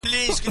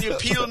Please, can you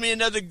peel me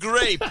another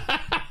grape?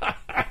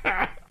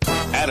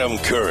 Adam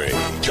Curry,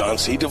 John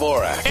C.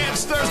 Dvorak.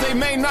 It's Thursday,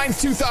 May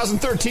 9th,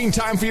 2013.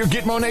 Time for your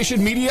Gitmo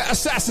Nation Media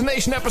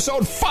Assassination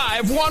Episode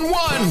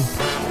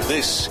 511.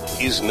 This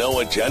is No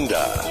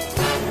Agenda.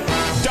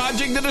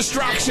 Dodging the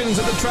distractions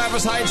of the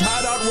Travis Heights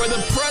hideout where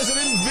the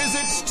president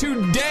visits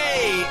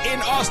today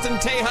in Austin,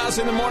 Tejas.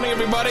 In the morning,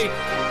 everybody.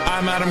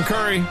 I'm Adam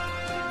Curry.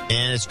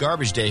 And it's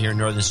garbage day here in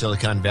northern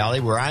Silicon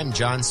Valley, where I'm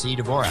John C.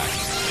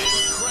 Dvorak.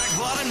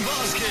 Crackpot and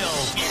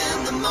Buzzkill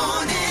in the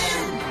morning.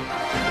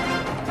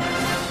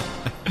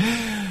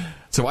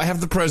 So I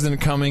have the president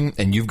coming,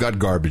 and you've got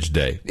garbage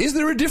day. Is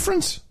there a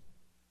difference?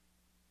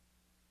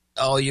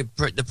 Oh,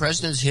 the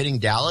president's hitting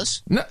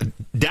Dallas? No,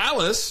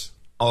 Dallas?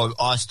 Oh,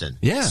 Austin.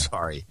 Yeah.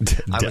 Sorry.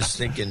 I was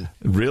thinking...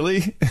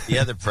 Really? The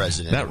other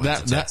president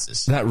went to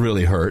Texas. That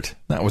really hurt.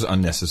 That was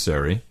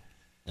unnecessary.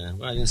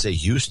 Well, I didn't say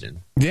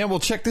Houston. Yeah, well,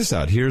 check this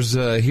out. Here's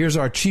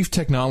our Chief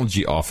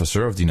Technology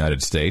Officer of the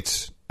United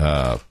States,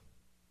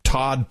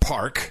 Todd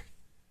Park,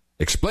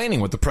 explaining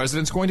what the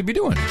president's going to be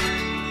doing.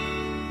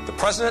 The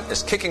president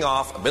is kicking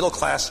off a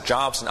middle-class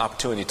jobs and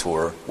opportunity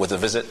tour with a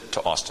visit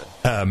to Austin.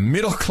 A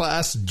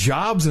middle-class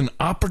jobs and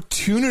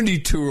opportunity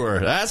tour.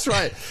 That's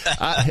right.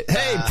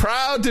 Hey,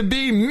 proud to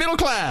be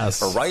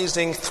middle-class. A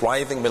rising,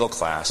 thriving middle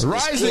class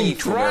is key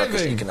to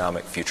America's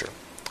economic future.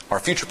 Our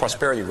future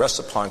prosperity rests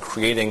upon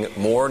creating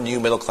more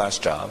new middle-class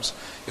jobs,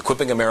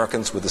 equipping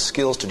Americans with the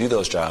skills to do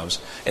those jobs,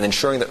 and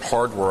ensuring that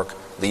hard work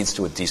leads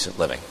to a decent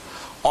living.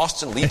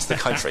 Austin leads the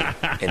country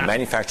in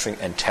manufacturing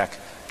and tech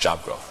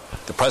job growth.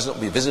 The president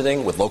will be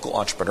visiting with local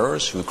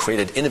entrepreneurs who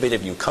created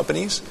innovative new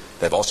companies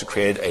that have also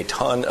created a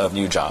ton of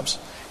new jobs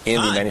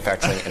in the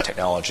manufacturing and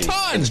technology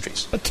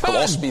industries. He'll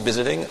also be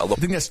visiting I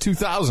think that's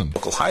 2,000.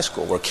 Local high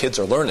school where kids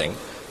are learning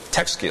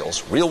tech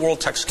skills, real-world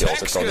tech skills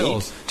that they'll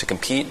need to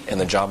compete in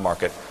the job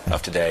market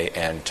of today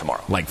and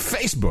tomorrow. Like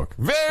Facebook.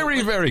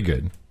 Very, very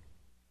good.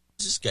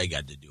 What's this guy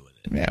got to do with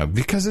it? Yeah,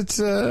 because it's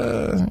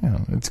a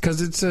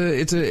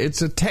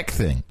tech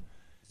thing.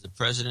 Does the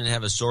president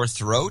have a sore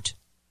throat?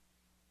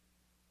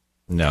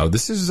 No,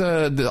 this is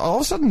all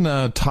of a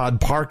sudden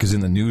Todd Park is in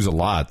the news a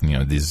lot. You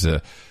know, these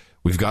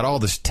we've got all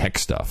this tech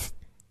stuff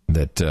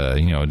that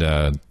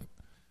I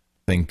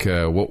think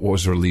what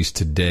was released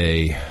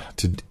today.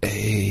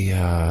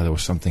 There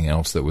was something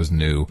else that was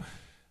new,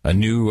 a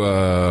new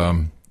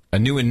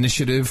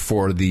initiative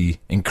for the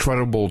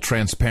incredible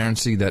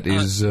transparency that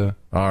is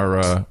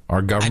our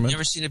government. I've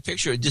never seen a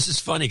picture. This is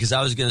funny because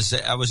I was going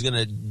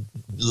to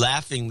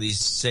laughingly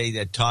say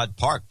that Todd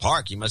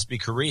Park, he must be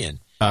Korean.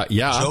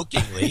 Yeah.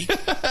 Jokingly.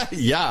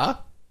 Yeah.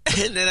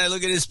 And then I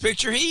look at his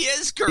picture. He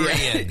is Korean.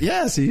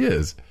 Yeah, yes, he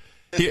is.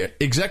 Here,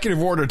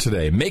 executive order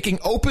today, making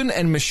open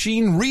and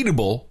machine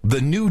readable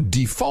the new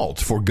default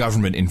for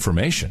government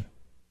information.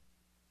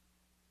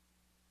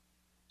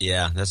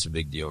 Yeah, that's a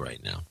big deal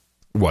right now.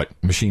 What,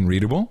 machine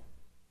readable?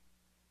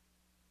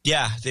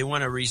 Yeah, they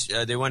want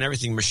they want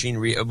everything machine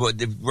readable.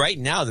 Right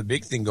now, the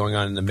big thing going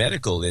on in the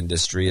medical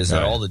industry is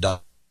that all the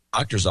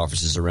doctors'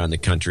 offices around the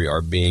country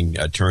are being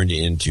turned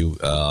into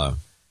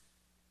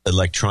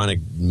electronic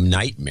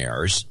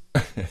nightmares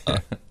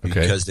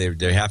because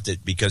they have to,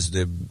 because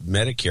the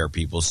Medicare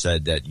people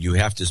said that you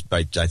have to, by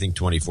I think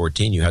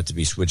 2014, you have to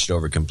be switched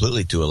over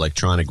completely to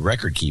electronic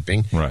record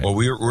keeping. Right. Or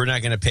we're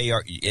not going to pay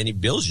any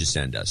bills you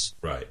send us.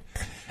 Right.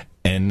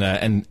 And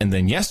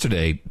then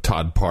yesterday,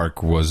 Todd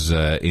Park was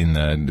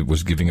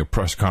giving a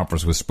press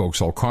conference with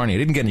Spokesall Carney. I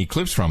didn't get any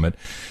clips from it,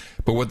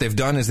 but what they've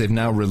done is they've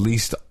now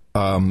released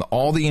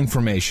all the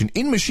information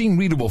in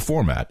machine-readable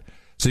format,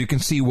 so you can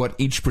see what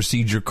each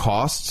procedure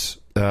costs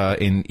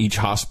in each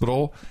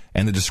hospital,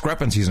 and the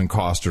discrepancies in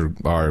cost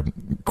are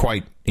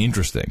quite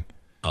interesting.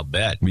 I'll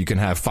bet. You can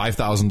have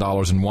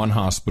 $5,000 in one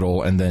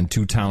hospital, and then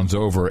 2 towns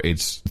over,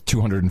 it's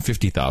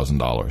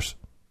 $250,000.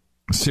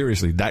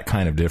 Seriously, that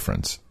kind of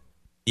difference.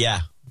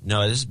 Yeah.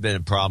 No, this has been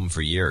a problem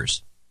for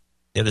years.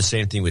 They have the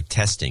same thing with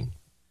testing.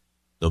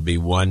 There'll be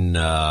one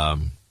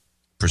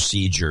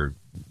procedure,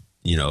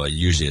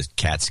 usually a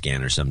CAT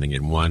scan or something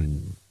in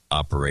one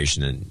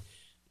operation,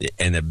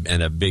 and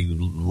a big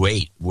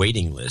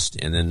waiting list,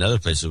 and then another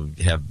place will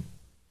have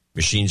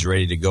machines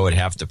ready to go at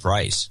half the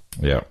price.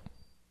 Yeah.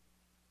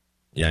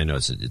 Yeah, I know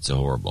it's a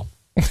horrible.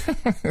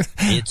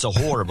 It's a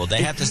horrible.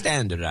 They have to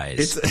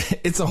standardize.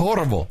 It's a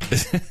horrible.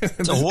 It's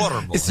a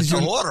horrible. It's a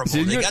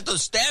horrible. They got to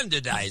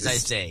standardize. I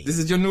say this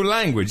is your new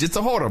language. It's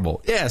a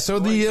horrible. Yeah. So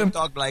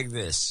talk like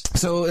this.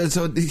 So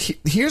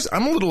here's,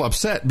 I'm a little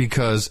upset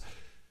because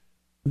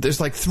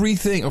there's like 3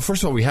 things. Well,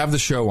 first of all, we have the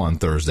show on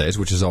Thursdays,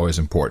 which is always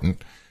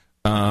important.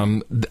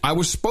 I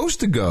was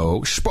supposed to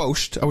go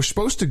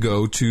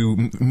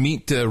to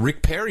meet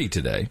Rick Perry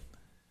today.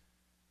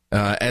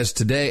 As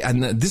today,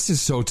 and this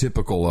is so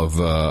typical of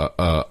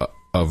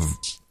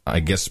I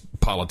guess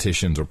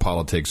politicians or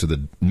politics, or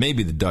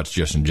maybe the Dutch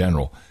just in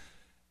general,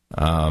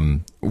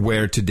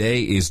 where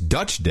today is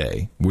Dutch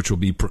Day, which will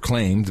be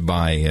proclaimed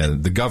by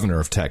the governor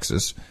of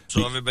Texas.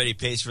 So everybody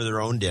pays for their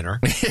own dinner.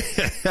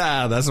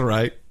 Yeah, that's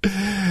right.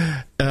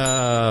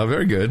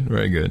 Very good,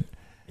 very good.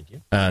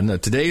 you. No,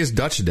 today is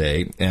Dutch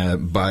Day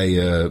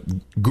by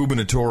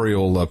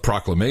gubernatorial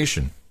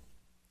proclamation.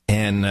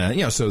 And,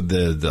 so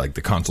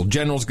the consul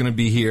general is going to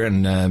be here,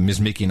 and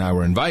Ms. Mickey and I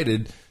were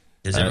invited.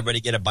 Does everybody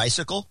get a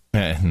bicycle?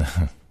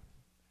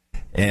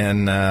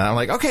 And I'm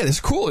like, okay, this is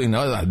cool.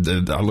 I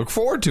look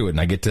forward to it. And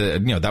I get to,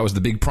 that was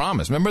the big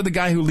promise. Remember the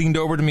guy who leaned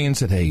over to me and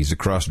said, hey, he's a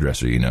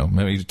cross-dresser,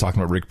 Remember he was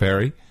talking about Rick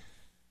Perry?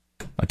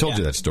 I told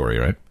you that story,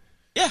 right?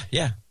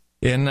 Yeah.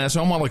 And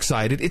so I'm all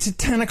excited. It's at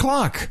 10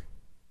 o'clock.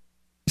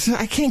 So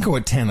I can't go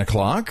at 10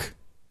 o'clock.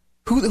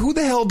 Who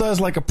the hell does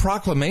like a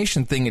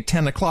proclamation thing at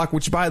 10 o'clock,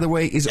 which, by the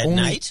way, is at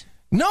only... night?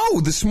 No,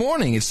 this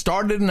morning. It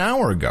started an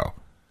hour ago.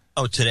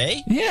 Oh,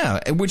 today?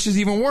 Yeah, which is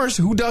even worse.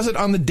 Who does it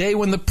on the day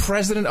when the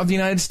President of the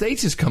United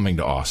States is coming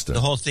to Austin? The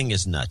whole thing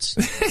is nuts.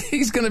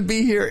 He's going to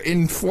be here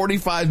in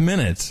 45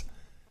 minutes.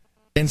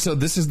 And so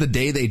this is the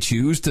day they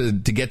choose to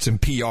get some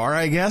PR,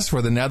 I guess,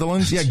 for the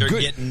Netherlands? Yeah, You're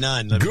good. Getting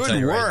none.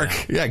 Good work.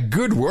 Right, yeah,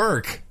 good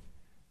work.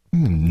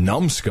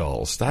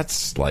 Numbskulls.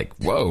 That's like,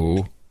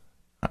 whoa.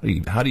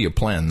 How do you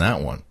plan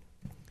that one?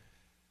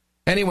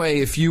 Anyway,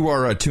 if you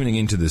are tuning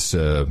into this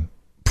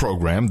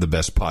program, the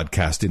best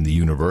podcast in the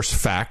universe,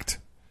 fact,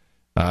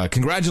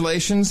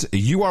 congratulations.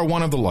 You are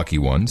one of the lucky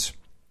ones.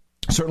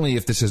 Certainly,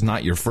 if this is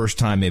not your first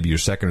time, maybe your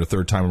second or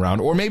third time around,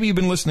 or maybe you've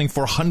been listening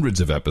for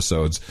hundreds of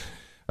episodes,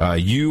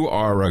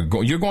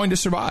 you're going to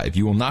survive.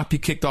 You will not be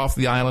kicked off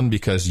the island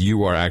because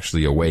you are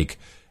actually awake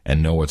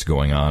and know what's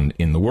going on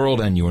in the world,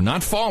 and you are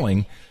not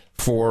falling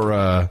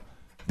for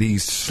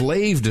these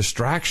slave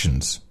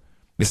distractions.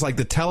 It's like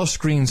the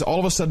telescreens, all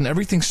of a sudden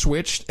everything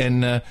switched,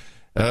 and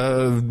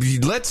we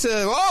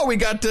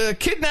got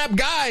kidnapped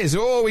guys.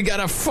 Oh, we got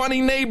a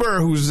funny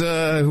neighbor who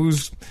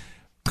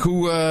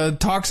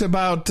talks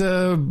about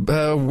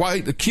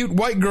cute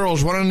white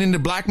girls running into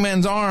black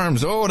men's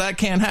arms. Oh, that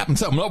can't happen.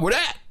 Something up with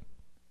that.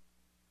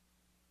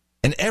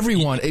 And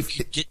everyone...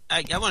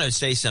 I want to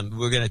say something.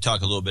 We're going to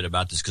talk a little bit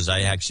about this because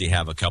I actually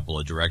have a couple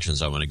of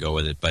directions I want to go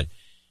with it. But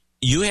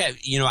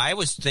I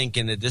was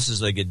thinking that this is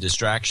like a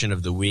distraction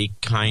of the week,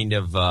 kind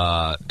of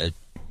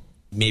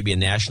maybe a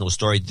national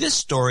story. This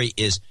story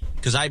is...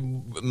 Because I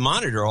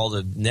monitor all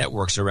the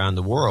networks around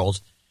the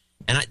world,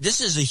 and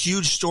this is a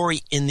huge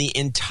story in the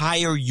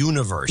entire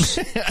universe.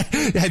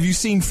 Have you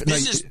seen...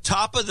 This is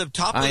top of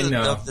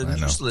the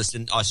news list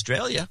in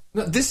Australia.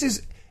 No, this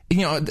is...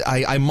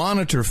 I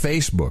monitor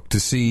Facebook to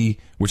see,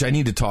 which I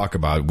need to talk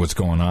about what's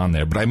going on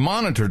there, but I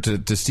monitor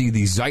to see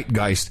the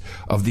zeitgeist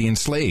of the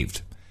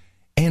enslaved.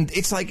 And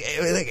it's like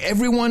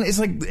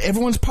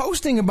everyone's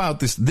posting about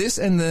this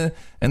and the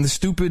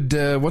stupid,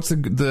 what's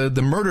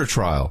the murder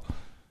trial?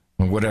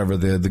 Or whatever,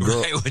 the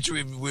girl.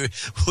 Right,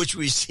 which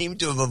we seem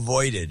to have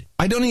avoided.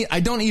 I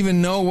don't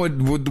even know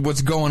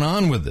what's going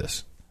on with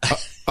this.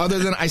 Other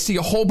than I see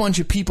a whole bunch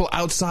of people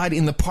outside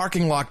in the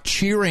parking lot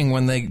cheering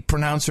when they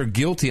pronounce her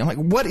guilty. I'm like,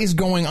 what is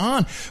going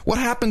on? What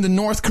happened to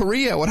North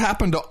Korea? What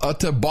happened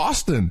to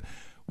Boston?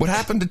 What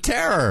happened to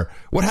terror?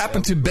 What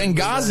happened to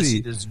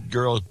Benghazi? This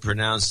girl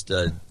pronounced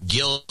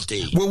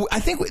guilty. Well, I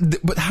think,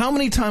 but how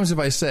many times have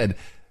I said,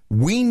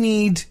 we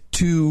need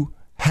to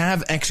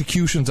have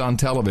executions on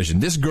television?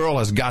 This girl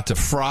has got to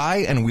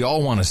fry, and we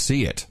all want to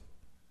see it.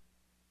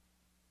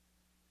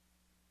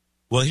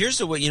 Well, here's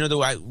the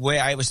way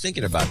I was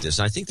thinking about this.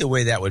 I think the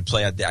way that would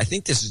play out, I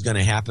think this is going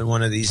to happen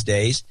one of these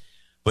days,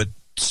 but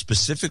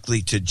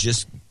specifically to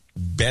just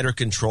better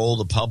control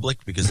the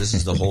public, because this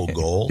is the whole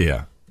goal.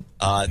 Yeah.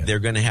 They're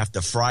going to have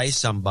to fry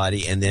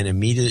somebody and then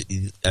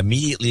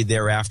immediately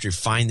thereafter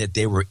find that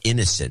they were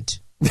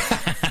innocent.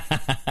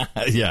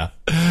 Yeah.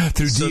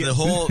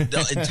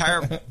 The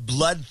entire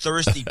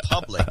bloodthirsty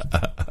public,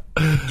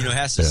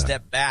 has to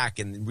step back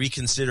and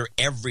reconsider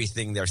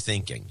everything they're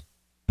thinking.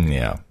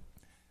 Yeah.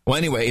 Well,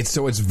 anyway, it's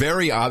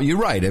very obvious. You're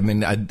right. I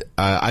mean,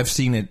 I've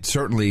seen it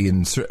certainly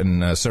in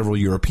several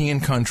European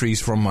countries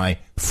from my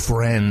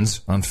friends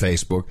on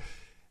Facebook.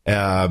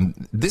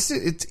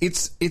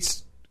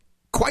 It's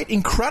quite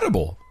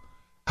incredible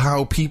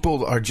how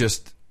people are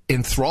just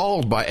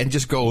enthralled by and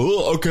just go,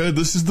 oh, okay,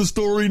 this is the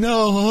story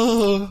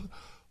now.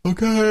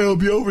 Okay, I'll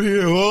be over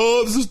here.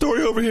 Oh, there's a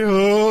story over here.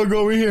 Oh, I'll go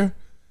over here.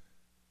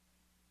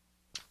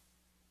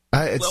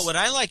 Well, what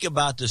I like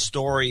about the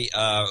story,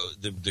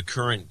 the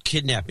current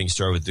kidnapping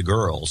story with the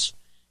girls,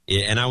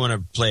 and I want to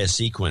play a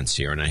sequence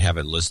here, and I have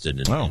it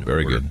listed.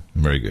 Very good.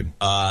 Very good.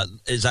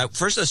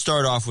 First, let's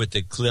start off with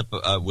the clip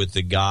with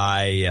the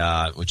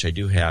guy, which I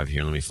do have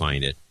here. Let me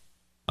find it.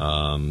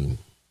 A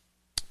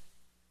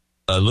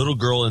little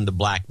girl and the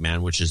black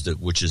man, which is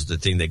the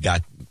thing that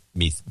got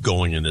me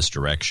going in this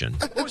direction.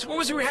 What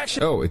was the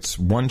reaction? Oh, it's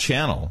one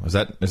channel. Is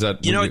that?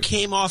 It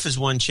came off as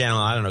one channel.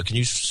 I don't know. Can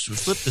you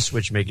flip the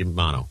switch, make it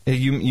mono?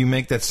 You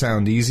make that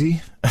sound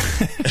easy.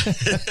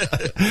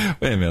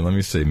 Wait a minute. Let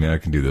me see. Maybe I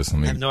can do this. I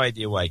have no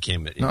idea why it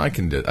came. No, I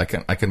can do it.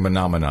 I can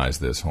monomanize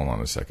this. Hold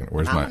on a second.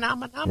 Where's my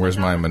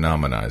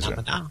monomanizer?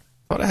 I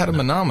thought I had a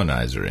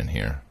monomanizer in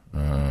here.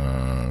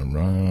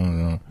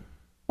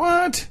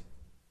 What?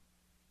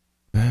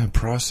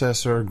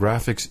 Processor,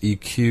 graphics,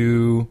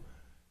 EQ.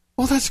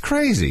 Well, that's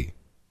crazy.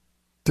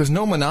 There's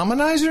no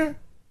monomanizer?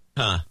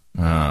 Huh.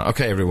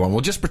 Okay, everyone.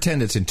 Well, just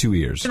pretend it's in 2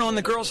 years. On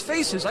the girls'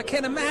 faces, I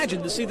can't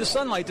imagine to see the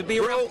sunlight to be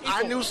around people.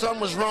 I knew something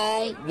was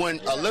wrong when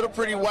a little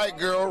pretty white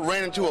girl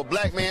ran into a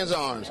black man's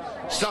arms.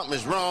 Something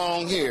is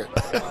wrong here.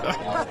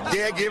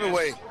 Dead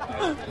giveaway.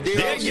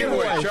 Dead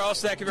giveaway.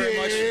 Charles, thank you very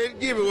much. Dead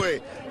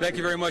giveaway. Thank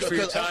you very much for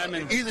your time.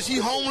 And either she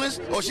homeless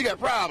or she got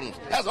problems.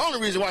 That's the only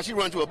reason why she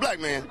run to a black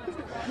man.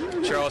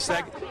 Charles,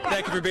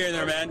 thank you for being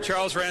there, man.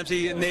 Charles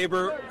Ramsey, a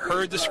neighbor,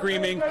 heard the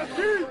screaming,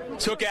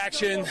 took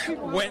action,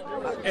 went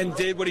and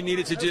did what he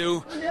needed to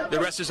do. The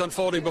rest is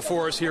unfolding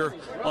before us here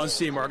on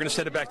Seymour. I'm going to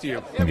send it back to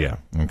you. Yeah,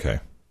 okay.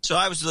 So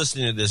I was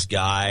listening to this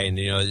guy, and,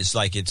 it's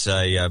like it's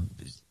a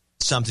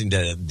something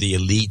that the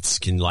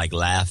elites can, like,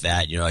 laugh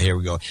at. Here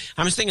we go.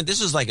 I was thinking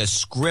this is like a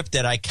script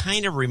that I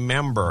kind of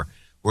remember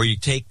where you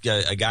take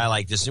a guy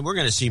like this, and we're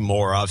going to see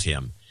more of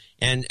him.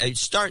 And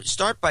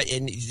start by,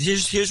 and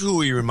here's who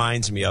he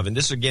reminds me of. And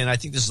this, again, I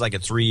think this is like a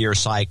 3-year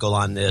cycle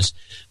on this.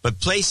 But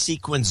play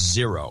sequence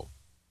 0.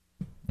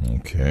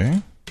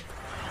 Okay.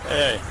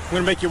 Hey, I'm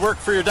going to make you work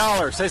for your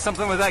dollar. Say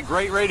something with that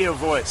great radio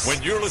voice.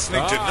 When you're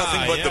listening to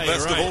nothing but the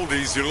best of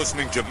oldies, you're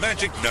listening to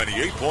Magic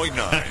 98.9.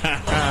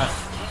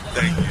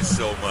 Thank you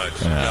so much.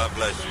 God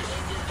bless you.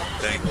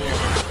 Thank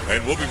you.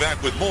 And we'll be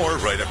back with more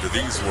right after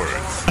these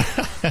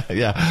words.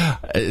 Yeah.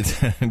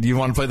 Do you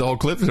want to play the whole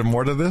clip? Is there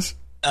more to this?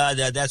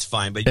 That's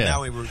fine, but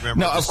now we remember.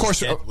 No, of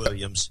course, Ted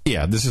Williams.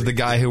 Yeah, this is the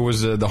guy who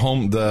was the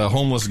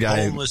homeless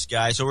guy. Homeless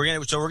guy. So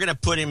we're gonna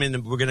put him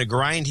in. We're gonna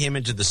grind him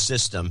into the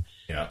system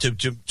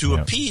to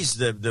appease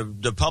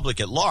the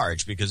public at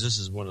large, because this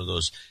is one of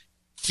those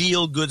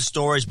feel good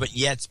stories, but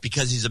yet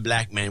because he's a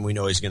black man, we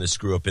know he's going to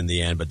screw up in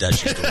the end. But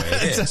that's just the way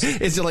it is.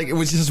 It's like it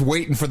was just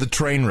waiting for the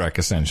train wreck,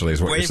 essentially.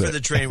 Is what waiting for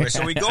the train wreck.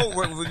 So we go.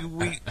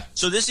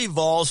 So this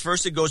evolves.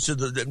 First, it goes to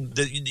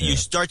you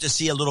start to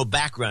see a little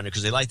background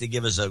because they like to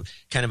give us a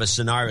kind of a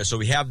scenario. So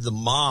we have the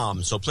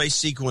mom. So play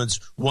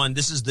sequence 1.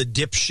 This is the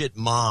dipshit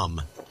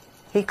mom.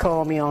 He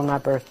called me on my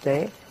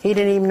birthday. He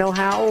didn't even know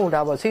how old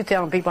I was. He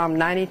telling people I'm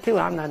 92.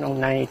 I'm not no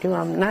 92.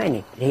 I'm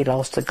 90. He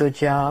lost a good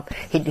job.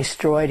 He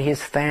destroyed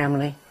his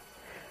family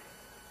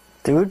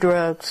through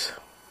drugs.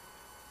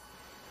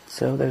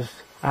 So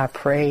I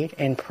prayed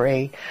and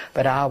prayed,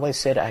 but I always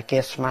said I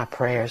guess my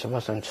prayers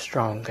wasn't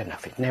strong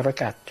enough. It never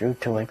got through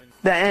to him.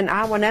 And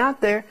I went out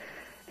there,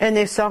 and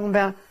they're talking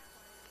about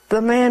the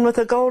man with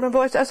the golden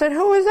voice. I said,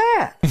 who is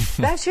that?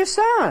 That's your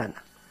son.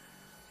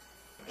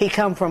 He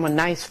come from a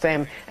nice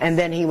family, and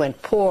then he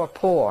went poor.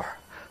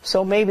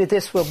 So maybe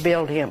this will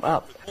build him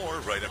up. More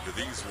right after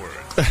these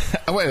words.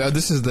 Wait,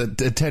 this is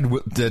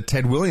the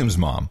Ted Williams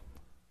mom.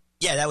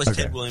 Yeah, that was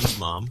Ted Williams'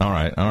 mom. All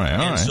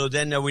right. So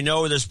then we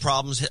know there's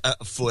problems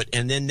afoot,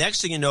 and then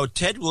next thing you know,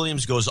 Ted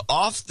Williams goes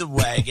off the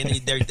wagon.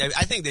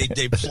 I think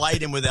they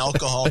plied him with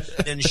alcohol,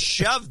 then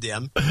shoved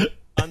him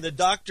on the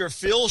Dr.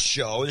 Phil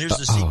show. Here's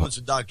the sequence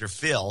of Dr.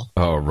 Phil.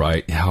 Oh,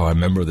 right. Oh, I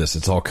remember this.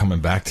 It's all coming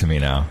back to me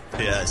now.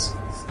 Yes.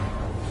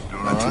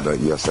 Not too bad.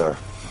 Yes, sir.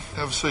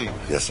 Have a seat.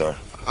 Yes, sir.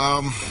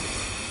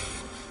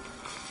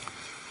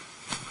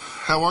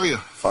 How are you?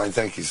 Fine,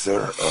 thank you,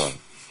 sir.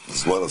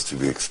 As well as to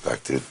be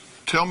expected.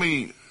 Tell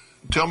me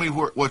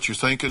what your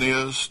thinking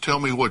is. Tell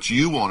me what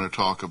you want to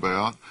talk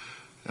about,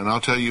 and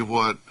I'll tell you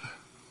what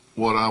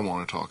I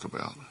want to talk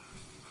about.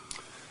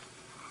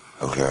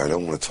 Okay, I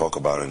don't want to talk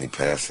about any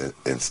past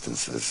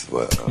instances,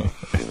 but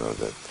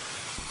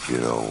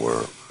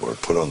we're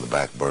put on the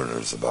back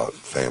burners about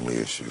family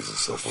issues and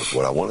so forth.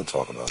 What I want to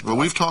talk about. Well,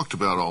 we've talked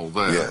about all of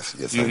that.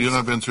 Yes. You and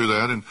I've been through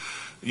that, and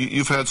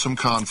you've had some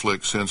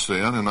conflict since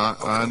then, and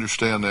I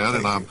understand that,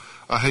 and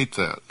I hate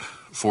that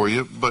for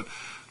you, but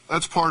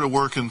that's part of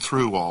working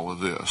through all of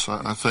this.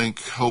 I think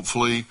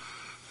hopefully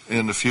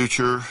in the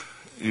future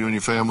you and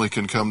your family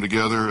can come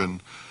together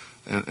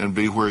and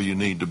be where you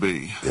need to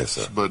be. Yes,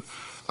 sir. But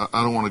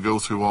I don't want to go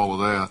through all of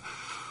that.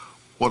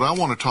 What I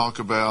want to talk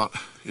about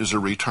is a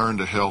return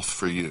to health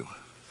for you.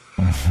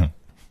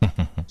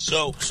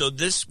 So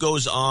this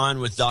goes on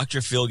with Dr.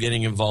 Phil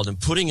getting involved and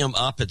putting him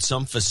up at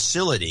some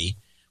facility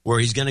where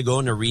he's going to go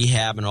into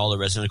rehab and all the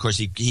rest. And, of course,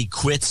 he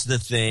quits the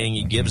thing.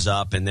 He gives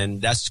up. And then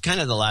that's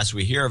kind of the last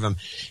we hear of him.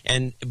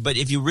 But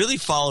if you really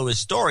follow his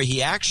story,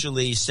 he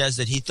actually says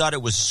that he thought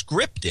it was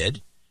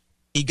scripted.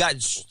 He got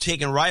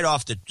taken right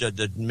off the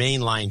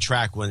mainline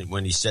track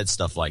when he said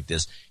stuff like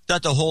this. He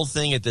thought the whole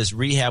thing at this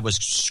rehab was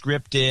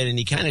scripted, and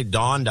he kind of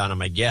dawned on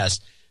him, I guess,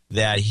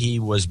 that he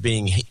was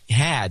being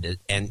had.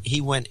 And he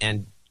went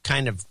and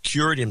kind of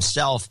cured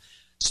himself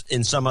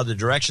in some other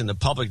direction. The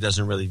public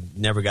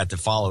never got to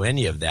follow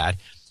any of that.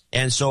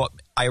 And so,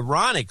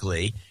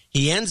 ironically,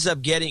 he ends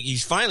up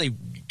he's finally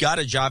got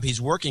a job. He's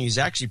working. He's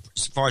actually,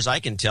 as far as I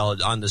can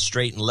tell, on the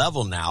straight and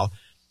level now.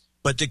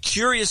 But the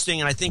curious thing,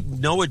 and I think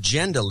No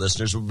Agenda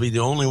listeners will be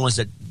the only ones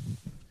that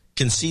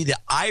can see the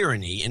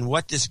irony in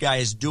what this guy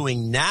is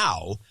doing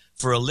now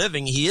for a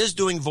living. He is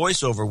doing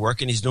voiceover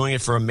work, and he's doing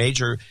it for a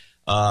major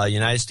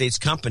United States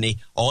company.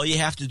 All you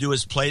have to do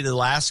is play the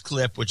last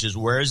clip, which is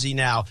Where Is He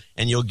Now,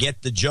 and you'll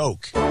get the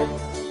joke.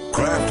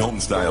 Kraft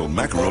home-style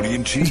macaroni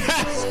and cheese.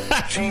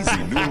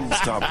 Cheesy noodles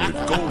topped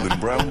with golden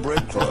brown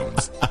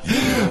breadcrumbs.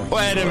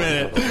 Wait a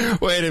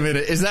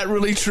minute. Is that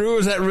really true?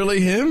 Is that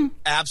really him?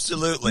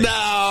 Absolutely.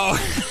 No.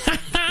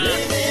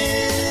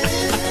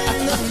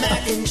 The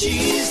mac and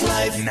cheese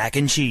life. Mac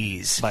and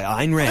cheese by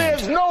Ayn Rand.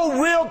 There's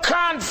no real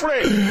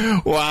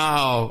conflict.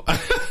 Wow.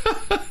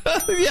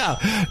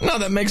 Yeah. No,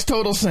 that makes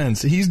total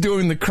sense. He's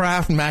doing the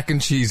Kraft mac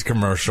and cheese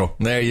commercial.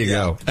 There you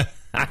go.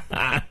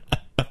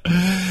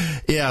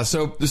 Yeah,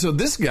 so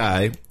this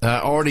guy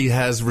already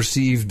has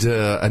received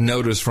a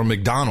notice from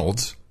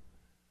McDonald's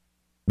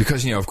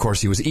because, of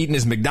course, he was eating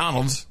his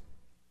McDonald's.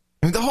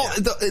 I mean,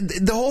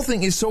 the whole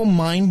thing is so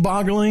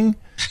mind-boggling.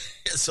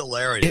 It's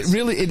hilarious. It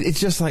really, it's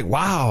just like,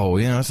 wow,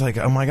 it's like,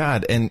 oh my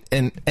God. And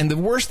the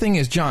worst thing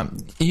is, John,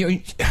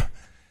 you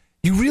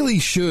really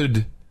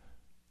should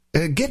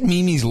get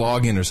Mimi's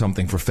login or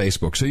something for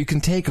Facebook so you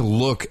can take a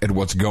look at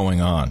what's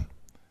going on.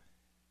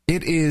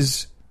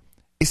 It's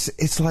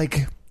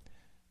like,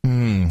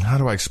 how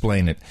do I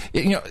explain it?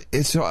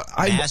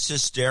 Mass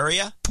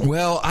hysteria?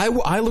 Well,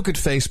 I look at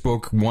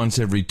Facebook once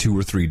every 2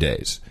 or 3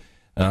 days.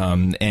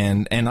 And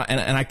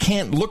I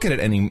can't look at it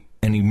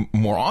any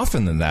more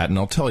often than that, and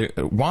I'll tell you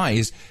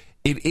why.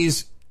 It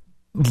is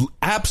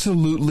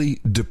absolutely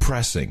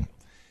depressing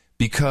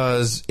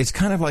because it's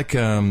kind of like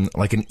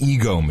an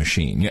ego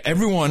machine.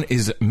 Everyone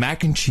is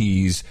mac and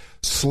cheese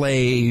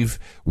slave,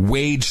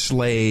 wage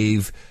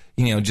slave.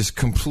 Just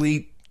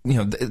complete.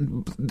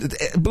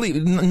 Believe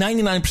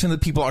 99% of the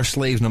people are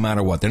slaves no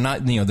matter what. They're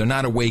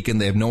not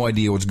awakened. They have no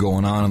idea what's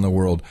going on in the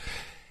world.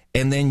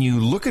 And then you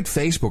look at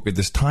Facebook at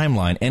this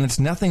timeline, and it's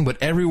nothing but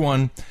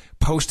everyone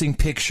posting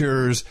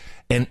pictures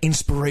and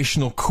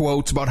inspirational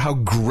quotes about how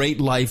great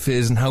life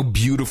is and how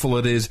beautiful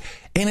it is.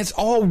 And it's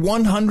all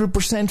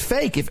 100%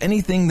 fake. If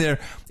anything, they're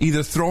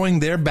either throwing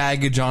their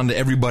baggage onto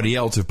everybody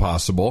else if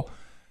possible,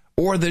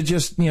 or they're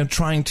just,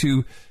 trying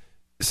to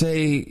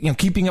say,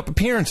 keeping up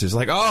appearances.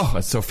 Like, oh,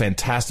 that's so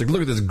fantastic. Look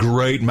at this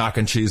great mac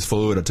and cheese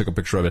food. I took a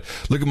picture of it.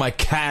 Look at my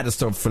cat. It's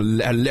so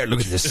look at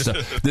this.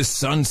 This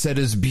sunset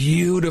is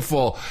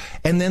beautiful.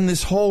 And then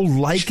this whole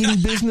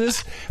liking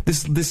business,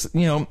 this,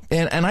 and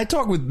I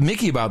talk with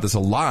Mickey about this a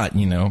lot,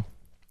 the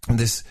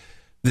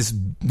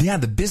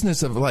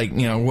business of like,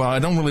 well, I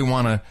don't really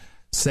want to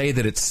say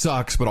that it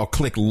sucks, but I'll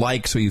click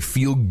like so you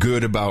feel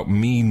good about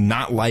me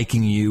not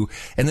liking you.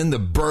 And then the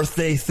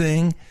birthday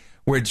thing,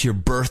 where it's your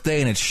birthday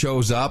and it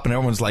shows up and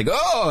everyone's like,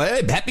 oh,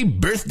 hey, happy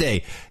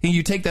birthday. And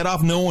you take that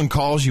off, no one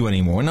calls you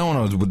anymore. No one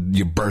knows what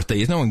your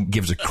birthday is. No one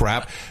gives a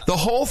crap. The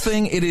whole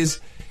thing,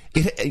 and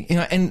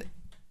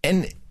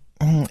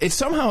it's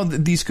somehow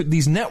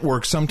these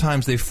networks,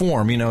 sometimes they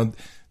form,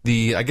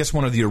 I guess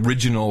one of the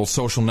original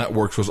social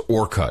networks was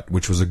Orkut,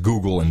 which was a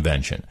Google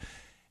invention.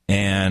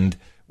 And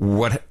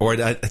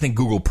I think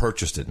Google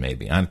purchased it,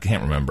 maybe. I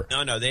can't remember.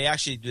 No, they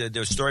actually,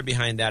 the story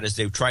behind that is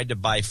they tried to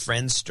buy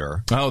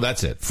Friendster. Oh,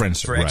 that's it,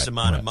 Friendster. For X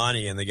amount of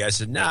money, and the guy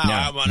said, no,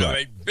 I want to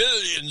make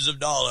billions of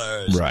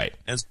dollars. Right.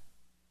 And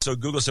so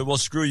Google said, well,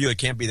 screw you, it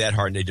can't be that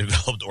hard, and they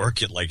developed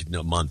Orkut like in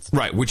a month.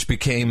 Right, which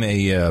became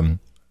a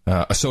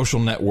social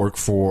network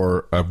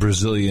for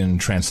Brazilian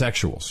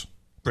transsexuals.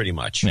 Pretty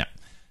much. Yeah.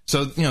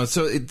 So,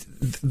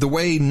 the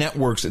way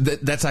networks,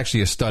 that's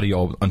actually a study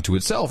all unto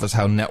itself, is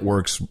how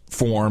networks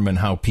form and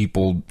how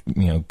people,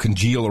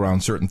 congeal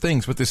around certain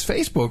things. But this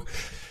Facebook,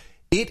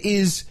 it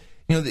is,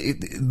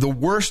 the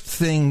worst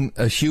thing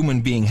a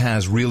human being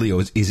has really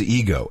is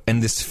ego.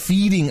 And this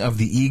feeding of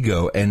the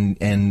ego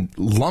and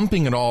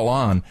lumping it all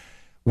on.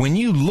 When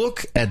you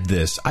look at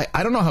this,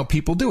 I don't know how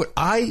people do it.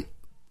 I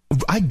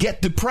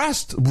get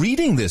depressed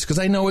reading this because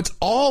I know it's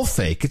all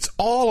fake. It's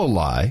all a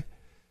lie.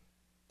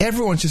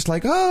 Everyone's just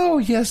like, oh,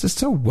 yes, it's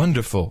so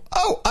wonderful.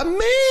 Oh,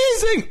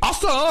 amazing.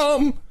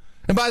 Awesome.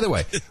 And by the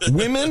way,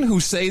 women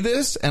who say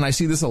this, and I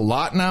see this a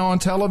lot now on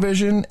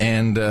television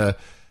and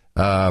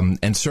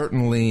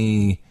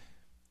certainly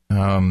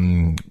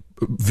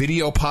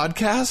video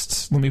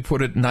podcasts, let me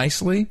put it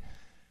nicely.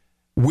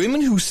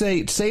 Women who say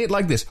it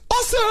like this,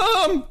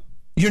 awesome.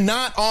 You're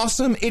not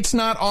awesome. It's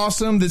not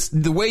awesome.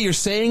 The way you're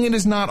saying it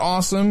is not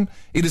awesome.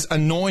 It is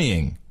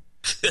annoying.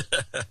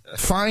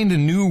 Find a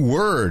new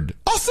word.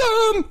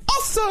 Awesome!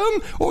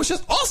 Awesome! Oh, it's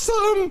just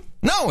awesome!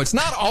 No, it's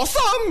not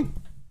awesome!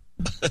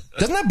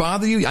 Doesn't that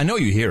bother you? I know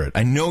you hear it.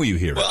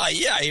 Well, I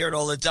hear it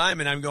all the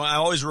time, and I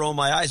always roll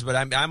my eyes, but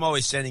I'm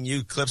always sending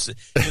you clips.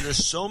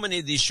 There's so many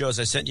of these shows.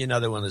 I sent you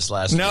another one this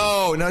last week.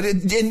 No,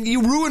 and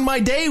you ruin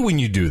my day when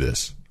you do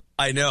this.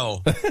 I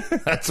know.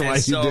 That's why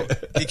you do.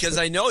 Because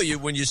I know you,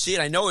 when you see it,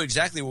 I know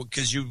exactly,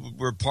 because you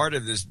were part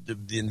of this,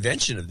 the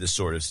invention of this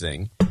sort of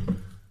thing.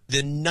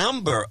 The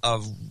number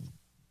of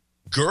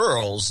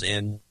girls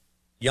and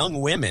young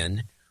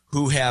women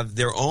who have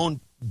their own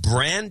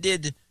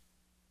branded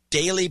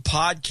daily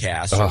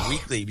podcasts or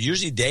weekly,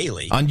 usually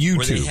daily, on YouTube,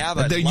 where they have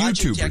a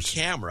Logitech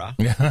camera.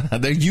 Yeah,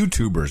 they're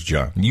YouTubers,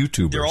 John.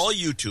 YouTubers. They're all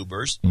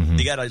YouTubers. Mm-hmm.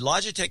 They got a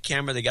Logitech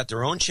camera. They got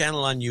their own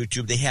channel on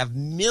YouTube. They have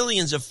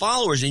millions of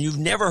followers, and you've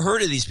never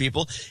heard of these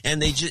people. And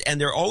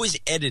they're always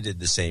edited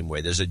the same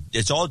way.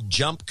 It's all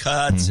jump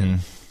cuts and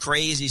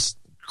crazy,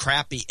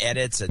 crappy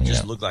edits that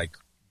just look like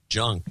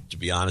junk, to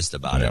be honest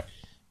about it.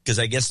 Because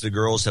I guess the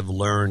girls have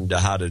learned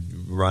how to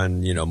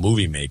run,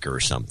 Movie Maker or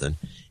something.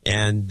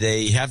 And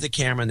they have the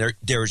camera, and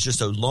there's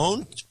just a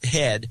lone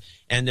head,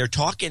 and they're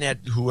talking at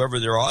whoever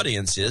their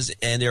audience is,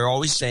 and they're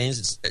always saying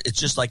it's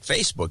just like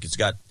Facebook. It's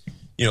got,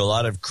 a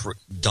lot of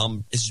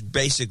dumb – it's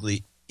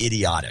basically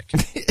idiotic.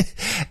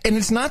 And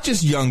it's not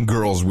just young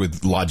girls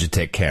with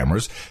Logitech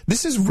cameras.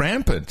 This is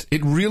rampant.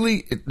 It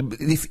really –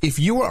 if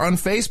you are on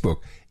Facebook,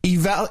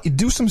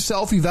 do some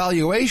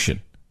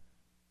self-evaluation.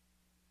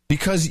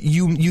 Because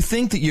you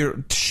think that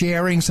you're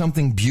sharing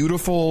something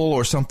beautiful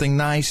or something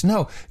nice.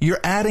 No,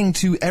 you're adding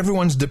to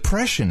everyone's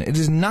depression. It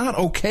is not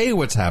okay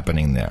what's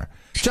happening there.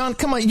 John,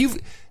 come on, you've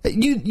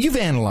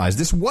analyzed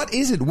this. What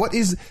is it?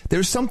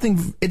 There's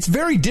something, it's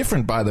very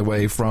different, by the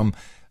way, from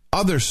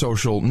other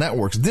social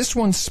networks. This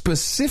one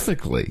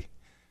specifically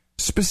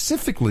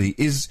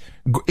is,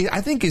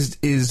 I think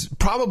is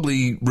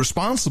probably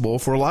responsible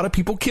for a lot of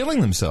people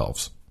killing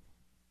themselves.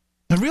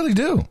 I really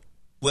do.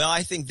 Well,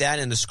 I think that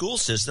in the school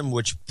system,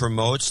 which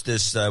promotes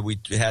this, we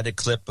had a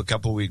clip a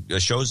couple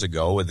shows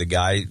ago with a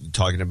guy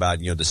talking about,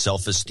 the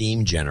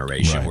self-esteem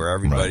generation, where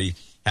everybody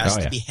has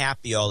to be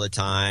happy all the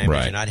time.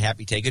 If you're not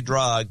happy, take a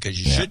drug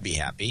because you should be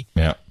happy.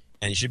 Yeah.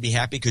 And you should be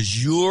happy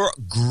because you're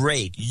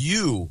great.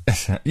 You're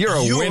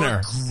a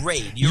winner.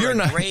 Great. You're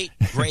a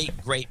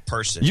great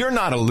person. You're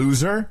not a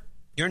loser.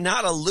 You're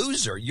not a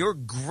loser. You're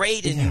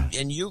great,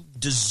 and you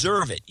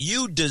deserve it.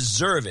 You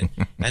deserve it.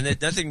 And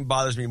nothing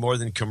bothers me more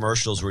than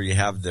commercials where you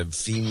have the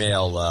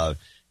female,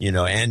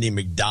 Andy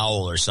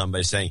McDowell or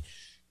somebody saying,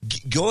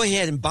 "Go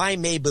ahead and buy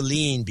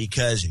Maybelline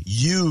because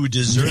you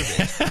deserve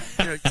it."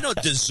 You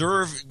don't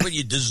deserve.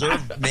 You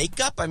deserve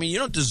makeup. I mean, you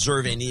don't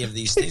deserve any of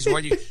these things.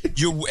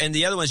 And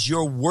the other one's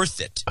you're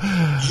worth it.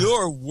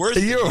 You're worth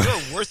it. You're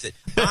worth it.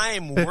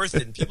 I'm worth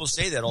it. And people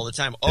say that all the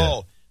time.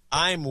 Oh.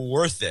 I'm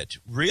worth it.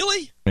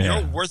 Really? Yeah.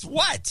 You're worth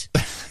what?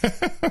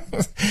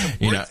 Worth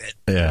it.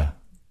 Yeah.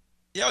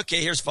 Yeah. Okay.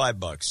 Here's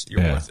 $5.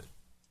 You're worth it.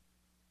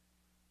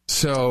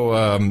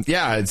 So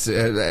it's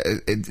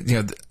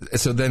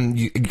so then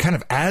you kind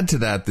of add to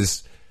that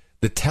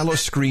the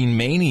telescreen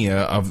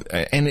mania of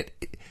it's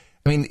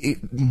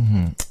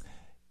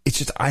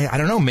just I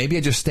don't know, maybe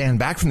I just stand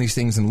back from these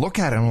things and look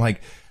at it and I'm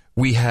like,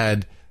 we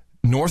had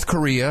North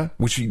Korea,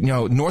 which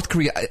North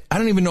Korea, I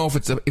don't even know if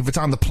it's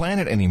on the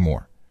planet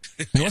anymore.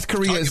 North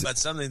Korea is about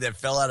something that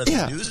fell out of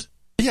the news.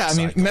 Yeah, I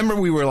mean, remember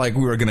we were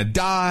going to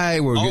die.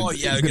 We're going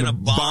to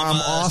bomb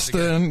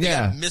Austin.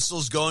 Yeah,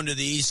 missiles going to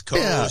the East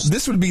Coast. Yeah,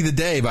 this would be the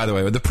day, by the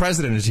way. The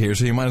president is here,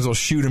 so you might as well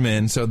shoot him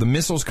in. So the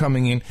missiles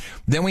coming in.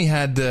 Then we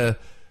had the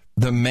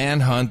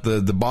manhunt,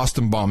 the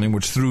Boston bombing,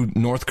 which threw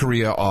North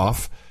Korea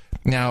off.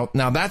 Now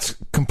that's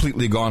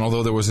completely gone.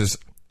 Although there was this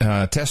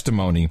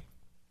testimony,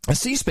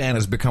 C-SPAN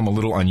has become a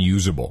little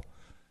unusable.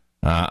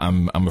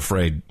 I'm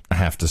afraid I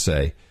have to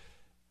say.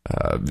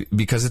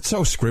 Because it's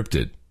so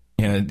scripted,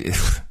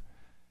 it's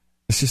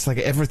just like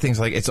everything's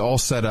like it's all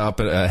set up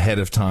ahead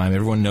of time.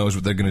 Everyone knows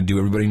what they're going to do.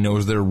 Everybody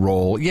knows their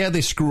role. Yeah,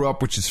 they screw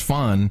up, which is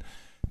fun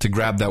to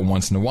grab that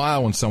once in a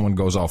while when someone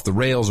goes off the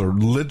rails or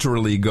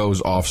literally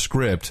goes off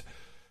script.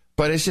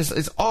 But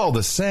it's all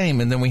the same.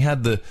 And then we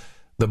had the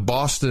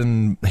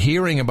Boston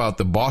hearing about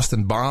the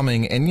Boston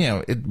bombing,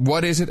 and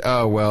what is it?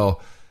 Oh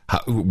well,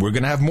 we're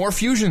going to have more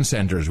fusion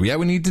centers. We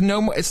need to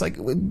know more. It's like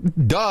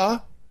duh.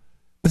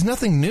 There's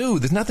nothing new.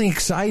 There's nothing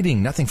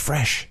exciting. Nothing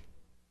fresh.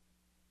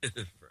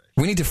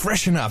 We need to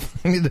freshen up.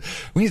 We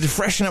need to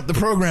freshen up the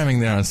programming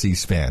there on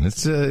C-SPAN.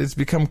 It's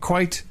become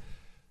quite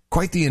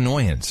the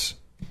annoyance.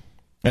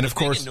 And of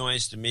course, the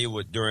annoyance to me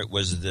was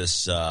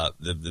this the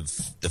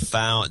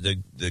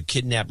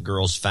kidnapped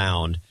girls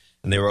found,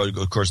 and they were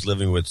of course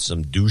living with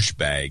some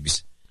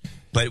douchebags.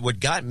 But what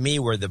got me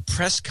were the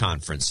press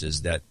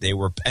conferences that they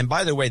were. And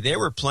by the way, they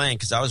were playing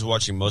because I was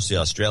watching mostly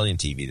Australian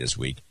TV this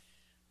week.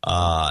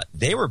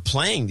 They were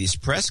playing these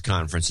press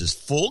conferences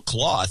full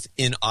cloth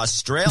in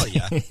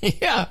Australia.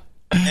 Yeah.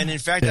 And in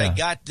fact, I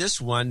got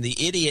this one, the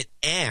idiot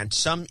aunt,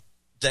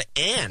 the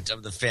aunt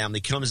of the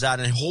family comes out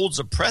and holds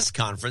a press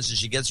conference and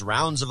she gets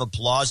rounds of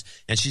applause.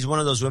 And she's one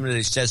of those women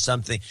that says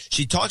something.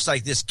 She talks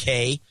like this,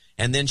 Kay.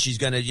 And then she's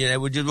going to,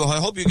 I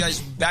hope you guys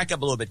back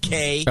up a little bit,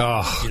 Kay.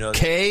 Oh,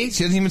 Kay?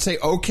 She doesn't even say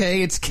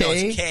okay, it's Kay? No,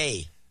 it's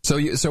Kay. So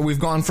we've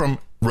gone from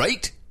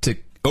right to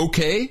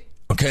okay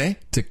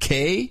to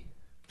Kay.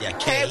 Yeah,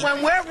 Kay. Okay,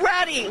 when we're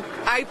ready,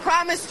 I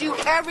promised you,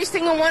 every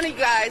single one of you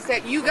guys,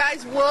 that you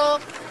guys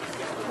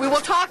we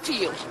will talk to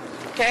you.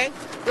 Okay?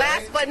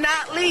 Last but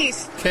not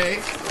least,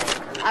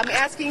 I'm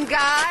asking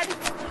God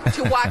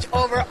to watch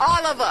over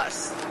all of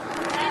us.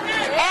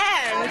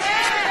 And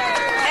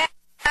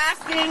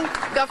asking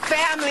the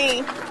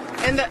family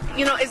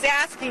is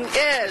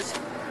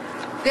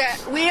that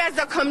we as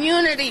a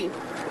community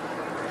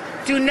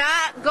do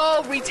not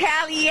go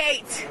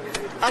retaliate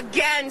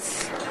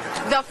against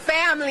the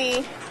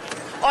family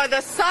or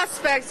the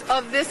suspects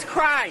of this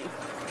crime.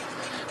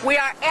 We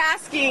are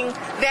asking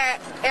that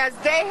as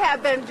they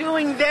have been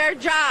doing their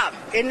job,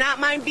 it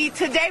might be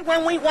today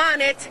when we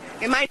want it,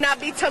 it might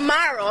not be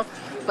tomorrow,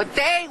 but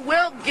they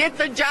will get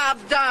the job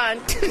done.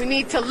 We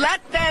need to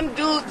let them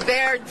do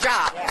their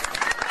job.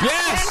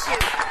 Yes.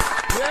 Thank you.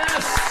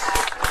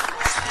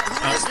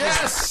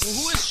 Yes.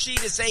 Who is she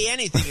to say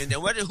anything? And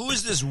who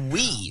is this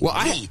we? Well,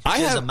 she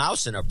has a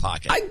mouse in her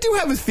pocket. I do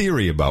have a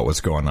theory about what's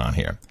going on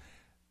here.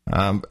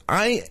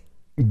 I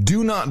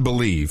do not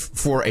believe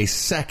for a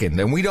second,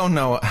 and we don't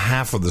know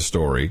half of the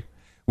story,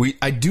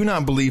 I do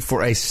not believe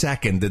for a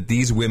second that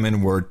these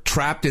women were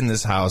trapped in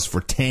this house for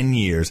 10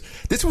 years.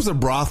 This was a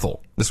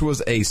brothel. This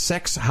was a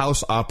sex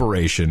house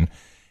operation,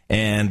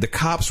 and the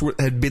cops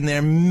had been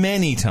there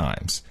many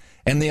times.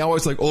 And they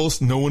always like, oh,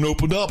 no one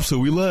opened up, so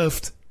we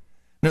left.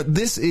 Now,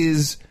 this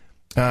is,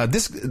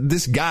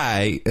 this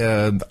guy,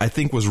 I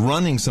think, was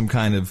running some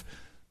kind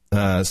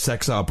of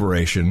sex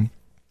operation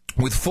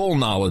with full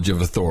knowledge of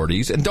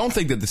authorities. And don't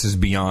think that this is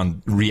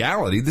beyond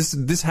reality.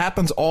 This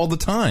happens all the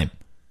time.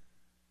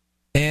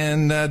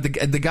 And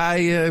the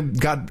guy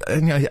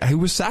he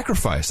was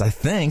sacrificed, I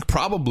think,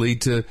 probably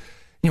to,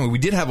 we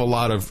did have a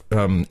lot of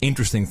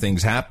interesting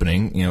things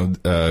happening.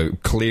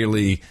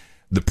 Clearly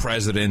the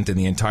president and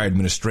the entire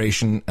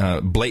administration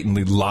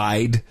blatantly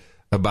lied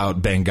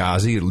about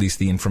Benghazi, at least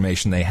the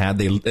information they had.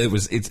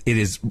 It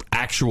is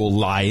actual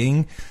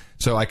lying.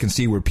 So I can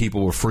see where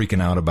people were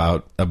freaking out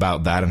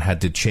about that and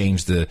had to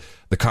change the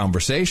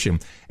conversation.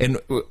 And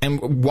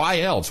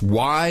why else?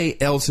 Why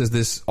else is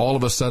this all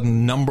of a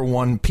sudden number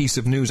one piece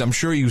of news? I'm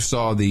sure you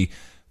saw the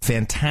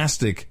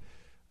fantastic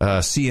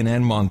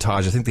CNN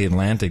montage. I think The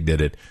Atlantic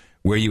did it,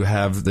 where you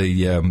have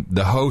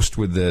the host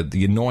with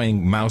the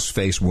annoying mouse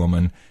face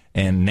woman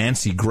and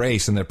Nancy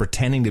Grace, and they're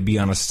pretending to be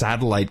on a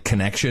satellite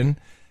connection.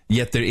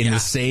 Yet they're in the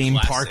same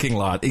parking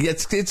lot.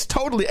 It's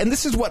totally, and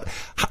this is what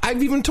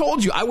I've even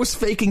told you. I was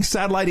faking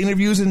satellite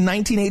interviews in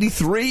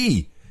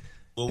 1983.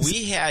 Well,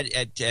 we had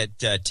at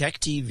Tech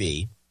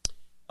TV,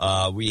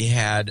 we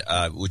had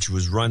which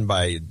was run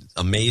by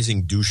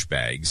amazing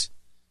douchebags,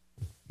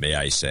 may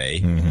I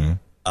say.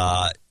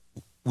 Mm-hmm.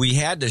 We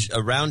had a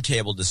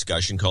roundtable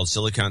discussion called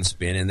Silicon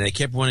Spin, and they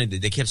kept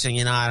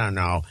saying, I don't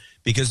know,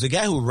 because the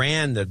guy who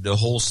ran the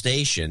whole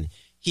station.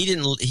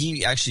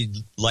 He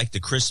actually liked the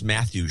Chris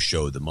Matthews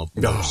show the most.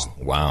 Oh,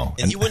 wow.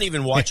 And he wouldn't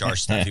even watch our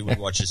stuff. He would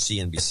watch the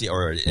CNBC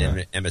or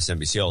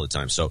MSNBC all the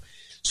time. So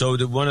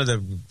one of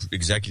the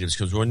executives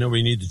goes, well, no,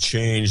 we need to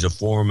change the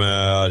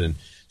format. And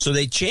so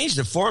they changed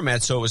the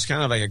format. So it was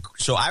kind of like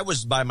so I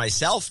was by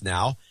myself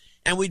now,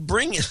 and we'd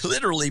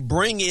literally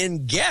bring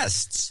in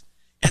guests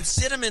and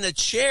sit them in a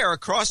chair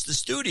across the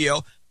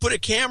studio, put a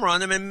camera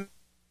on them, and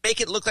make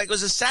it look like it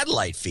was a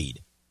satellite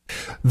feed.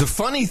 The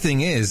funny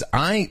thing is,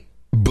 I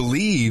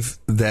believe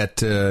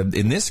that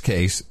in this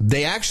case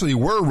they actually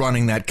were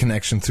running that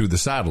connection through the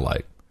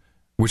satellite,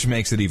 which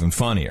makes it even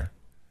funnier.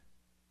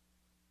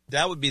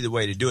 That would be the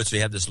way to do it. So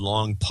you have this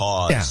long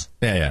pause.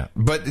 Yeah.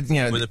 But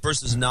where the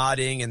person's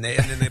nodding, and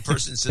then the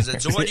person says,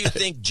 "So what do you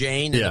think,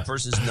 Jane?" And the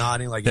person's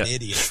nodding like an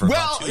idiot for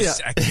about 2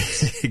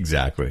 seconds.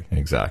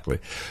 Exactly.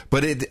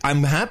 But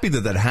I'm happy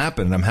that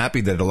happened. I'm happy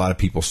that a lot of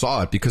people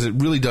saw it, because it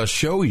really does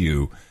show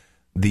you.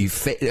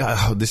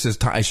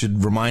 I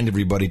should remind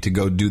everybody to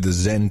go do the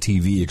Zen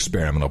TV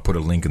experiment. I'll put a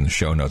link in the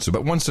show notes.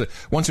 But once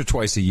or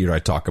twice a year, I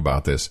talk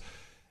about this.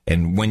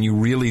 And when you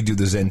really do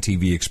the Zen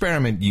TV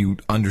experiment, you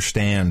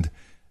understand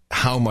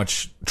how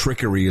much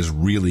trickery is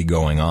really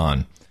going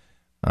on.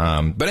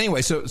 But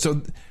anyway, so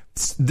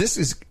this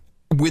is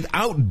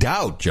without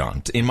doubt,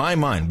 John, in my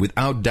mind,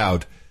 without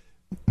doubt,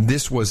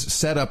 this was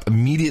set up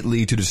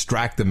immediately to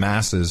distract the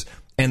masses.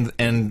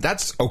 And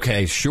that's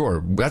okay,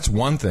 sure, that's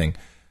one thing.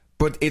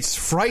 But it's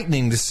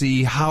frightening to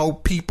see how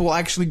people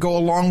actually go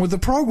along with the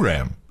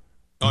program.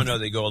 Oh, no,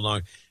 they go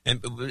along.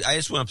 And I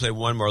just want to play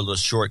one more little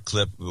short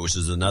clip, which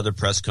is another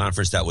press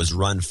conference that was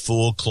run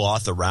full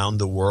cloth around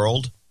the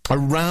world.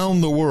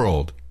 Around the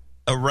world.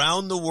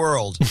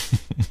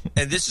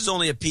 And this is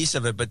only a piece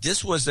of it, but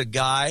this was a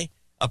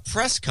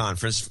press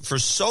conference for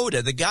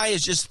soda. The guy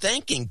is just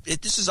thanking.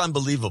 This is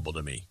unbelievable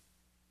to me.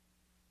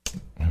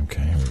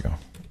 Okay, here we go.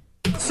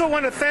 Also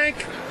want to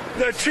thank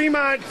the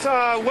Tremont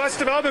West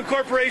Development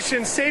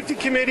Corporation Safety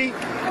Committee.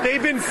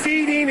 They've been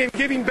feeding and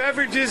giving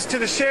beverages to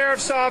the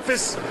sheriff's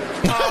office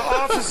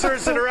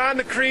officers that are on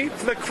the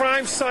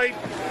crime site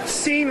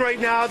scene right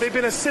now. They've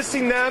been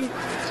assisting them.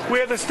 We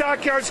have the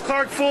Stockyards,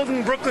 Clark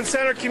Fulton, Brooklyn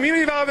Center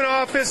Community Development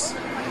Office.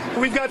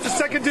 We've got the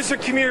 2nd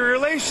District Community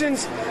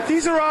Relations.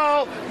 These are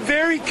all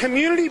very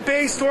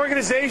community-based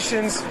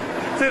organizations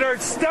that are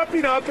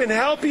stepping up and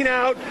helping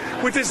out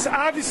with this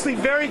obviously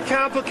very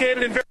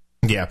complicated and very...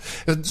 Yeah.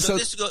 So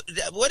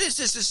what is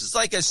this? This is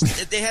like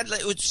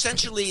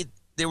essentially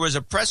there was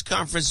a press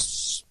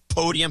conference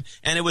podium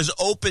and it was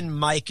open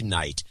mic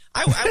night.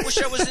 I wish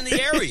I was in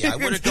the area. I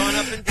would have gone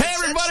up and hey,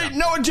 everybody,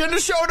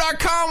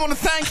 NoAgendaShow.com. I want to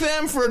thank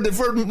them for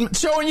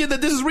showing you that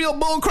this is real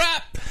bull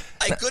crap.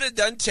 I could have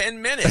done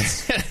 10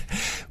 minutes.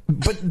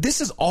 But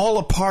this is all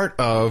a part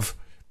of...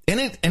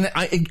 And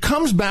it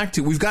comes back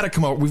to we've got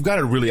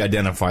to really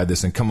identify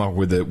this and come up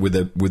with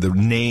a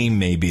name,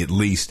 maybe at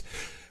least.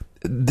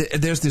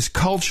 There's this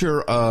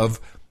culture of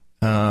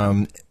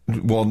the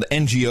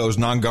NGOs,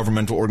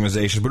 non-governmental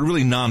organizations, but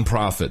really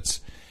nonprofits.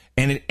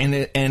 And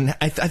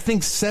I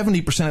think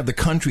 70% of the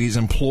country is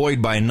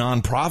employed by a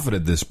nonprofit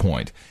at this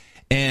point.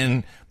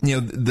 And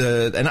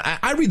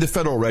I read the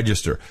Federal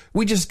Register.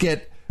 We just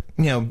get,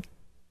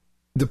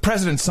 the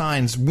president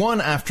signs one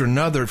after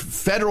another,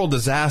 federal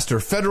disaster,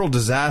 federal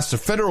disaster,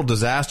 federal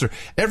disaster.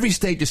 Every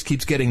state just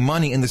keeps getting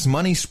money, and this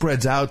money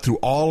spreads out through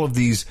all of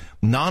these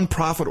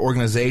nonprofit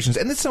organizations,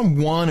 and there's some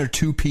one or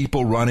two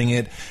people running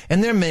it,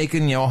 and they're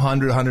making,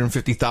 $100,000,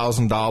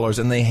 $150,000,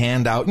 and they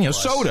hand out,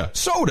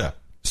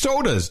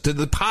 sodas to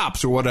the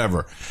pops or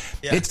whatever.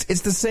 Yeah.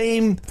 It's the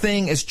same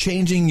thing as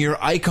changing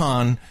your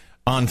icon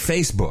on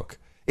Facebook.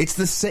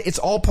 It's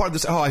all part of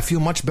this. Oh, I feel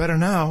much better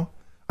now.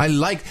 I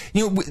like,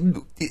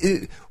 everyone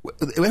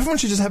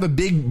should just have a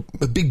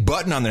big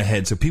button on their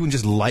head so people can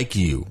just like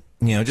you.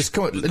 Just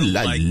come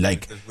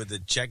like with the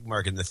check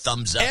mark and the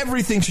thumbs up.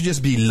 Everything should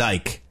just be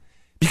like.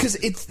 Because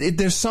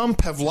there's some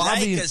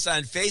Pavlovian... Like us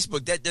on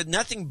Facebook. That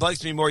nothing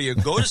bugs me more. You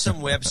go to some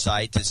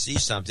website to see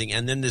something,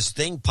 and then this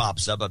thing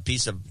pops up, a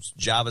piece of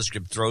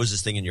JavaScript throws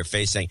this thing in your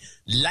face saying,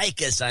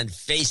 like us on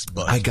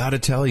Facebook. I got to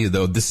tell you,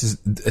 though, this is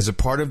as a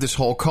part of this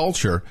whole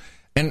culture...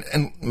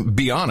 And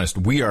be honest,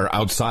 we are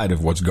outside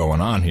of what's going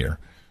on here.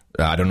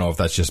 I don't know if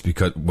that's just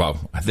because,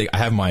 I think I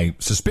have my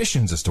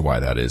suspicions as to why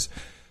that is.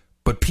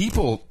 But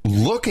people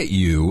look at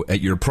you,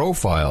 at your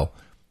profile,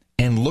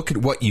 and look at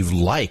what you've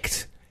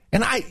liked.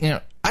 And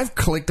I've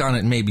clicked on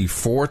it maybe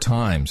 4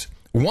 times.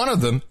 One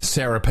of them,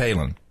 Sarah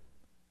Palin.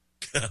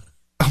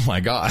 Oh my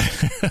God.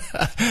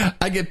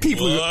 I get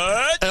people.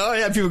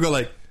 What? People go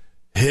like,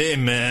 hey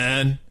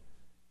man,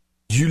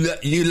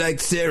 you like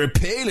Sarah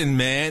Palin,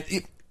 man.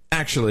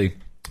 Actually,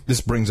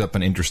 this brings up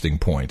an interesting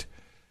point.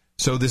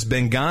 So this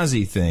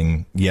Benghazi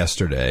thing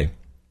yesterday,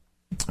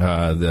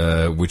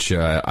 which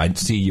I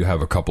see you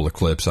have a couple of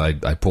clips. I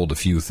pulled a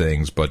few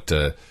things, but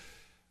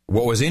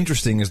what was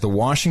interesting is the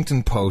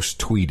Washington Post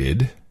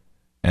tweeted,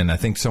 and I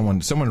think someone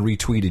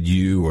retweeted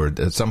you, or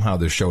somehow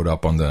this showed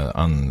up in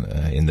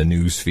the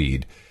news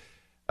feed.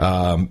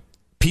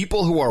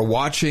 People who are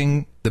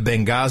watching the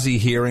Benghazi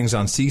hearings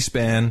on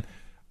C-SPAN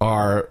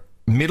are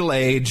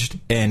middle-aged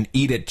and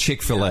eat at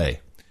Chick-fil-A. Yeah.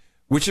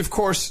 Which, of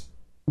course,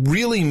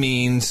 really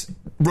means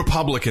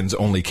Republicans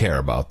only care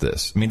about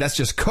this. I mean, that's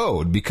just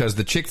code, because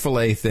the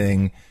Chick-fil-A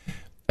thing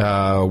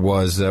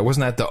wasn't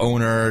that the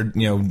owner,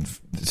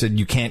 said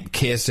you can't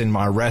kiss in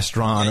my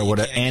restaurant or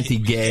whatever,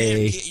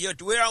 anti-gay.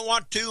 We don't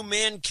want 2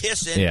 men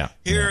kissing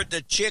here at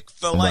the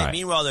Chick-fil-A. Right.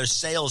 Meanwhile, their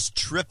sales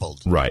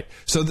tripled. Right.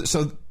 So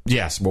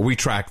yes, well, we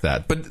tracked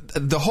that.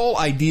 But the whole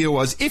idea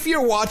was, if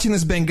you're watching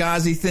this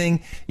Benghazi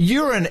thing,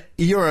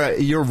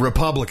 you're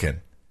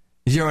Republican.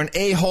 You're an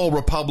a-hole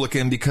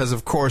Republican because,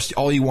 of course,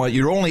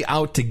 you're only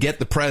out to get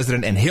the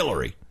president and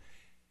Hillary.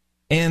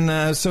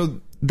 And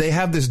so they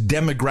have this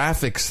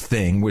demographics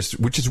thing,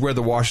 which is where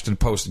the Washington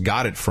Post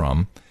got it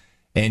from.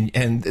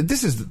 And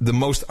this is the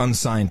most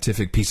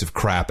unscientific piece of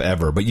crap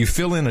ever. But you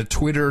fill in a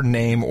Twitter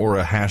name or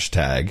a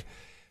hashtag,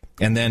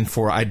 and then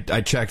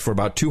I checked, for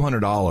about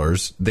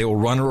 $200, they will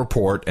run a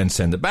report and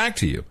send it back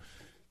to you.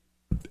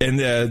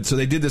 And so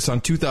they did this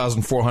on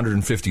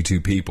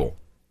 2,452 people.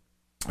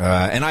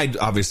 And I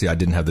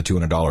didn't have the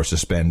 $200 to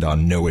spend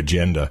on no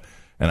agenda,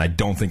 and I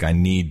don't think I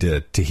need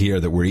to hear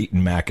that we're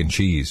eating mac and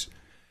cheese.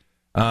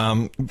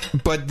 But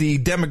the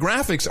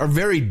demographics are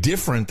very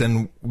different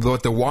than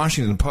what the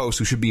Washington Post,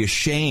 who should be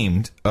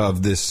ashamed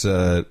of this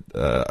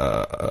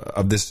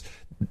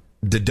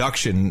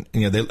deduction.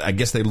 I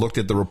guess they looked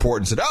at the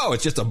report and said, "Oh,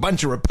 it's just a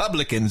bunch of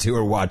Republicans who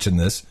are watching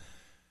this."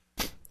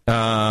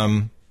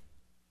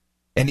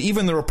 And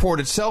even the report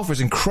itself is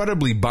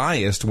incredibly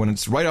biased when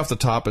it's right off the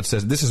top. It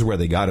says this is where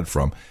they got it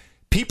from.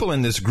 People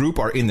in this group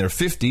are in their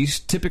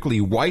 50s,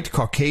 typically white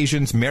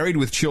Caucasians, married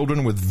with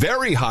children with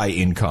very high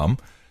income.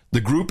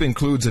 The group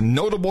includes a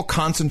notable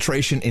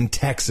concentration in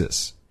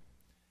Texas.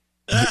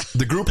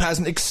 The group has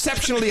an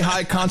exceptionally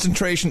high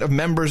concentration of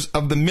members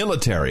of the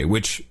military,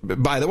 which,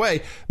 by the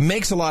way,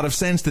 makes a lot of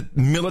sense that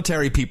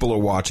military people are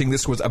watching.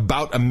 This was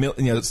about a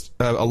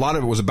lot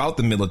of it was about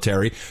the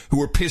military, who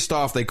were pissed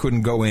off they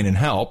couldn't go in and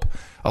help.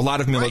 A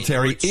lot of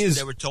military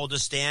they were told to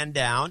stand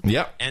down.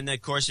 Yep. And of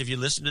course, if you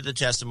listen to the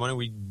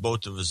testimony,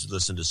 both of us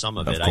listened to some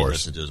of it. I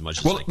listened to as much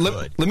as I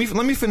could. Let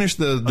me finish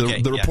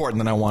the report,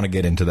 and then I want to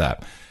get into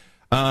that.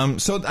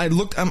 So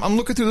I'm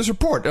looking through this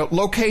report.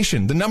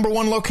 Location. The number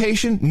 1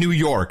 location, New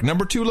York.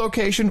 Number 2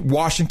 location,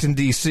 Washington,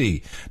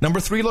 D.C. Number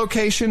 3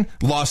 location,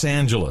 Los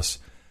Angeles.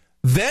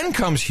 Then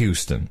comes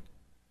Houston.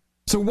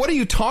 So what are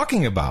you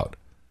talking about?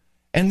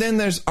 And then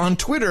there's, on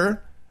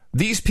Twitter,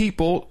 these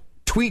people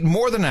tweet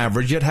more than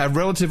average, yet have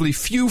relatively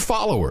few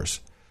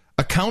followers.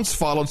 Accounts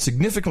followed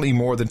significantly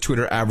more than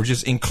Twitter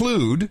averages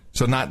include,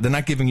 they're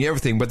not giving you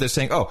everything, but they're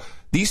saying,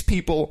 these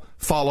people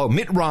follow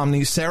Mitt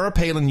Romney, Sarah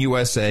Palin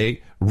USA,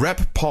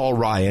 Rep. Paul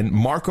Ryan,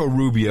 Marco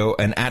Rubio,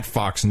 and at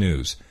Fox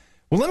News.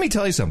 Well, let me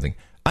tell you something.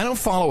 I don't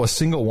follow a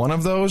single one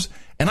of those,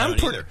 and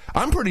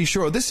I'm pretty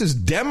sure this is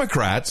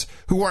Democrats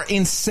who are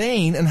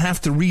insane and have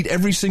to read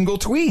every single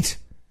tweet.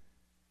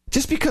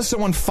 just because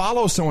someone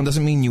follows someone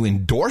doesn't mean you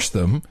endorse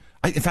them.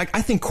 In fact,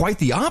 I think quite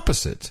the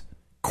opposite.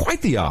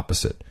 Quite the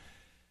opposite.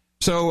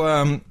 So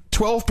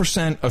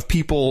 12% of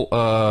people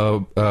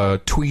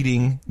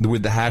tweeting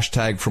with the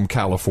hashtag from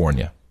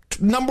California.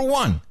 Number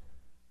one.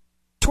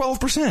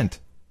 12%.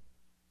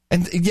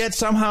 And yet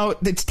somehow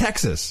it's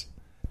Texas.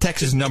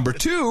 Texas number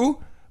 2,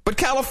 but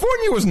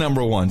California was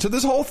number 1. So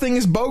this whole thing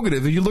is bogus.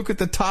 If you look at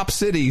the top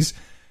cities,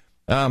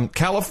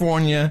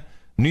 California,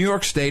 New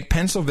York State,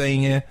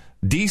 Pennsylvania,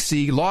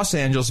 D.C., Los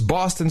Angeles,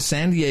 Boston,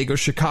 San Diego,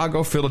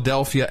 Chicago,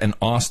 Philadelphia, and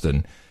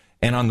Austin.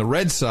 And on the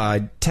red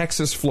side,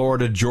 Texas,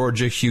 Florida,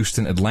 Georgia,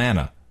 Houston,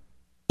 Atlanta,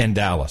 and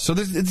Dallas. So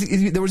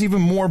there was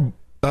even more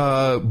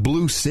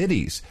blue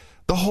cities.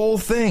 The whole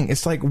thing,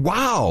 it's like,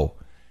 wow.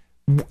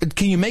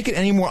 Can you make it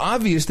any more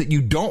obvious that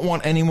you don't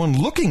want anyone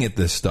looking at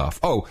this stuff?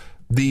 Oh,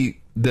 the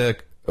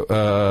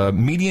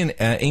median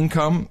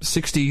income,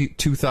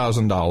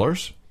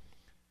 $62,000.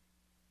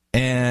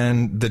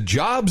 And the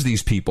jobs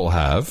these people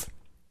have,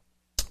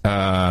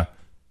 let's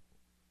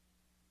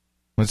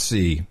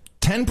see,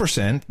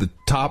 10%, the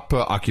top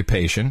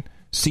occupation,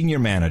 senior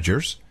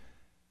managers,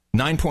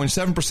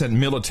 9.7%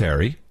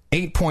 military,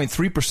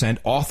 8.3%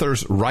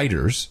 authors,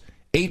 writers,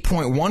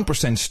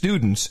 8.1%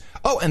 students.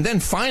 Oh, and then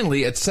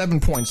finally at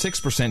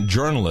 7.6%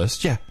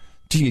 journalists. Yeah,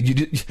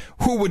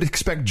 who would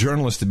expect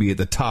journalists to be at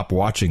the top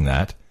watching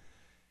that?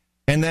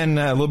 And then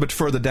a little bit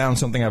further down,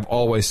 something I've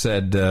always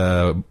said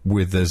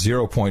with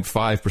 0.5%,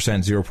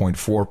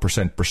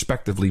 0.4%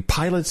 respectively,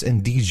 pilots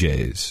and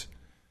DJs,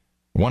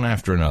 one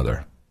after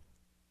another.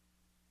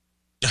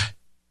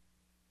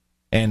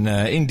 And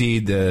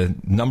indeed, the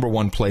number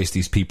one place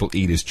these people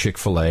eat is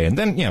Chick-fil-A. And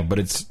then, but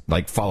it's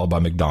like followed by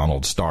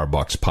McDonald's,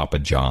 Starbucks, Papa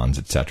John's,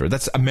 etc.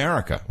 That's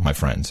America, my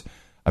friends.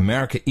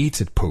 America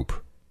eats at poop.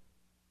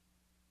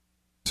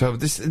 So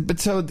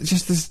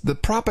the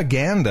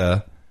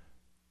propaganda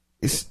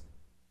is...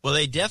 Well,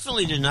 they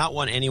definitely did not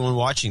want anyone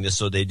watching this,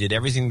 so they did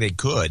everything they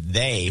could.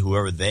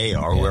 Whoever they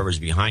are, whoever's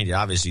behind it,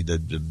 obviously the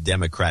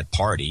Democrat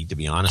Party, to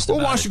be honest about it.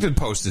 Well, Washington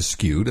Post is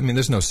skewed. I mean,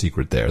 there's no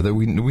secret there.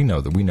 We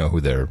know who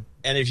they're...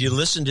 And if you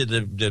listen to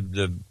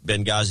the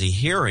Benghazi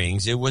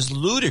hearings, it was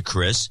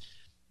ludicrous.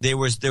 They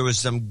had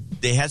some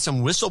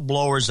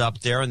whistleblowers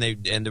up there, and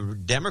the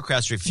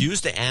Democrats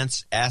refused to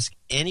ask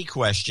any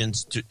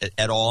questions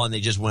at all, and they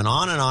just went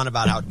on and on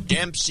about how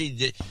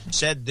Dempsey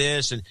said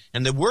this,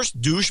 and the worst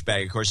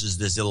douchebag, of course, is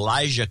this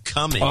Elijah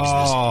Cummings.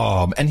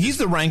 Oh, and he's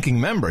the ranking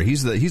member.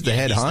 He's the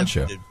head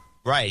honcho.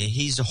 Right,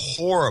 he's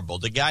horrible.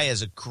 The guy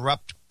is a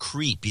corrupt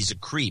creep. He's a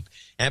creep.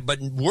 But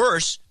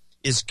worse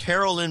is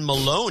Carolyn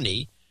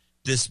Maloney,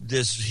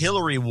 this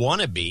Hillary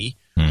wannabe,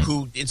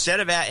 who, instead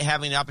of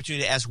having the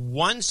opportunity to ask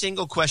one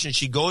single question,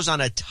 she goes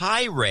on a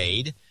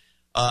tirade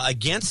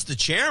against the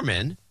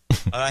chairman.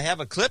 I have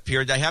a clip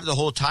here. I have the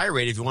whole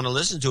tirade if you want to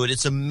listen to it.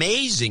 It's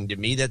amazing to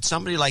me that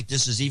somebody like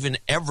this is even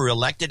ever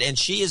elected, and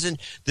she isn't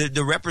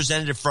the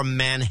representative from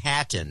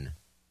Manhattan.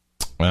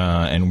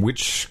 And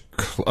which...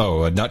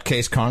 Oh, a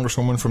nutcase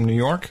congresswoman from New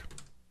York?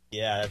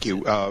 Yeah. Thank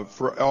you.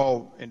 For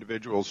all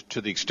individuals,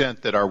 to the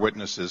extent that our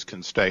witnesses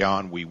can stay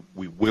on, we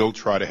will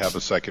try to have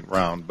a second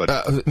round.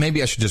 But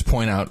maybe I should just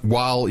point out,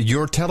 while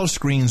your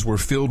telescreens were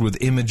filled with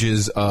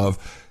images of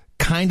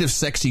kind of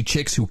sexy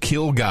chicks who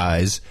kill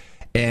guys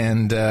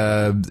and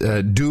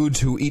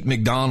dudes who eat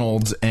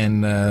McDonald's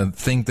and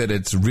think that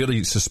it's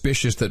really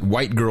suspicious that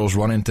white girls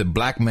run into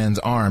black men's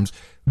arms,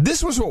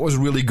 this was what was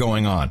really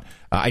going on.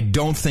 I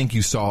don't think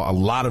you saw a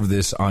lot of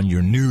this on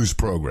your news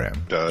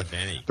program.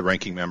 The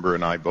ranking member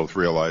and I both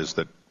realize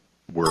that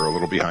we're a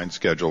little behind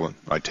schedule, and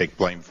I take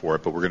blame for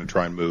it, but we're going to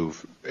try and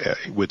move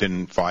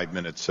within 5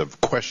 minutes of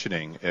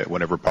questioning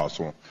whenever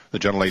possible. The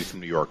gentlelady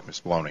from New York,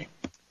 Ms. Maloney.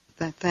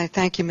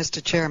 Thank you,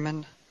 Mr.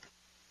 Chairman.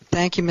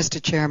 Thank you,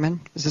 Mr. Chairman.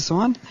 Is this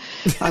on?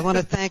 I want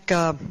to thank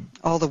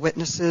all the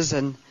witnesses,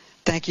 and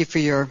thank you for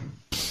your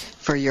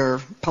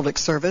public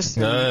service.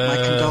 My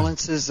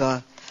condolences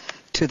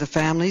to the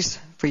families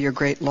for your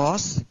great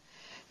loss.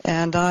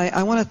 And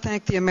I want to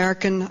thank the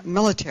American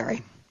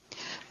military.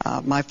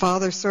 My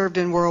father served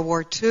in World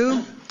War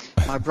II,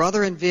 my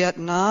brother in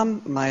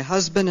Vietnam, my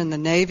husband in the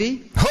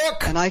Navy.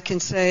 Hook! And I can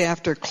say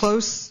after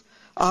close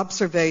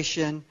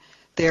observation,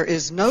 there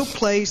is no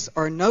place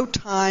or no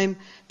time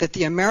that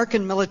the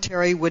American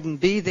military wouldn't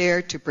be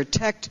there to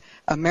protect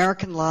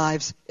American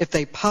lives if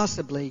they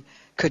possibly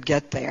could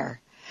get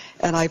there.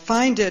 And I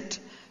find it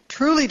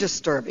truly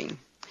disturbing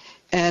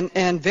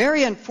and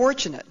very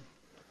unfortunate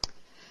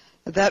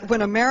that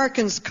when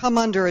Americans come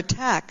under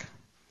attack,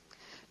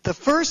 the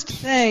first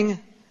thing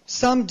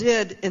some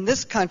did in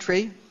this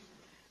country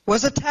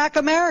was attack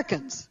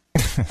Americans,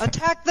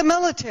 attack the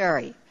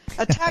military,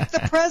 attack the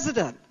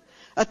president,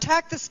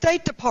 attack the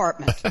State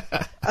Department,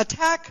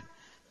 attack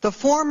the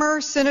former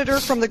senator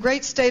from the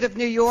great state of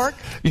New York.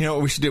 You know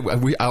what we should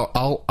do?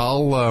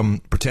 I'll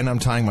pretend I'm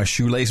tying my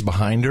shoelace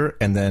behind her,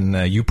 and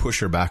then you push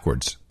her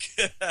backwards.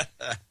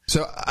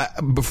 So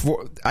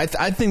I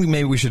think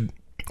maybe we should.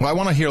 Well, I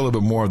want to hear a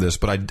little bit more of this,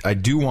 but I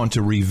do want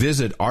to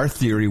revisit our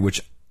theory,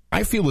 which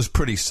I feel is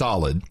pretty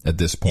solid at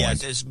this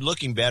point. Yeah, it's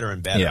looking better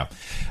and better. Yeah.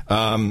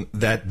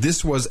 That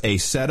this was a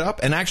setup.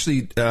 And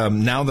actually,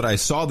 now that I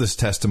saw this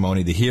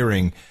testimony, the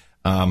hearing,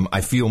 I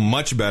feel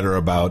much better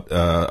about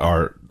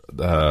our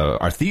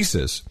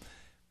thesis.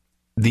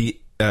 And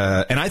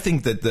I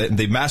think that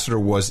the ambassador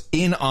was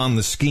in on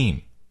the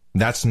scheme.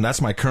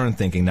 That's my current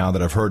thinking now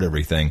that I've heard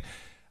everything.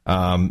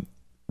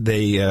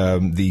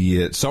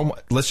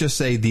 Let's just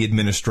say the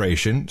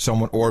administration,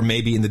 someone, or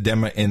maybe in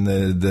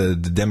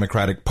the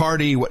Democratic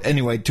Party,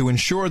 anyway, to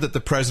ensure that the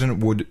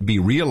president would be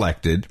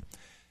reelected.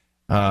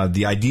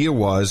 The idea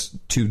was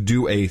to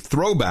do a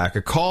throwback,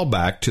 a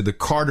callback to the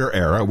Carter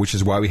era, which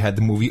is why we had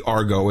the movie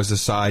Argo as a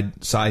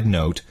side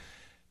note,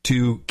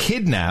 to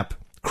kidnap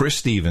Chris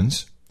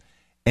Stevens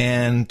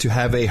and to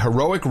have a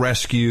heroic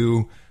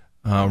rescue,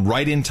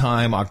 right in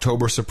time,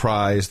 October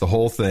surprise, the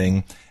whole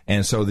thing.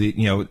 And so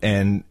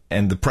and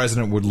the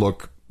president would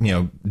look,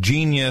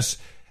 genius.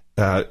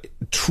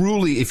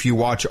 Truly, if you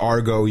watch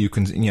Argo, you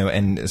can,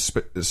 and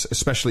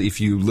especially if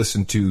you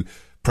listen to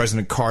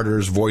President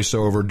Carter's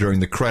voiceover during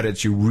the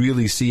credits, you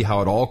really see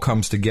how it all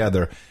comes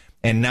together.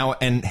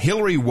 And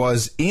Hillary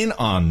was in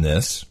on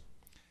this.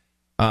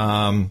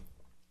 And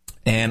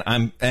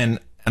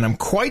I'm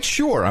quite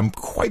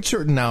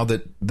certain now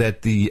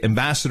that the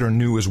ambassador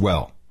knew as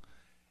well.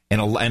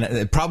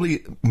 And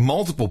probably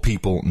multiple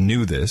people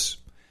knew this.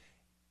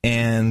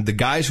 And the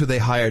guys who they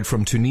hired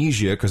from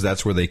Tunisia, because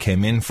that's where they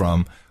came in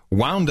from,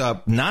 wound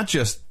up not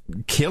just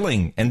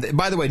killing. And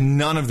by the way,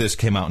 none of this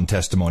came out in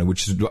testimony,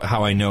 which is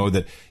how I know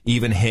that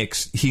even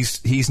Hicks,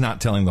 he's not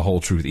telling the whole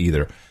truth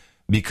either.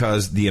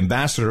 Because the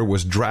ambassador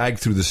was dragged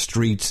through the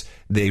streets.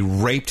 They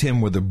raped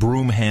him with a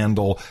broom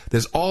handle.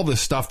 There's all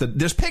this stuff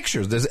there's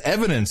pictures. There's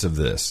evidence of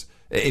this,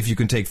 if you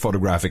can take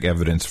photographic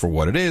evidence for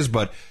what it is.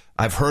 But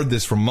I've heard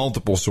this from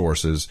multiple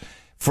sources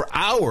for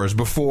hours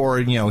before,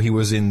 he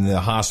was in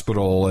the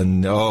hospital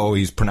and,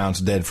 he's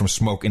pronounced dead from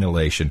smoke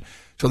inhalation.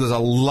 So there's a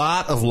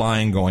lot of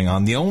lying going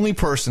on. The only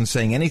person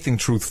saying anything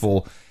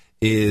truthful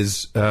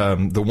is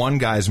the one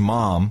guy's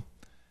mom,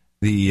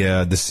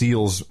 the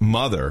SEAL's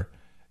mother,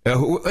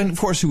 and of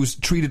course, who was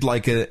treated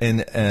like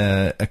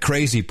a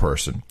crazy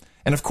person.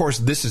 And of course,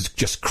 this is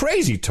just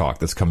crazy talk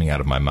that's coming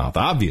out of my mouth.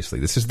 Obviously,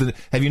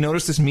 have you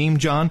noticed this meme,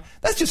 John?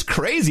 That's just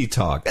crazy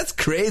talk. That's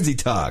crazy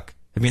talk.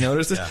 Have you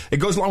noticed this? Yeah. It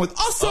goes along with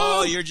awesome.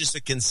 Oh, you're just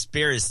a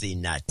conspiracy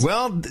nut.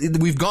 Well,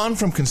 we've gone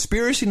from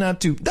conspiracy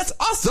nut to that's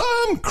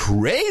awesome,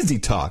 crazy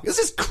talk. This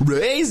is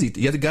crazy.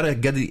 You gotta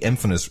get the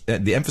emphasis.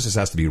 The emphasis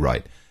has to be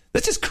right.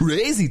 That's just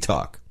crazy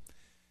talk.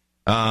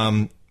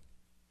 And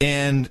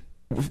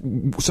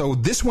so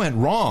this went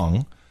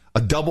wrong. A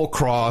double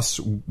cross,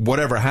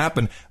 whatever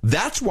happened.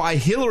 That's why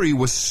Hillary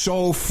was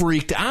so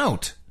freaked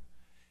out.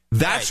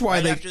 That's why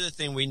after the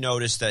thing, we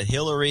noticed that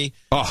Hillary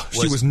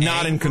she was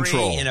not in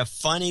control in a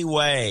funny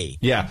way.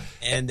 Yeah,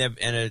 and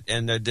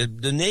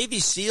the Navy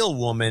SEAL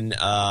woman,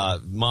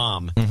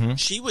 mom,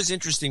 she was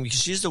interesting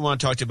because she's the one who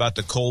talked about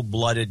the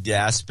cold-blooded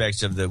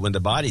aspects of when the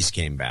bodies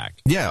came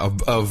back. Yeah,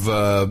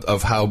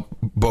 of how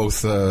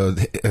both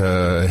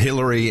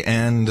Hillary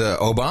and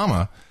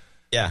Obama,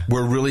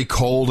 were really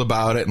cold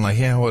about it and like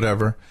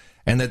whatever,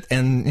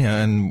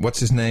 and what's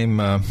his name,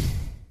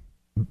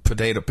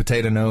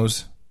 Potato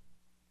Nose.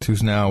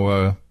 Who's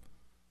now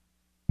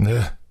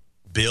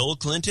Bill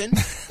Clinton? No,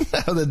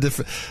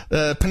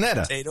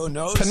 Panetta. Potato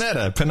Nose?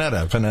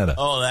 Panetta.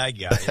 Oh, that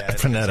guy. Yeah,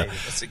 Panetta.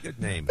 That's a good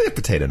name.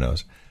 Potato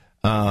Nose.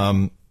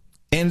 And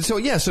so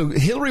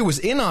Hillary was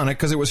in on it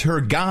because it was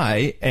her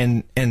guy,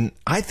 and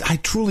I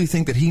truly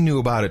think that he knew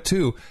about it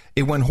too.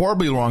 It went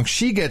horribly wrong.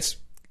 She goes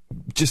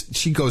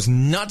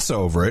nuts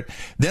over it.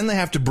 Then they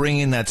have to bring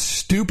in that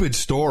stupid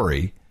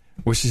story,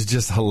 which is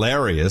just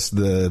hilarious.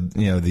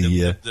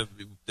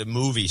 The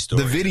movie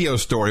story, the video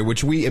story,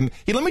 which let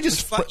me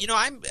just.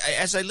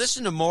 as I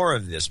listen to more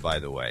of this, by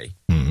the way,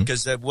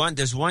 because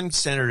there's one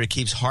senator that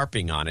keeps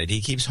harping on it.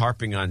 He keeps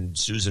harping on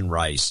Susan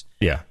Rice.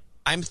 Yeah,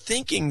 I'm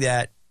thinking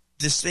that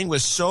this thing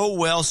was so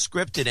well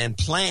scripted and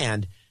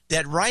planned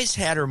that Rice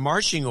had her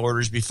marching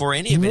orders before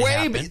any of it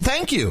happened.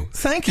 Thank you.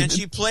 And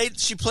she played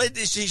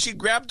this. She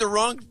grabbed the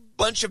wrong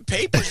bunch of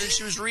papers and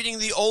she was reading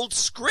the old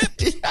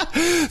script.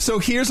 Yeah. So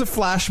here's a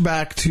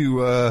flashback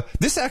to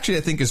this. Actually,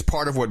 I think is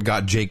part of what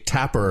got Jake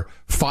Tapper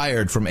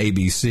fired from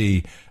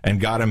ABC and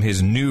got him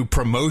his new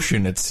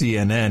promotion at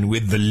CNN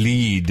with The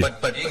Lead.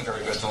 But being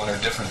very visible are a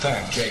different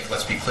thing. Jake,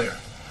 let's be clear.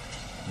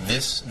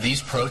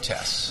 These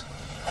protests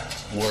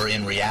were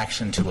in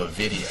reaction to a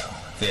video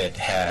that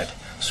had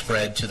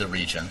spread to the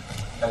region.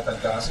 At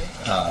Benghazi?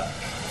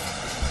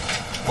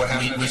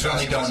 We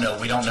certainly don't know.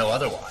 We don't know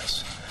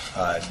otherwise.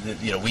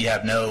 We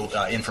have no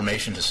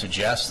information to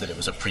suggest that it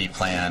was a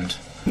pre-planned.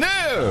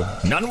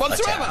 None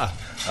whatsoever.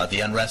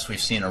 The unrest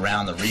we've seen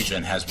around the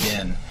region has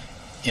been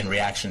in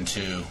reaction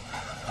to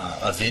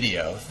a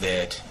video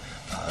that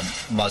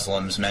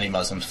many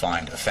Muslims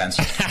find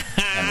offensive.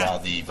 And while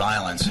the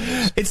violence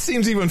is... It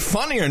seems even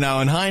funnier now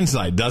in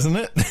hindsight, doesn't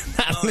it?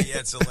 Oh, yeah,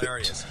 it's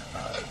hilarious.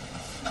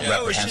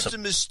 It was just a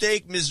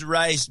mistake Ms.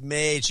 Rice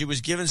made. She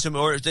was given some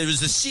orders. It was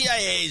the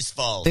CIA's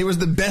fault. It was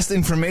the best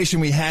information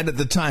we had at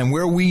the time,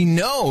 where we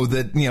know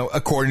that,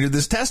 according to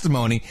this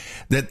testimony,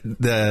 that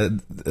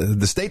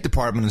the State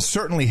Department and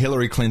certainly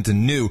Hillary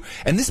Clinton knew.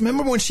 And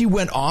remember when she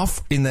went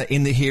off in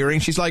the hearing?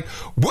 She's like,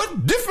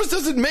 "What difference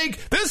does it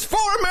make? There's 4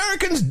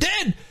 Americans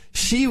dead."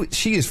 She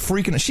is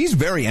freaking. She's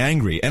very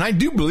angry, and I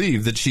do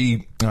believe that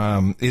she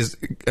is.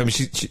 I mean,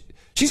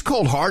 she's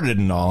cold-hearted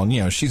and all,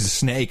 and she's a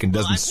snake and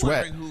doesn't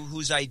sweat. I'm wondering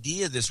whose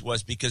idea this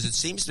was, because it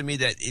seems to me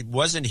that it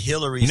wasn't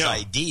Hillary's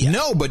idea.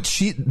 No, but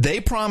they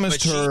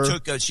promised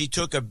her. She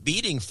took a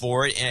beating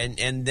for it,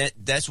 and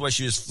that's why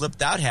she was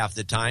flipped out half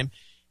the time.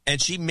 And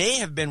she may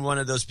have been one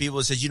of those people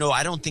that says,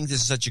 I don't think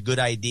this is such a good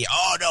idea.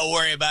 Oh, don't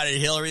worry about it,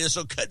 Hillary.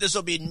 This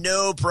will be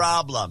no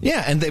problem.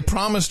 Yeah, and they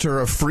promised her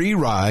a free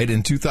ride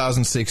in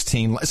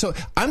 2016. So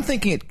I'm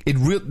thinking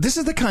this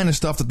is the kind of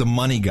stuff that the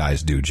money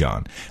guys do,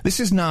 John.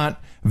 This is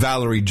not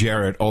Valerie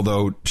Jarrett,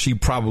 although she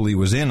probably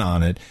was in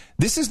on it.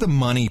 This is the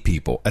money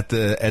people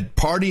at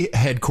party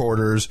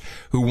headquarters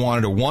who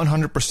wanted a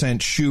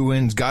 100%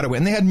 shoe-ins, got away,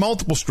 and they had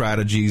multiple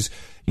strategies.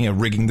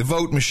 Rigging the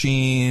vote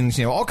machines,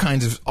 all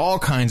kinds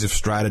of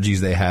strategies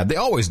they had. They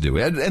always do.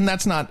 And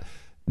that's not,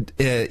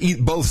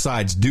 both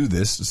sides do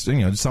this.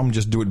 Some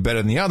just do it better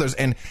than the others.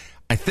 And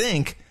I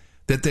think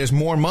that there's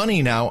more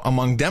money now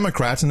among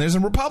Democrats than there's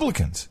in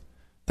Republicans.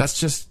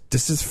 This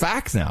is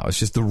fact now. It's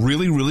just the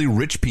really, really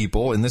rich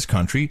people in this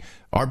country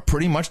are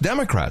pretty much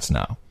Democrats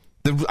now.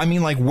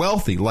 Like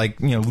wealthy,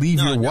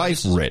 leave your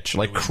wife rich,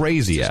 like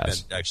crazy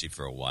ass. Actually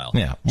for a while.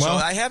 Yeah. Well,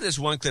 so I have this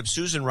one clip,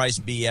 Susan Rice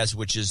BS,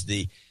 which is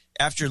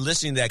after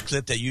listening to that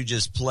clip that you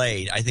just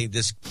played, I think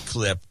this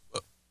clip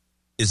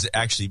is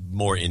actually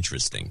more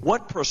interesting.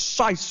 What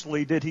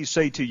precisely did he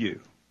say to you?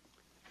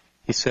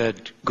 He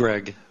said,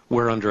 "Greg,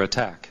 we're under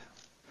attack."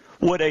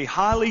 Would a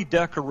highly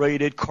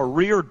decorated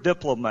career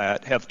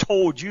diplomat have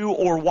told you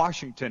or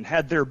Washington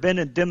had there been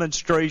a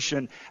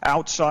demonstration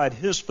outside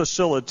his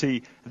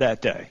facility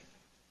that day?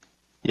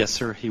 Yes,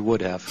 sir, he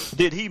would have.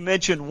 Did he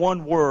mention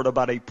one word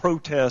about a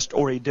protest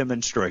or a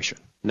demonstration?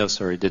 No,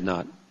 sir, he did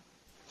not.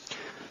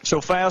 So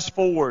fast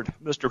forward,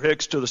 Mr.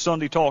 Hicks, to the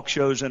Sunday talk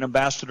shows and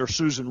Ambassador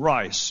Susan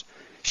Rice.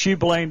 She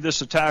blamed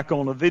this attack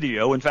on a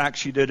video. In fact,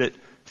 she did it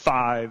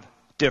 5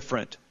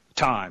 different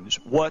times.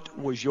 What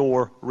was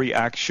your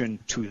reaction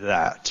to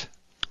that?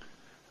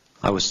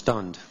 I was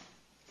stunned.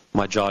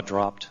 My jaw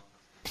dropped.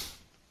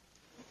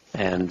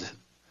 And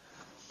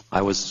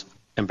I was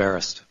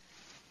embarrassed.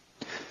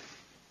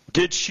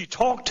 Did she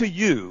talk to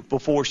you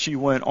before she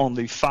went on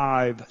the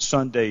 5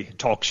 Sunday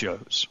talk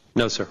shows?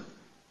 No, sir.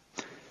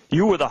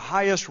 You were the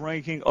highest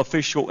ranking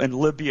official in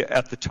Libya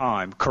at the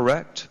time,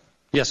 correct?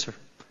 Yes, sir.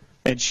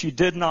 And she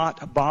did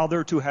not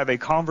bother to have a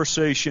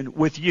conversation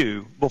with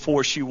you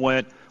before she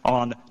went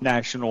on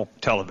national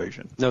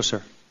television? No,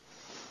 sir.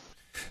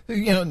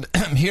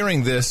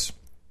 Hearing this,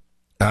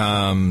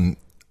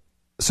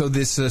 so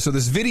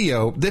this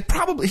video,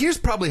 here's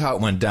probably how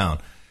it went down.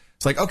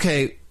 It's like,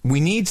 okay, we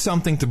need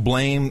something to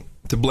blame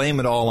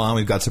it all on.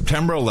 We've got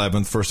September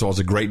 11th. First of all, it's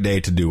a great day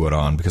to do it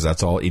on because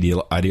that's all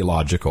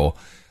ideological.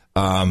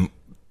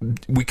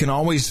 We can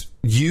always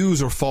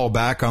use or fall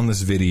back on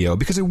this video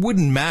because it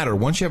wouldn't matter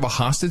once you have a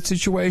hostage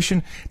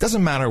situation. It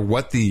doesn't matter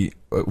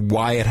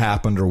why it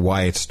happened or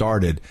why it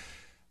started,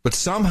 but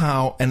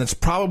somehow, and it's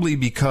probably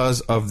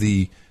because of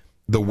the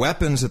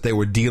weapons that they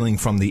were dealing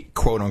from the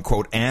quote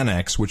unquote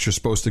annex, which are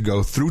supposed to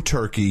go through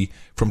Turkey,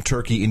 from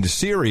Turkey into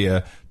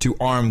Syria to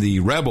arm the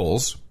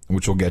rebels,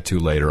 which we'll get to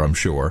later, I'm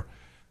sure.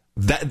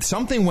 That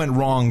something went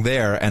wrong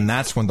there, and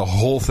that's when the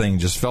whole thing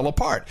just fell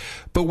apart.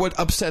 But what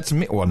upsets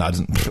me, I'm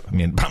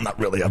not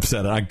really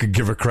upset. I could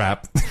give a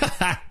crap.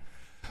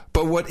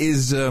 But what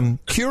is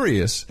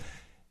curious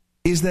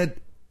is that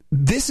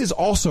this is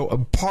also a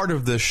part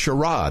of the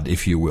charade,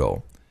 if you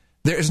will.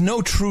 There is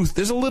no truth.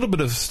 There's a little bit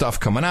of stuff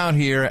coming out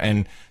here,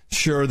 and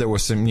sure, there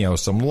was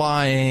some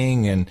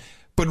lying,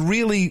 but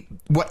really,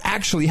 what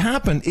actually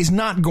happened is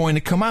not going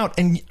to come out.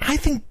 And I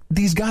think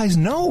these guys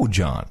know,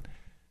 John.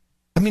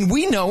 I mean,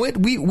 we know it.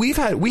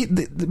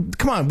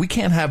 Come on, we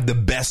can't have the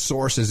best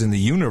sources in the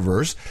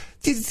universe.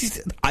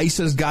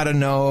 ICE's got to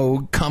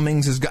know.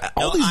 Cummings has got.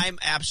 I'm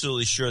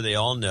absolutely sure they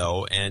all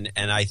know, and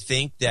I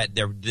think that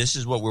this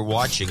is what we're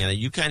watching. And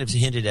you kind of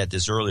hinted at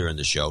this earlier in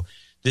the show.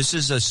 This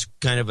is a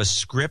kind of a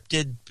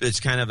scripted.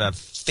 It's kind of a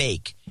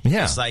fake.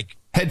 Yeah, it's like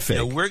head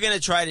fake. We're going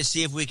to try to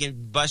see if we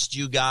can bust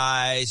you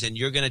guys, and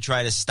you're going to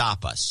try to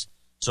stop us.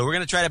 So we're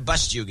going to try to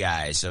bust you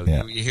guys. So look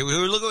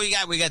what we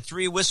got. We got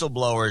 3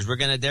 whistleblowers.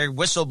 They're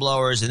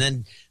whistleblowers. And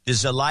then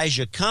there's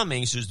Elijah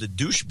Cummings, who's the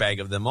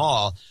douchebag of them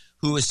all,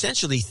 who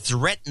essentially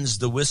threatens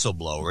the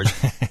whistleblowers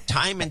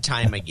time and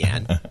time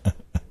again.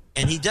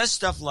 And he does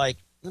stuff like,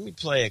 let me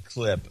play a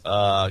clip.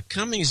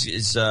 Cummings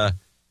is, I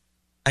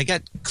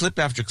got clip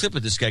after clip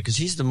of this guy because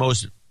he's the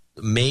most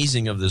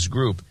amazing of this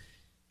group.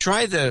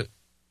 Let's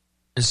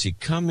see,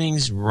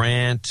 Cummings,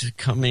 rant,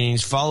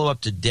 Cummings, follow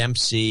up to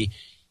Dempsey.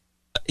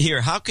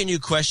 Here, how can you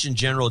question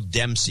General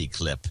Dempsey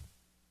clip?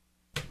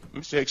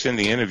 Mr. Hicks, in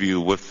the interview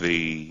with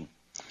the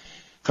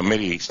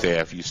committee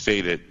staff, you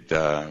stated,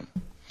 and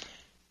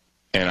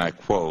I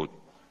quote,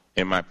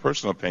 "In my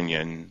personal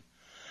opinion,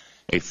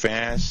 a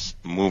fast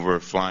mover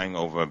flying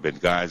over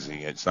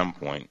Benghazi at some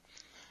point,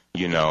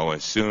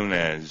 as soon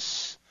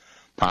as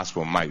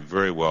possible, might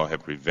very well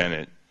have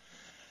prevented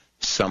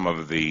some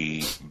of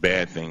the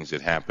bad things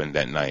that happened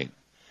that night."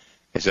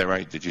 Is that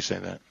right? Did you say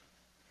that?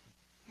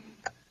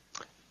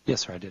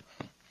 Yes, sir, I did.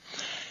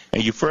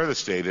 And you further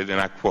stated,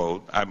 and I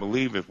quote, "I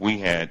believe if we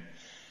had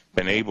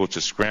been able to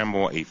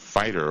scramble a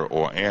fighter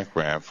or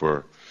aircraft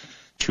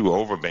to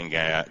over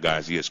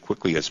Benghazi as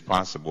quickly as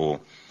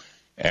possible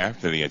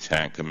after the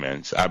attack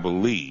commenced, I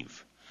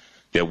believe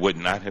there would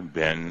not have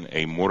been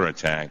a mortar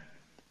attack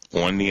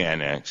on the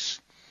annex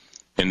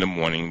in the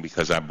morning,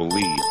 because I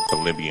believe the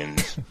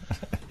Libyans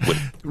would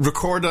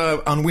record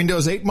on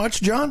Windows 8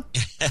 much, John?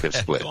 have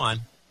split." Go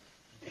on.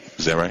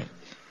 Is that right?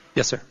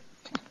 Yes, sir.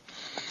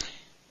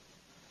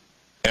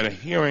 At a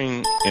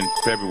hearing in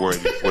February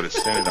before the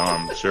Senate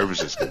Armed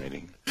Services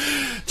Committee,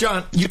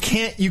 John, you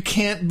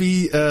can't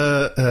be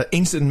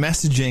instant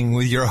messaging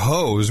with your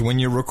hose when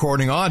you're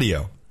recording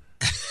audio.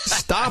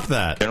 Stop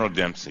that. General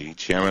Dempsey,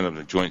 chairman of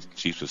the Joint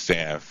Chiefs of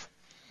Staff,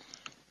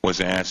 was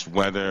asked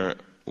whether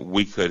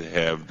we could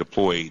have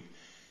deployed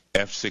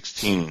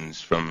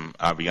F-16s from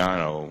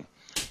Aviano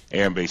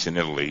Air Base in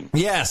Italy.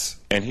 Yes.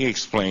 And he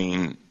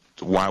explained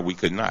why we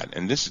could not.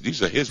 And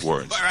these are his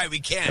words. All right, we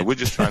can. And we're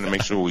just trying to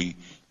make sure we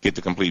get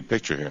the complete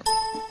picture here.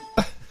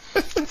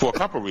 For a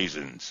couple of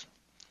reasons,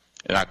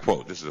 and I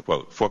quote, this is a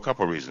quote, "For a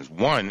couple of reasons.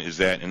 One is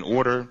that in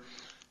order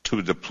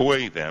to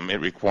deploy them,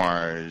 it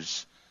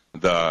requires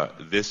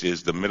this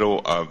is the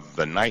middle of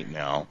the night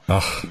now.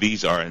 Ugh.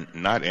 These are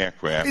not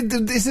aircraft."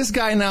 Is this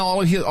guy now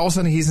all of a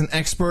sudden he's an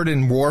expert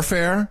in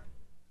warfare?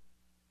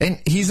 And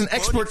he's an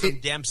expert from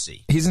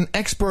Dempsey. He's an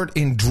expert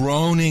in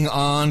droning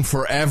on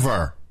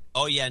forever.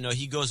 Oh yeah, no,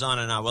 he goes on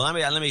and on. Well,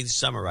 let me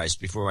summarize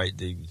before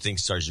the thing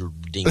starts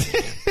dinging.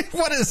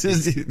 What is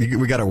this?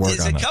 We got to work on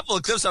There's that. a couple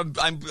of clips. I'm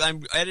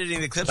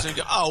editing the clips and I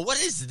go, oh, what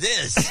is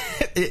this?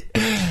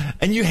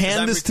 And you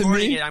hand this to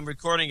me? I'm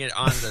recording it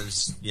on the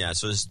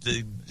So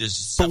there's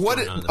stuff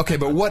going on. Okay,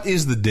 but what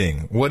is the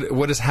ding?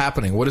 What is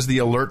happening? What is the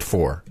alert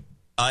for?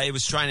 It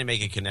was trying to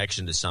make a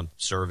connection to some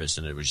service,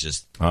 and it was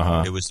just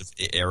it was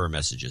error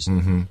messages.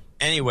 Mm-hmm.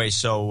 Anyway,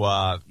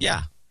 so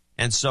yeah.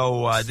 And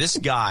so this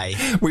guy...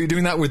 Were you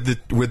doing that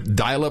with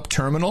dial-up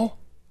terminal?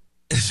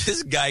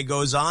 This guy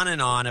goes on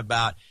and on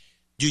about,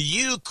 do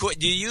you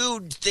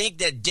think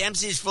that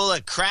Dempsey's full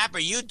of crap? Are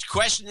you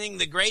questioning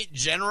the great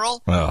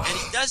general? Oh. And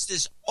he does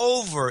this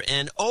over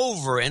and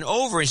over and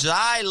over. He says,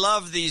 I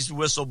love these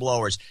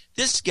whistleblowers.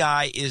 This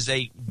guy is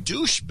a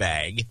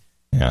douchebag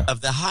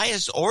of the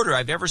highest order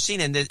I've ever seen.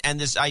 And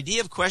this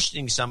idea of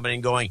questioning somebody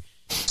and going,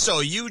 so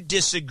you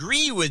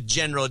disagree with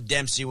General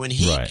Dempsey when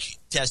he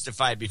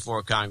testified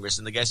before Congress?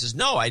 And the guy says,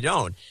 no, I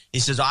don't. He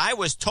says, I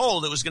was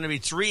told it was going to be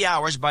 3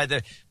 hours by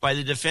the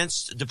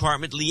Defense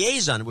Department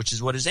liaison, which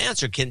is what his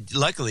answer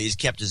luckily he's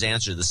kept his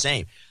answer the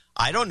same.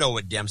 I don't know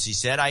what Dempsey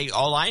said.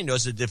 All I know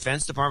is the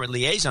Defense Department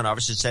liaison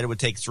officer said it would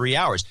take 3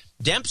 hours.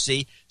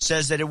 Dempsey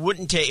says that it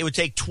would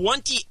take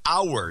 20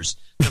 hours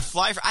to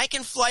fly. I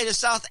can fly to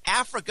South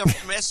Africa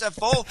from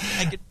SFO.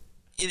 I could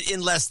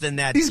in less than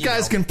that. These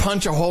guys can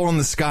punch a hole in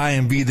the sky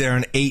and be there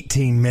in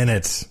 18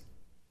 minutes.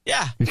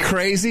 Yeah. You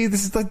crazy?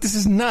 This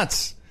is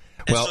nuts.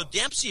 And so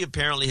Dempsey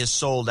apparently has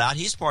sold out.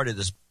 He's part of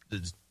this.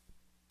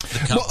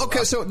 Well,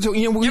 okay, so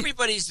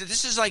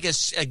this is like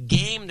a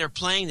game they're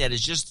playing that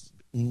is just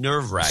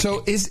nerve-wracking.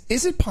 So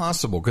is it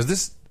possible?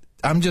 Because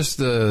I'm just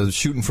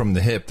shooting from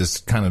the hip. This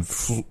kind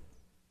of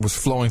was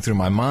flowing through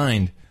my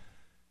mind.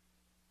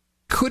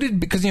 Could it?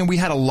 Because we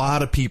had a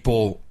lot of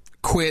people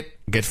quit,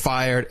 get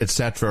fired,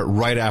 etc.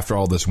 right after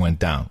all this went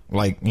down.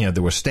 Like,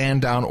 there were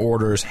stand-down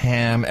orders,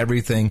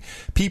 everything.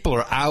 People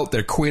are out,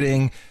 they're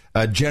quitting.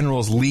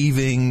 Generals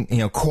leaving,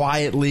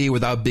 quietly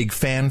without big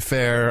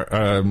fanfare.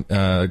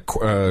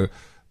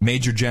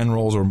 Major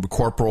generals or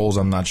corporals,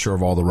 I'm not sure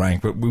of all the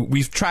rank, but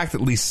we've tracked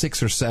at least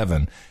 6 or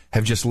 7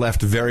 have just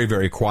left very,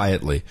 very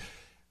quietly.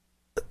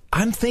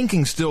 I'm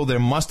thinking still there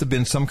must have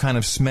been some kind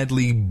of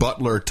Smedley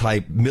Butler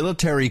type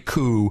military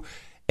coup,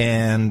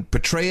 and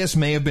Petraeus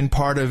may have been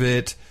part of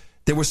it.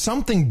 There was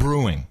something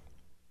brewing.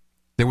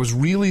 There was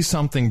really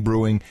something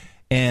brewing,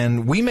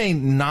 and we may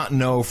not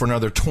know for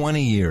another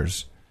 20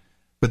 years,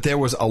 but there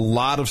was a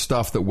lot of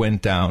stuff that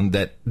went down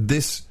that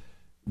this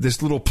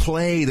little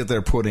play that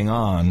they're putting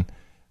on,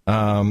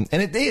 and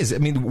it is. I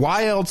mean,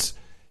 why else?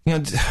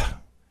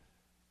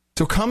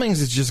 So Cummings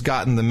has just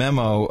gotten the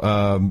memo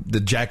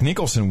that Jack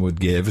Nicholson would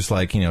give. It's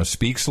like,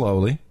 speak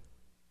slowly,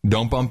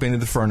 don't bump into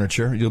the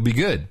furniture, you'll be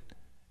good.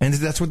 And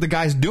that's what the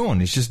guy's doing.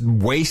 He's just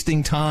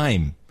wasting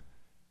time.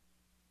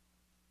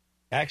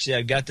 Actually,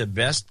 I got the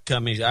best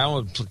Cummings. I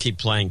won't keep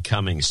playing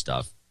Cummings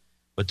stuff,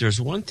 but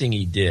there's one thing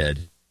he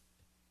did.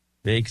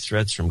 Vague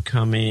threats from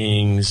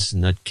Cummings,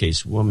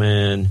 nutcase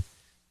woman.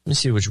 Let me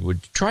see which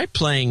would. Try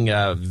playing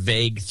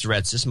vague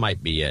threats. This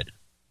might be it.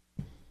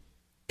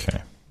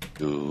 Okay.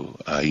 You,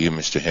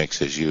 Mr.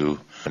 Hicks, as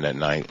you on that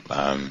night,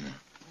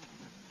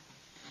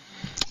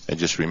 it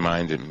just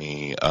reminded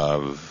me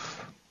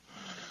of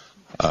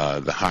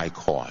the high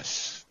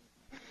cost.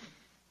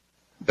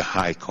 The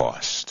high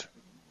cost.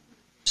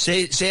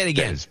 Say it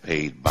again. That is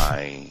paid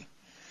by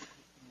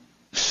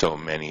so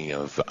many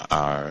of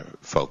our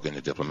folk in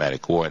the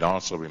diplomatic corps. It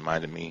also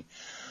reminded me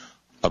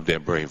of their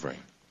bravery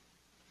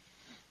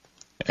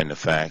and the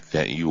fact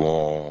that you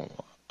all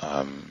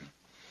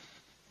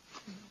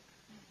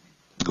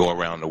go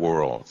around the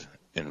world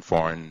in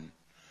foreign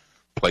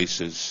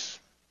places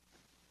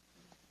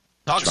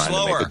trying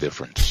to make a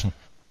difference.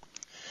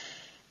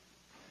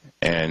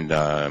 And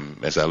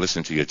as I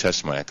listened to your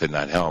testimony, I could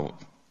not help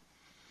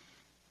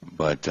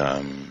but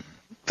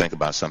think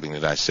about something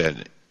that I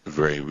said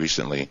very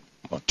recently,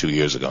 2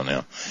 years ago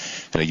now,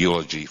 in a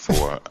eulogy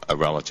for a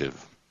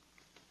relative.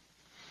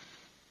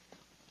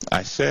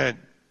 I said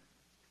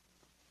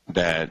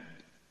that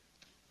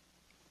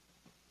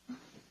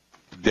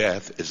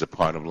death is a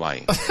part of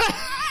life.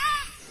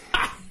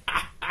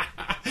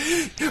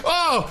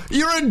 Oh,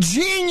 you're a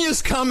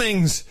genius,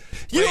 Cummings.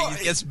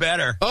 It gets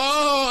better.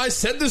 Oh, I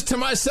said this to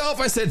myself.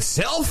 I said,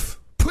 self,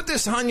 put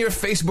this on your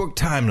Facebook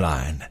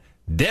timeline.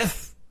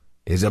 Death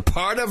is a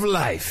part of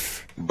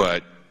life.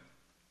 But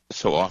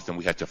so often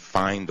we have to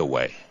find a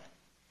way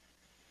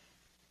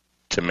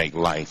to make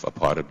life a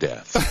part of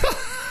death.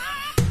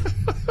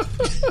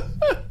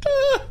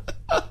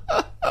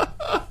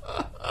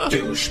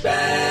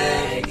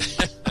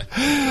 Douchebag.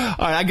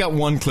 All right, I got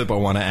one clip I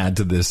want to add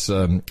to this.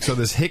 So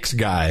this Hicks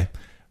guy,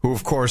 who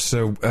of course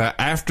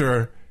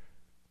after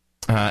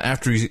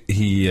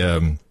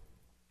he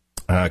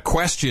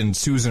questioned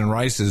Susan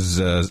Rice's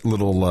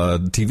little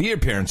TV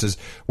appearances,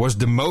 was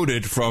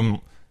demoted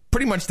from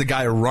pretty much the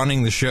guy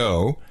running the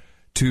show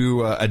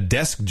to a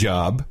desk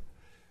job,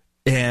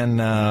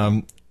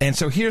 and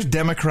so here's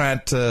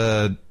Democrat.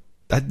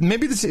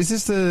 Maybe this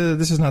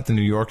is not the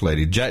New York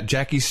lady,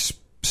 Jackie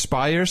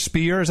Spear. Is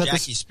that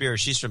Jackie Spear?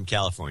 She's from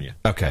California.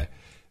 Okay,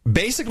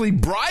 basically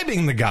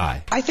bribing the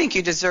guy. I think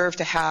you deserve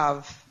to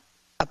have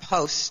a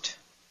post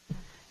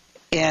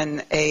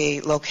in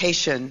a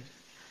location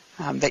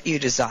that you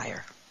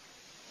desire.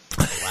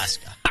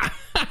 Alaska.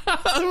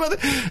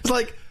 It's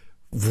like,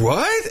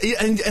 what?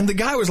 And the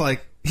guy was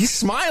like, he's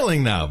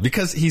smiling now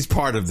because he's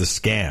part of the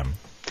scam.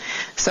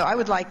 So I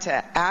would like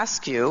to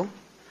ask you,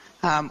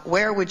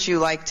 where would you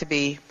like to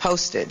be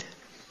posted?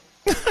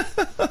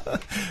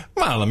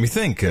 Well, let me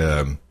think.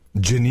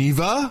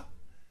 Geneva?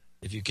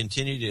 If you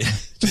continue to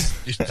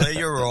just play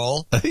your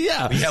role.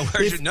 Yeah.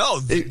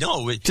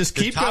 Just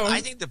keep going.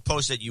 I think the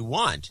post that you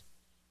want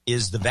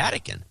is the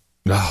Vatican.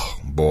 Oh,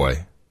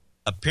 boy.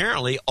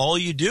 Apparently, all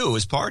you do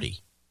is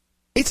party.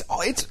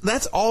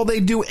 That's all they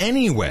do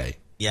anyway.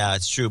 Yeah,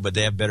 it's true, but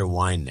they have better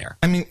wine there.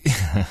 I mean,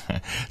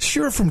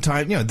 sure, from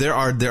time, there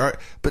are,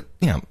 but,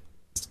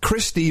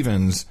 Chris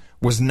Stevens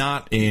was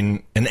not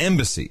in an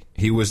embassy.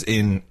 He was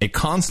in a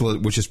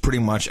consulate, which is pretty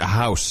much a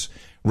house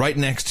right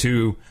next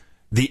to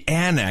the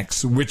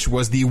annex, which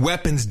was the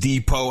weapons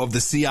depot of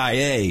the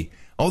CIA.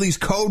 All these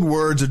code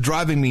words are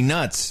driving me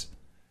nuts.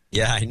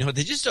 Yeah, I know.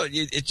 They just don't.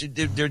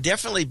 They're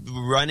definitely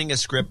running a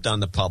script on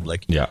the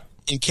public. Yeah.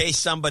 In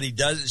case one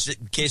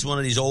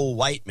of these old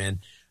white men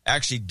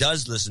actually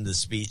does listen to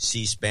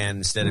C-SPAN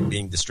instead of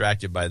being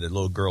distracted by the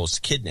little girl's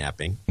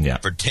kidnapping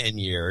for 10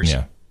 years.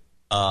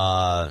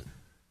 Yeah.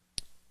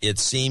 It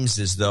seems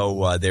as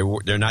though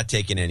they're not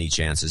taking any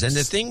chances. And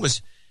the thing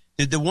was,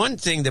 the one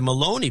thing, the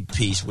Maloney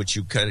piece, which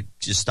you could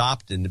just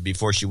stopped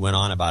before she went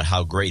on about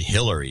how great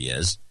Hillary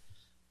is.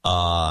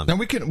 Now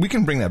we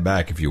can bring that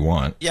back if you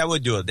want. Yeah, we'll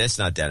do it. That's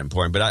not that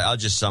important, but I'll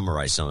just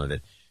summarize some of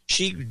it.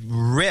 She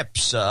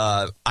rips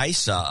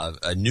Issa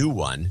a new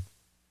one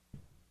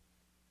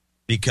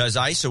because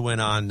Issa went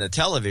on the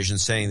television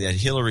saying that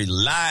Hillary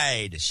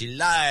lied. She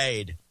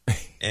lied.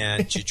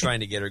 And she's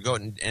trying to get her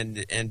going.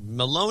 And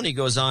Maloney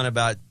goes on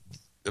about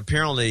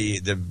apparently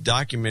the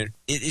document.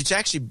 It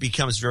actually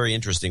becomes very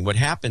interesting. What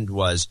happened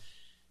was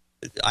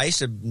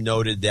Issa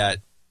noted that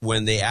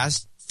when they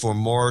asked for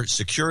more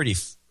security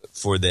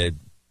for the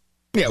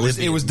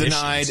it was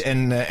denied,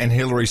 and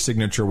Hillary's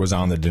signature was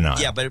on the denial.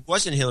 Yeah, but it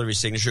wasn't Hillary's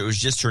signature. It was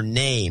just her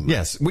name.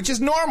 Yes, which is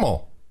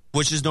normal.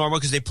 Which is normal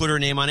because they put her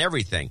name on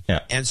everything. Yeah.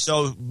 And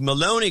so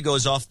Maloney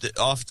goes off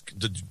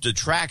the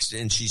tracks,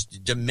 and she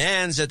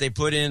demands that they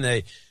put in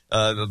an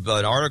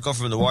article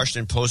from the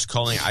Washington Post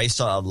calling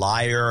Issa a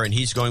liar, and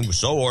he's going,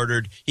 so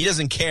ordered. He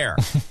doesn't care.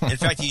 In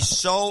fact, he's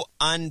so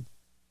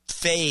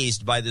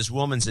unfazed by this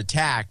woman's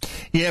attack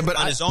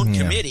on his own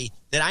committee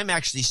that I'm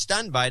actually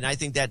stunned by it, and I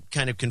think that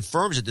kind of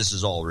confirms that this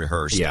is all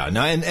rehearsed. Yeah,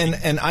 no,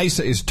 and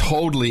Issa is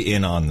totally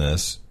in on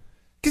this.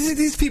 Because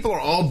these people are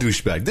all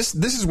douchebags. This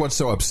is what's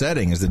so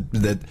upsetting is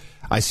that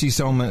I see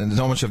so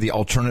much of the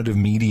alternative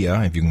media,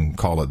 if you can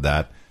call it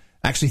that,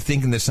 actually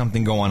thinking there's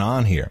something going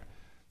on here.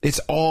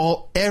 It's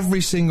every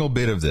single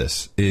bit of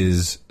this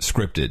is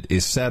scripted,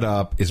 is set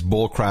up, is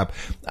bullcrap.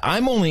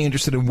 I'm only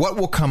interested in what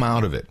will come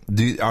out of it.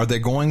 Are they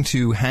going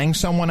to hang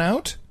someone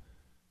out?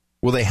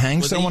 Will they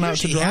hang someone out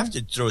to dry? They have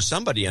to throw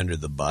somebody under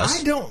the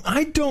bus.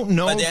 I don't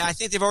know. But I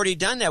think they've already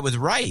done that with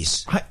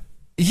Rice.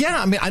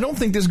 Yeah, I mean, I don't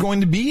think there's going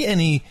to be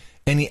any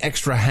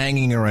extra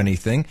hanging or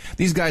anything.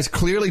 These guys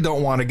clearly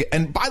don't want to get...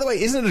 And by the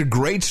way, isn't it a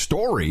great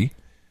story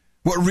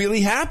what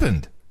really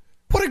happened?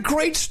 What a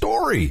great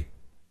story.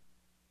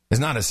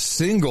 There's not a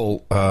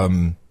single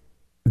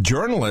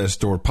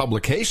journalist or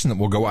publication that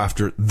will go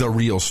after the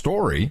real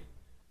story.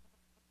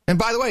 And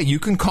by the way, you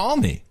can call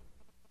me.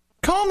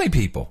 Call me,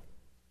 people.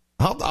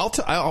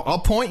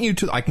 I'll point you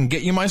to... I can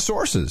get you my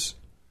sources.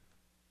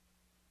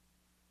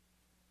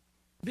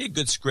 Be a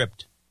good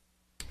script.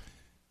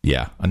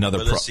 Yeah, another.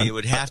 Well, let's see. It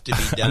would have to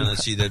be done.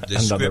 Let's see. The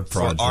script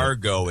project for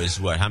Argo is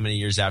what? How many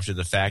years after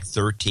the fact?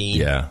 13.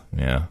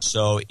 Yeah.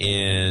 So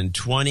in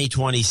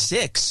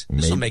 2026,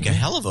 this will make a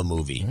hell of a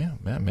movie.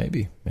 Yeah,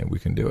 maybe we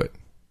can do it.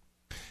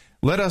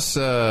 Let us.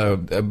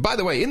 By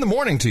the way, in the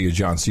morning to you,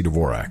 John C.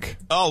 Dvorak.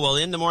 Oh well,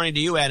 in the morning to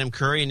you, Adam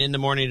Curry, and in the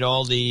morning to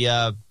all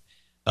the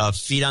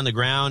feet on the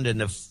ground and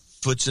the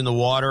foots in the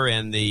water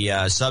and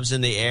the subs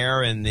in the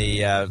air and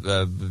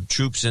the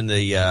troops in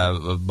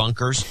the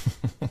bunkers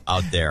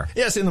out there.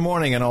 Yes, in the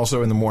morning, and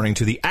also in the morning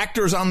to the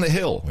actors on the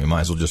Hill. We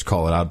might as well just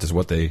call it out as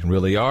what they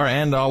really are.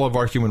 And all of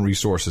our human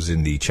resources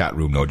in the chat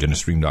room,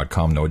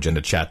 noagendastream.com,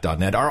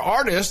 noagendachat.net. Our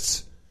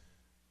artists,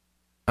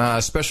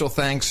 special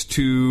thanks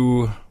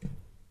to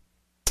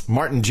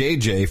Martin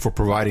JJ for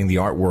providing the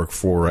artwork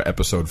for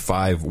episode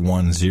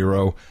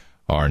 510,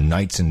 our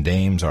knights and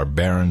dames, our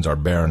barons, our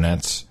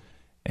baronets.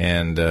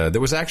 And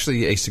there was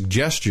actually a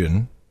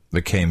suggestion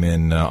that came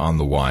in on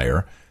the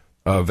wire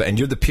and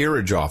you're the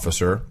peerage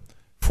officer,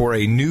 for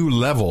a new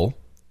level,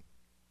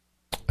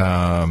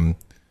 the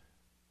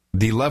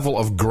level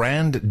of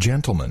Grand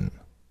Gentleman.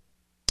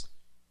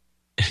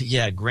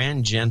 Yeah,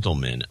 Grand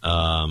Gentleman.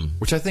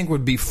 Which I think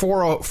would be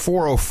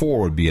 404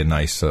 would be a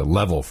nice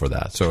level for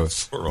that. So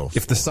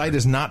if the site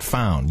is not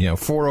found,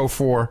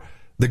 404...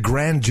 the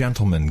Grand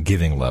Gentleman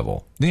giving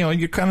level.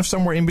 You're kind of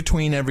somewhere in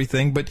between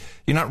everything, but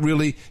you're not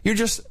really... You're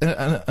just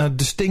a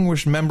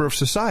distinguished member of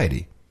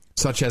society,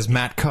 such as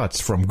Matt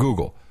Cutts from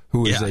Google,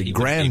 who is a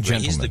Grand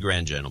Gentleman. He's the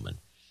Grand Gentleman.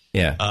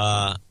 Yeah.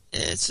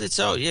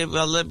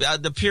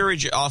 The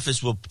peerage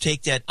office will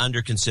take that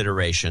under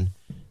consideration,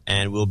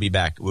 and we'll be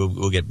back.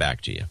 We'll get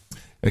back to you.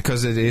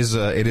 Because it is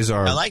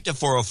our... I like the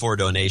 404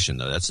 donation,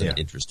 though. That's an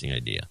interesting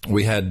idea.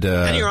 We had...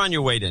 and you're on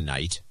your way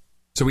tonight.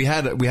 So we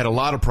had a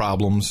lot of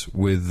problems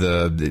with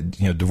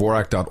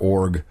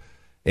Dvorak.org,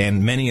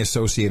 and many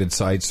associated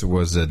sites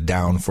was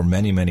down for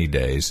many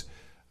days.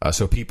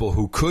 So people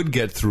who could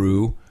get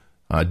through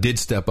did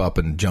step up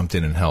and jumped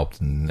in and helped,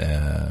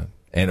 and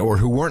or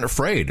who weren't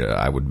afraid.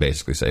 I would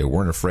basically say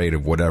weren't afraid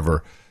of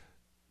whatever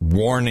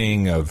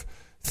warning of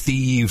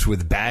thieves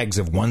with bags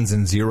of ones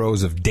and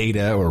zeros of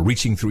data or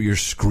reaching through your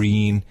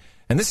screen.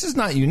 And this is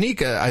not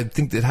unique. I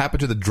think it happened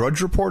to the Drudge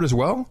Report as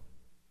well.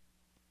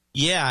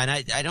 Yeah, and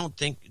I don't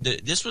think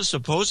this was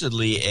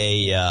supposedly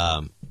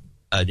an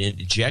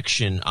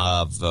injection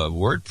of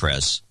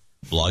WordPress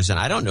blogs, and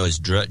I don't know is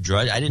Drudge.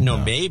 I didn't know.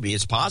 Maybe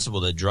it's possible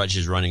that Drudge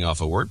is running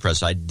off of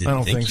WordPress. I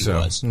don't think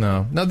so. Was.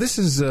 No. This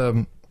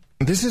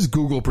is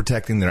Google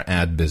protecting their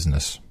ad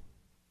business.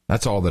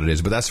 That's all that it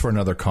is. But that's for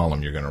another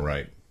column you're going to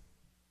write.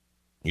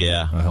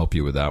 Yeah, I'll help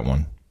you with that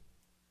one.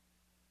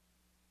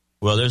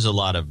 Well, there's a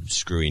lot of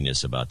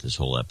screwiness about this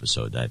whole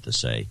episode, I have to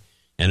say.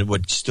 And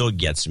what still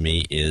gets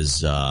me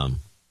is the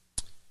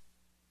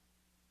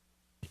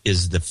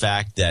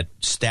fact that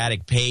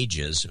static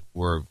pages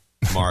were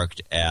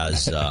marked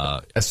as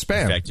spam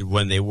affected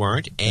when they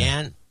weren't,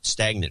 and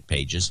stagnant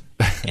pages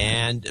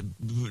and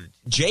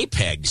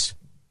JPEGs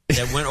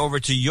that went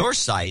over to your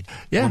site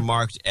were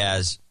marked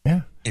as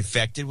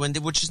infected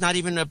which is not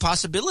even a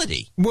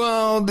possibility.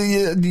 Well,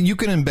 you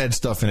can embed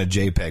stuff in a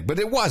JPEG, but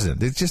it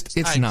wasn't. It just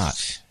wasn't.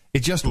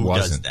 Who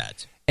does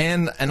that?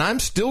 And I'm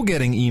still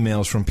getting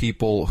emails from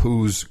people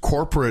whose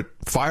corporate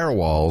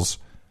firewalls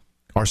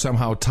are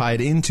somehow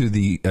tied into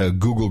the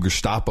Google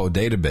Gestapo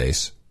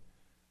database.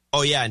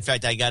 Oh, yeah. In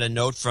fact, I got a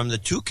note from the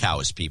Two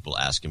Cows people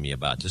asking me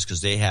about this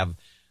because they have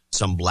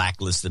some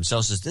blacklist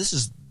themselves. Says this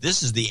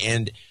is the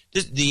end.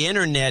 The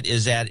Internet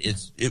is at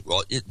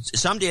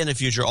someday in the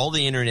future, all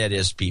the Internet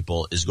is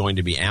going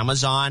to be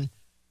Amazon,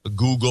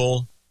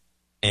 Google,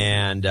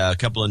 and a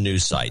couple of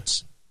news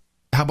sites.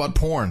 How about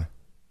porn?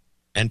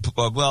 And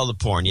the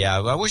porn, yeah.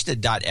 I wish the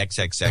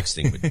 .xxx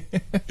thing would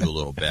do a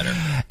little better.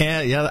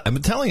 And yeah, I'm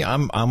telling you,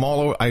 I'm all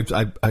over. I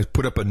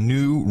put up a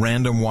new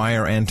random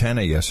wire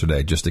antenna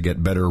yesterday just to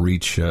get better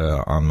reach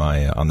on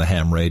the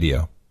ham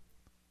radio.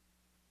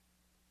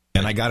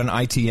 And I got an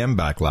ITM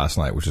back last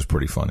night, which is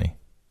pretty funny,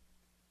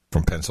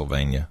 from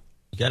Pennsylvania.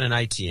 You got an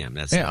ITM,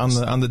 that's nice.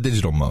 on the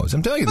digital modes.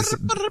 I'm telling you,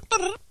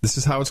 this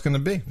is how it's going to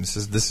be.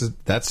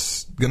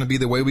 That's going to be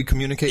the way we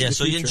communicate. Yeah, in the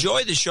so future. you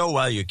enjoy the show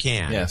while you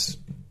can. Yes.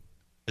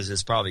 Because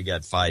it's probably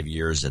got 5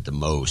 years at the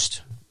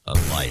most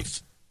of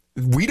life.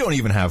 We don't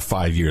even have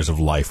 5 years of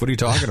life. What are you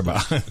talking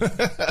about?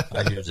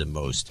 5 years at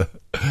most.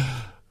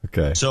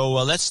 Okay. So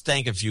let's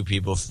thank a few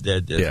people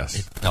that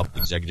helped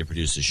executive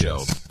produce the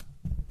show,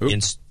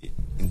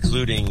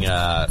 including.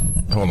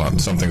 Hold on,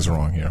 something's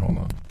wrong here. Hold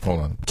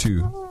on.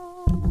 Two.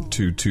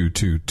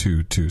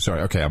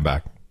 Sorry. Okay, I'm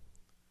back.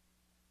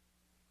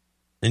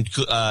 And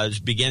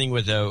beginning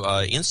with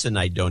a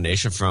Instant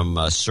donation from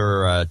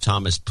Sir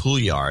Thomas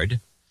Pouliard,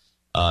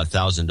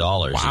 $1,000.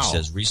 Wow. He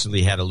says,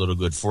 recently had a little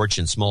good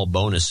fortune, small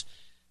bonus,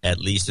 at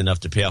least enough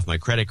to pay off my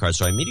credit card.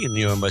 So I immediately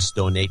knew I must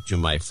donate to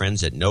my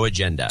friends at No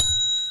Agenda.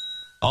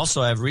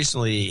 Also, I've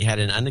recently had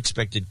an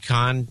unexpected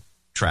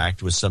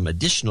contract with some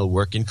additional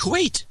work in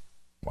Kuwait.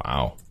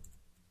 Wow.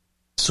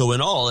 So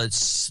in all,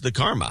 it's the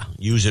karma.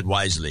 Use it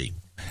wisely.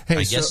 Hey,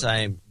 I guess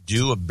I'm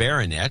due a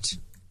baronet.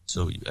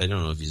 So I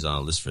don't know if he's on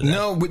a list for that.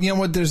 No, but you know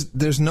what?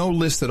 There's no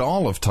list at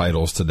all of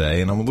titles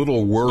today, and I'm a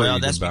little worried. Well,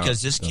 that's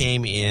because this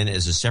came in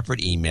as a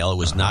separate email. It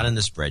was not in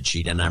the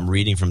spreadsheet, and I'm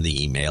reading from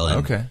the email.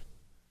 And okay.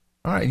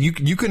 All right.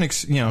 You can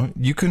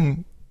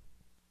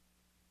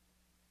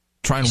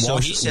try and so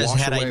wash. He says, wash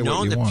had I away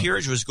known the want.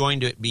 peerage was going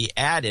to be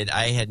added,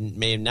 I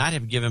may not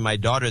have given my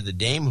daughter the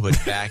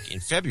damehood back in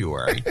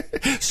February.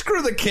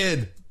 Screw the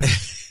kid.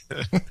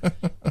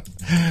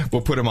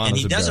 We'll put him on. And as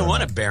he a doesn't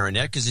baronet. want a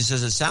baronet because he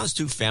says it sounds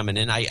too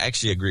feminine. I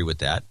actually agree with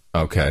that.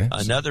 Okay.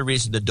 Another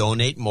reason to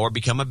donate more,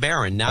 become a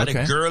baron, not a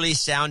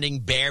girly-sounding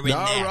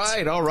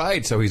baronet. All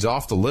right. So he's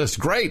off the list.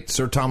 Great,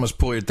 Sir Thomas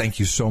Pouliard. Thank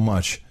you so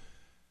much.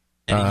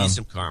 And he needs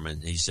some karma.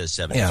 He says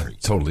 73. Yeah,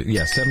 totally.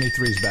 Yeah,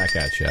 73's back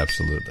at you.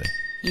 Absolutely.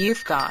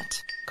 You've got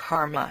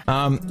karma.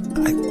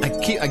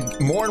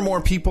 More and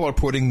more people are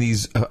putting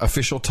these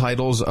official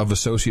titles of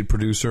associate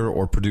producer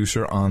or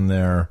producer on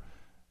their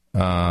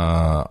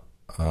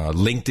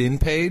LinkedIn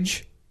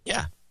page.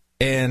 Yeah.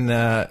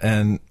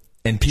 And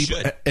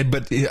people,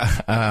 but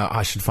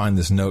I should find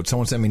this note.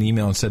 Someone sent me an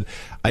email and said,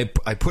 I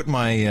put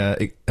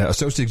my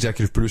associate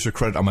executive producer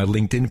credit on my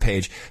LinkedIn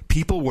page.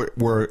 People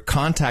were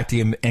contacting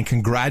him and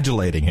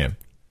congratulating him.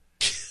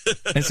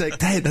 And it's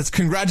like, hey, that's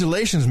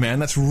congratulations, man.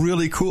 That's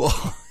really cool.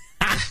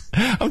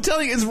 I'm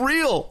telling you, it's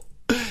real.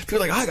 People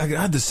are like, oh,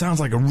 God, this sounds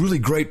like a really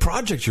great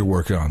project you're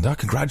working on.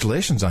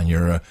 Congratulations on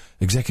your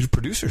executive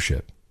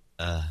producership.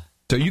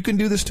 So you can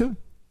do this too.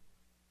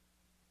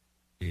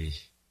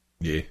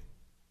 Yeah.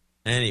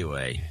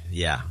 Anyway,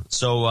 yeah.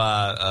 So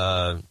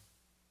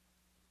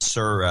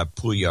Sir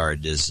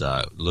Pouliard is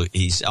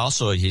he's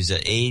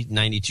an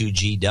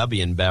A92GW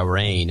in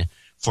Bahrain,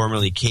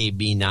 formerly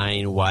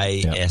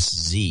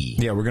KB9YSZ.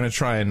 Yeah, we're gonna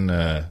try and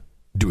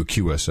do a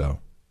QSO.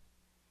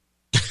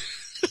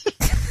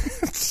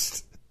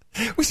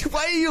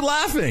 Why are you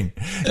laughing?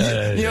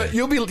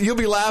 You'll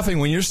be laughing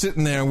when you're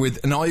sitting there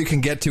and all you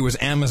can get to is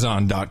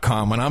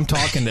Amazon.com when I'm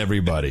talking to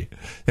everybody,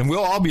 and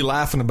we'll all be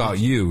laughing about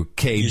you.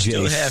 KJ6 you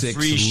still have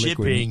free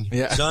shipping.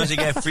 Yeah. As long as you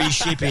got free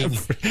shipping,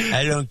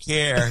 I don't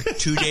care.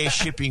 2-day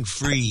shipping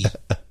free.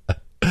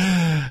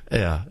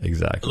 Yeah,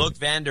 exactly. Luke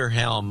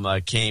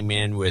Vanderhelm came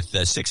in with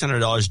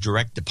 $600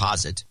 direct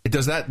deposit. It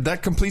does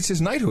that completes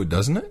his knighthood,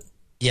 doesn't it?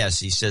 Yes,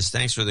 he says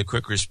thanks for the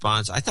quick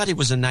response. I thought he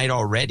was a knight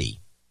already.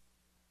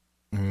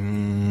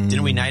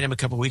 Didn't we knight him a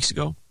couple weeks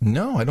ago?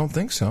 No, I don't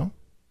think so.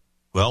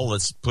 Well,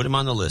 let's put him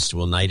on the list.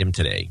 We'll knight him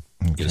today.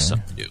 Okay. Get us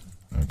something to do.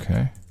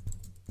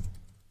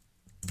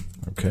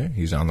 Okay,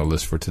 he's on the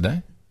list for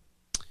today.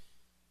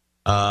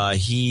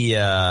 He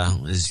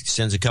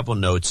sends a couple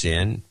notes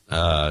in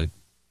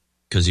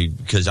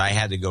because I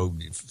had to go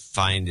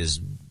find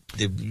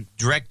the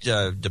direct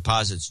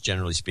deposits.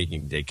 Generally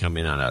speaking, they come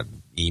in on a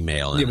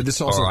email. Yeah, but this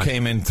also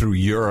came in through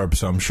Europe,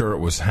 so I'm sure it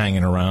was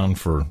hanging around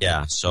for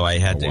so I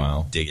had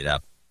to dig it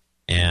up,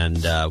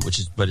 and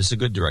but it's a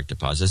good direct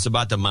deposit. It's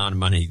about the amount of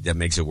money that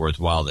makes it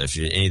worthwhile. If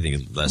you're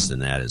anything less than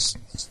that, is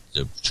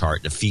the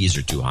fees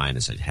are too high and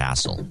it's a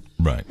hassle.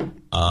 Right.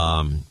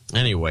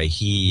 Anyway,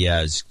 he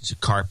is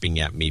carping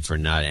at me for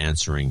not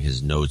answering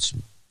his notes.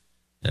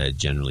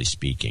 Generally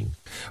speaking,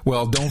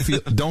 well,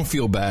 don't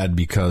feel bad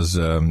because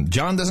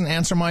John doesn't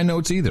answer my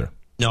notes either.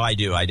 No, I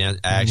do. I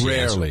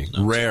actually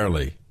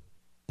rarely.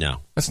 No,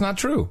 that's not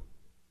true.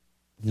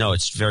 No,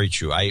 it's very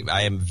true.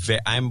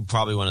 I'm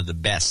probably one of the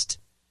best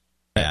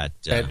at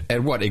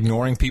what?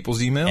 Ignoring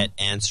people's email? At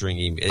answering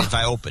email if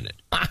I open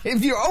it.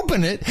 If you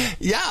open it,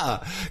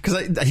 yeah.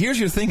 Because here's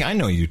your thing. I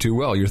know you too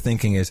well. Your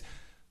thinking is,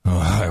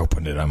 I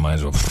opened it. I might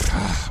as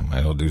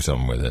well do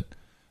something with it.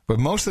 But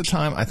most of the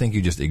time, I think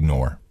you just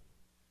ignore.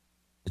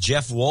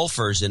 Jeff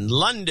Wolfers in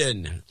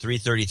London,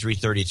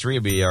 333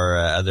 will be our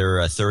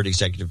other third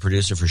executive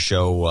producer for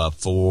show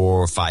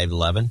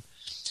 4511.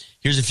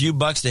 Here's a few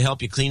bucks to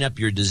help you clean up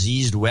your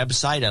diseased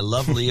website. I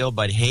love Leo,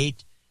 but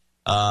hate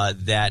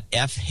that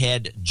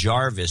F-head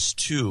Jarvis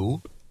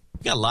too.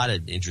 We got a lot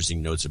of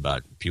interesting notes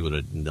about people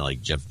that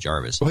like Jeff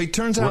Jarvis. Well, he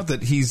turns out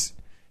that he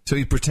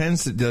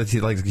pretends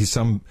that he's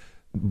some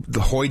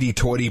the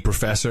hoity-toity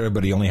professor,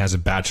 but he only has a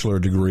bachelor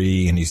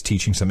degree, and he's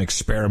teaching some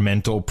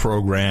experimental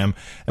program.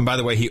 And by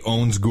the way, he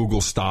owns Google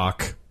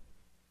stock.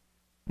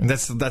 And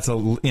that's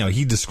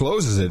he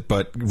discloses it,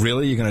 but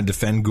really, you're going to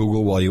defend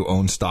Google while you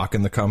own stock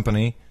in the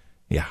company?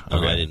 Yeah.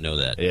 Okay. Oh, I didn't know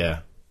that.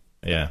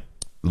 Yeah.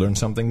 Learn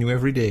something new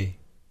every day.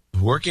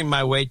 Working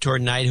my way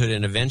toward knighthood,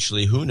 and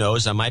eventually, who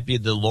knows, I might be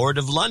the Lord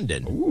of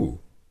London. Ooh.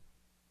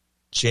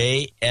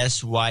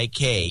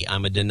 JSYK.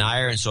 I'm a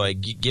denier, and so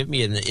give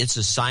me an It's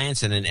a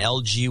Science and an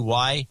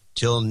LGY.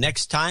 Till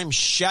next time,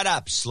 shut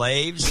up,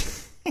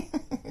 slaves.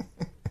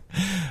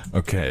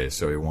 Okay,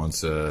 so he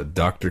wants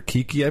Dr.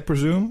 Kiki, I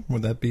presume?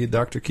 Would that be a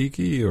Dr.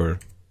 Kiki, or?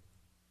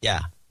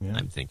 Yeah,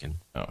 I'm thinking.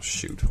 Oh,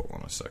 shoot. Hold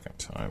on a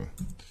second.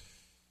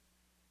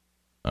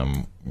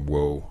 I'm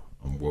woeful.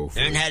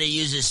 Learn how to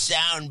use a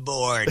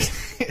soundboard.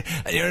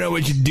 I don't know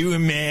what you're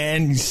doing,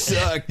 man. You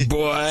suck,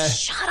 boy.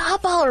 Shut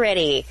up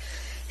already.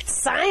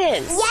 It's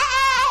science.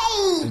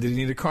 Yay! Did he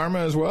need a karma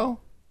as well?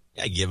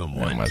 Yeah, give him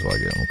one. Might as well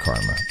give him a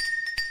karma.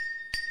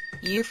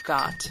 You've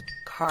got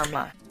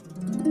karma.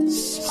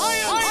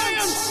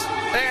 Science!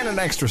 And an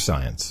extra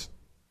science.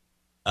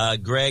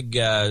 Greg,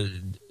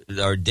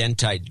 our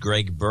dentite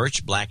Greg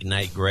Birch, Black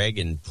Knight Greg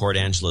in Port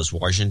Angeles,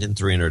 Washington,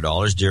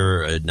 $300.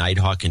 Dear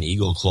Nighthawk and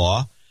Eagle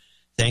Claw,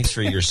 thanks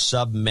for your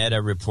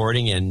sub-meta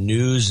reporting and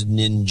news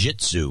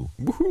ninjutsu.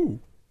 Woohoo!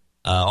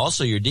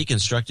 Also, your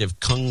deconstructive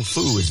kung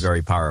fu is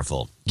very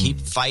powerful.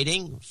 Keep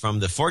fighting from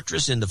the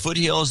fortress in the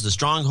foothills, the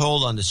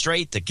stronghold on the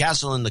strait, the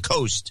castle in the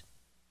coast.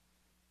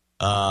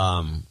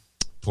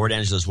 Port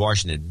Angeles,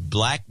 Washington.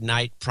 Black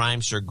Knight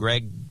Prime Sir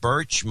Greg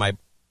Birch. My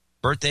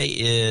birthday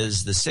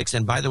is the 6th.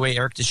 And by the way,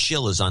 Eric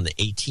DeSchill is on the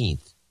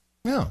 18th.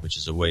 Yeah. Which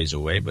is a ways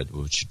away, but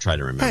we should try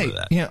to remember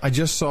that. Yeah, I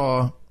just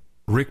saw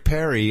Rick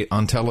Perry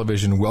on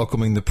television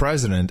welcoming the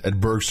president at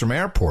Bergstrom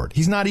Airport.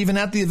 He's not even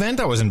at the event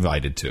I was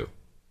invited to.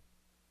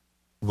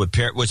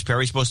 Was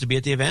Perry supposed to be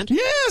at the event?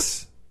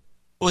 Yes.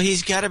 Well,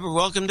 he's got to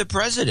welcome the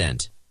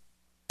president.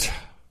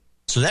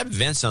 So that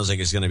event sounds like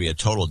it's going to be a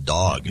total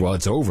dog. Well,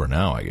 it's over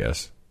now, I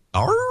guess.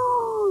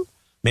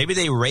 Maybe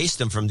they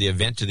raced him from the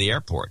event to the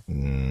airport.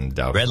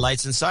 Red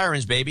lights and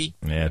sirens, baby.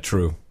 Yeah,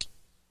 true.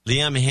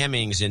 Liam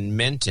Hemmings in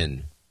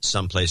Menton,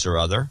 someplace or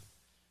other.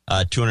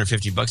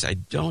 $250. I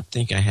don't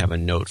think I have a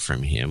note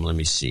from him. Let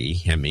me see.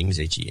 Hemmings,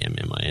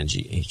 Hemming, Hemmings.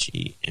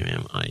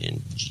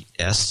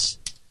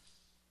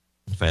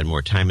 If I had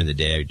more time in the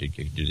day, I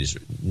could do this.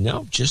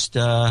 No, just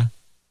nope,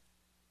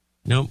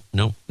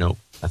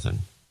 nothing.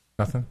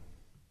 Nothing.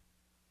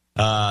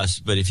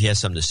 But if he has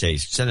something to say,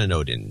 send a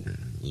note in,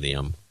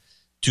 Liam.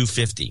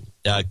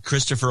 $250.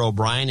 Christopher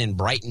O'Brien in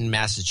Brighton,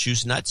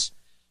 Massachusetts.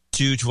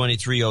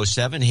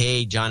 $223.07.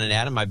 Hey, John and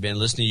Adam, I've been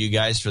listening to you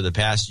guys for the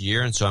past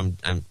year, and so I'm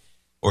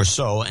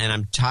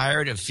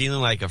tired of feeling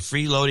like a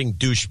freeloading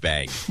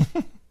douchebag.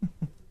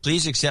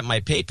 Please accept my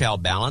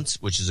PayPal balance,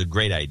 which is a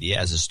great idea,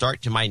 as a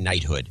start to my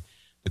knighthood.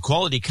 The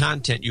quality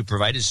content you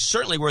provide is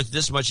certainly worth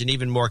this much and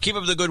even more. Keep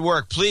up the good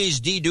work.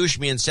 Please de-douche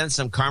me and send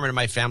some karma to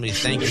my family.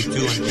 Thank you,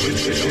 too.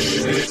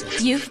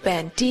 You've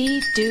been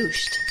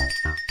de-douched.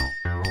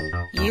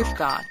 You've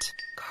got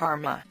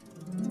karma.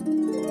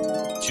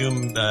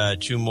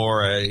 Two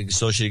more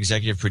associate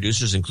executive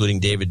producers, including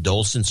David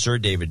Dolson, Sir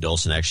David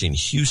Dolson, actually in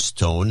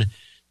Houston,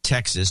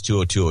 Texas,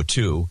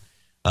 20202.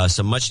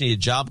 Some much-needed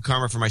job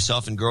karma for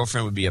myself and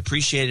girlfriend would be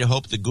appreciated.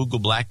 Hope the Google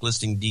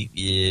blacklisting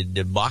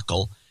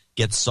debacle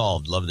gets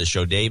solved. Love the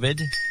show,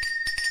 David.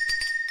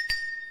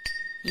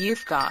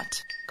 You've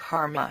got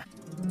karma.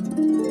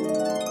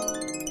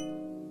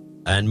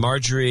 And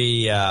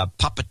Marjorie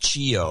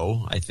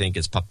Papaccio, I think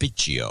it's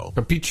Papiccio.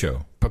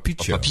 Papiccio.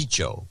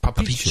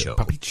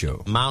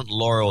 Mount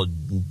Laurel,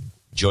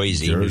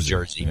 Jersey, New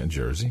Jersey. Yeah,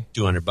 Jersey.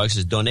 $200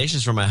 is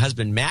donations for my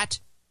husband, Matt.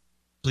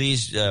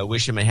 Please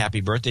wish him a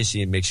happy birthday.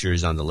 See and make sure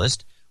he's on the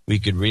list. We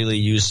could really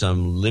use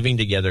some living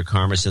together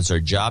karma since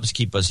our jobs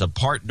keep us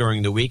apart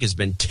during the week. It's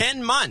been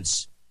 10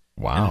 months.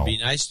 Wow. And it'd be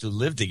nice to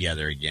live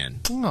together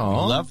again.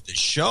 Aww. Love the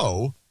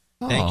show.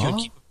 Thank you.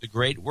 Keep up the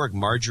great work,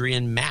 Marjorie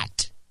and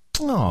Matt.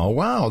 Oh,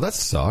 wow. That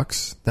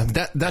sucks.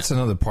 That's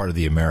another part of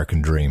the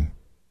American dream.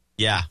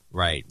 Yeah,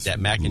 right.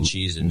 That mac and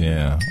cheese.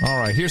 Yeah. All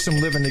right. Here's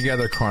some living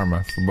together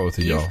karma for both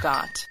of y'all. You've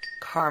got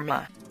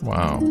karma.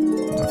 Wow.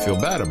 I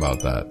feel bad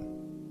about that.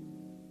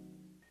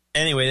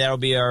 Anyway, that'll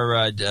be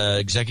our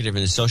executive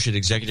and associate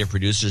executive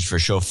producers for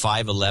show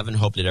 511.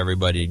 Hope that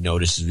everybody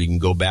notices we can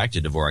go back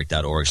to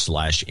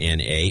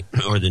Dvorak.org/NA,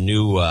 or the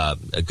new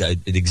the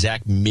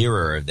exact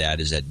mirror of that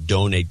is at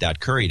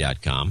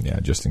donate.curry.com. Yeah,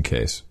 just in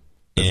case.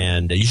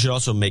 And you should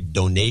also make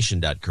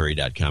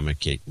donation.curry.com in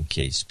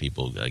case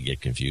people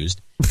get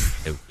confused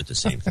with the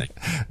same thing.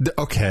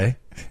 Okay.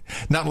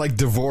 Not like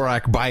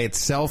Dvorak by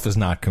itself is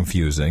not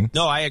confusing.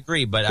 No, I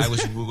agree. But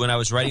when I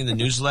was writing the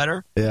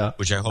newsletter,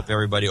 which I hope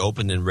everybody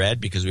opened and read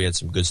because we had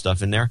some good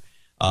stuff in there.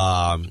 When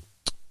I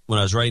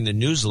was writing the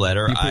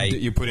newsletter,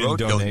 you put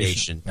wrote in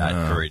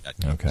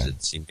donation.curry.com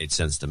because it made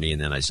sense to me.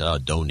 And then I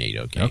said, donate.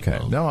 Okay.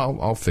 Well, no,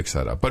 I'll fix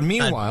that up. But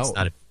meanwhile,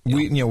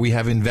 we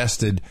have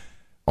invested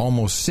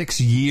almost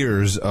 6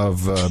 years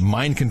of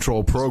mind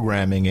control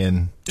programming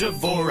in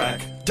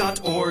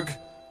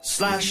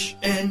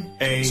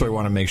Dvorak.org/NA. So we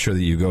want to make sure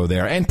that you go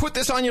there and put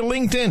this on your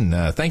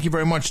LinkedIn. Thank you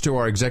very much to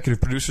our executive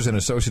producers and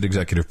associate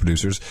executive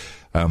producers.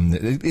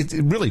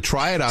 Really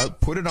try it out,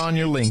 put it on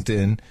your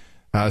LinkedIn,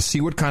 see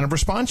what kind of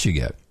response you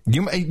get.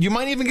 You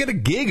might even get a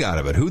gig out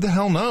of it. Who the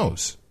hell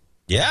knows?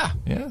 Yeah.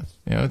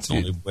 It's the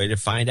only way to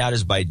find out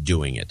is by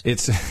doing it.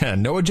 It's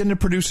No Agenda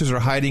producers are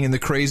hiding in the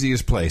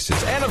craziest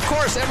places. And, of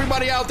course,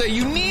 everybody out there,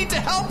 you need to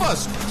help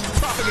us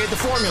propagate the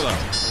formula.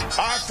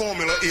 Our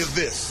formula is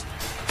this.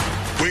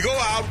 We go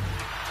out,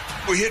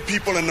 we hit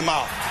people in the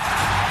mouth.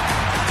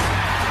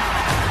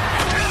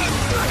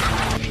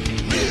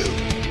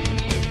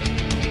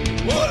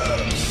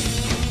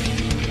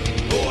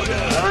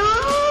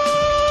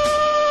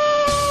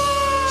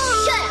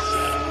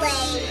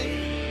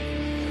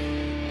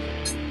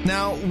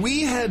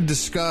 we had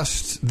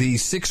discussed the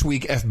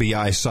 6-week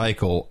FBI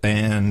cycle,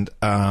 and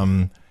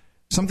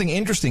something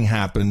interesting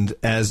happened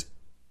as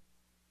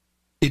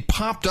it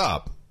popped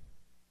up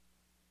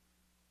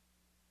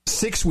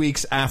 6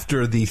 weeks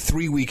after the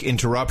 3-week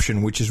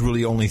interruption, which is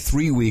really only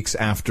 3 weeks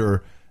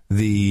after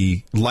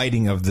the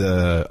lighting of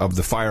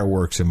the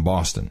fireworks in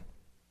Boston.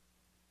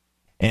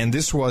 And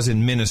this was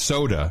in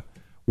Minnesota,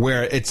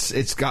 where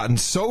it's gotten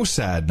so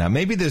sad now.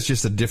 Maybe there's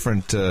just a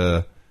different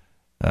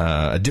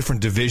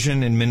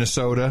division in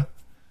Minnesota.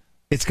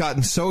 It's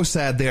gotten so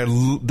sad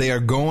they are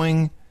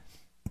going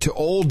to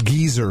old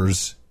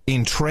geezers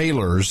in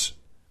trailers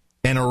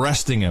and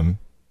arresting them.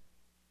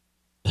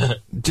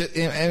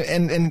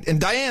 And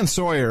Diane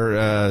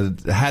Sawyer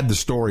had the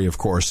story, of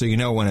course, so you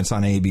know when it's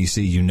on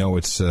ABC, you know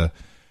it's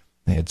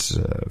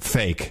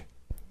fake,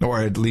 or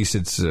at least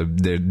it's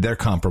they're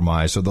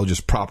compromised, so they'll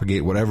just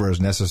propagate whatever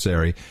is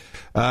necessary.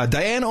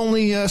 Diane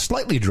only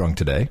slightly drunk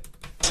today.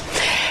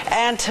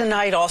 And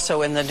tonight,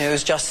 also in the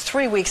news, just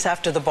 3 weeks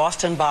after the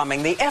Boston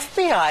bombing, the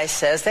FBI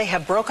says they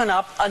have broken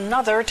up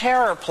another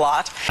terror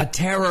plot. A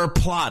terror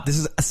plot. This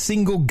is a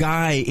single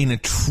guy in a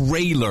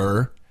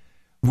trailer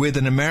with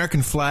an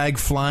American flag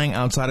flying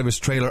outside of his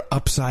trailer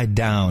upside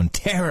down.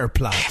 Terror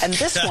plot. And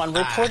this one,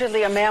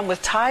 reportedly a man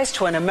with ties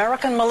to an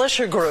American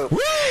militia group. Woo!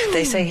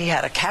 They say he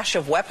had a cache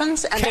of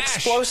weapons and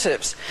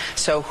explosives.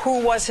 So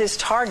who was his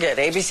target?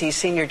 ABC's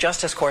senior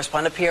justice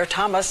correspondent Pierre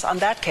Thomas on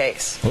that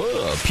case.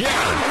 Pierre.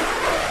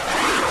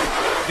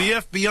 The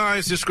FBI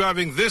is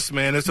describing this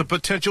man as a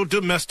potential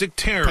domestic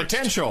terrorist.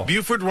 Potential.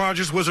 Buford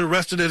Rogers was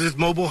arrested at his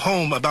mobile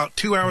home about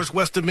 2 hours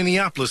west of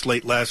Minneapolis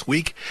late last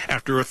week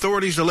after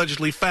authorities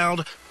allegedly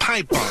found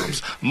pipe bombs,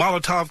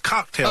 Molotov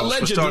cocktails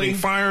for starting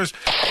fires,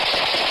 a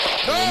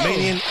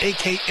Romanian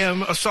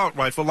AKM assault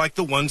rifle like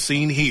the one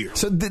seen here.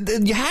 So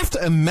you have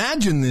to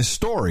imagine this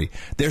story.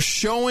 They're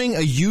showing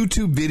a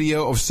YouTube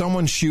video of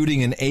someone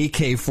shooting an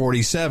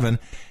AK-47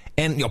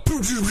 and, you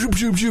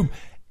know,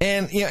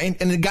 and, you know,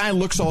 and the guy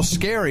looks all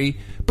scary,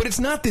 but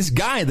it's not this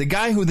guy. The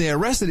guy who they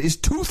arrested is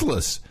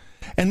toothless.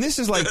 And this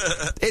is like,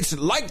 it's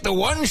like the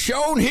one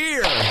shown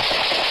here. The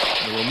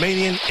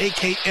Romanian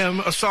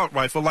AKM assault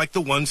rifle like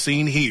the one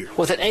seen here.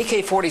 With an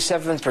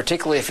AK-47,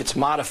 particularly if it's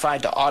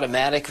modified to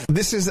automatic.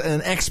 This is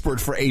an expert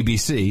for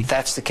ABC. If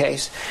that's the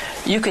case,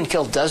 you can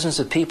kill dozens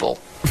of people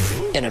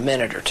in a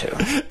minute or two.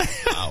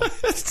 Wow.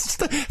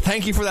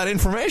 Thank you for that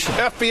information.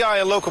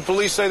 FBI and local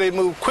police say they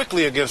moved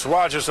quickly against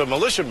Rogers, a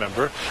militia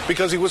member,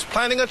 because he was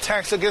planning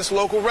attacks against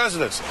local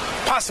residents,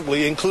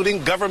 possibly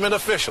including government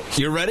officials.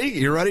 You ready?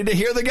 You ready to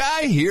hear the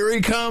guy? Here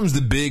he comes,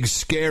 the big,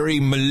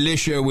 scary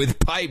militia with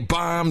pipe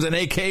bombs and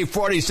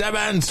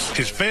AK-47s.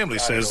 His family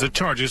says the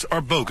charges are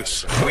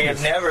bogus. We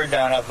have never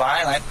done a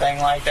violent thing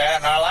like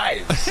that in our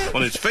lives.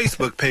 On his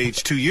Facebook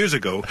page 2 years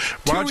ago,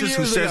 Rogers,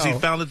 who says he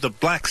founded the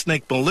Black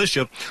Snake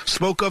Militia,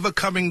 spoke of a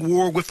coming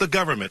war with the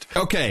government.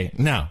 Okay,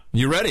 now,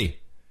 you ready?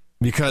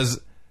 Because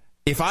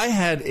if I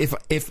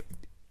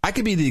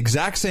could be the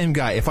exact same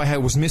guy if I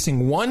was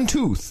missing one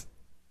tooth.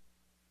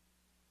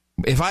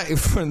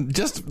 If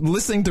just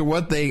listening to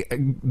what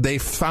they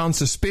found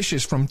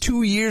suspicious from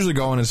 2 years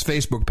ago on his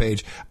Facebook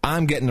page,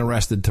 I'm getting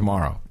arrested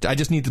tomorrow. I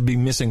just need to be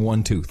missing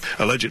one tooth.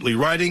 Allegedly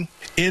writing,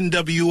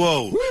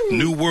 NWO, Woo!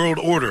 New World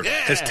Order,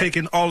 has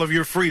taken all of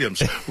your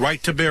freedoms.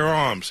 Right to bear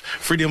arms,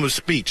 freedom of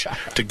speech.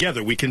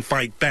 Together we can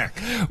fight back.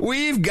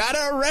 We've got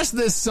to arrest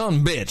this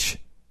son-bitch.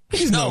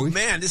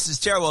 Man, this is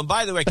terrible. And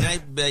by the way, can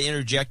I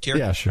interject here?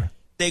 Yeah, sure.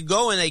 They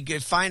go and they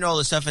find all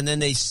this stuff, and then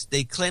they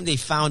claim they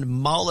found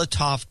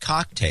Molotov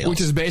cocktails.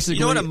 Which is basically...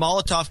 You know what a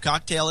Molotov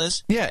cocktail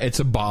is? Yeah, it's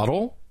a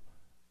bottle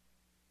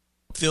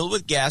filled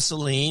with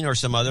gasoline or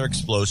some other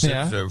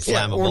explosive or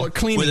flammable,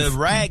 or with a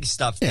rag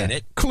stuffed in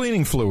it.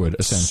 Cleaning fluid,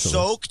 essentially.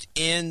 Soaked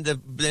in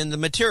the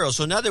material.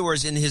 So in other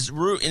words, in his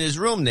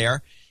room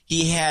there,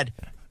 he had...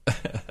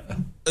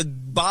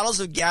 bottles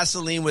of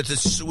gasoline with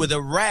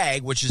a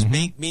rag, which is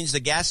means the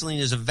gasoline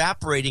is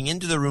evaporating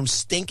into the room,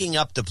 stinking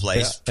up the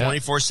place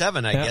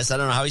 24/7. I guess I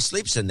don't know how he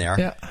sleeps in there.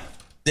 Yeah.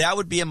 That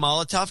would be a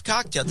Molotov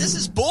cocktail. This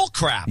is bull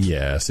crap.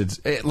 Yes, it's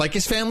like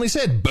his family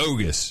said,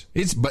 bogus.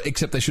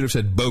 Except they should have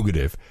said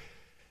bogative.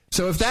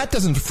 So if that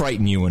doesn't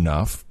frighten you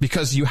enough,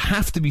 because you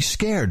have to be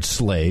scared,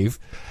 slave,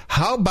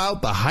 how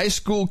about the high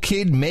school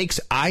kid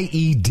makes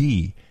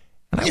IED?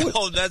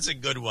 That's a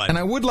good one. And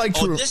I would like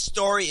to... this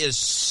story is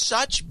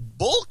such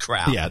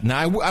bullcrap. Yeah. Now,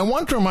 I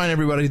want to remind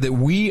everybody that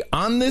we,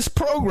 on this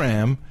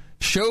program,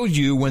 showed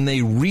you when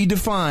they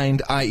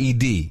redefined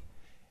IED.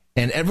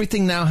 And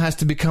everything now has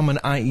to become an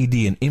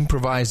IED, an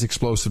improvised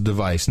explosive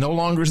device. No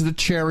longer is it a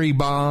cherry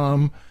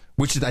bomb,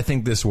 which I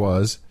think this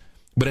was.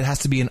 But it has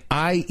to be an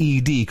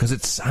IED because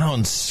it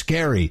sounds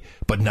scary,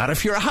 but not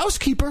if you're a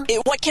housekeeper.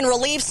 What can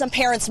relieve some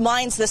parents'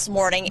 minds this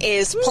morning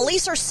is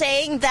police are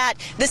saying that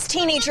this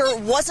teenager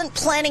wasn't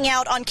planning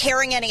out on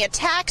carrying any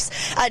attacks,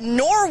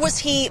 nor was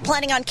he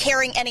planning on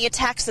carrying any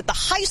attacks at the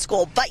high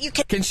school. But you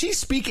can she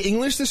speak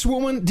English, this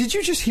woman? Did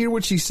you just hear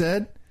what she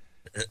said?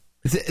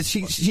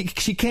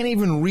 She can't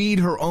even read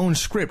her own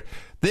script.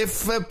 They're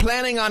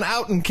planning on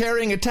out and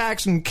carrying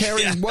attacks and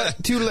carrying what?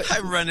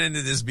 I've run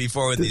into this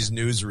before with these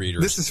news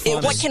readers. This is funny.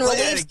 What can Play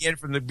it again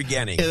from the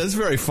beginning. Yeah, that's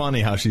very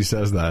funny how she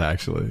says that,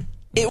 actually.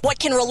 What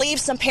can relieve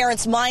some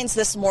parents' minds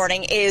this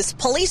morning is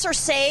police are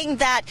saying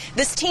that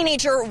this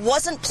teenager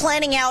wasn't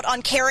planning out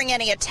on carrying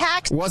any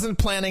attacks. Wasn't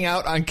planning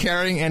out on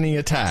carrying any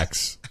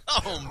attacks.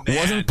 Oh, man.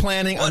 Wasn't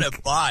planning what on...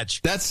 a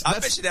botch. I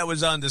bet you that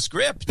was on the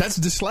script. That's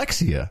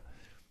dyslexia.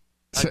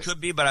 It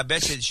could be, but I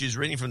bet you she was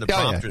reading from the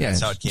prompter.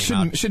 That's how it came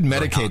out. Should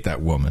medicate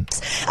that woman.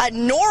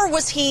 Nor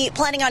was he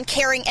planning on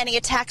carrying any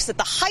attacks at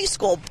the high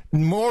school.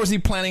 Nor was he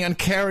planning on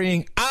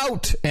carrying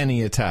out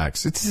any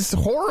attacks. It's just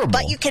horrible.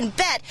 But you can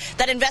bet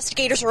that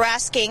investigators are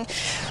asking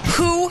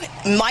who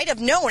might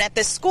have known at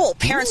this school.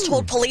 Parents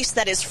told police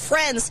that his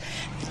friends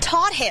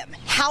taught him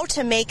how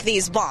to make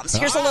these bombs.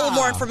 Here's a little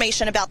more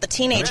information about the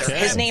teenager.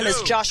 His name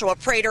is Joshua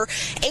Prater,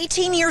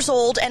 18 years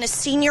old and a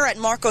senior at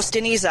Marcos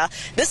Deniza.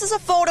 This is a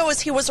photo as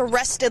he was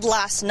arrested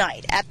last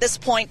night. At this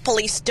point,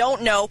 police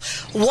don't know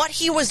what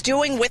he was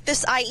doing with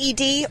this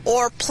IED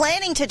or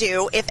planning to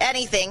do, if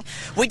anything.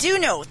 We do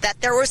know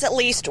that there was at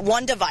least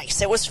one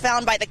device. It was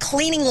found by the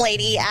cleaning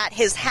lady at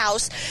his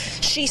house.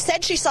 She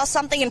said she saw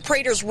something in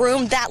Prater's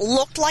room that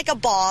looked like a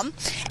bomb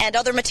and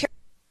other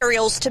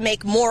materials to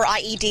make more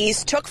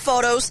IEDs, took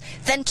photos,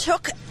 then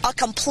took a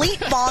complete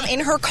bomb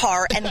in her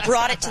car and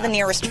brought it to the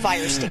nearest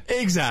fire station.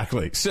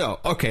 Exactly. So,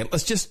 okay,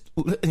 let's just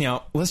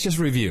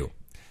review.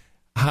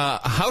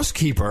 A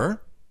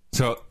housekeeper.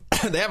 So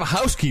they have a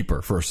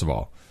housekeeper, first of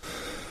all.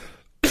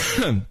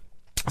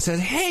 Says,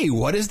 "Hey,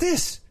 what is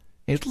this?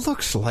 It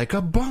looks like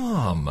a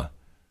bomb.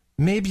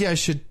 Maybe I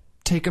should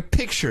take a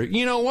picture.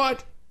 You know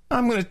what?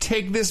 I'm going to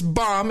take this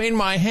bomb in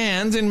my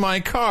hands in my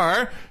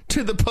car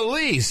to the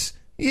police."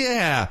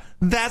 Yeah,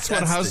 that's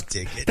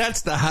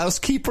the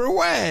housekeeper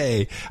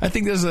way. I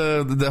think there's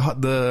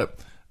the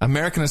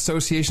American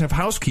Association of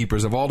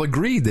Housekeepers have all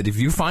agreed that if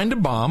you find a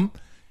bomb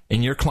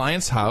in your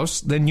client's house,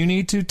 then you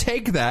need to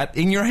take that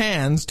in your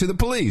hands to the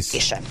police.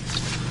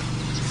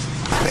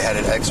 They had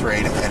it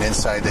x-rayed, and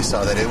inside they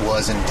saw that it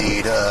was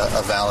indeed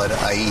a valid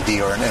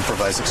IED or an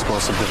improvised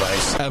explosive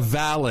device. A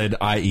valid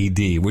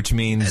IED, which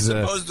means... As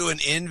opposed to an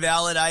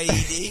invalid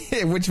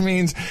IED? Which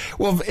means,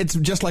 well, it's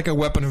just like a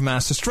weapon of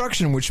mass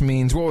destruction, which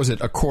means, what was it,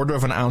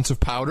 1/4 ounce of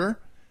powder?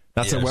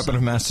 That's a weapon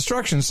of mass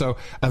destruction. So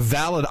a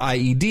valid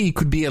IED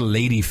could be a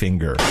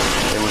ladyfinger.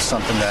 It was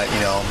something that,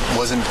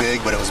 wasn't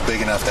big, but it was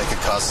big enough that could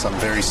cause some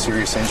very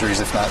serious injuries,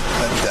 if not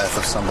the death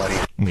of somebody.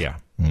 Yeah,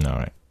 all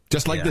right.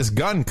 Just like this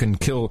gun can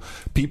kill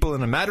people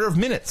in a matter of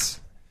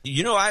minutes.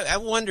 I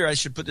wonder, I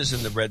should put this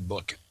in the red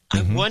book.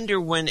 I wonder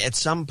when at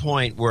some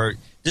point where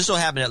this will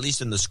happen, at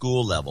least in the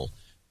school level,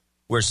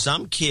 where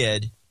some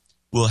kid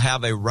will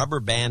have a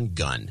rubber band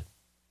gun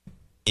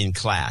in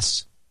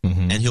class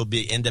and he'll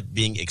end up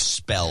being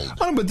expelled.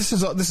 Oh, but this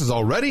is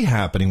already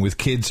happening with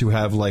kids who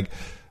have like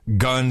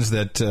guns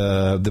that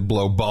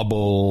blow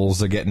bubbles.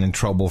 They're getting in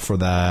trouble for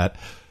that.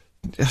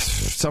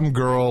 Some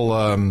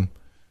girl...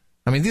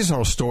 these are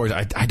all stories.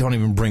 I don't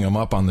even bring them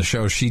up on the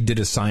show. She did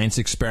a science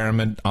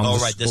experiment on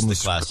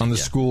the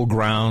school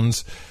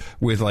grounds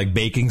with like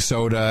baking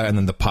soda, and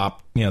then the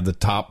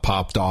top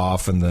popped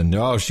off, and then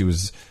she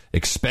was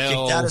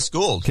expelled,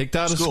 kicked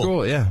out of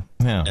school. Yeah.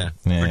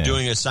 For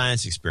doing a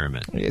science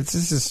experiment.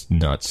 This is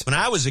nuts. When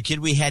I was a kid,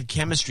 we had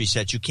chemistry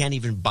sets. You can't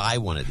even buy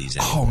one of these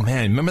anymore. Oh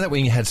man, remember that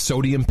when you had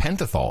sodium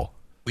pentothal?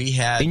 We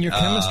had in your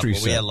chemistry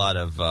set. We had a lot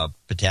of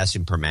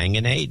potassium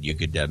permanganate. You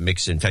could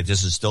mix. In fact,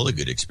 this is still a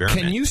good experiment.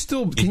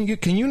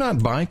 Can you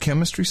not buy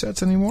chemistry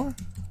sets anymore?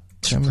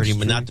 Pretty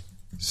much not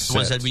the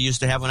ones that we used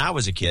to have when I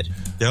was a kid.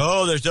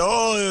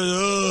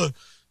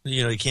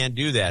 You can't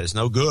do that. It's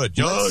no good.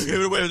 Give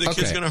it away. The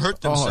kid's going to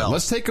hurt themselves.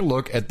 Let's take a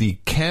look at the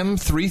Chem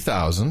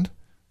 3000.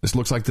 This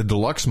looks like the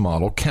deluxe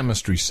model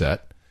chemistry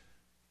set.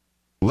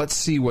 Let's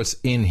see what's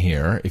in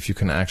here. If you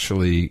can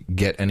actually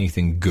get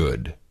anything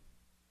good.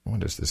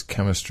 What is this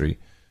chemistry?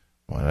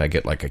 Why did I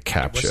get like a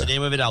captcha? What's the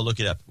name of it? I'll look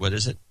it up. What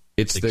is it?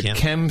 It's the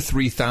Chem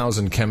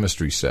 3000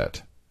 chemistry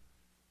set.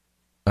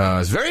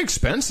 It's very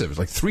expensive. It's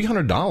like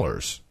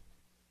 $300.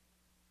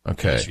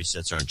 Okay. Chemistry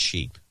sets aren't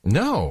cheap.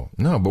 No,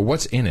 but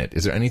what's in it?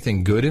 Is there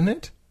anything good in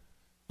it?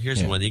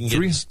 Here's one. You can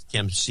get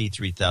Chem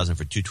C3000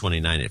 for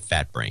 $229 at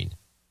Fat Brain.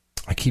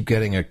 I keep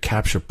getting a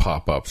captcha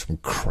pop-up. Some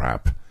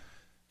crap.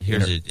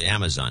 Here's it.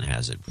 Amazon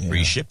has it.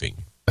 Free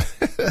shipping.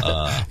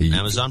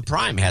 Amazon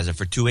Prime has it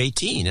for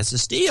 $218. That's a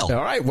steal.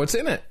 All right, what's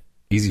in it?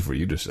 Easy for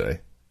you to say.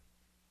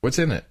 What's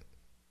in it?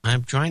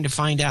 I'm trying to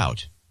find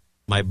out.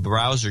 My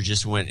browser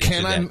just went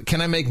into that.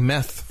 Can I make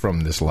meth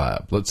from this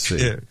lab? Let's see.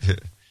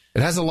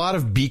 It has a lot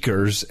of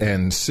beakers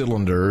and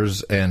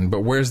cylinders,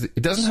 but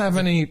it doesn't have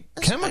any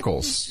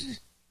chemicals.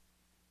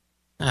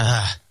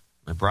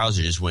 My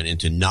browser just went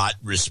into not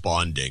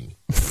responding.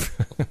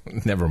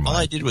 Never mind. All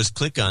I did was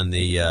click on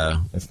the...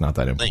 it's not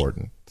that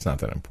important. It's not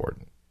that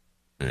important.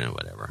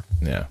 Whatever.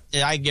 Yeah.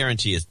 I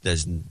guarantee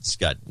it's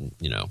got,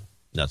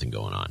 nothing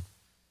going on.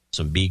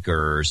 Some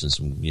beakers and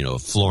some,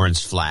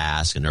 Florence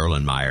flask and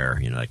Erlenmeyer,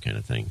 that kind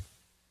of thing.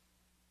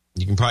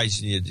 You can probably,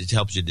 it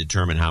helps you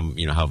determine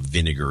how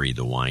vinegary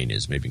the wine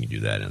is. Maybe you can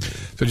do that.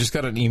 So I just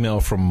got an email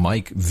from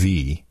Mike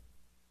V.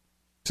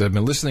 So I've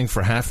been listening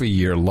for half a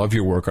year. Love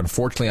your work.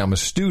 Unfortunately, I'm a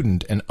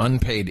student, an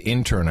unpaid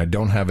intern. I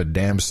don't have a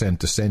damn cent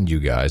to send you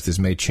guys. This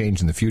may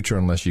change in the future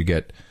unless you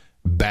get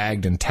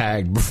bagged and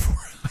tagged before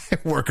I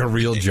work a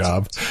real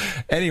job.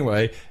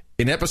 Anyway,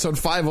 in episode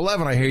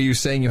 511, I hear you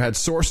saying you had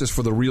sources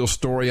for the real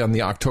story on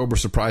the October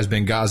surprise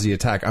Benghazi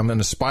attack. I'm an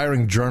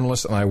aspiring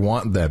journalist, and I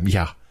want them.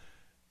 Yeah.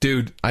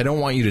 Dude, I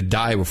don't want you to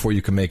die before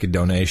you can make a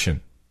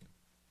donation.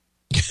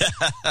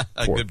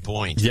 Good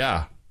point.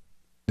 Yeah.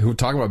 Who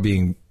talk about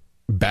being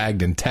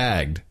bagged and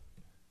tagged?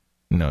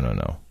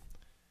 No.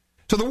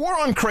 So the war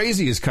on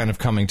crazy is kind of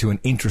coming to an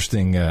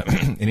interesting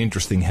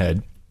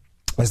head.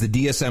 As the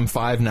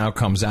DSM-5 now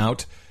comes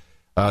out,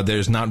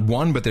 there's not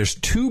one, but there's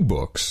two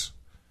books.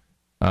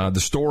 The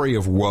Story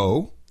of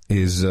Woe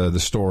is the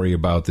story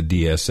about the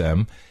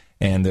DSM,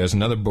 and there's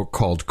another book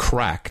called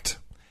Cracked.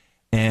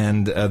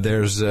 And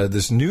there's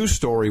this news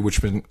story which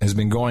has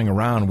been going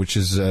around, which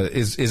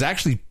is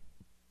actually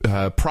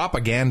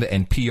propaganda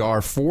and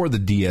PR for the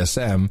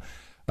DSM.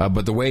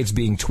 But the way it's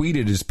being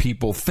tweeted is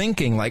people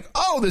thinking like,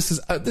 "Oh, this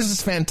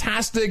is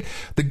fantastic.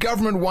 The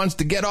government wants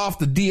to get off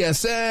the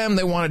DSM.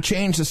 They want to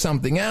change to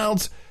something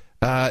else."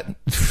 But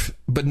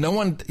no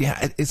one.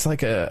 Yeah, it's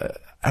like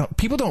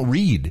people don't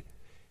read.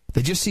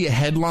 They just see a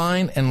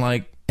headline and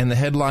the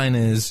headline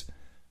is,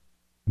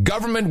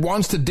 "Government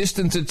wants to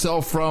distance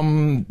itself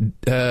from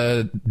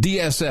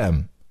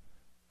DSM."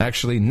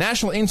 Actually,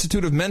 National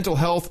Institute of Mental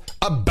Health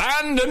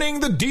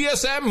abandoning the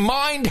DSM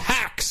mind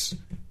hacks.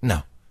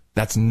 No,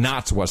 that's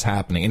not what's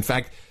happening. In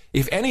fact,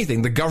 if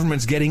anything, the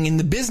government's getting in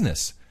the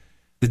business.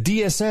 The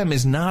DSM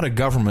is not a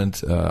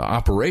government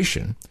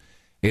operation.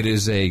 It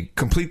is a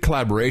complete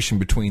collaboration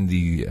between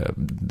the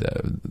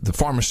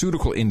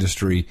pharmaceutical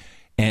industry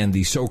and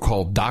the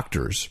so-called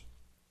doctors.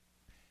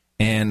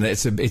 And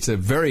it's a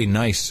very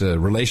nice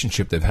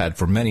relationship they've had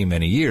for many,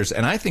 many years.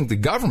 And I think the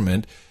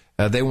government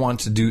they want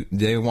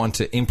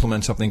to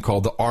implement something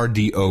called the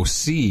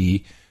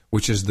RDOC,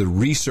 which is the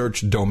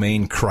Research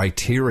Domain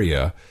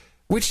Criteria,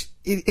 which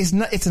is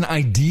not. It's an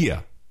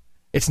idea.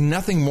 It's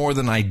nothing more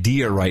than an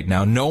idea right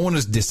now. No one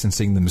is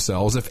distancing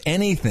themselves. If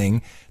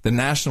anything, the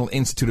National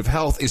Institute of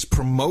Health is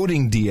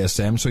promoting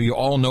DSM, so you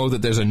all know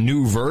that there's a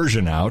new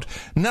version out.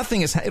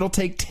 Nothing is. It'll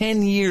take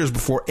 10 years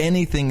before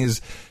anything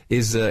is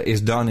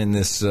done in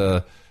this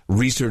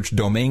research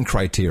domain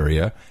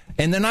criteria,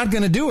 and they're not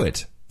going to do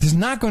it. They're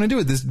not going to do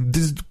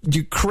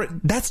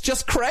it. That's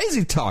just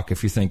crazy talk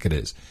if you think it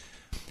is.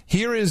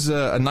 Here is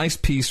a nice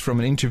piece from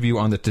an interview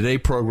on the Today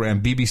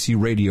program, BBC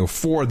Radio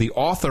 4, the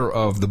author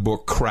of the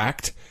book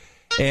Cracked,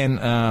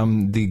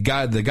 and the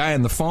guy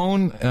on the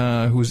phone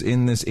who's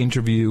in this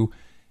interview,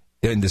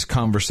 in this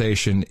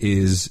conversation,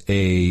 is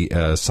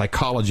a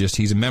psychologist.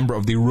 He's a member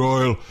of the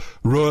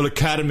Royal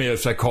Academy of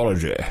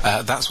Psychology.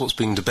 That's what's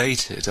being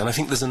debated, and I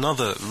think there's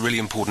another really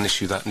important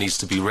issue that needs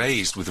to be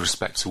raised with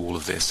respect to all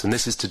of this, and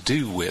this is to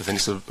do with, and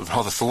it's a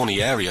rather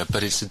thorny area,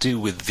 but it's to do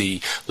with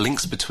the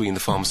links between the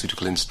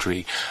pharmaceutical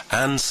industry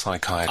and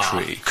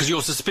psychiatry. Because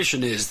your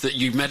suspicion is that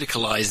you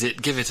medicalise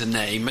it, give it a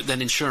name,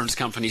 then insurance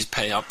companies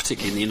pay up,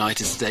 particularly in the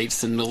United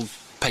States, and they'll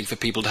pay for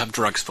people to have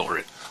drugs for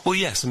it. Well,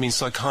 yes. I mean,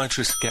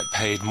 psychiatrists get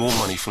paid more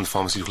money from the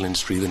pharmaceutical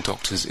industry than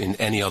doctors in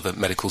any other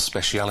medical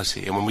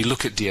speciality. And when we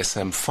look at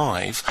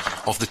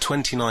DSM-5, of the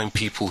 29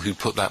 people who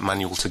put that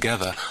manual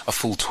together, a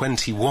full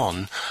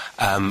 21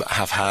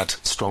 have had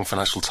strong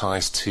financial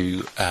ties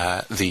to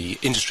the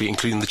industry,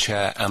 including the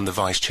chair and the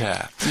vice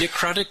chair. Nick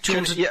Craddock, do you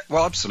want to... Yeah,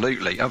 well,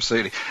 absolutely. I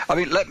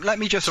mean, let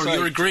me just say...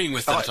 you're agreeing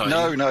with that,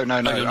 No.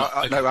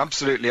 No,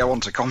 absolutely, I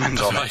want to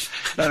comment on it.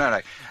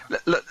 No.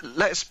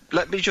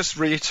 Let me just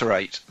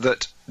reiterate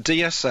that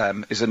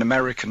DSM is an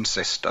American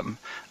system.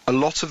 A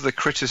lot of the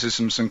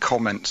criticisms and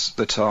comments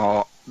that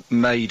are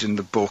made in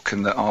the book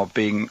and that are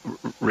being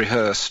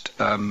rehearsed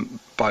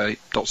by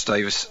Dr.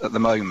 Davis at the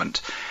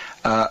moment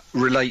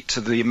relate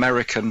to the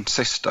American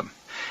system.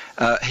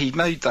 He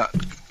made that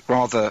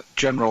rather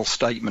general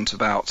statement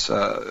about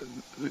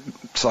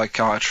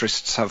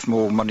psychiatrists have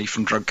more money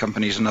from drug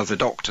companies than other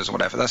doctors or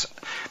whatever. That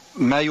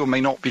may or may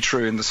not be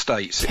true in the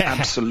States. It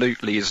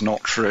absolutely is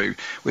not true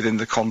within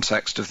the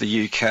context of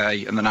the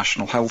UK and the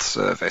National Health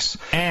Service.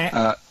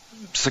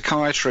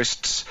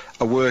 Psychiatrists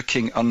are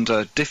working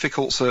under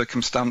difficult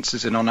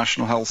circumstances in our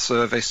National Health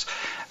Service.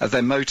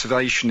 Their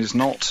motivation is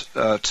not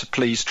to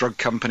please drug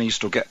companies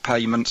to get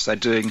payments. They're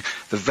doing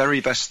the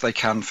very best they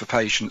can for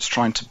patients,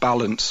 trying to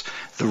balance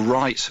the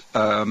right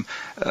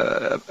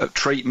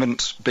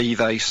treatment, be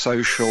they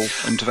social,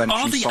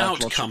 intervention,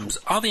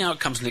 psychological. Are the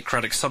outcomes, Nick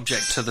Craddock,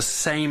 subject to the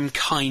same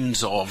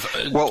kinds of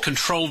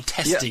controlled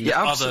testing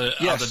other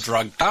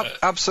drug...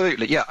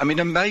 absolutely, yeah. I mean,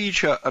 a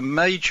major...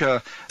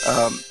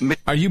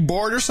 Are you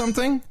bored or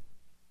something?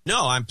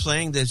 No, I'm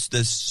playing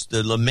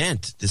the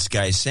lament this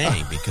guy's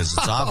saying because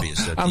it's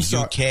obvious that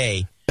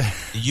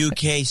the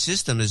UK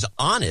system is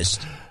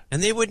honest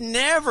And they would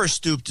never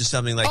stoop to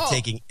something like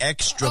taking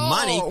extra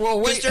money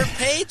because they're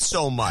paid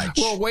so much.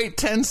 Well, wait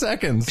 10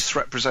 seconds.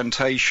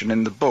 Misrepresentation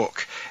in the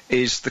book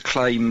is the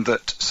claim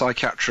that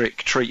psychiatric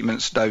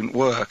treatments don't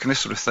work and this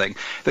sort of thing.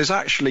 There's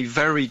actually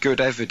very good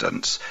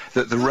evidence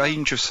that the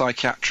range of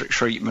psychiatric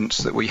treatments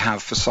that we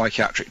have for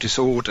psychiatric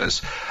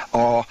disorders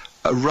are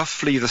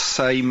roughly the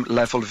same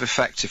level of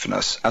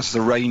effectiveness as the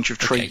range of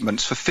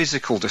treatments for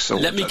physical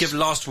disorders. Let me give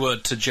last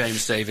word to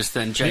James Davis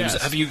then. James,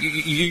 have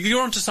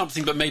you're onto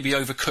something but maybe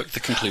overcooked the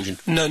conclusion.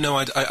 No,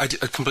 I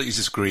completely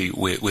disagree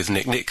with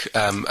Nick. Nick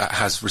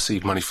has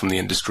received money from the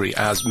industry,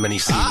 as many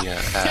senior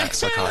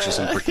psychiatrists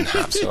in Britain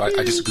have, so I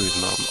disagree with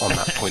him on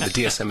that point. The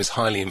DSM is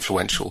highly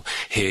influential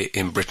here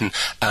in Britain,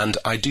 and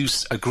I do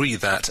agree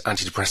that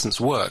antidepressants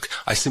work.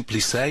 I simply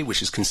say,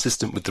 which is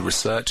consistent with the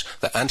research,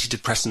 that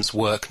antidepressants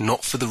work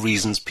not for the reasons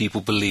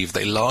people believe.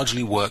 They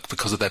largely work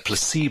because of their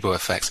placebo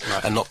effects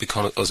and not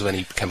because of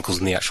any chemicals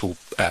in the actual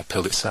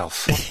pill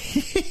itself.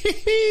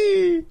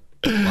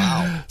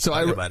 Wow. So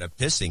about a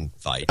pissing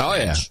fight. Oh,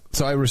 yeah.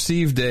 So I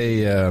received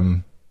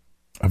a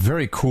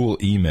very cool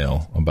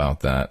email about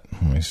that.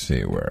 Let me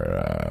see.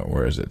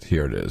 Where is it?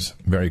 Here it is.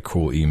 Very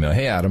cool email.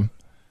 Hey, Adam.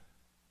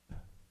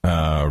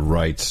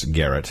 Writes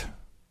Garrett.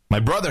 My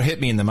brother hit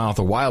me in the mouth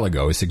a while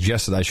ago. He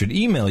suggested I should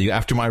email you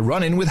after my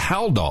run-in with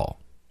Haldol.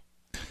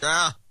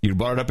 You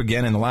brought it up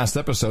again in the last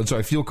episode, so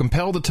I feel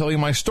compelled to tell you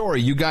my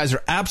story. You guys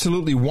are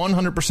absolutely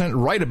 100%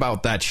 right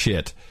about that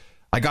shit.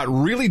 I got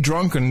really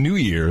drunk on New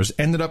Year's,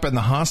 ended up in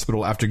the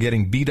hospital after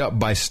getting beat up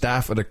by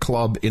staff at a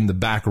club in the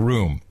back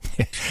room.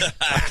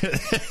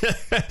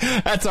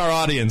 That's our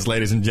audience,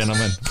 ladies and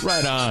gentlemen.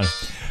 Right on.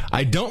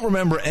 I don't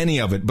remember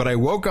any of it, but I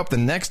woke up the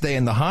next day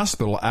in the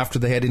hospital after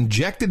they had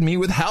injected me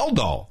with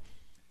Haldol.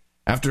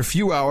 After a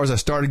few hours, I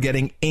started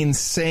getting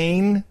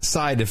insane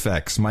side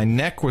effects. My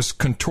neck was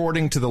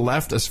contorting to the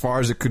left as far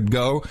as it could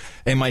go,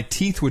 and my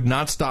teeth would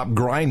not stop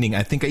grinding.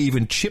 I think I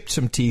even chipped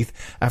some teeth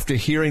after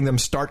hearing them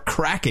start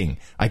cracking.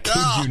 I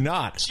kid you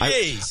not.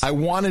 I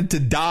wanted to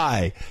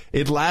die.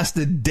 It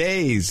lasted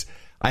days.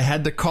 I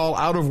had to call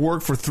out of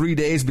work for 3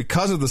 days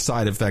because of the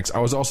side effects. I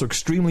was also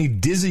extremely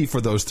dizzy for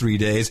those 3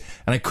 days,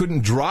 and I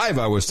couldn't drive.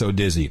 I was so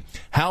dizzy.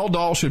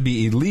 Haldol should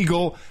be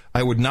illegal.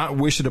 I would not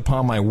wish it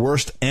upon my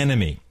worst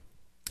enemy.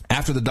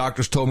 After the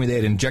doctors told me they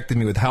had injected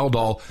me with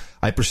Haldol,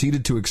 I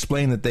proceeded to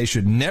explain that they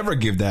should never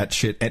give that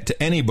shit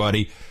to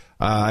anybody.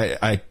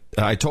 I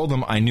told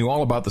them I knew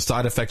all about the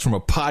side effects from a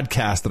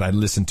podcast that I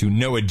listened to,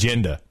 No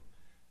Agenda.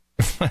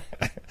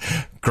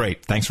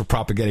 Great. Thanks for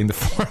propagating the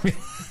formula.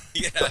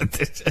 It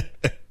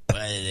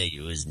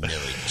was No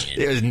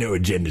Agenda. It was No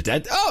Agenda.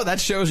 That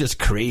show's just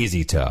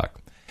crazy talk.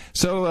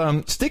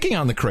 So, sticking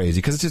on the crazy,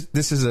 because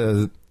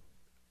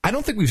I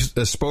don't think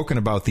we've spoken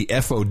about the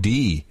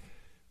FOD,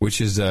 which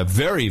is a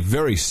very,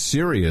 very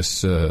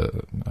serious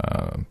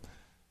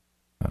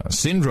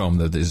syndrome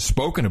that is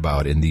spoken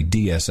about in the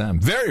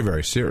DSM. Very,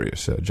 very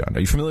serious, John.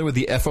 Are you familiar with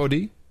the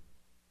FOD?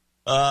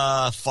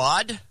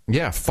 FOD?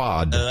 Yeah,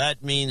 FOD.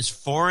 That means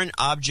foreign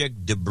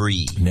object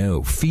debris.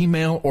 No,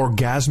 female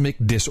orgasmic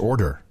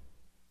disorder.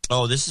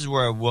 Oh, this is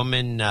where a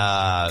woman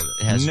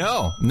has...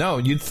 No,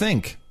 you'd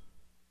think.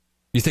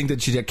 You think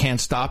that she can't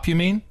stop, you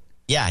mean?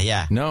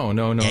 Yeah. No.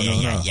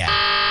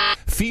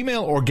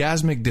 Female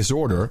orgasmic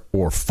disorder,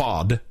 or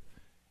FOD,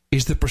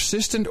 is the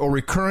persistent or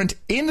recurrent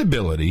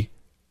inability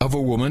of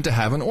a woman to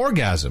have an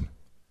orgasm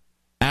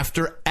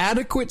after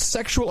adequate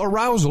sexual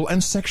arousal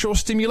and sexual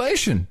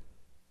stimulation.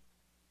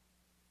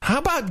 How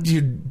about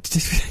you're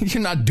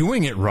not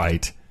doing it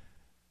right?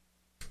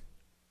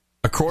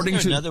 According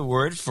to another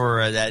word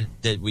for that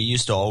we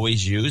used to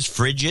always use,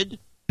 frigid.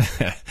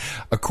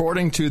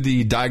 According to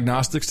the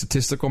Diagnostic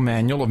Statistical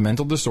Manual of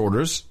Mental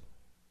Disorders,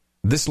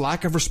 this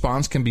lack of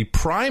response can be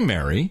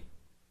primary,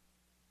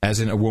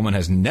 as in a woman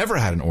has never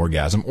had an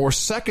orgasm, or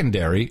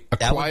secondary, acquired.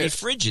 That would be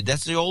frigid.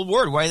 That's the old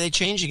word. Why are they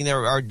changing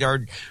our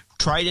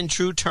tried and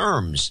true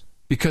terms?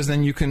 Because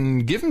then you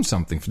can give them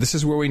something. This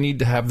is where we need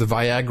to have the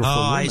Viagra for women.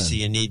 Oh, I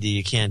see.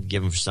 You can't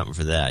give them something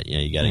for that.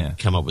 You got to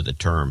come up with a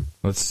term.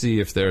 Let's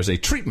see if there's a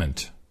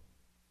treatment.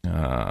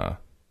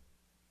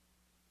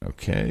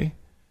 Okay.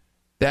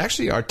 They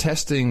actually are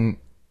testing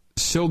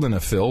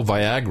sildenafil,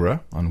 Viagra,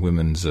 on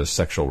women's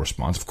sexual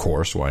response. Of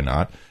course, why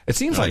not? It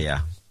seems like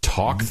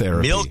talk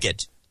therapy. Milk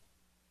it.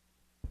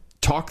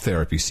 Talk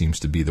therapy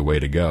seems to be the way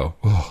to go.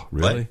 Oh,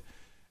 really?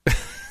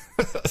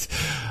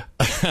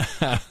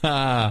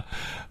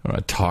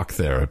 Talk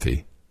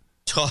therapy.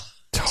 Talk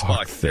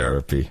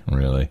therapy,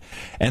 really.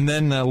 And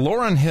then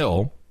Lauryn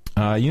Hill.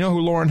 You know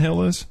who Lauryn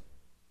Hill is?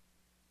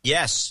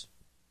 Yes.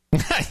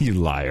 You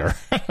liar.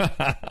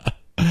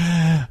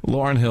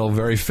 Lauryn Hill,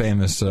 very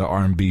famous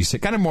R&B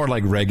singer, kind of more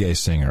like reggae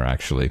singer,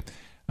 actually.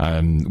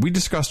 We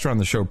discussed her on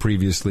the show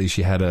previously.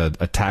 She had a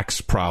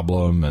tax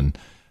problem, and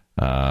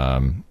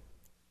Lauryn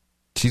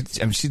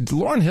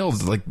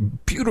Hill's like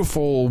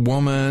beautiful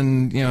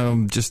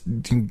woman, just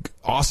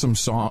awesome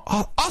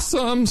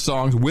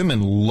songs.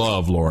 Women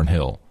love Lauryn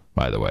Hill,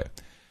 by the way.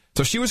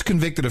 So she was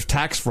convicted of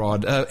tax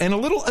fraud and a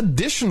little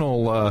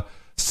additional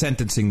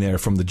sentencing there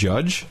from the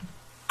judge.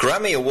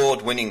 Grammy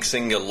Award-winning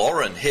singer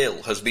Lauryn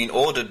Hill has been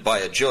ordered by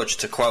a judge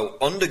to, quote,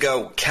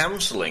 undergo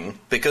counselling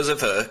because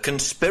of her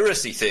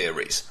conspiracy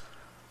theories.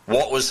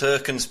 What was her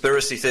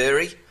conspiracy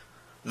theory?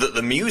 That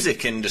the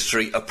music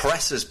industry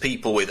oppresses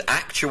people with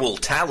actual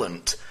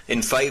talent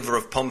in favour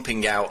of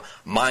pumping out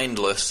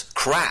mindless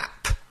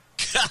crap.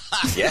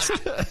 Yes. So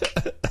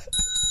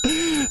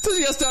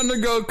she has to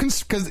undergo,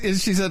 because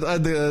she said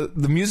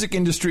the music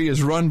industry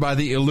is run by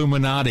the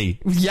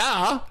Illuminati.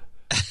 Yeah.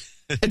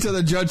 And so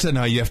the judge said,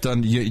 no, you have to,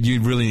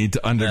 you really need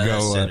to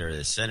undergo.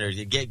 The center.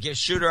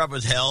 Shoot her up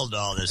with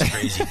Hell-Doll, this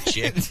crazy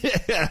chick.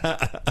 Yeah.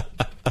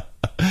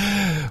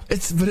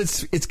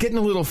 It's getting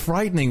a little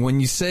frightening when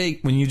you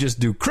just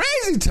do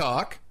crazy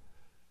talk.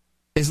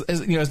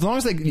 As long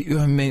as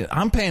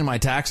I'm paying my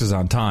taxes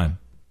on time.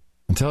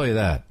 I'll tell you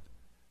that.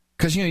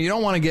 Because, you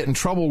don't want to get in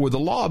trouble with the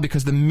law,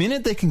 because the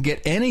minute they can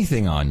get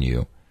anything on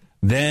you,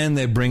 then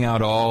they bring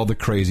out all the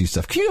crazy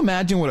stuff. Can you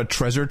imagine what a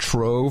treasure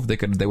trove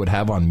they would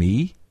have on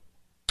me?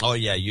 Oh,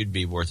 yeah, you'd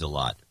be worth a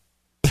lot.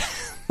 To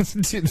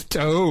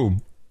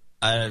whom?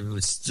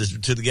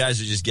 To the guys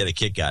who just get a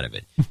kick out of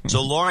it. So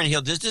Lauryn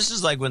Hill, this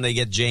is like when they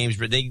get James,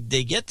 but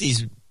they get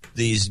these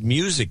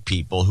music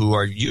people who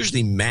are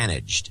usually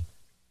managed.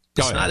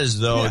 It's not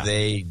as though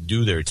they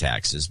do their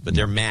taxes, but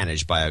they're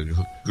managed by a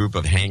group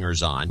of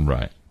hangers-on.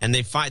 Right. And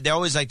they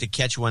always like to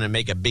catch one and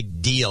make a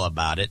big deal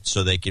about it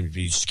so they can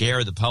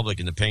scare the public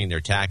into paying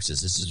their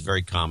taxes. This is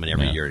very common.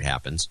 Every year it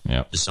happens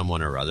to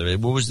someone or other.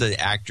 What was the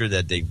actor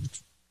that they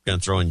going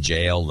to throw in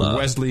jail?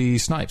 Wesley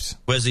Snipes.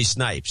 Wesley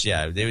Snipes,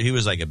 yeah. He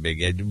was like a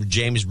big...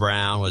 James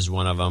Brown was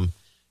one of them.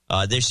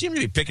 They seem to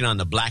be picking on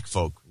the black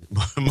folk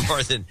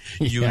more than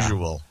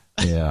usual.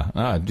 Yeah.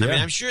 I mean,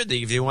 I'm sure if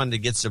they wanted to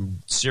get some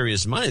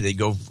serious money, they'd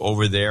go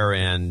over there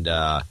and,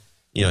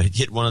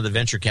 hit one of the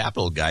venture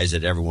capital guys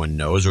that everyone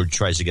knows or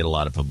tries to get a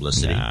lot of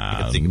publicity.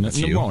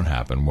 It won't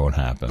happen.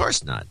 Of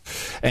course not.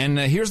 And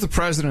here's the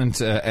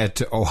president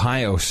at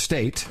Ohio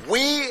State.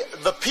 We,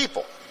 the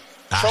people,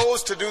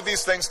 chose to do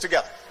these things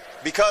together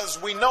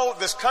because we know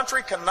this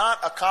country cannot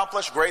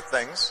accomplish great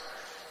things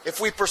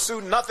if we pursue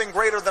nothing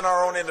greater than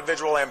our own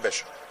individual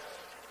ambition.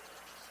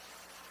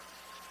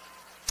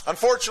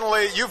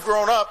 Unfortunately, you've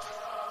grown up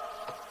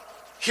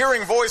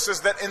hearing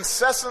voices that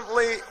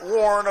incessantly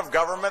warn of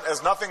government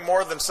as nothing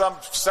more than some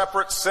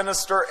separate,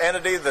 sinister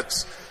entity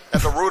that's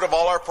at the root of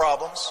all our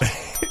problems.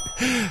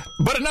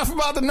 But enough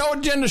about the No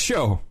Agenda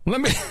Show.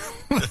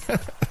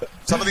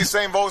 Some of these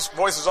same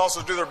voices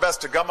also do their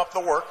best to gum up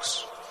the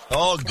works.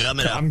 Oh, gum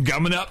it up. I'm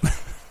gumming up.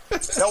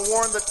 They'll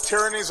warn that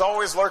tyranny's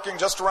always lurking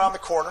just around the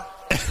corner.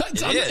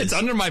 It's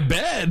under my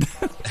bed.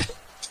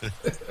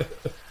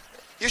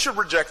 You should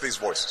reject these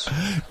voices.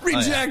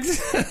 Reject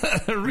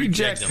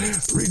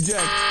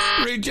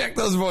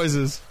those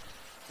voices.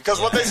 Because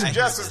what they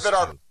suggest is that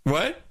our...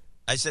 What?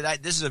 I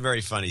said, this is a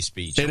very funny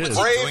speech. It is.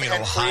 Brave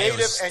and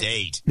creative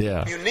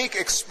and unique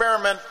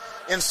experiment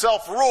in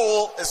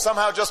self-rule is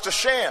somehow just a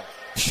sham.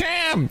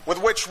 Sham!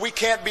 With which we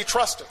can't be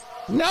trusted.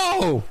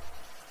 No,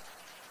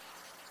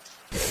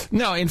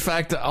 in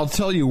fact, I'll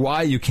tell you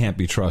why you can't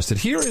be trusted.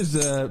 Here is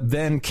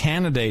then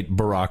candidate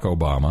Barack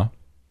Obama,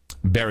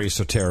 Barry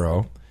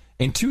Soetoro,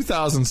 in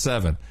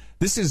 2007.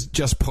 This is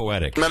just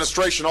poetic. The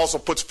administration also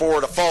puts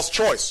forward a false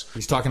choice.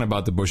 He's talking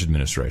about the Bush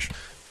administration.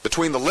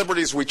 Between the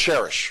liberties we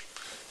cherish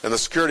and the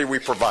security we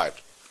provide.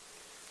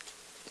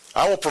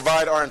 I will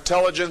provide our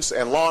intelligence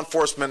and law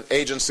enforcement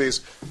agencies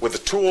with the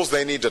tools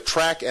they need to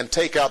track and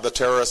take out the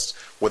terrorists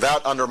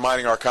without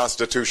undermining our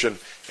Constitution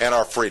and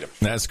our freedom.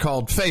 That's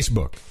called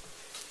Facebook.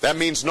 That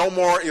means no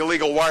more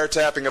illegal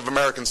wiretapping of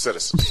American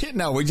citizens.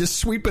 No, we just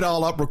sweep it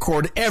all up,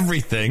 record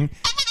everything,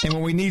 and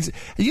when we need...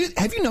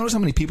 Have you noticed how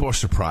many people are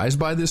surprised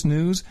by this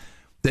news?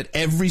 That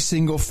every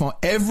single phone,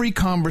 every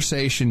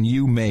conversation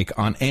you make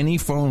on any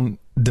phone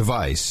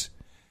device,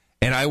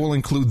 and I will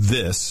include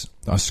this,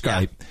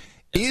 Skype,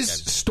 is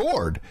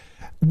stored.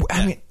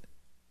 I mean,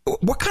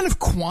 what kind of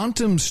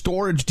quantum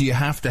storage do you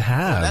have to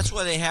have? Well, that's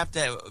why they have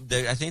to...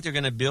 I think they're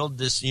going to build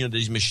this,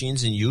 these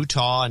machines in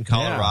Utah and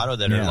Colorado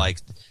that are like...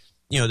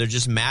 they're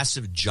just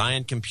massive,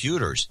 giant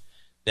computers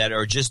that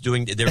are just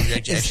doing. They're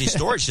actually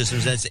storage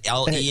systems. That's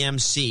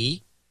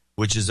LEMC,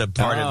 which is a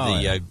part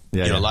of the.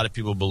 A lot of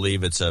people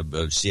believe it's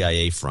a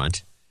CIA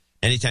front.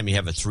 Anytime you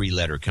have a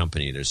three-letter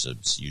company, there's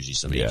usually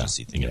some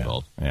agency thing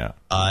involved. Yeah.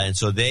 And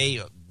so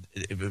this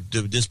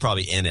is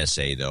probably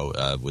NSA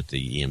though with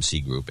the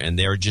EMC group, and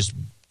they're just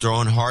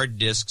throwing hard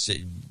disks,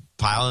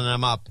 piling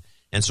them up.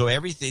 And so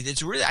everything,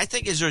 it's really, I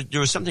think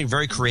there was something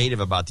very creative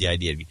about the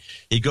idea.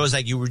 It goes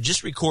like you would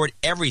just record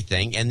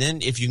everything, and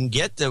then if you can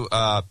get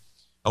a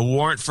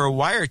warrant for a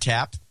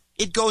wiretap,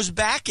 it goes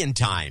back in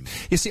time.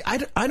 You see,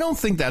 I don't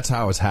think that's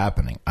how it's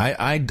happening.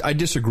 I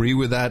disagree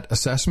with that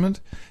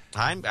assessment.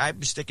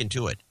 I'm sticking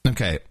to it.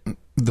 Okay.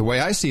 The way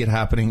I see it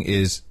happening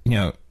is,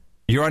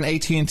 you're on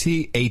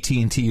AT&T,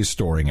 AT&T is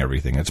storing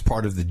everything. It's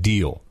part of the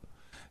deal.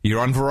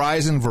 You're on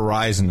Verizon,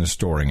 Verizon is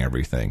storing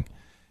everything.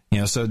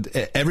 So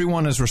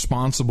everyone is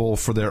responsible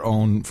for their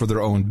own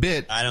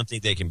bit. I don't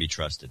think they can be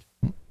trusted.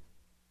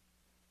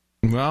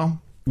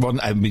 Well, Well,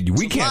 I mean,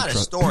 we can't. A lot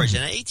of storage,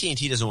 and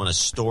AT&T doesn't want to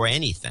store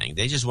anything.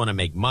 They just want to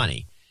make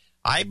money.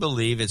 I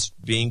believe it's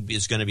going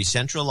to be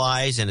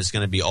centralized, and it's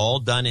going to be all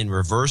done in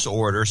reverse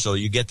order. So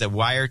you get the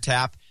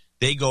wiretap.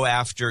 They go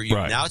after you.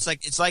 Right. Now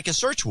it's like a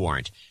search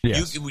warrant.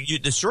 Yes.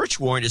 The search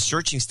warrant is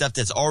searching stuff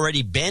that's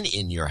already been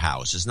in your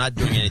house. It's not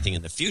doing anything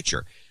in the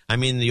future. I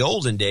mean, in the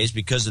olden days,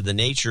 because of the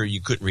nature, you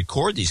couldn't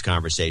record these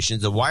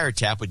conversations. The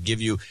wiretap would give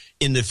you,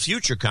 in the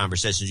future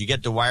conversations, you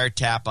get the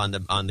wiretap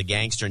on the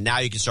gangster. Now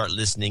you can start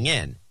listening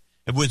in.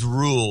 And with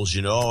rules,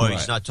 you know,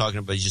 he's not talking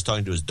about, he's just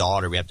talking to his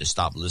daughter. We have to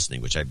stop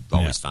listening, which I've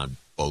always found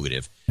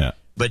bogative. Yeah.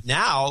 But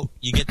now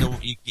you get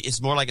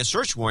it's more like a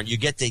search warrant. You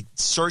get to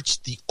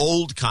search the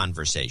old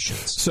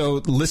conversations.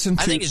 So listen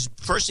to. I think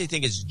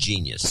it's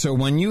genius. So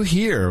when you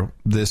hear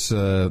this,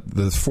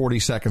 the 40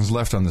 seconds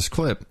left on this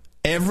clip,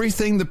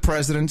 everything the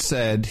president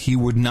said he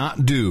would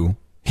not do,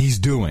 he's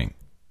doing.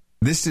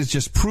 This is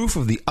just proof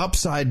of the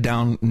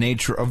upside-down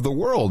nature of the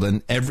world.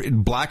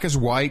 And black is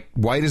white,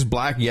 white is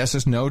black, yes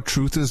is no,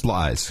 truth is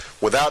lies.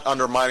 Without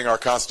undermining our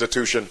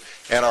Constitution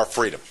and our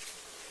freedom.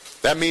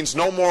 That means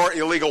no more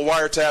illegal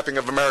wiretapping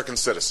of American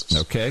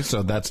citizens. Okay,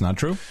 so that's not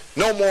true?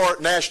 No more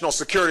national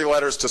security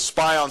letters to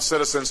spy on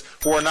citizens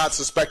who are not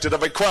suspected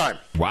of a crime.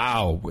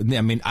 Wow.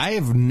 I mean, I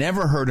have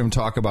never heard him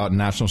talk about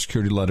national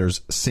security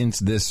letters since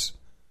this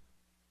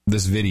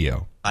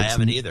video. I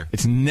haven't either.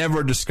 It's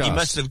never discussed. He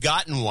must have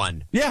gotten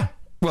one. Yeah.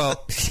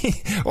 Well,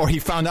 or he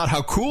found out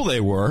how cool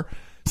they were.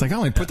 It's like,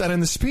 oh, he put that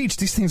in the speech.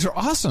 These things are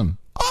awesome.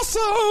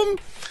 Awesome!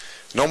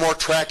 No more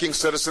tracking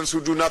citizens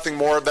who do nothing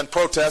more than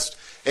protest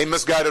a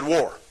misguided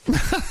war.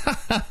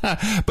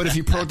 But if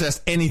you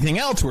protest anything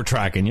else, we're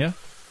tracking you.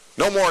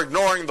 No more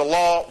ignoring the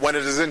law when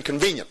it is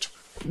inconvenient.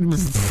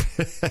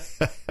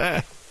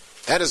 That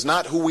is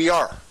not who we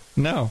are.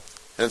 No.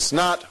 And it's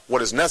not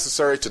what is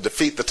necessary to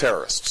defeat the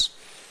terrorists.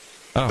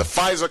 Oh. The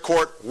FISA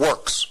court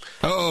works.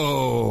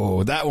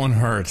 Oh, that one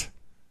hurt.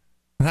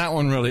 That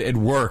one really, it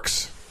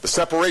works. The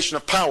separation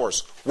of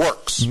powers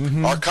works.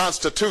 Mm-hmm. Our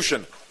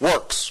Constitution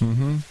works.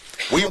 Mm-hmm.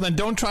 Well, then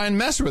don't try and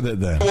mess with it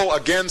then. We will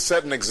again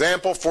set an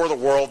example for the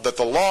world that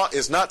the law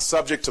is not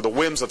subject to the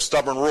whims of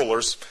stubborn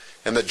rulers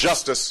and that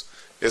justice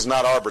is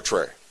not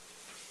arbitrary.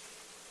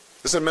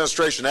 This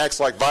administration acts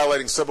like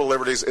violating civil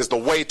liberties is the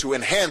way to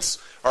enhance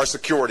our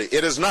security.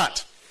 It is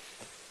not.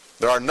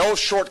 There are no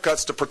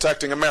shortcuts to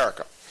protecting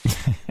America.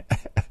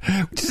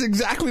 Which is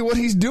exactly what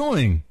he's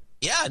doing.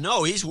 Yeah,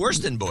 no, he's worse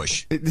than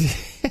Bush.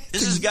 This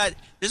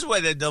is why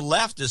the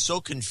left is so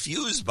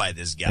confused by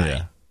this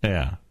guy.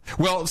 Yeah.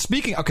 Well,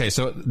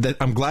 so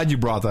I'm glad you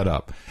brought that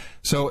up.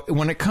 So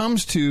when it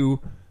comes to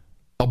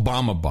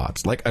Obama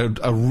bots, like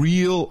a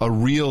real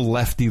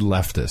lefty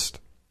leftist,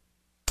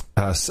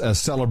 a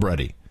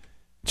celebrity,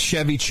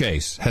 Chevy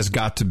Chase has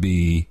got to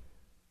be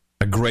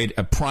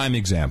a prime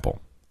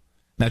example.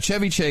 Now,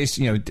 Chevy Chase,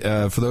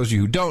 for those of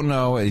you who don't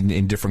know,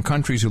 in different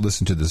countries who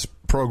listen to this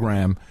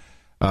program,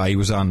 he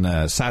was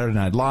on Saturday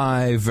Night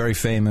Live, very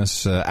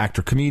famous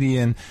actor,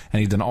 comedian, and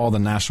he'd done all the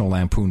National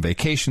Lampoon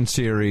Vacation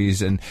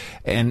series, and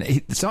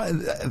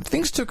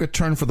things took a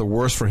turn for the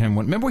worse for him.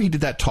 Remember he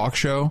did that talk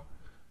show?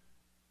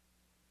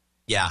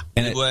 Yeah,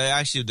 and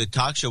actually, the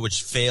talk show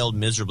which failed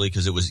miserably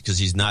because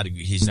he's not a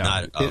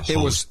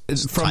host.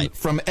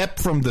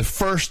 From the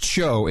first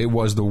show, it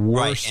was the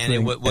worst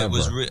thing ever.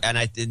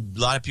 A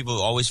lot of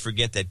people always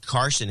forget that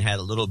Carson had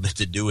a little bit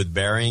to do with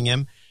burying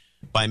him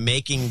by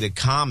making the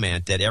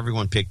comment that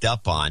everyone picked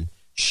up on: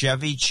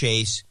 Chevy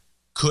Chase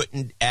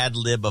couldn't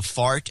ad-lib a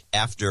fart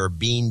after a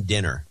bean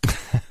dinner.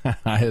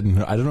 I'd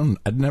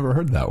never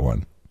heard that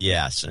one.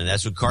 Yes, and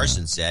that's what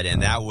Carson said,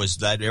 and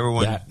that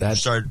everyone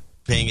started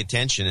paying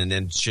attention, and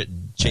then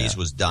Chase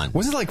was done.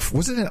 Was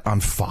it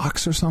on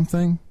Fox or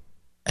something?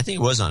 I think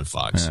it was on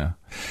Fox. Yeah.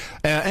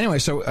 Anyway,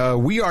 so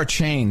We Are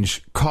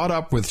Change caught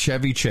up with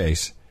Chevy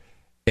Chase,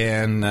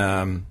 and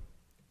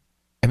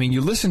I mean,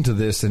 you listen to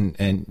this,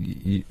 and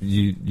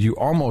you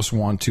almost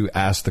want to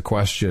ask the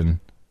question.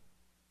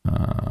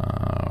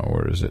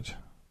 Where is it?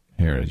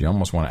 Here it is. You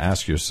almost want to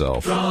ask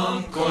yourself,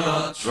 drunk or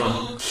not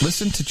drunk?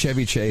 Listen to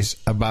Chevy Chase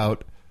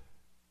about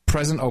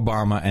President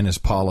Obama and his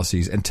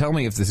policies, and tell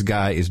me if this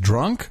guy is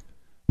drunk,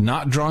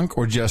 not drunk,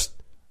 or just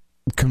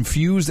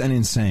confused and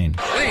insane.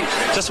 Please.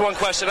 Just one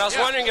question. I was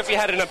wondering if you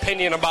had an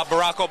opinion about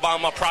Barack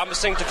Obama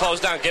promising to close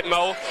down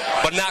Gitmo,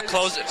 but not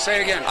close it.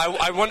 Say again.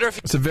 I wonder if...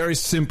 It's a very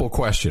simple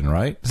question,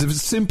 right? It's a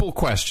simple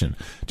question.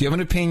 Do you have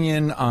an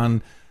opinion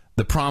on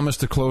the promise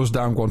to close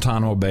down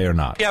Guantanamo Bay or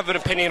not? You have an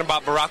opinion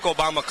about Barack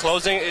Obama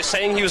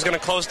saying he was going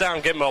to close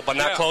down Gitmo, but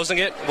not closing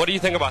it? What do you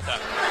think about that?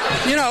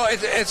 You know,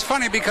 it's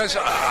funny because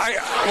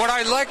what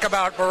I like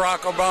about Barack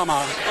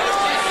Obama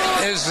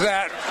is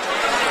that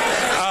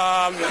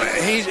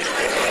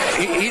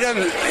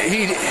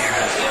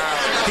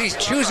he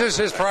chooses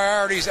his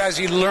priorities as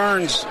he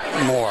learns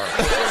more.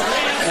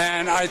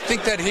 And I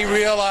think that he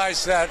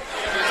realized that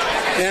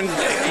in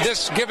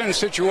this given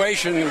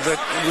situation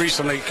that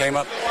recently came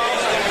up,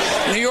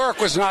 New York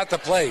was not the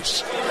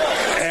place.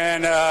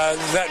 And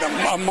that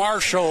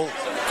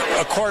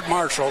a court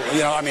martial,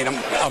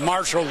 a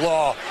martial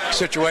law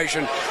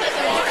situation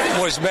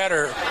was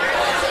better.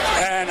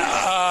 And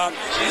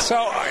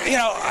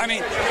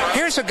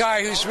here's a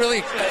guy who's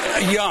really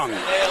young,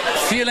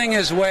 feeling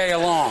his way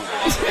along.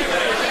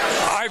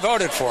 I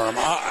voted for him.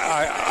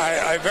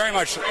 I very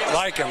much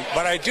like him,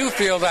 but I do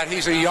feel that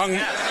he's a young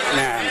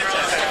man,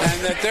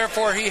 and that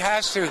therefore he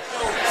has to,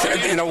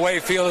 in a way,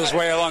 feel his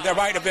way along. There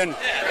might have been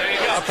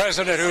a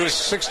president who's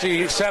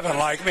 67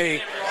 like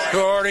me, who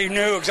already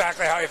knew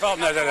exactly how he felt.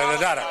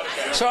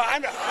 So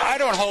I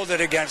don't hold it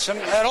against him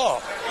at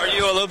all. Are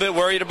you a little bit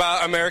worried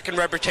about American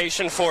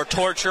reputation for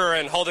torture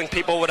and holding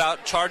people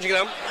without charging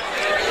them?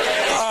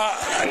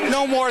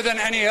 No more than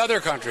any other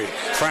country,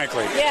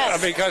 frankly.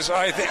 Yes. Because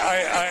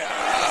I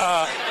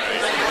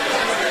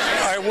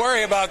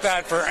worry about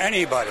that for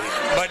anybody.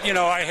 But,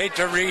 I hate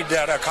to read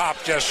that a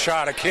cop just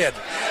shot a kid.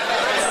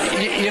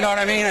 You know what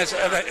I mean?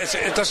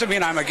 It doesn't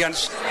mean I'm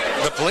against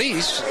the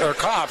police or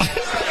cops.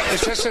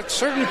 It's just that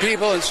certain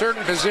people in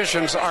certain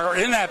positions are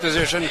in that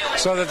position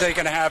so that they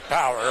can have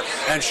power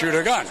and shoot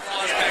a gun.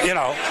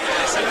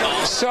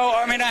 So,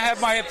 I have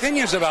my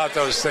opinions about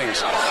those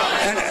things.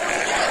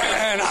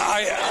 And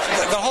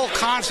the whole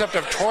concept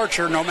of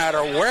torture, no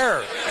matter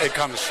where it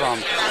comes from,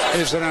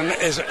 is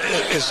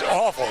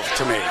awful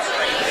to me.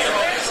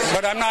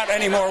 But I'm not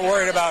any more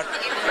worried about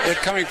it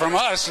coming from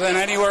us than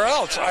anywhere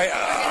else.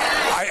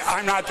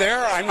 I'm not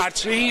there. I'm not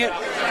seeing it.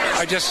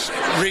 I just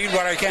read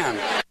what I can.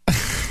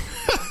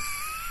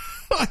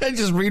 I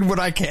just read what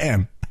I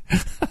can.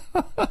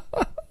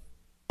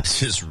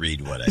 Just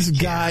read what I can. This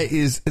guy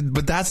is,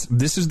 but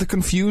this is the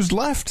confused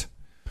left.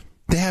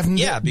 They have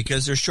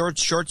because they're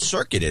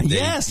short-circuited.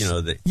 Yes.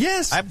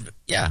 Yes.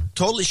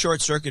 Totally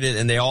short-circuited,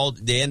 and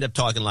they end up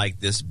talking like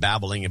this,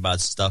 babbling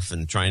about stuff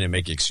and trying to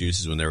make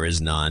excuses when there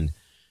is none.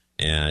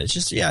 And it's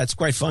just, it's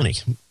quite funny.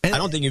 I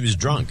don't think he was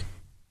drunk.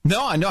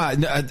 No, I know.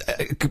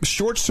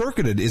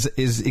 Short-circuited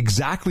is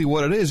exactly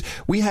what it is.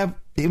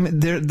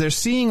 They're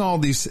seeing all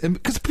these,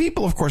 because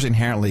people, of course,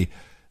 inherently,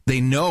 they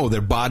know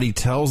their body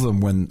tells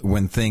them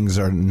when things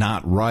are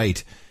not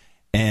right.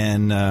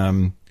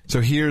 And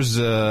so here's,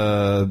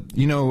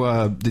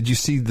 did you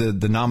see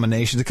the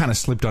nominations? It kind of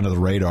slipped under the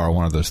radar,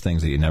 one of those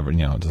things that you never,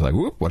 just like,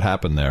 whoop, what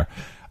happened there?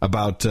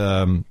 About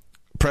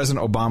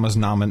President Obama's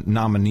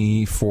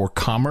nominee for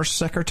Commerce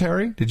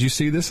Secretary. Did you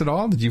see this at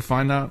all? Did you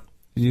find out?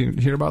 You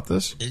hear about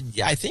this?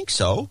 Yeah, I think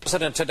so. The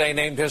president today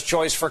named his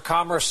choice for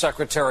Commerce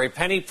Secretary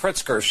Penny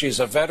Pritzker.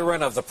 She's a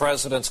veteran of the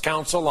President's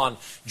Council on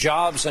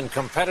Jobs and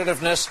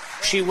Competitiveness.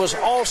 She was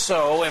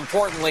also,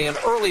 importantly, an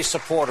early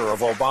supporter of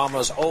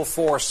Obama's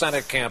 2004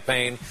 Senate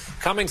campaign,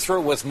 coming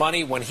through with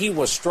money when he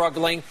was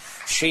struggling.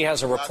 She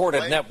has a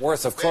reported net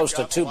worth of close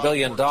to $2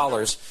 billion.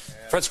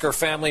 Pritzker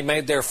family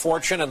made their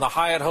fortune in the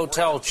Hyatt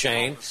hotel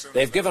chain.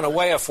 They've given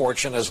away a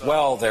fortune as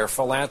well. Their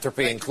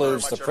philanthropy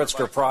includes the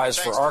Pritzker Prize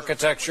for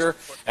Architecture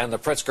and the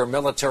Pritzker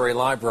Military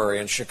Library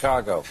in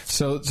Chicago.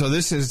 So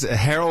this is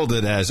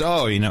heralded as,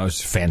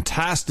 it's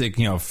fantastic,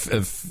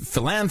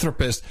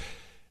 philanthropist.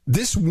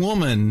 This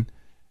woman,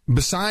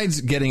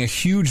 besides getting a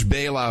huge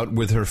bailout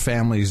with her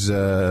family's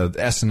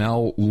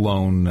SNL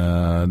loan,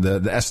 the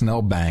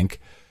SNL bank,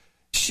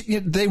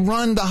 they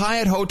run the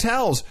Hyatt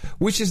hotels,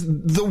 which is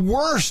the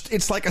worst.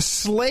 It's like a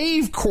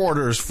slave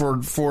quarters for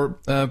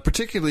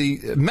particularly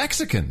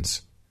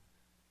Mexicans.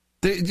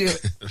 You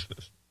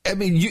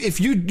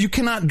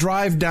cannot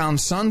drive down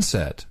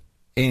Sunset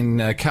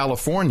in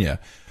California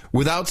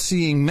without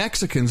seeing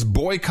Mexicans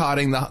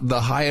boycotting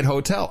the Hyatt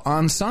Hotel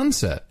on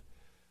Sunset.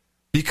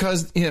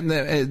 Because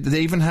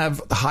they even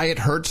have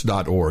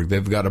HyattHurts.org.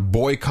 They've got to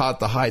boycott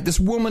the Hyatt. This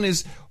woman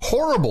is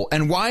horrible.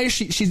 And why is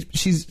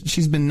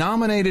she's been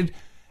nominated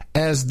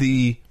as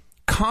the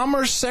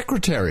Commerce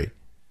Secretary?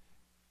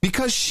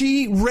 Because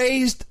she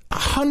raised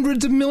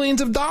hundreds of millions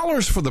of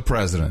dollars for the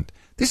president.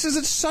 This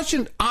is such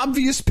an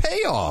obvious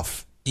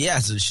payoff. Yeah,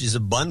 so she's a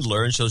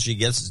bundler, and so she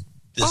gets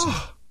this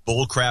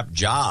bullcrap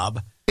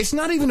job. It's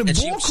not even a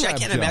bullcrap job. I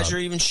can't imagine her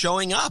even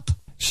showing up.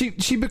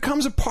 She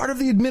becomes a part of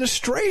the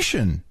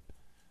administration.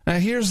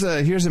 Here's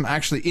him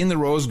actually in the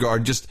Rose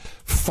Garden, just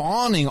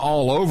fawning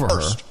all over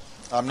her. First,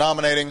 I'm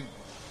nominating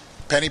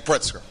Penny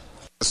Pritzker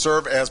to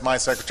serve as my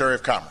Secretary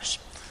of Commerce.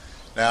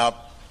 Now,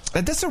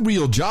 that's a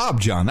real job,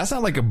 John. That's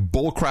not like a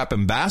bullcrap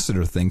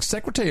ambassador thing.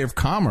 Secretary of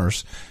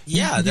Commerce.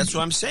 Yeah, that's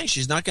what I'm saying.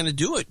 She's not going to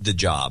do the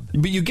job.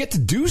 But you get to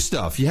do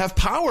stuff. You have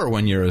power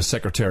when you're a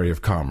Secretary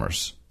of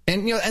Commerce.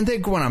 And and they're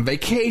going on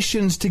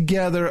vacations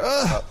together.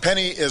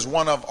 Penny is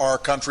one of our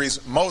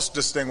country's most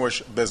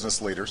distinguished business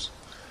leaders.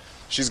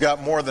 She's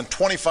got more than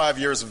 25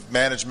 years of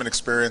management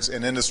experience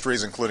in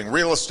industries including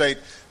real estate,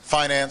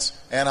 finance,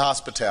 and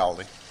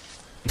hospitality.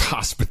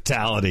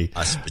 Hospitality.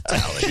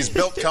 She's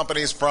built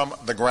companies from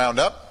the ground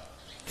up.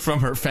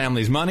 From her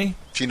family's money.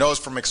 She knows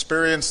from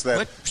experience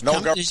that no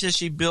company says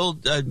she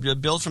built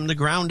from the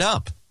ground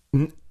up.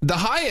 The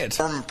Hyatt.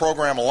 The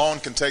program alone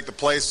can take the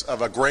place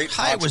of a great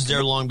Hyatt was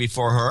there long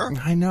before her.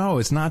 I know.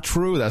 It's not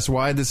true. That's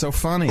why it's so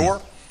funny.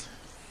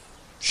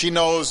 She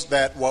knows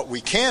that what we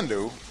can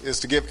do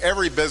is to give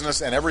every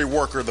business and every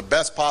worker the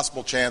best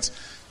possible chance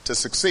to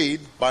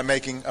succeed by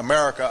making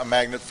America a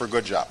magnet for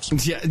good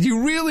jobs. Yeah,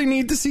 you really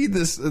need to see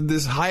this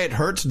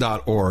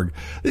HyattHurts.org.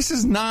 This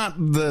is not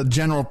the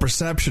general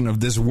perception of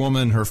this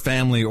woman, her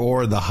family,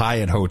 or the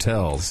Hyatt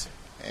hotels.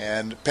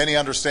 And Penny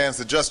understands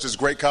that just as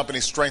great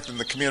companies strengthen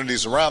the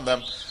communities around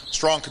them,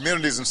 strong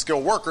communities and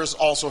skilled workers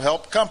also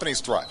help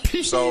companies thrive.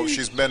 So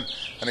she's been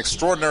an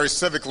extraordinary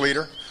civic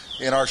leader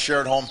in our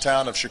shared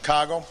hometown of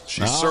Chicago.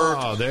 She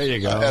served there you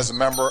go. As a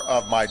member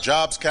of my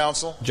Jobs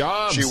Council.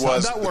 She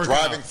was the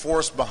driving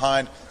force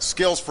behind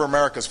Skills for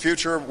America's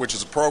Future, which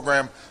is a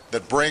program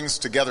that brings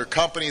together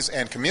companies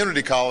and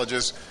community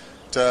colleges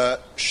to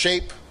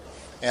shape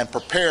and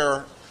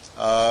prepare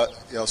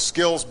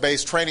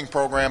skills-based training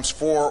programs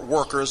for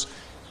workers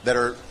that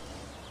are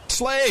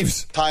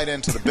slaves tied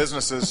into the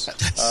businesses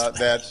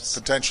that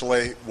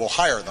potentially will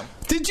hire them.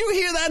 Did you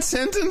hear that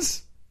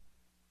sentence?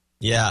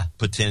 Yeah,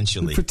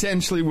 potentially.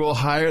 Potentially will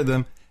hire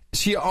them.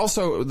 She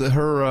also,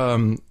 her,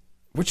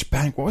 which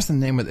bank, what was the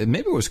name of it?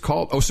 Maybe it was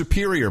called,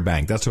 Superior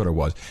Bank. That's what it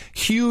was.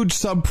 Huge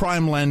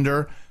subprime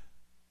lender,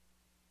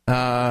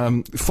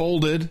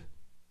 folded.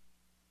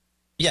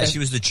 Yeah, she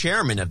was the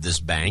chairman of this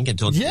bank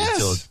until.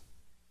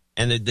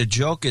 And the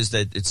joke is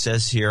that it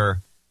says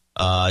here,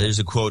 there's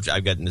a quote,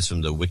 I've gotten this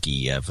from the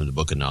wiki, from the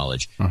Book of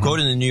Knowledge. Quote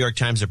in the New York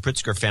Times, the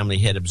Pritzker family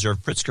had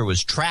observed Pritzker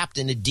was trapped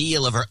in a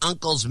deal of her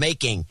uncle's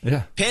making.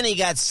 Yeah. Penny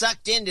got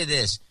sucked into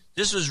this.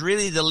 This was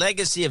really the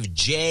legacy of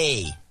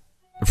Jay.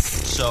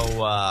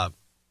 So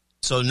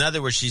in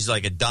other words, she's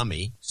like a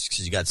dummy.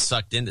 She got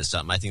sucked into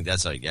something. I think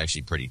that's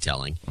actually pretty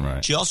telling.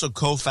 Right. She also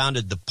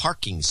co-founded the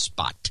Parking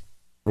Spot.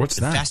 What's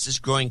the that?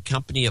 fastest growing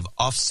company of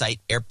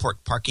off-site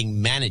airport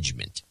parking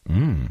management.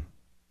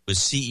 With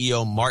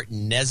CEO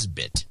Martin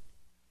Nesbitt.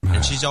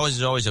 And she's always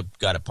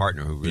got a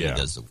partner who really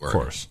does the work.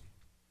 Of course.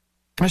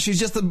 And she's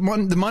just the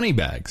money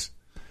bags.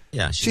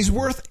 Yeah. She's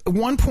worth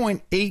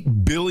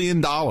 $1.8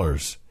 billion.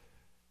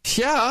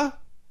 Yeah.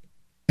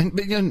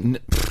 And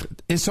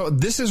so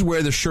this is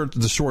where the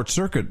short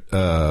circuit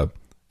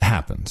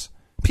happens.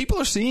 People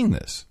are seeing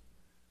this.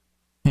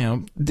 You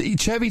know,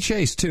 Chevy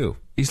Chase, too.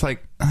 He's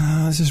like,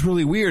 this is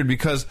really weird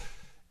because,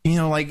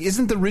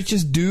 isn't the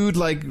richest dude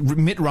like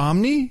Mitt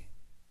Romney?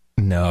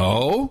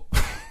 No.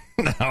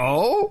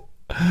 No.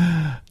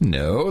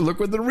 Look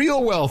what the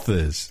real wealth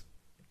is.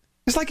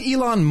 It's like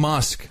Elon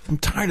Musk. I'm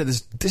tired of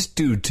this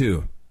dude,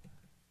 too.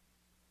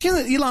 You know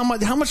Elon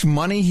Musk, how much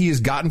money he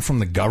has gotten from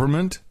the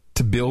government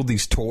to build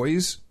these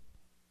toys?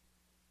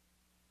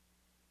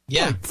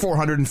 Yeah. Like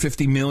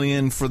 $450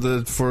 million for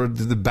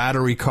the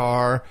battery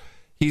car.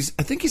 I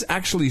think he's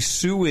actually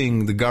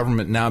suing the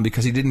government now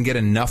because he didn't get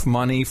enough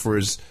money for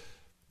his.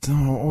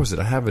 Oh, what was it?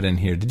 I have it in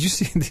here. Did you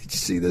see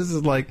this?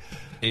 Is like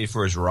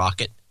for his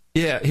rocket.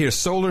 Yeah, here,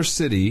 Solar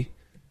City.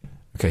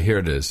 Okay, here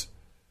it is.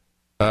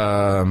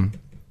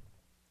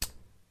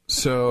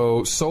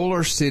 So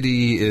Solar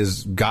City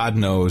is, God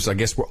knows, I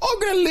guess we're all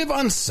going to live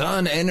on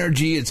sun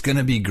energy. It's going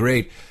to be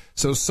great.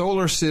 So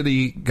Solar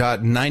City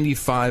got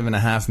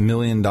 $95.5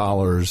 million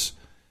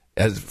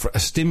as a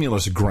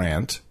stimulus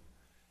grant.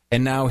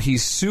 And now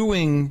he's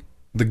suing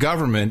the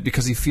government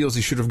because he feels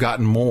he should have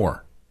gotten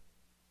more.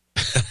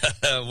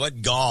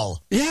 What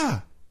gall.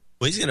 Yeah.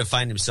 Well, he's going to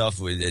find himself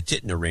with a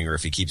tit in a ringer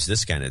if he keeps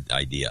this kind of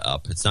idea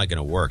up. It's not going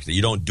to work.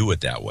 You don't do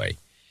it that way.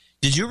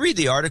 Did you read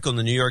the article in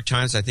the New York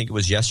Times, I think it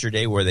was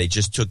yesterday, where they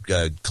just took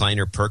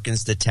Kleiner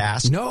Perkins to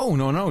task?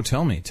 No.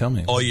 Tell me.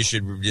 Oh, you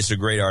should. It's a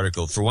great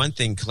article. For one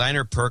thing,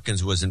 Kleiner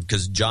Perkins wasn't,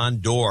 because John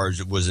Doerr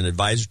was an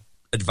advisor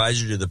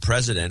to the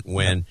president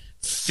when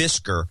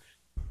Fisker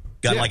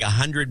got like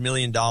 $100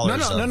 million. No.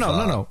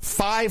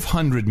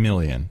 $500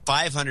 million.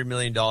 $500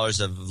 million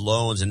of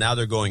loans, and now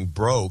they're going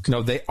broke.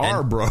 No, they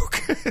are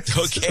broke.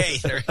 Okay.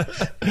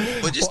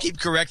 Well, just keep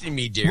correcting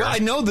me, dear. Well, I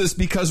know this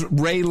because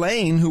Ray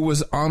Lane, who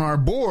was on our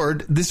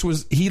board,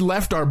 he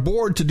left our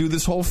board to do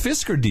this whole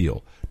Fisker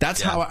deal.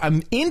 That's how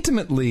I'm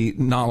intimately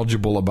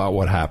knowledgeable about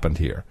what happened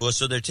here. Well,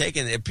 so they're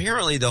taking,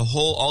 apparently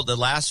all the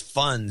last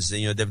funds,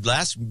 the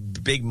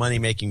last big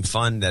money-making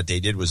fund that they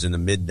did was in the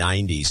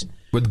mid-90s.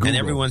 With Google. And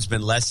everyone's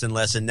been less and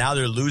less, and now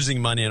they're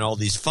losing money on all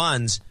these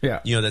funds,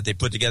 that they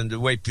put together. The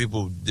way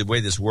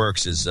this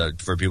works is,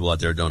 for people out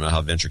there who don't know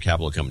how venture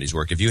capital companies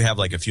work, if you have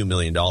like a few $1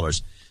 million,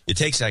 it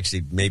takes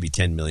actually maybe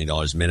 $10 million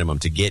minimum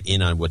to get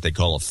in on what they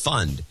call a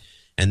fund.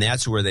 And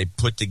that's where they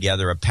put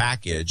together a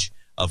package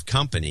of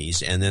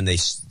companies, and then they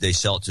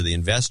sell it to the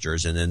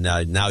investors, and then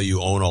now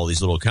you own all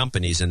these little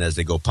companies, and as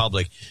they go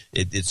public,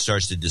 it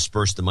starts to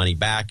disperse the money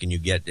back, and you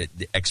get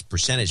the X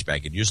percentage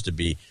back. It used to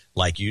be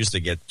like you used to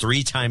get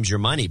 3 times your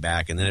money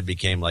back, and then it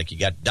became like you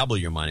got double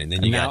your money, and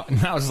then now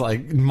it's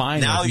like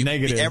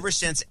negative. Ever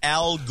since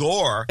Al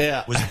Gore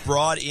was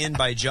brought in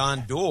by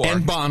John Doerr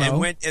and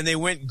Bono, and they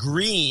went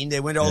green, they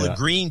went all the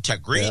green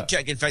tech.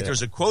 In fact,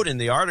 there's a quote in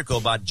the article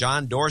about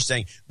John Doerr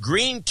saying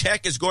green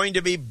tech is going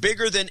to be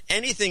bigger than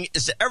anything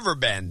has ever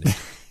been.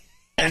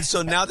 And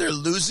so now they're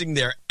losing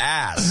their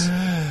ass.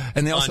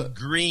 And they also on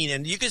green,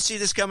 and you can see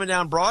this coming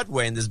down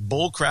Broadway. And this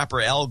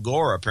bullcrapper Al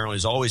Gore apparently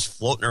is always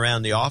floating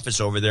around the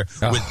office over there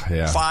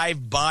with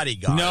 5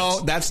 bodyguards.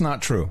 No, that's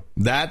not true.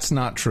 That's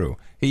not true.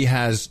 He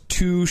has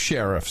 2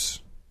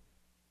 sheriffs.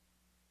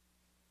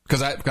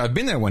 Because I've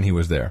been there when he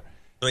was there.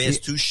 So he has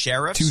 2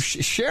 sheriffs?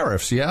 2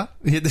 sheriffs, yeah.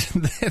 You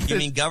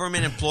mean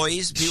government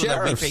employees, people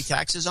that we pay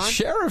taxes on?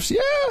 Sheriffs,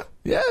 yeah.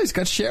 Yeah, he's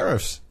got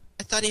sheriffs.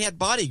 I thought he had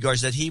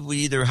bodyguards that he would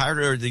either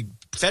hire or the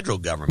federal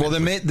government. Well, they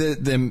made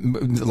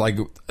like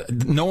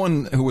no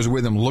one who was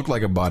with him looked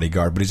like a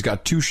bodyguard, but he's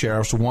got 2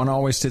 sheriffs. One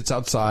always sits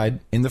outside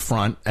in the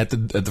front at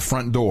the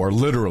front door,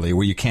 literally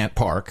where you can't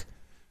park.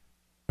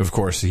 Of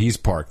course, he's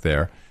parked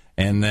there.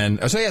 And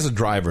then, so he has a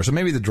driver. So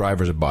maybe the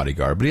driver's a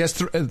bodyguard, but he has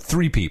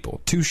 3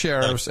 people: 2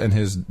 sheriffs and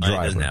his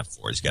driver. He doesn't have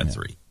 4; he's got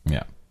 3.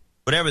 Yeah.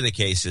 Whatever the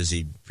case is,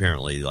 he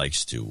apparently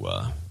likes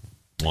to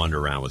wander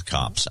around with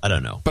cops. I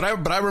don't know. But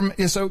I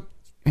remember. So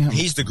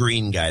he's the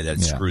green guy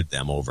that screwed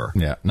them over.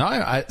 Yeah. No,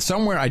 I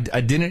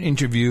did an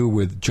interview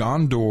with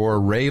John Doerr,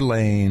 Ray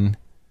Lane.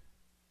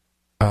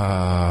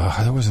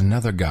 There was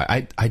another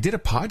guy. I did a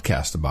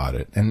podcast about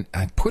it, and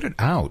I put it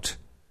out.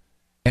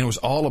 And it was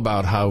all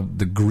about how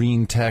the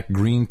green tech,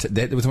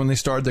 that was when they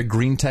started the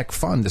Green Tech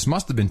Fund. This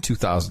must have been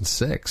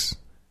 2006.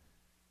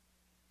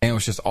 And it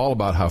was just all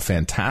about how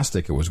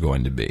fantastic it was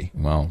going to be.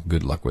 Well,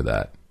 good luck with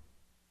that.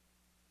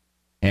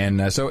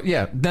 And so,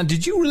 yeah. Now,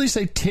 did you really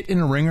say tit in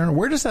a ringer?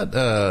 Where does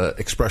that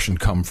expression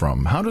come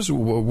from?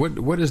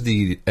 What is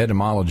the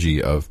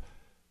etymology of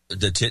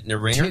the tit in a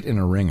ringer? Tit in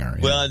a ringer.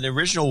 Yeah. Well, the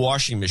original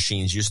washing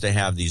machines used to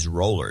have these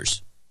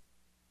rollers.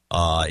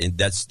 And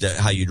that's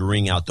how you'd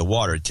wring out the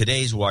water.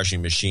 Today's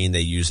washing machine,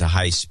 they use a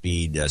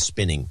high-speed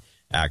spinning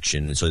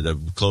action. And so the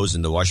clothes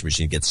in the washing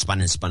machine get spun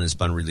and spun and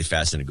spun really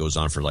fast, and it goes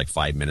on for like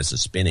 5 minutes of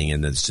spinning.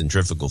 And the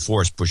centrifugal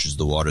force pushes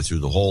the water through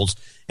the holes,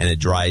 and it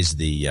dries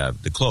the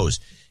clothes.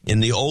 In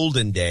the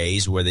olden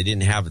days, where they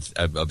didn't have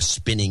a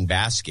spinning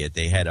basket,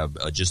 they had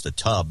just a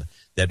tub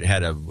that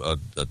had a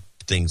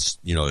thing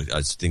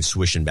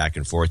swishing back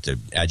and forth to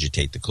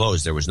agitate the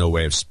clothes. There was no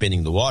way of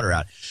spinning the water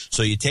out.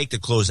 So you take the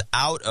clothes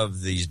out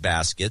of these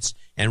baskets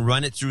and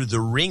run it through the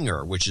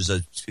wringer, which is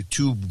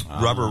 2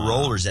 rubber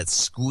rollers that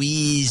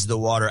squeeze the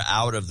water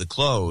out of the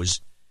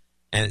clothes.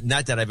 And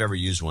not that I've ever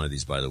used one of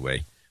these, by the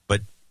way,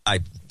 but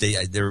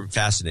they're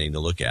fascinating to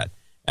look at.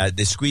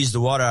 They squeezed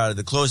the water out of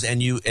the clothes, and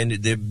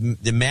the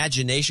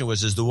imagination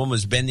was as the woman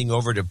was bending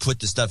over to put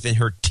the stuff in,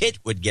 her tit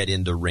would get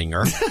in the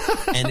wringer,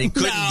 and they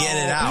couldn't get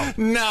it out.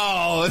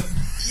 No.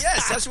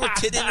 Yes, that's where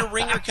tit in the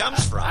wringer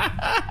comes from.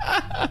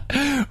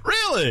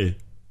 Really?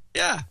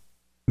 Yeah.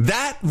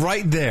 That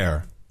right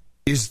there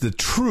is the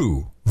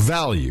true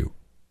value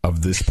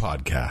of this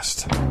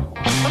podcast.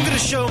 I'm going to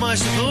show my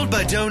support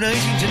by donating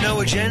to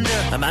No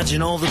Agenda.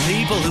 Imagine all the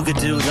people who could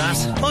do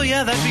that. Oh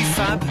yeah, that'd be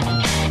fab.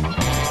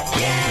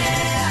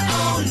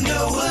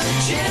 No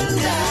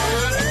Agenda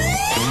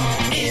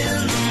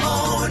in the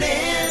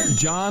morning.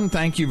 John,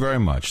 thank you very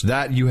much.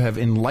 That you have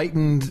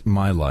enlightened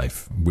my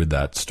life with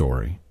that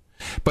story.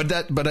 But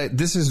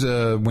this is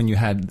when you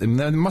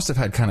must have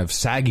had kind of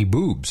saggy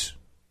boobs.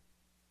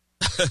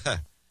 You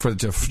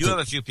have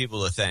a few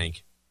people to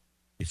thank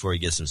before he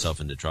gets himself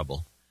into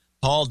trouble.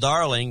 Paul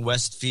Darling,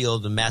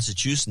 Westfield,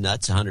 Massachusetts,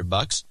 nuts,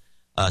 $100.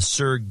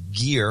 Sir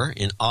Gear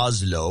in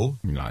Oslo.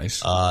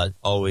 Nice.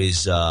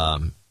 Always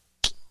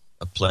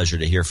a pleasure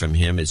to hear from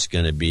him. It's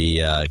going to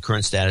be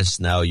current status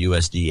now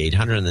USD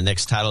 800, and the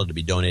next title to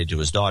be donated to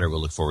his daughter.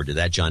 We'll look forward to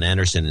that. John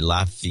Anderson in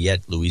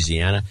Lafayette,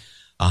 Louisiana,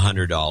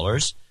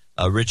 $100.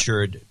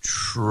 Richard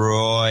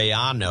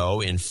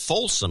Troiano in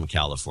Folsom,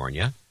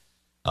 California.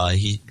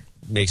 He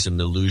makes an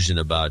allusion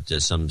about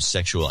some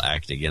sexual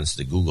act against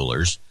the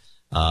Googlers.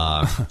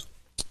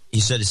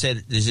 He said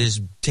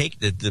his take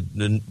that the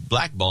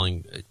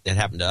blackballing that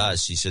happened to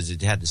us. He says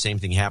it had the same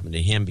thing happen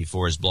to him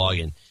before his blog,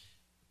 and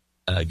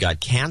got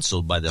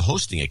canceled by the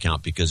hosting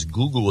account because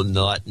Google would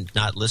not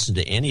listen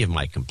to any of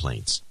my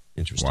complaints.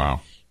 Interesting.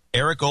 Wow.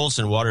 Eric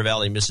Olson, Water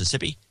Valley,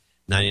 Mississippi,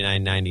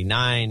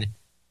 $99.99.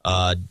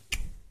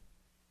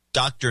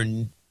 Dr.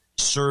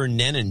 Sir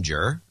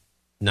Nenninger,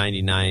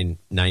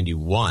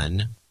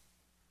 $99.91.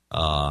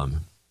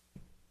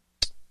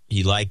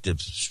 He liked the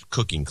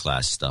cooking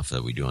class stuff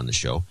that we do on the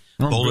show.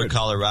 Oh, Boulder, good.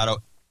 Colorado.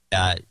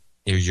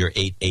 Here's your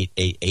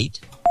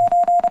 8888.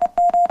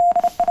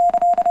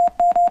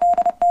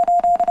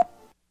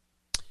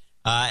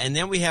 And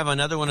then we have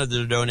another one of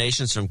the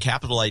donations from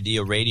Capital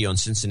Idea Radio in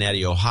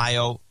Cincinnati,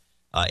 Ohio,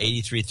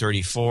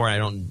 8334.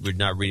 We're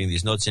not reading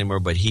these notes anymore,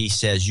 but he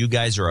says, you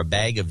guys are a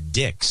bag of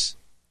dicks,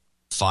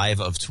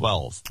 5 of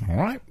 12. All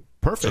right.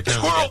 Perfect.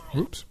 So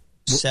Oops.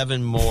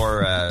 7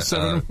 more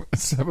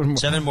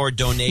seven more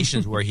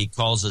donations where he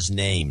calls us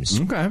names.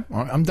 Okay.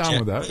 I'm down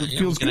with that. It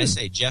feels what can good. I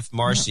say? Jeff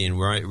Marcy in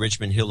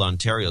Richmond Hill,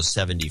 Ontario,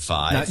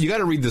 75. Now, you got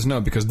to read this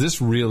note because this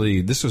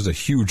was a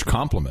huge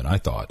compliment, I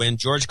thought. When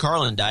George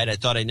Carlin died, I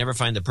thought I'd never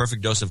find the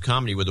perfect dose of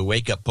comedy with a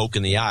wake-up poke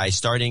in the eye.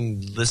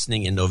 Starting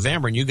listening in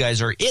November, and you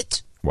guys are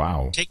it.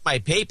 Wow. Take my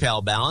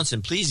PayPal balance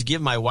and please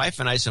give my wife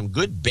and I some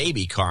good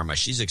baby karma.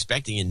 She's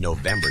expecting in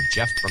November.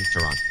 Jeff from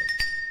Toronto.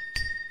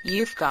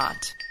 You've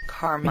got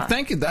karma.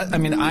 Thank you.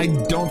 I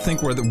don't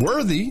think we're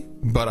worthy,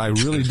 but I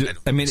really do.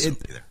 I mean,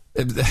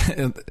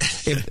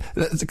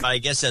 I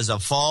guess as a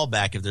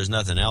fallback, if there's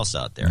nothing else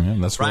out there. Yeah,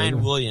 that's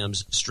Brian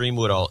Williams,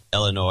 Streamwood,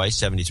 Illinois,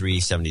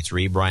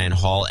 7373. Brian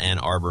Hall, Ann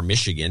Arbor,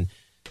 Michigan,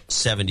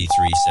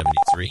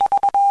 7373.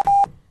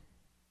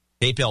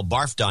 PayPal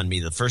barfed on me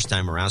the first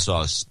time around, so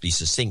I'll be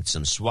succinct.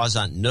 Some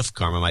Swazant Nuf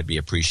karma might be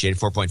appreciated.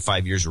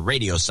 4.5 years of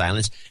radio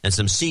silence, and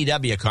some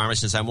CW karma,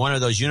 since I'm one of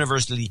those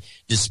universally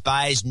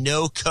despised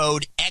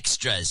no-code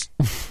extras.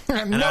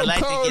 And I'd like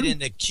to get in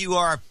the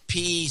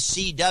QRP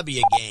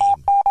CW game.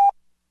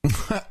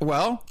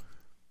 Well,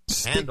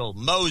 Handle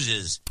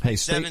Moses, hey,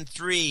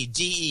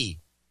 73DE.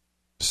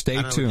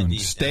 Stay tuned.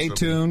 Stay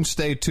tuned.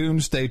 Stay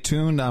tuned. Stay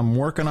tuned. I'm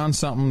working on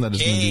something that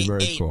is going to be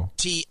very cool.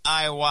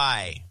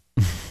 KTIY.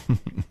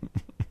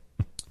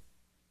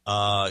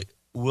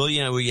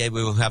 William, we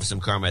will have some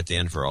karma at the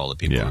end for all the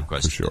people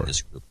requested in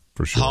this group.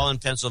 For sure.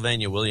 Holland,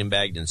 Pennsylvania, William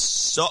Bagden.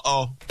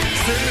 So-oh.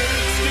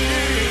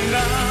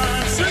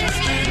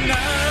 69.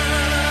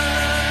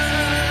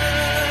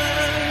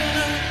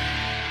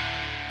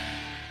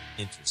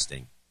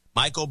 Interesting.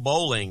 Michael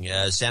Bowling,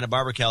 Santa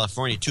Barbara,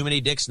 California. Too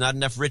many dicks, not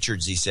enough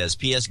Richards, he says.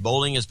 P.S.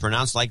 Bowling is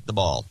pronounced like the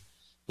ball,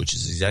 which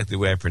is exactly the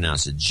way I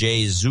pronounce it.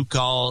 Jay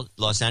Zukal,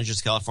 Los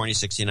Angeles, California,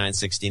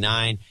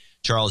 6969.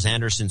 Charles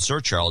Anderson, Sir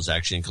Charles,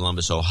 actually, in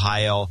Columbus,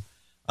 Ohio,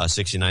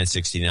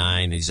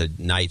 6969. He's a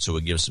knight, so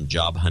it gives some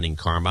job hunting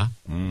karma.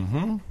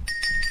 Mm-hmm.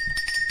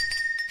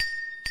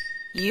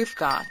 You've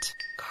got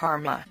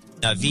karma.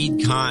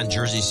 Naveed Khan,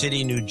 Jersey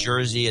City, New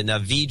Jersey. And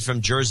Naveed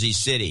from Jersey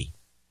City.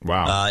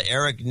 Wow.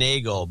 Eric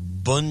Nagel,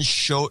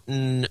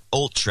 Bunschoten,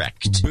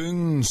 Utrecht.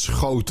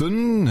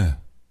 Bunschoten,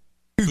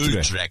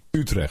 Utrecht.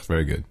 Utrecht,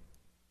 very good.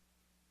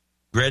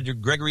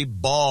 Gregory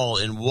Ball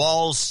in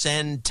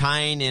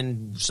Walsentine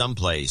in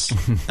someplace.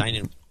 Tyne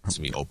in, let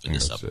me open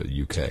this up.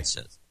 UK.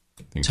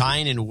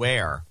 Tyne and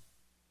where?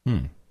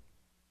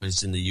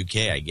 It's in the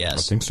UK, I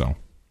guess. I think so.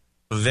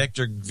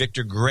 Victor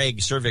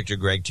Gregg, Sir Victor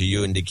Gregg to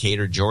you in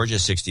Decatur, Georgia,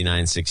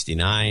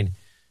 6969.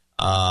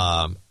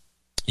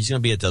 He's going to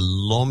be at the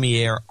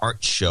Lumiere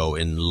Art Show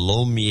in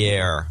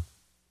Lumiere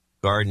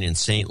Garden in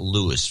St.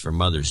 Louis for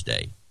Mother's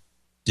Day.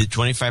 Did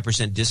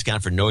 25%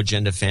 discount for No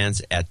Agenda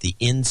fans at the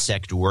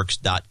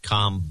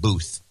insectworks.com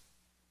booth.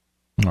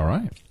 All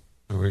right.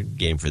 We're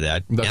game for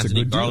that. That's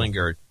Anthony a good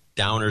Garlinger,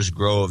 Downers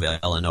Grove,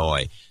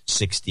 Illinois,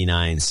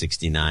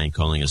 6969,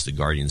 calling us the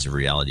guardians of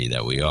reality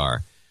that we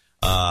are.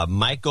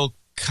 Michael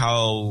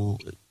Kowalczyk.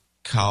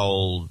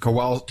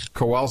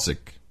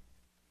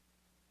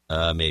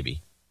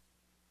 Maybe.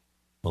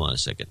 Hold on a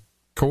second.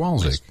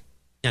 Kowalczyk.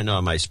 Yeah,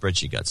 no, my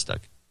spreadsheet got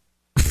stuck.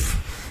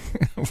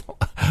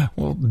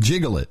 Well,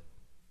 jiggle it.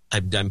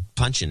 I'm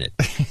punching it.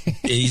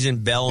 He's in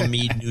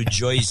Belmead, New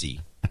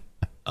Jersey.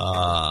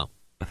 And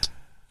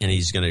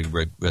he's going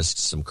to risk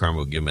some karma.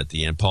 We'll give him at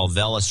the end.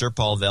 Sir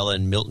Paul Vella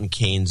in Milton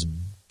Keynes,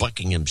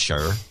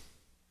 Buckinghamshire,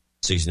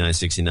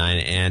 6969.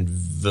 And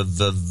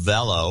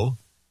Vivello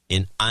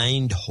in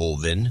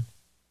Eindhoven,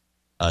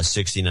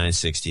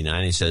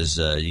 6969. He says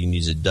he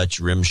needs a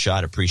Dutch Rim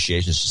Shot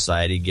Appreciation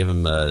Society. Give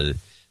them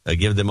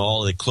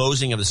all the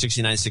closing of the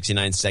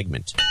 6969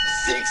 segment.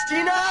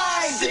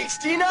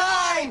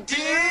 69,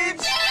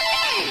 dudes!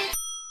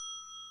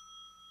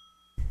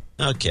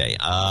 Okay.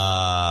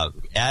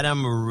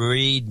 Adam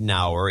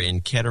Riednauer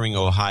in Kettering,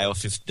 Ohio,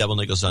 50 double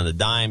nickels on the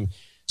dime.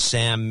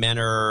 Sam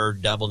Menner,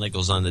 double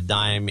nickels on the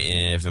dime.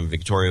 From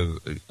Victoria,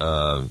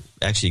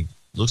 actually,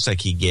 looks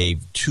like he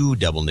gave 2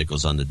 double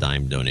nickels on the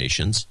dime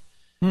donations.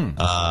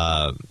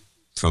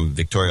 From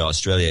Victoria,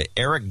 Australia.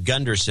 Eric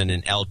Gunderson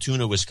in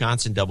Altoona,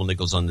 Wisconsin, double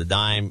nickels on the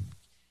dime.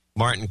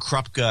 Martin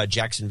Krupka,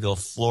 Jacksonville,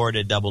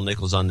 Florida, double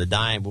nickels on the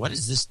dime. What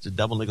is this, the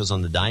double nickels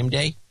on the dime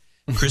day?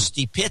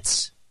 Christy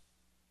Pitts,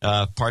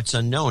 parts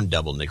unknown,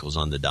 double nickels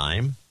on the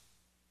dime.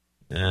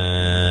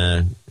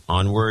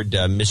 Onward,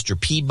 Mr.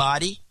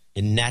 Peabody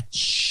in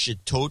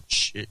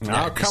Natchitoches.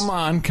 Oh, come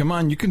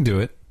on, you can do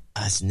it.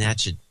 It's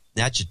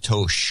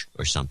Natchitoches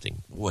or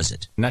something. What was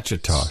it?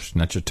 Natchitoches.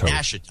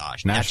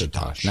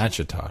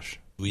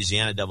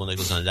 Louisiana, double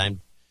nickels on the dime.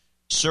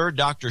 Sir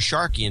Dr.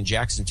 Sharkey in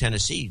Jackson,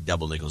 Tennessee,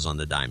 double nickels on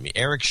the dime.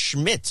 Eric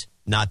Schmidt,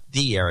 not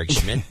the Eric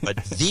Schmidt,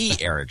 but the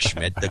Eric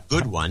Schmidt, the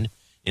good one,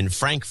 in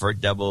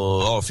Frankfurt,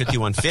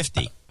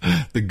 5150.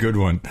 The good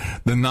one.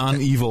 The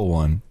non-evil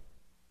one.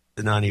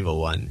 The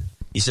non-evil one.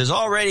 He says,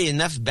 already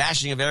enough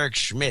bashing of Eric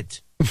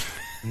Schmidt.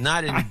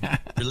 Not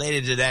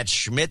related to that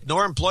Schmidt,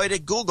 nor employed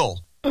at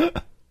Google. I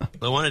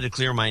wanted to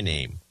clear my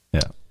name.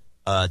 Yeah.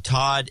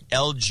 Todd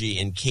LG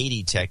in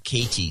Katy,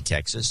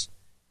 Texas,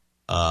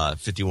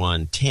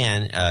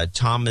 5110.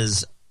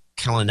 Thomas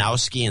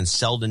Kalinowski in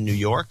Selden, New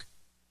York,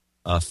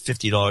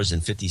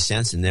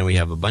 $50.50. And then we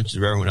have a bunch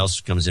of everyone else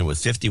who comes in with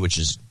 50, which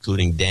is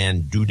including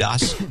Dan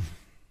Dudas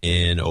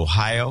in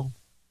Ohio,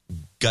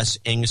 Gus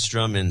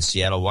Engstrom in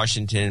Seattle,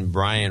 Washington,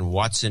 Brian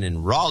Watson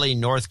in Raleigh,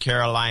 North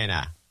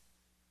Carolina.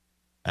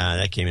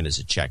 That came in as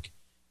a check.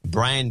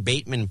 Brian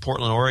Bateman,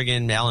 Portland,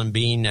 Oregon. Alan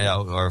Bean,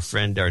 our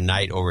friend, our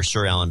knight over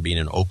Sir Alan Bean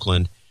in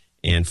Oakland.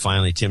 And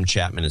finally, Tim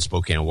Chapman in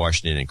Spokane,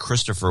 Washington, and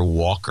Christopher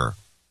Walker,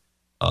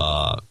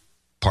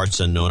 parts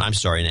unknown,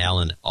 and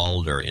Alan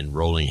Alder in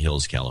Rolling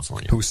Hills,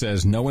 California. Who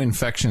says no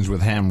infections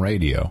with ham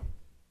radio.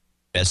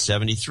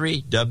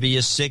 S73,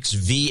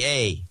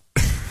 W6VA.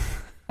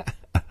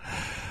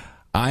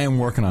 I am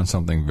working on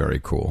something very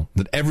cool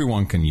that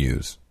everyone can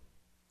use.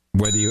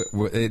 Whether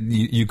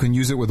you can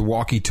use it with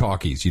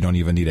walkie-talkies. You don't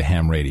even need a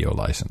ham radio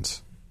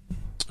license.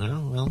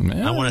 Oh, well,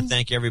 yeah. I want to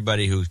thank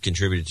everybody who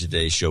contributed to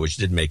today's show, which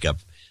did make up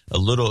a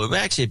little.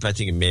 Actually, I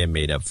think it may have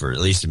made up for, at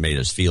least it made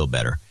us feel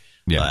better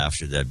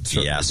after that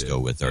fiasco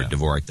with our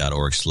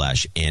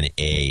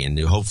Dvorak.org/NA. And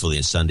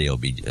hopefully Sunday will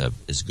be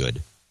as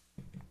good.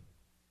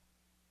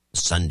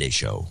 Sunday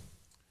show.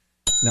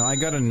 Now, I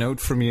got a note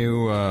from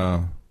you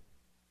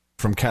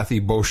from Kathy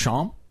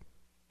Beauchamp.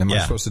 Am I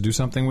supposed to do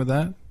something with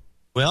that?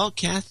 Well,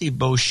 Kathy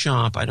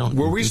Beauchamp, I don't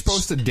know. Were we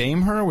supposed to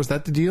dame her? Was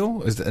that the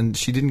deal? And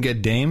she didn't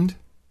get damed?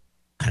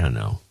 I don't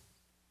know.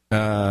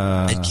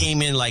 It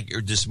came in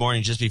this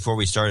morning just before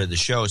we started the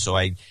show, so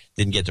I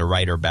didn't get to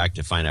write her back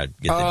to find out.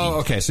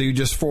 Okay. So you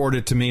just forwarded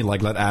it to me,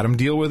 let Adam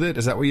deal with it?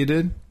 Is that what you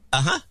did?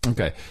 Uh-huh.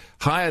 Okay.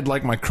 Hi, I'd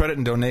like my credit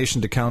and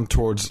donation to count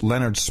towards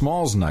Leonard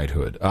Small's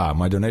knighthood.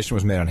 My donation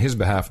was made on his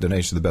behalf,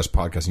 donation to the best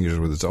podcasting users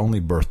with his only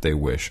birthday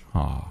wish.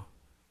 I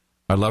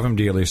love him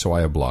dearly, so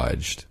I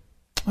obliged.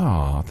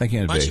 Thank you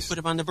in advance. Why don't you put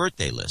him on the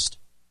birthday list?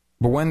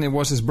 But when it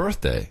was his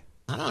birthday?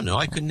 I don't know.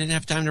 I didn't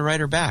have time to write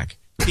her back.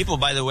 People,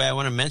 by the way, I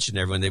want to mention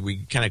to everyone that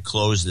we kind of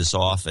closed this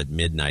off at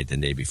midnight the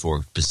day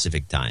before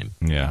Pacific time.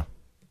 Yeah.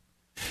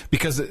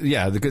 Because,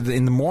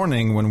 in the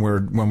morning when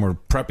we're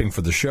prepping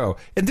for the show,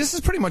 and this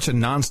is pretty much a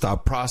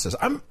nonstop process,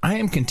 I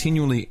am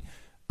continually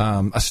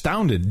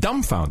astounded,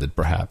 dumbfounded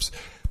perhaps,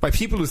 by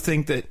people who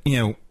think that,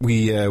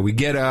 we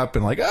get up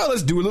and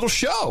let's do a little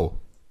show.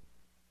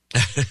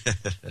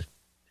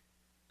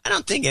 I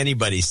don't think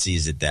anybody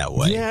sees it that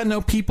way. Yeah,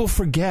 no, people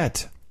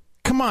forget.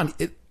 Come on.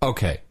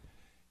 Okay.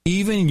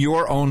 Even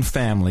your own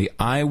family,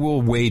 I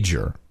will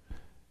wager,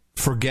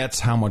 forgets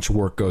how much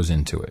work goes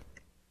into it.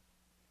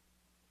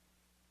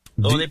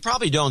 Well, they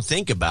probably don't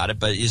think about it,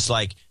 but it's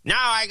like, no,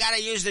 I got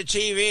to use the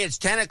TV. It's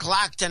 10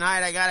 o'clock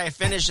tonight. I got to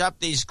finish up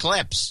these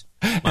clips.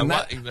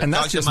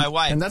 That's just my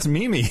wife. And that's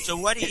Mimi. So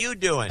what are you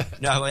doing?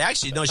 No,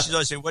 actually, no, she's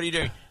always saying, what are you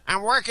doing?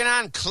 I'm working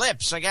on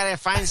clips. I got to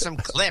find some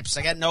clips.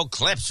 I got no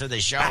clips for the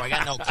show. I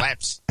got no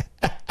clips.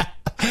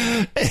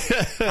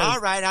 All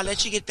right, I'll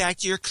let you get back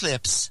to your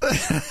clips.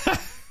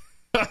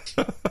 You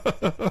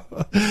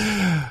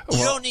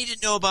don't need to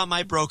know about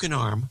my broken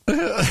arm.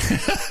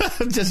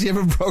 Does he have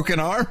a broken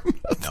arm?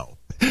 No.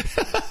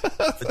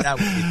 But that would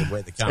be the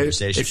way the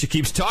conversation. If she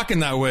keeps talking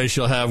that way,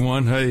 she'll have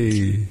one.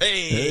 Hey.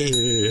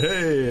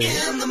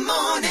 In the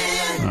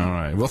morning. All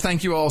right. Well,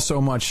 thank you all so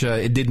much.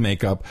 It did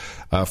make up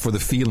for the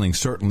feeling,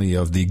 certainly,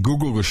 of the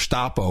Google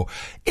Gestapo.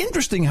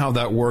 Interesting how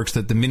that works,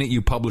 that the minute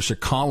you publish a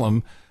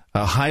column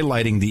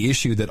highlighting the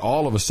issue, that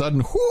all of a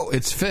sudden,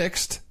 it's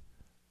fixed.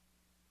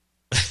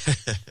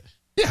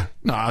 Yeah.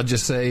 No, I'll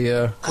just say...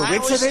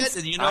 coincidence?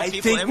 I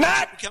think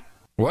not.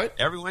 What?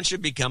 Everyone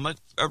should become a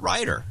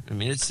writer. I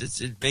mean,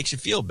 it makes you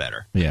feel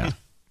better. Yeah.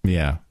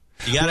 Yeah.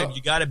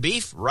 You got a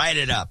beef? Write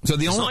it up. So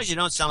as long as you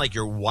don't sound like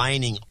you're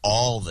whining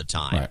all the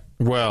time. Right.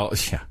 Well,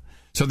 yeah.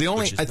 So the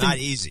only... not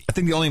easy. I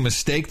think the only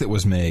mistake that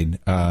was made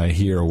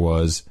here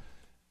was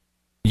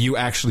you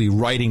actually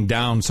writing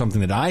down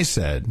something that I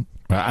said.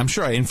 I'm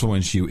sure I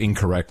influenced you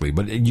incorrectly,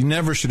 but you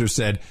never should have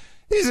said...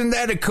 Isn't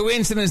that a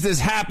coincidence this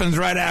happens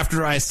right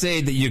after I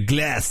say that your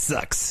glass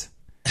sucks?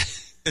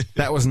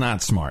 That was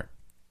not smart.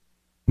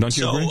 Don't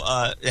you agree?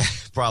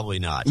 Probably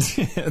not.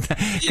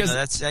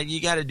 That's you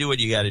got to do what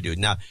you got to do.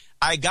 Now,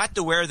 I got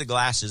to wear the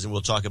glasses, and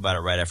we'll talk about it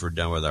right after we're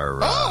done with our...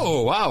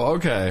 oh, wow,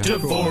 okay.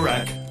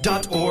 Dvorak.org/NA.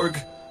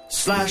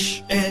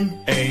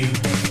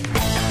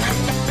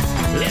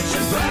 It's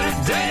your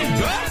birthday!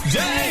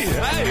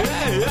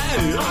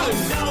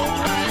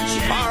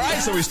 All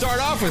right, so we start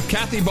off with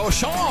Kathy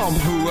Beauchamp,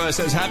 who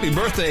says happy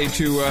birthday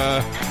to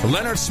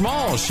Leonard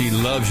Small. She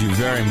loves you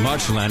very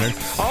much, Leonard.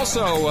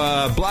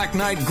 Also, Black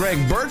Knight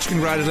Greg Birch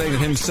congratulated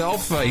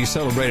himself. He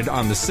celebrated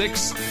on the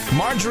 6th.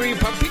 Marjorie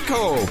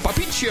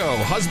Papicio,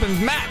 husband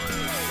Matt.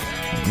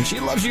 And she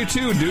loves you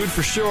too, dude,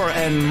 for sure.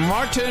 And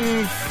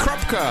Martin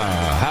Krupka,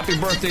 happy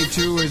birthday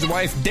to his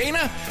wife,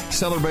 Dana,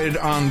 celebrated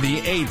on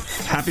the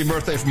 8th. Happy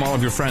birthday from all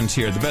of your friends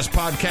here. The best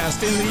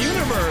podcast in the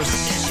universe.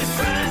 It's your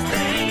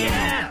birthday,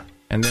 yeah.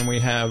 And then we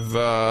have,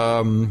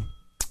 so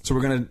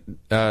we're going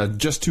to,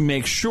 just to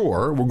make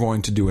sure, we're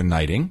going to do a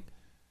knighting.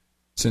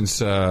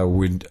 Since I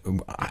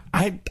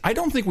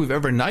don't think we've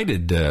ever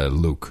knighted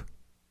Luke.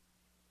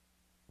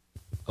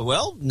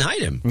 Well,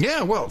 knight him.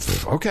 Yeah, well,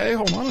 okay,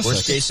 hold on a second.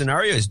 Worst case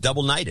scenario is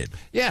double knighted.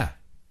 Yeah,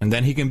 and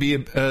then he can be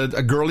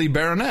a girly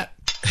baronet.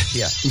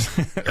 Yeah,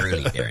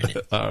 girly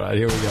baronet. All right,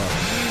 here we go.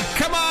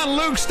 Come on,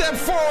 Luke, step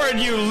forward,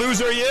 you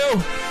loser,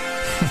 you.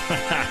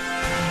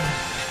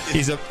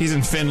 He's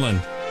in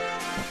Finland.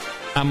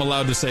 I'm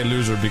allowed to say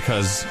loser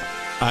because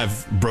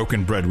I've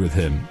broken bread with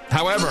him.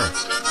 However,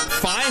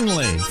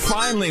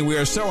 finally, we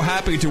are so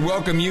happy to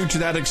welcome you to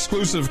that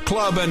exclusive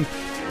club and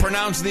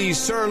pronounce the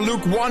Sir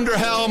Luke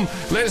Wanderhelm,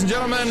 ladies and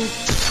gentlemen,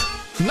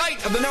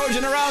 Knight of the No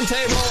Agenda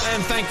Roundtable,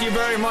 and thank you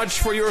very much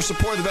for your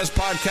support of the best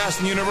podcast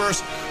in the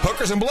universe.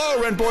 Hookers and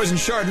blow, rent boys and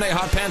Chardonnay,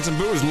 hot pants and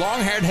booze,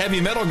 long-haired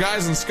heavy metal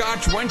guys and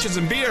scotch, wenches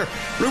and beer,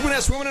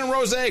 Rubenesque women and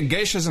rosé,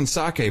 geishas and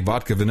sake,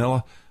 vodka,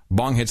 vanilla,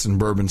 bong hits and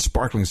bourbon,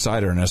 sparkling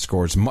cider and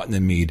escorts, mutton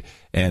and mead,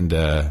 and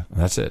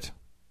that's it.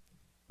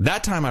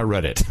 That time I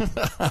read it.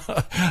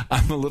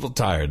 I'm a little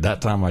tired.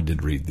 That time I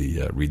did read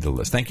the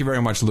list. Thank you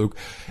very much, Luke.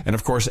 And,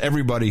 of course,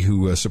 everybody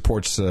who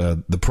supports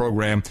the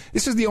program.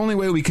 This is the only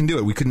way we can do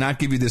it. We could not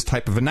give you this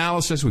type of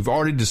analysis. We've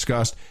already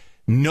discussed.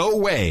 No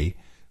way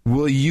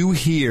will you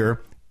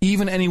hear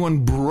even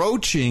anyone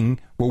broaching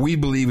what we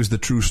believe is the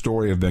true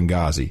story of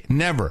Benghazi.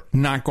 Never.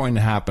 Not going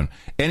to happen.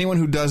 Anyone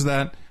who does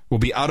that will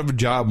be out of a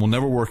job, will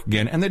never work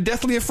again, and they're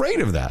deathly afraid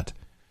of that.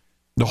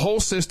 The whole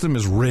system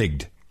is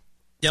rigged.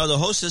 You know, the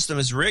whole system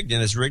is rigged,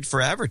 and it's rigged for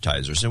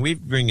advertisers. And we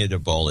bring it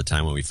up all the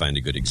time when we find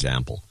a good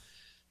example.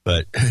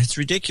 But it's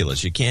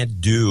ridiculous. You can't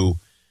do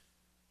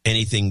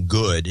anything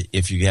good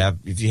if you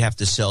have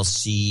to sell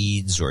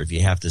seeds, or if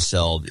you have to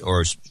sell,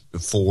 or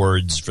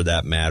Fords for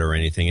that matter, or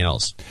anything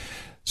else.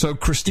 So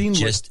Christine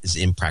is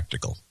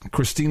impractical.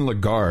 Christine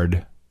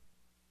Lagarde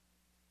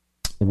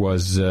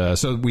was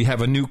so we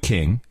have a new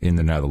king in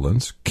the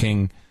Netherlands,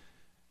 King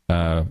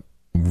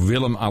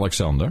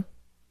Willem-Alexander.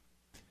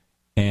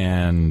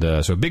 And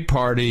so a big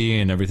party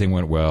and everything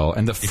went well.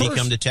 And did he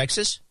come to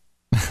Texas?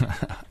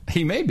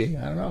 He may be.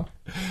 I don't know.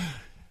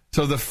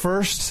 So the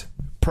first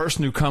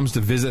person who comes to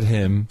visit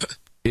him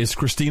is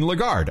Christine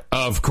Lagarde,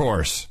 of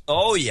course.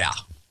 Oh, yeah.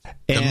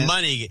 The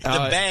money, the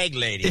bag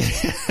lady.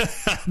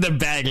 The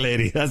bag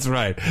lady, that's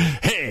right.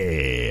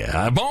 Hey,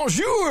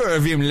 bonjour,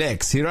 Wim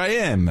Lex, here I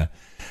am.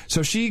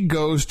 So she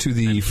goes to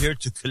the... I'm here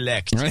to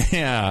collect.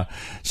 Yeah.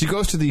 She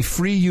goes to the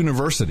Free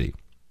University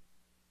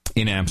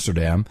in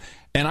Amsterdam.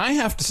 And I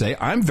have to say,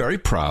 I'm very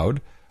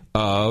proud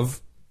of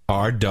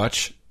our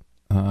Dutch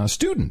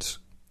students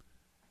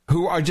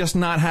who are just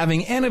not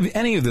having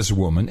any of this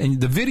woman. And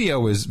the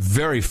video is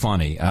very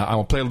funny.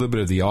 I'll play a little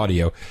bit of the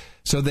audio.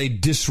 So they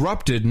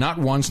disrupted not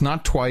once,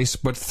 not twice,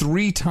 but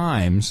 3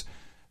 times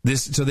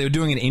this. So they were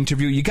doing an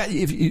interview.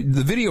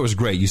 The video is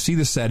great. You see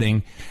the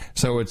setting.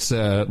 So it's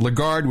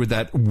Lagarde with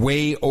that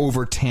way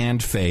over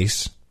tanned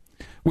face.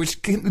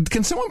 Which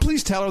can someone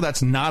please tell her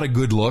that's not a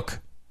good look?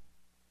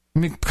 I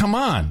mean, come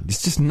on.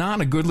 It's just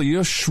not a good look. You're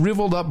a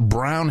shriveled up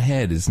brown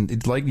head. It's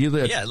like you're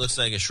it looks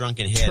like a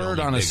shrunken head. Turd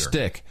on a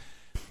stick.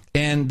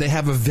 And they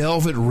have a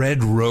velvet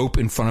red rope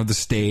in front of the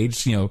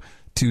stage, to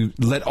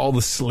let all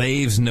the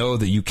slaves know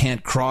that you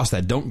can't cross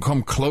that. Don't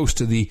come close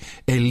to the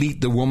elite,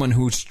 the woman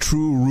who's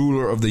true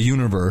ruler of the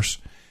universe.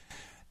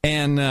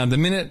 And the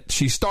minute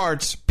she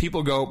starts,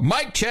 people go,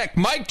 mic check,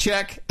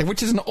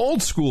 which is an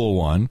old school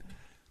one.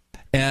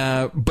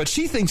 But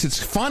she thinks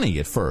it's funny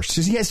at first.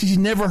 She says, she's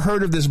never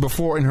heard of this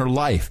before in her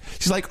life.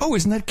 She's like, oh,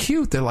 isn't that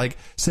cute? They're like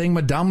saying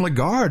Madame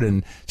Lagarde,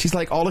 and she's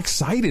like all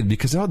excited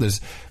because,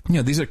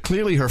 these are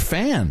clearly her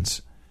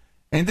fans.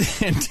 And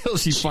until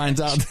she finds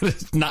out that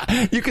it's not,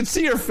 you can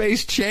see her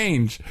face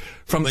change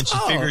from when she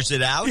figures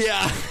it out.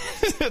 Yeah.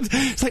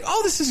 It's like,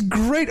 oh, this is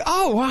great.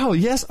 Oh, wow.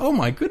 Yes. Oh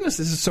my goodness.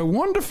 This is so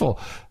wonderful.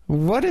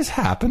 What is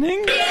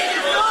happening?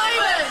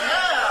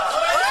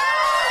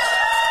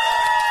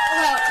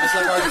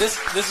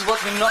 This is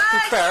what we're not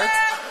prepared.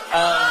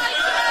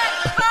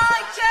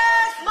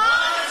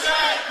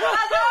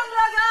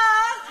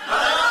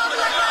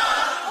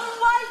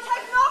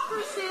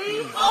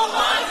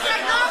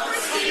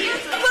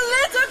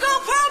 Political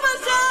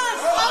promises.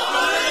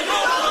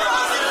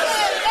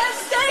 And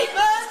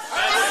statements.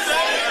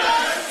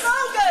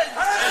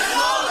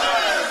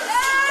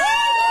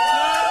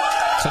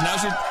 So now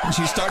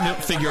she's starting to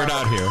figure it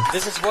out here.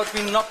 This is what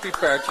we're not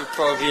prepared. You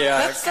probably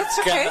that's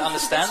okay. can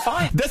understand. That's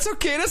fine. That's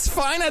okay. That's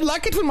fine. I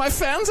like it when my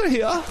fans are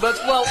here. But,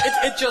 well,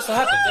 it just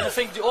happened. And I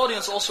think the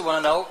audience also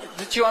want to know,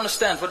 did you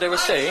understand what they were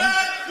saying? No,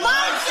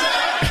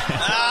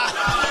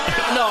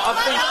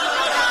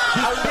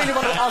 I really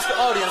want to ask the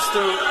audience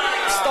to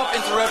stop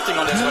interrupting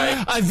on this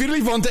way. I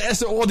really want to ask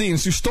the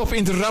audience to stop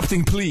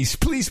interrupting, please.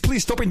 Please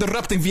stop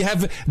interrupting. We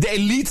have the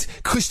elite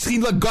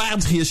Christine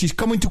Lagarde here. She's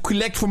coming to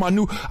collect from our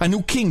new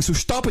king. So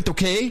stop it,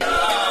 okay?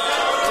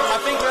 I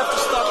think we have to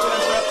stop to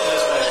interrupt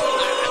this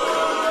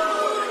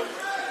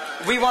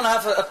way. We want to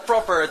have a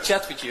proper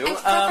chat with you. A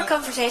proper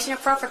conversation, a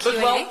proper Q&A.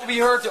 But, well, we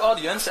heard the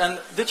audience, and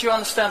did you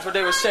understand what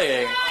they were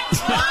saying?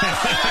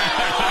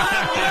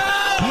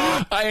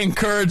 I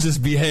encourage this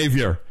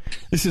behavior.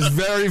 This is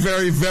very,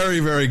 very, very,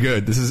 very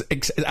good. This is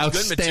outstanding.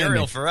 Good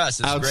material for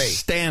us. It's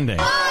outstanding.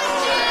 Great.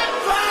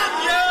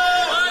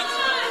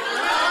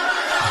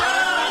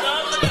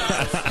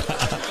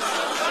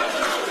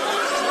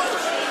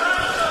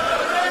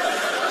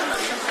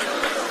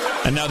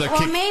 And now they're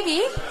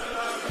maybe.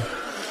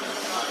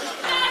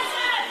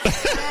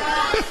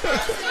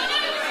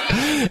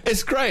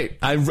 It's great.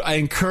 I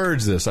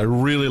encourage this. I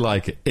really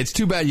like it. It's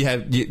too bad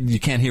you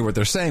can't hear what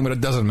they're saying, but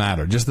it doesn't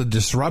matter. Just the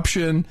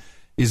disruption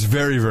is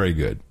very, very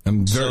good.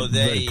 I'm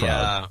very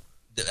proud.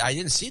 I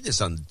didn't see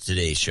this on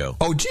today's show.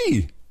 Oh,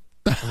 gee.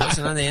 It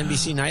wasn't on the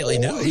NBC Nightly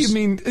News.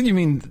 You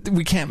mean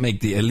we can't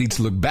make the elites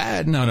look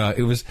bad? No.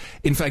 It was,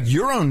 in fact,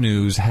 Your Own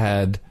News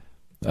had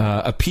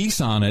a piece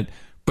on it,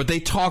 but they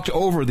talked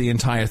over the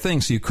entire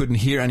thing, so you couldn't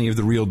hear any of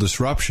the real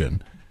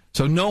disruption.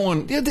 So no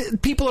one,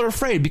 people are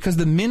afraid because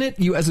the minute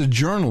you, as a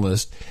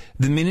journalist,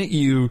 the minute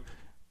you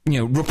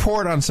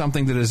report on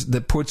something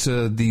that puts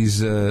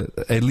these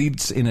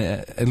elitists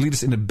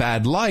in a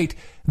bad light,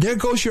 there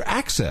goes your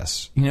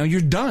access.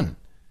 You're done.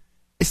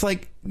 It's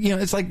like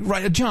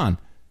right, John.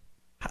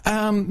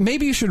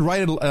 Maybe you should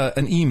write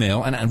an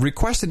email and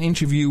request an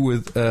interview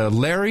with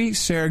Larry,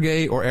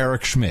 Sergey, or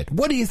Eric Schmidt.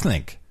 What do you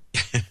think?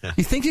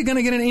 You think you're going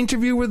to get an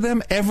interview with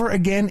them ever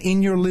again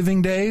in your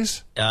living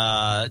days?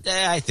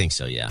 I think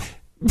so, yeah.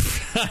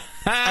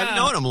 I've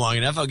known them long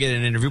enough. I'll get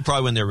an interview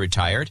probably when they're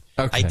retired.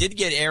 Okay. I did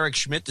get Eric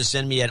Schmidt to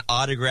send me an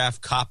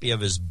autographed copy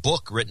of his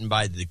book written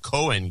by the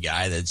Cohen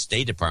guy, the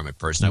State Department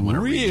person I want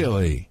to read.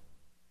 Really?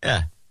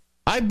 Yeah.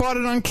 I bought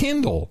it on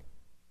Kindle.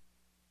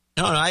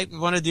 No, I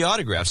wanted the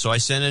autograph, so I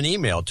sent an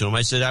email to him.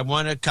 I said, I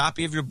want a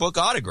copy of your book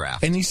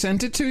autographed. And he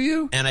sent it to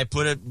you? And I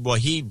put it,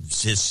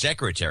 his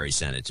secretary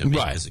sent it to me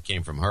because it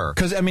came from her.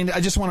 Because, I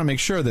just want to make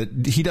sure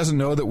that he doesn't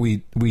know that we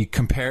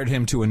compared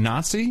him to a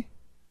Nazi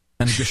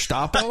and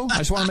Gestapo. I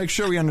just want to make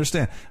sure we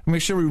understand.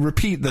 Make sure we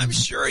repeat I'm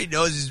sure he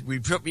knows.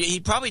 He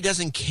probably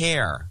doesn't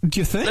care. Do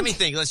you think? Let me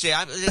think. Let's say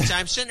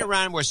I'm sitting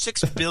around where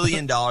 $6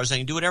 billion. I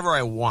can do whatever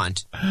I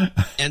want.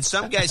 And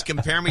some guys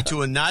compare me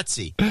to a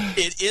Nazi.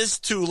 It is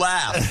to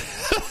laugh.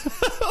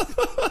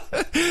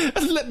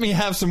 Let me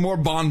have some more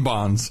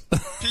bonbons.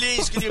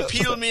 Please, can you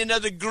peel me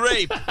another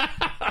grape?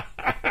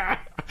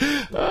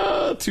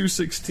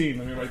 216.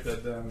 Let me write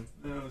that down.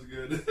 That was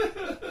good.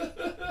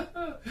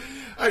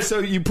 All right, so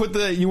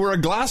you were a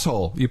glass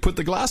hole. You put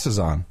the glasses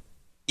on.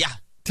 Yeah.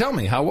 Tell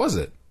me, how was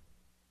it?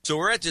 So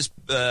we're at this.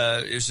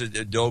 It was an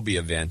Adobe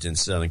event in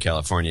Southern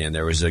California, and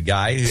there was a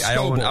guy. I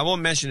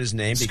won't mention his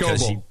name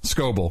because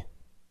Scoble.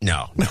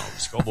 No,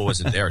 Scoble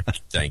wasn't there.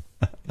 Thank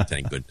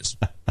goodness.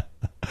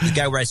 The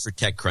guy writes for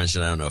TechCrunch,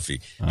 and I don't know if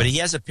but he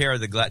has a pair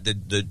of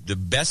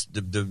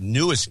the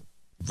newest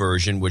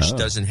version, which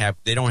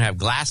they don't have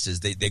glasses.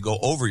 They go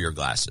over your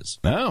glasses.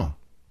 Oh.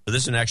 So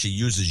this one actually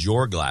uses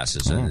your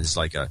glasses, and it's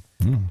like a.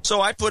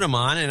 So I put them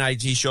on, and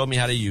he showed me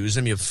how to use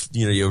them. You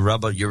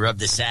rub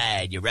the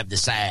side, you rub the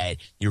side,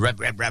 you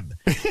rub,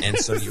 and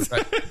so you.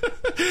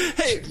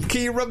 Hey,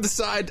 can you rub the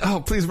side?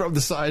 Oh, please rub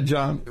the side,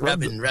 John.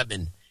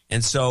 Rubbing.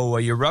 And so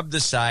you rub the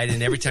side,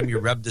 and every time you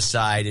rub the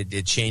side,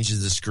 it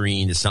changes the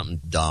screen to something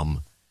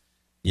dumb.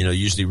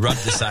 Usually rub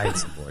the side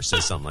some more,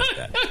 says something like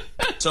that.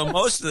 So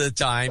most of the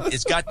time,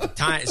 it's got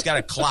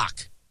a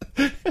clock.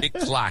 Big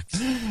clock.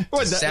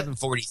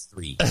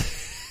 7:43.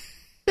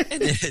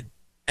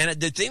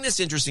 And the thing that's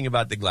interesting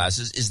about the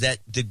glasses is that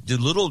the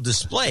little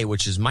display,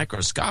 which is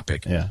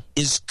microscopic,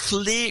 is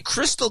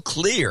crystal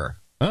clear.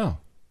 Oh.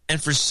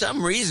 And for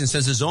some reason,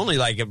 since it's only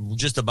like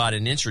just about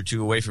an inch or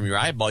two away from your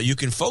eyeball, you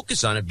can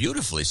focus on it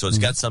beautifully. So it's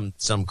got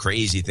some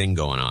crazy thing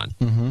going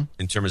on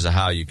in terms of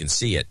how you can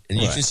see it. And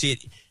you can see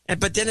it.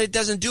 But then it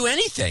doesn't do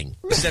anything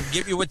except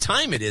give you what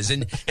time it is.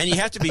 And you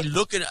have to be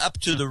looking up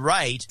to the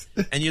right.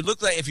 And you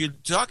look like, if you're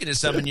talking to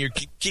someone, you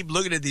keep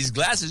looking at these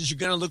glasses, you're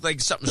going to look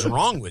like something's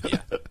wrong with you.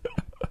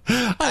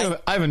 I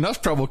have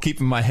enough trouble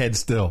keeping my head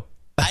still.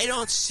 I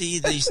don't see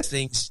these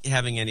things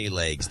having any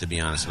legs, to be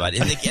honest about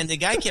it. And the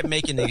guy kept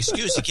making the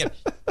excuse. He kept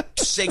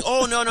saying,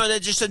 "Oh no, they're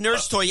just a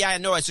nerd's toy. Yeah, I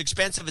know it's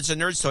expensive. It's a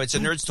nerd's toy. It's a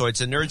nerd's toy.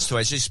 It's a nerd's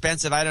toy. It's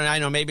expensive. I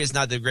know. Maybe it's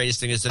not the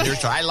greatest thing. It's a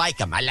nerd's toy. I like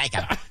them.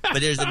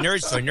 But there's a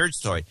nerd's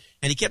toy.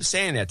 And he kept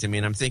saying that to me,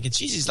 and I'm thinking,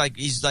 geez,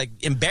 he's like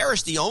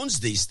embarrassed. He owns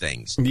these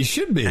things. He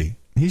should be.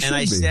 And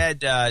I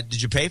said,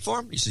 "Did you pay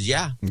for them?" He says,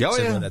 "Yeah." Oh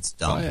said, yeah. "Well, that's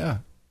dumb." Oh yeah.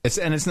 It's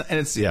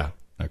yeah.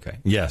 Okay.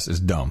 Yes, it's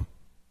dumb.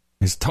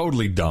 It's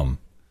totally dumb.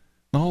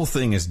 The whole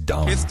thing is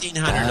dumb.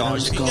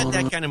 $1,500. If you get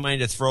that kind of money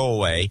to throw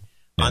away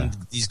on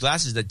these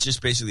glasses that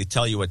just basically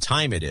tell you what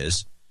time it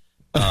is,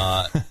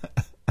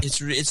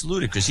 it's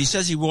ludicrous. He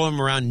says he wore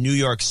them around New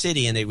York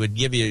City, and they would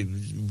give you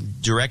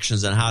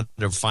directions on how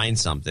to find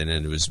something,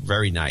 and it was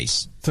very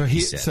nice. So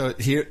here's all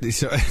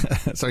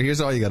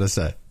you got to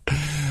say.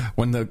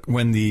 When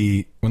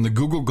the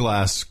Google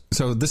Glass,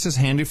 so this is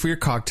handy for your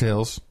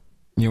cocktails.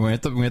 You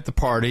went at the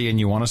party,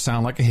 and you want to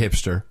sound like a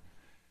hipster,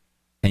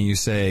 and you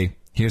say.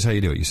 Here's how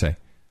you do it. You say,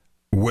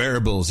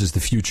 wearables is the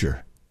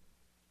future.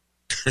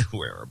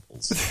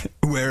 Wearables.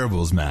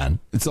 Wearables, man.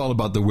 It's all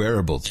about the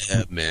wearables.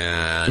 Yeah,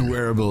 man. The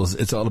wearables.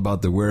 It's all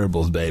about the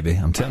wearables, baby.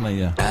 I'm telling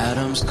you.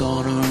 Adam's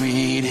gonna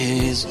read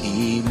his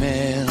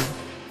email.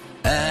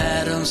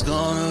 Adam's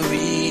gonna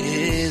read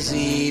his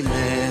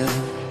email.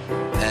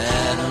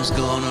 Adam's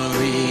gonna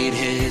read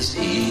his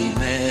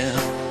email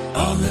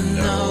on the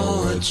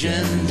No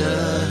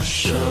Agenda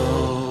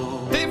Show.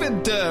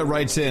 David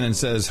writes in and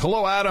says,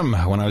 "Hello, Adam.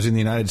 When I was in the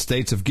United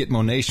States of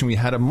Gitmo Nation, we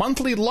had a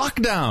monthly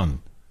lockdown.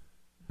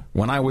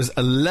 When I was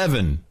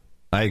 11,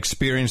 I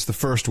experienced the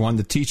first one.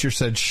 The teacher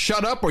said,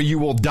 "Shut up or you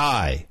will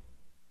die."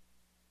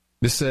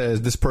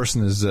 This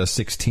person is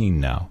 16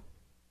 now.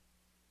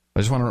 I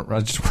just want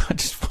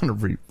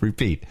to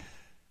repeat.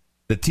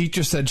 The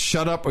teacher said,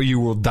 "Shut up or you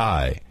will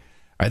die."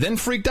 I then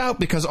freaked out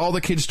because all the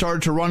kids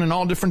started to run in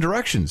all different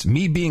directions.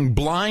 Me being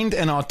blind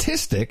and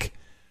autistic,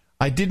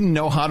 I didn't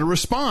know how to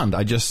respond.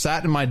 I just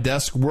sat in my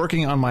desk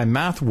working on my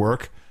math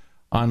work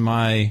on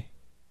my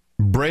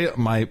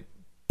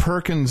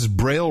Perkins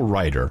Braille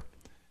writer.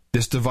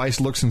 This device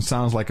looks and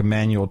sounds like a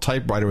manual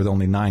typewriter with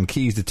only 9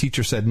 keys. The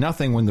teacher said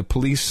nothing when the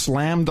police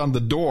slammed on the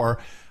door.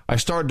 I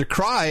started to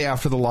cry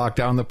after the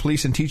lockdown. The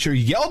police and teacher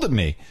yelled at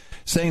me,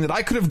 saying that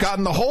I could have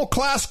gotten the whole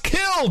class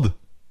killed.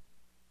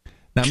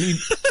 Now, me,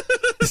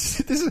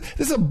 this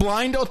is a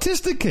blind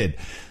autistic kid.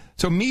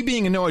 So me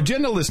being a No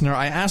Agenda listener,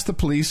 I asked the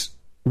police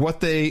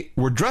what they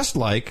were dressed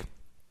like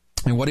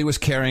and what he was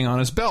carrying on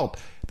his belt.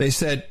 They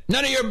said,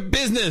 "None of your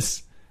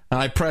business." And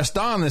I pressed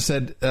on. They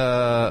said,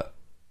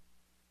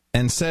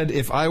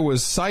 if I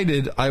was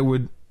sighted, I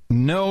would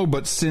know,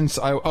 but since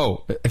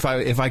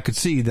if I could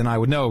see, then I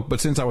would know.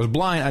 But since I was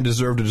blind, I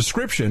deserved a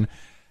description.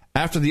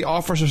 After the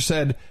officer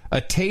said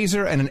a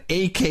taser and an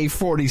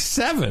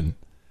AK-47,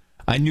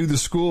 I knew the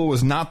school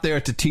was not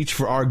there to teach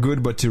for our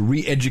good, but to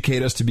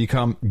re-educate us to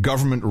become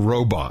government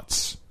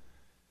robots.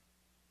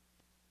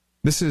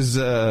 This is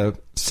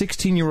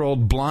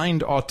 16-year-old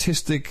blind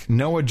autistic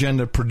No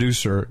Agenda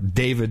producer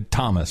David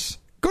Thomas.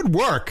 Good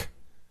work.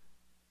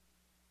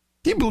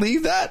 Do you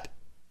believe that?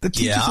 The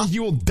teacher says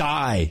you will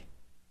die.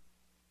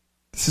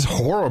 This is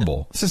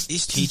horrible.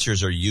 These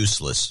teachers are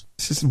useless.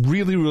 This is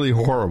really, really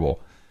horrible.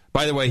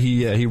 By the way,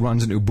 he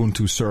runs an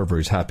Ubuntu server.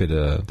 He's happy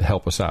to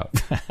help us out.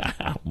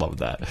 Love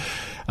that.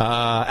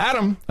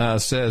 Adam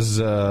says,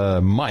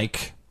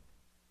 Mike,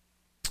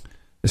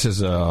 this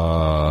is,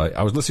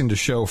 I was listening to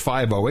show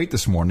 508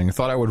 this morning and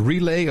thought I would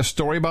relay a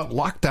story about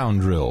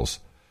lockdown drills.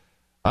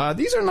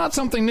 These are not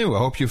something new. I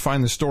hope you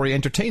find the story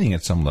entertaining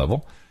at some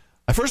level.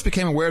 I first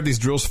became aware of these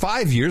drills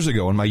 5 years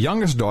ago when my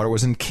youngest daughter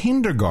was in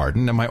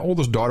kindergarten and my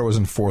oldest daughter was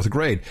in 4th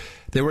grade.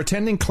 They were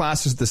attending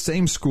classes at the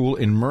same school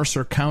in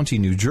Mercer County,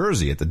 New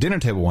Jersey. At the dinner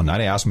table one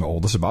night, I asked my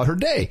oldest about her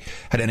day.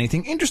 Had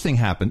anything interesting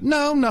happened?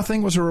 No,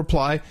 nothing was her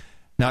reply.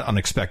 Not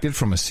unexpected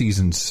from a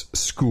seasoned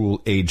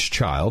school-aged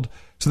child.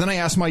 So then I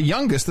asked my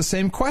youngest the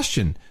same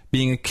question.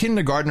 Being a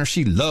kindergartner,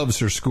 she loves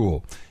her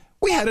school.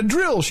 We had a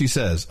drill, she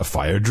says. A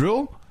fire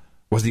drill?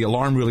 Was the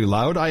alarm really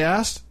loud, I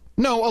asked.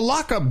 No, a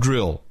lock-up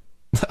drill.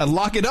 A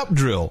lock-it-up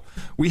drill.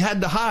 We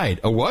had to hide.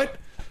 A what?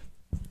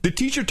 The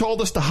teacher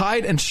told us to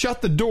hide and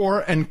shut the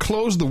door and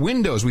close the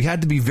windows. We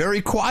had to be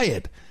very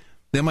quiet.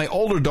 Then my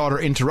older daughter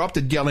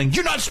interrupted, yelling,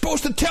 "You're not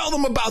supposed to tell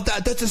them about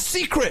that. That's a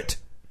secret."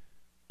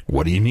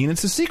 What do you mean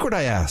it's a secret,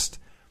 I asked.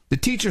 The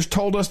teachers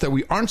told us that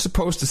we aren't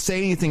supposed to say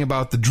anything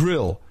about the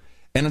drill,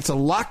 and it's a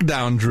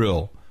lockdown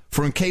drill.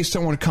 For in case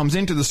someone comes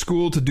into the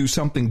school to do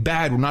something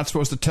bad, we're not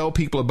supposed to tell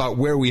people about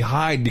where we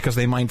hide because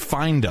they might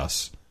find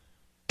us.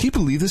 Can you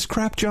believe this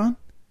crap, John?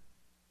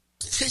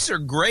 These are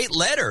great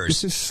letters.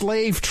 This is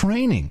slave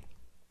training.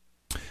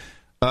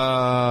 Well,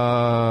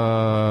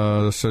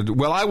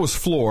 I was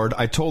floored.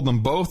 I told them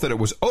both that it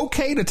was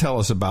okay to tell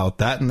us about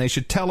that, and they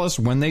should tell us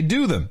when they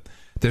do them.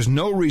 There's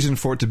no reason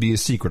for it to be a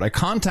secret. I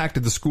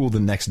contacted the school the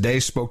next day,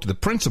 spoke to the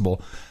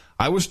principal.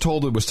 I was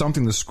told it was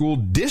something the school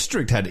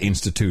district had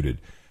instituted.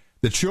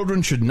 The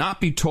children should not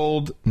be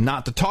told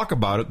not to talk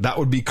about it. That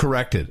would be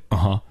corrected.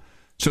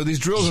 So these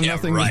drills are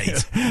nothing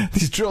right. new.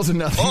 These drills are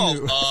nothing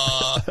new.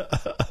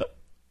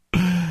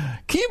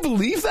 Can you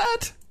believe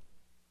that?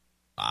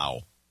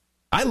 Wow.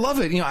 I love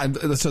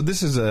it. So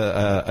this is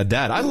a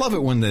dad. I love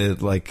it when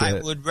I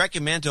would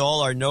recommend to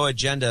all our No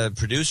Agenda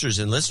producers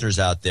and listeners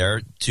out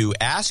there to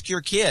ask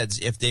your kids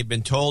if they've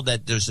been told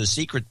that there's a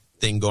secret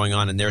thing going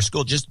on in their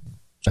school. Just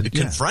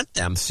confront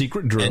them.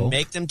 Secret drill. And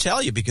make them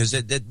tell you, because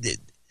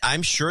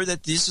I'm sure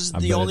that this is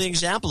the only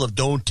example of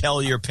don't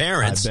tell your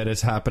parents. I bet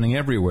it's happening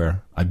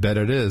everywhere. I bet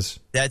it is.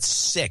 That's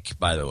sick,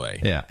 by the way.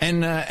 Yeah,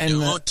 and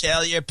don't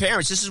tell your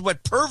parents. This is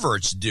what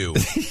perverts do.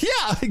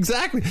 Yeah,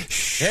 exactly.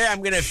 Hey, I'm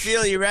going to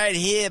feel you right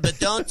here, but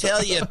don't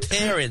tell your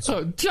parents.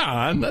 Oh,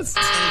 John, that's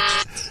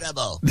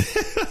trouble.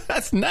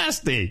 That's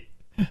nasty.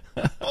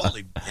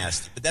 Holy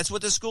nasty! But that's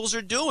what the schools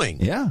are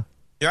doing. Yeah,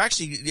 they're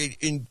actually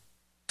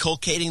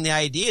inculcating the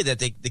idea that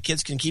the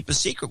kids can keep a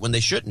secret when they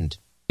shouldn't.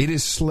 It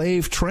is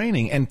slave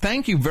training, and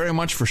thank you very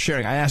much for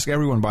sharing. I ask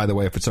everyone, by the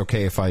way, if it's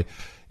okay if I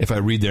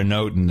read their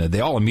note, and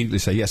they all immediately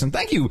say yes. And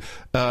thank you,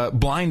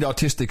 blind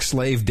autistic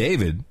slave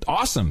David.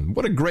 Awesome.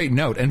 What a great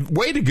note. And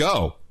way to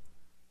go.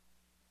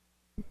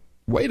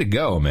 Way to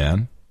go,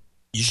 man.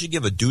 You should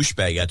give a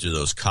douchebag out to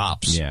those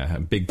cops. Yeah,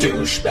 big time.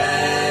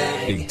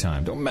 Douchebag. Big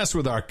time. Don't mess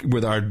with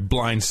our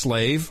blind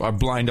slave, our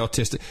blind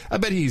autistic. I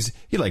bet he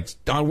likes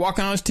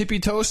walking on his tippy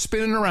toes,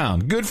 spinning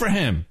around. Good for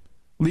him.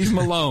 Leave him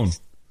alone.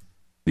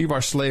 Leave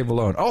our slave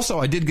alone. Also,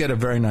 I did get a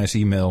very nice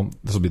email.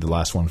 This will be the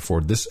last one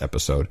for this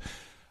episode.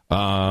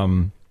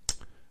 From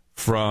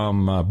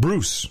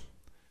Bruce.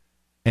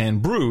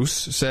 And Bruce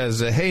says,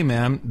 hey,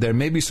 ma'am, there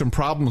may be some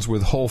problems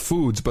with Whole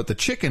Foods, but the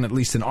chicken, at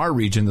least in our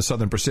region, the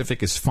Southern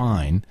Pacific, is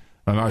fine.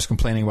 I was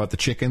complaining about the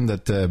chicken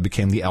that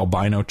became the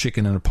albino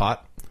chicken in a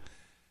pot.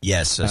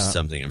 Yes, that's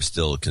something I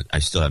still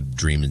have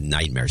dreams and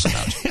nightmares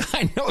about.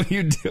 I know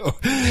you do.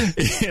 What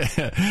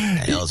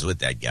the hell's with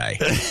that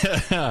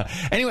guy?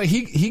 Anyway,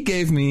 he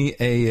gave me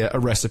a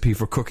recipe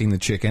for cooking the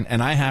chicken,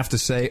 and I have to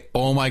say,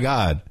 oh my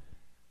God,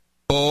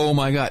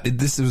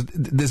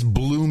 this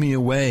blew me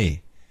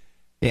away.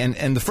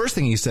 And the first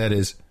thing he said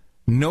is,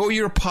 know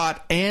your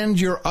pot and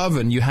your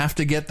oven. You have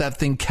to get that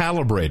thing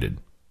calibrated.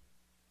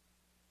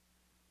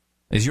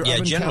 Is your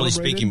oven generally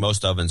calibrated? speaking,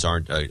 most ovens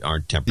aren't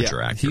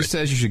temperature accurate. He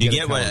says you should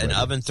get an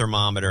oven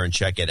thermometer and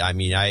check it. I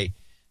mean, I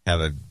have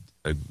a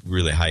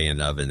really high-end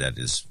oven that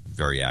is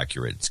very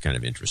accurate. It's kind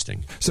of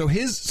interesting. So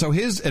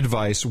his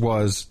advice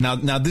was,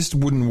 now this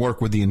wouldn't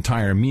work with the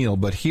entire meal,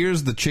 but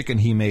here's the chicken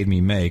he made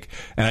me make,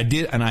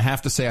 and I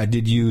have to say I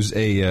did use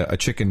a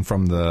chicken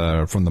from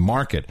the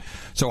market.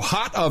 So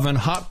hot oven,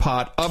 hot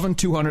pot, oven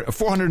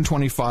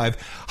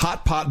 425,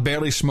 hot pot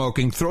barely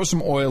smoking, throw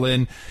some oil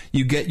in,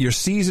 you get your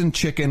seasoned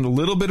chicken, a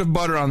little bit of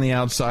butter on the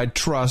outside,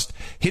 trust,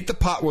 hit the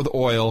pot with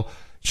oil.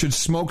 Should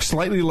smoke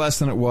slightly less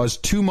than it was.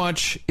 Too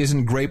much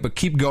isn't great, but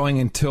keep going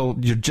until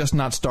you're just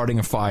not starting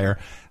a fire.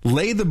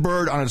 Lay the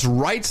bird on its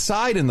right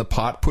side in the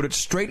pot. Put it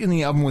straight in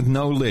the oven with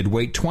no lid.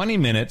 Wait 20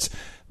 minutes.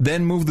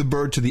 Then move the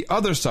bird to the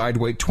other side.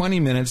 Wait 20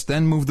 minutes.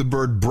 Then move the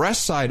bird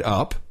breast side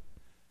up.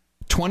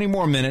 20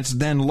 more minutes.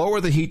 Then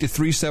lower the heat to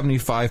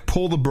 375.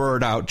 Pull the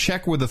bird out.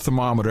 Check with the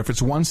thermometer. If it's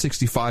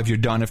 165, you're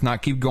done. If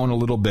not, keep going a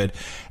little bit.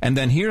 And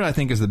then here, I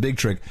think, is the big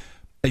trick.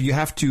 You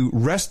have to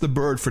rest the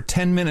bird for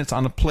 10 minutes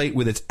on a plate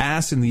with its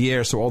ass in the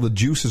air so all the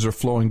juices are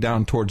flowing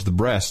down towards the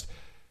breast.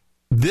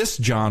 This,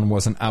 John,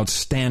 was an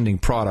outstanding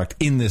product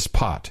in this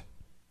pot.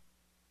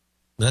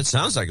 That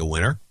sounds like a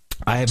winner.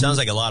 Sounds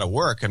like a lot of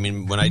work. I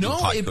mean, when I do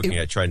pot cooking,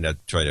 I try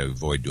to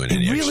avoid doing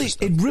any extra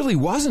stuff. It really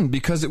wasn't,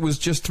 because it was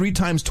just 3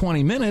 times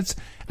 20 minutes.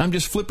 I'm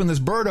just flipping this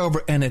bird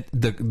over, and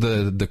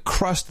the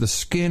crust, the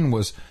skin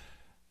was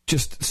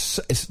just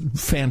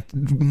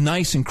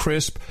nice and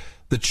crisp.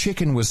 The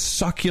chicken was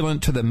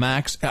succulent to the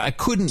max. I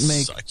couldn't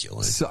make...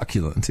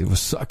 Succulent. It was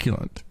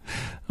succulent.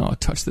 Oh,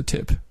 touch the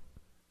tip.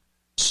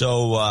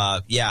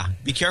 So,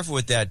 be careful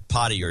with that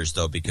pot of yours,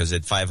 though, because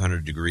at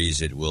 500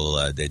 degrees, it will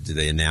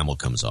the enamel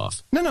comes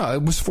off. No,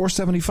 it was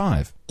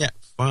 475. Yeah,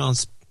 well,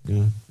 it's...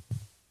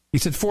 He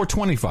said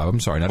 425. I'm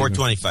sorry.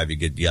 425,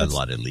 you got a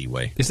lot of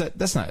leeway.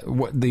 That's not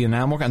what the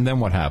enamel, and then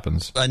what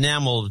happens?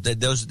 Enamel,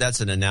 that's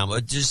an enamel.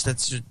 It's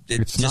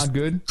just not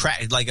good?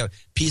 Like a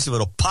piece of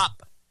it'll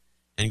pop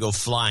and go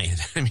flying.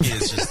 I mean,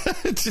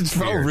 it's just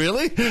oh,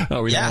 really?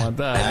 Oh, we don't want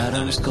that.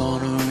 Adam's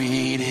gonna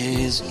read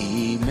his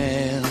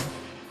email.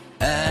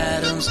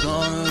 Adam's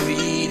gonna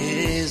read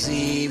his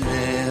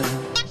email.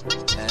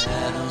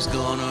 Adam's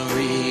gonna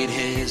read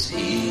his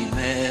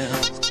email.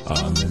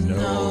 On the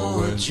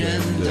No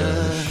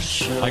Agenda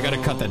Show. I got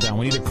to cut that down.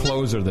 We need a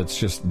closer that's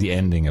just the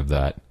ending of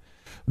that.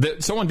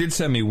 Someone did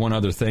send me one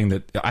other thing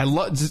that I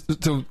love.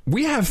 So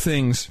we have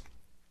things.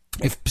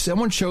 If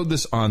someone showed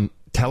this on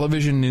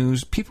television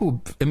news,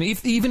 people, I mean,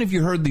 even if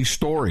you heard these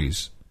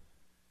stories,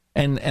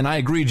 and I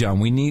agree, John,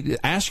 we need,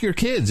 ask your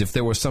kids if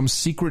there was some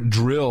secret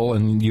drill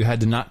and you had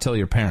to not tell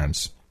your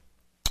parents.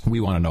 We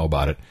want to know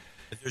about it.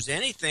 If there's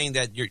anything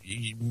that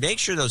you make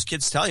sure those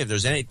kids tell you, if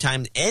there's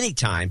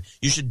anytime,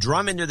 you should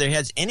drum into their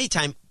heads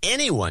anytime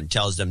anyone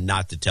tells them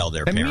not to tell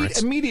their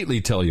parents. Immediately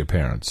tell your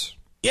parents.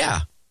 Yeah.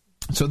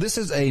 So this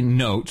is a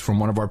note from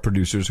one of our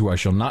producers who I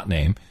shall not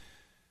name,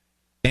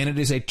 and it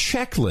is a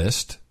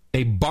checklist,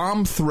 a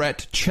bomb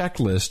threat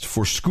checklist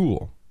for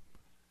school.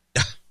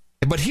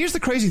 But here's the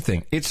crazy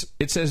thing.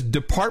 It says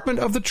Department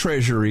of the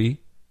Treasury,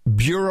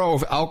 Bureau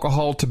of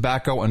Alcohol,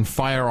 Tobacco, and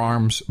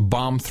Firearms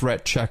bomb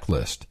threat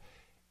checklist.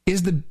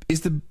 Is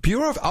the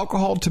Bureau of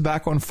Alcohol,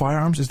 Tobacco, and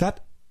Firearms, is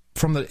that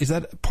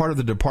part of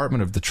the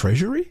Department of the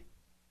Treasury?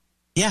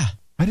 Yeah.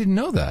 I didn't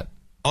know that.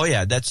 Oh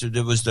yeah, that's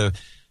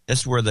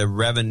where the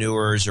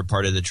revenuers are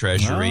part of the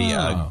Treasury,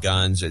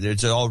 guns.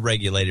 It's all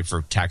regulated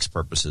for tax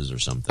purposes or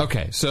something.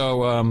 Okay,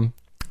 so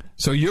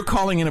you're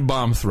calling in a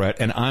bomb threat,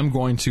 and I'm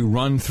going to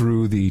run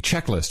through the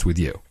checklist with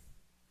you.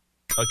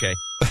 Okay.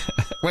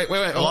 Wait.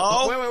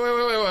 Hello?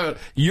 Wait.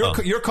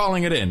 You're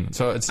calling it in.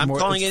 So I'm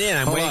calling it in.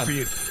 I'm waiting for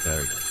you.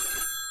 There we go.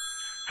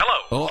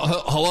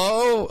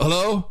 Hello?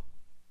 Hello?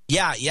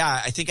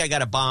 Yeah. I think I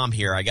got a bomb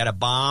here. I got a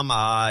bomb.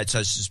 It's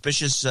a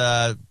suspicious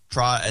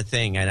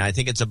thing, and I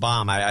think it's a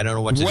bomb. I don't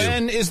know what to do.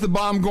 When is the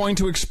bomb going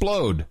to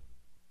explode?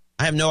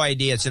 I have no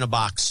idea. It's in a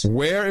box.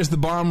 Where is the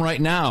bomb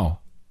right now?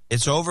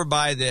 It's over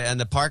by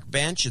the park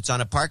bench. It's on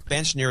a park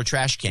bench near a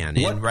trash can,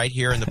 right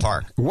here in the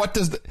park. What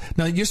does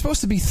now? You're supposed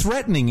to be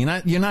threatening.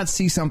 You're not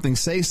see something,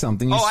 say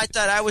something. I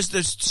thought I was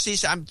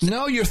the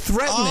No, you're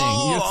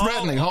threatening. You're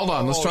threatening. Hold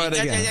on. Let's try it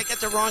again. I got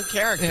the wrong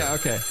character. Yeah.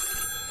 Okay.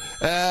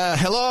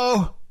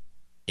 Hello.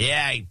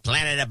 Yeah, he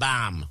planted a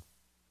bomb.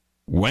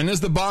 When is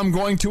the bomb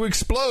going to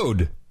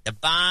explode? The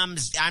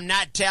bombs, I'm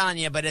not telling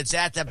you, but it's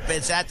at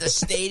the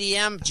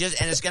stadium, and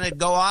it's going to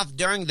go off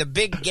during the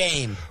big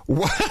game.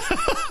 What?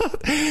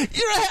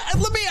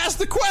 Let me ask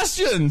the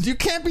questions. You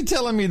can't be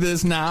telling me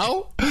this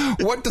now.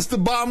 What does the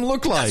bomb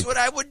look like? That's what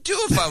I would do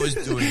if I was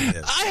doing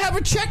this. I have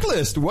a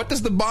checklist. What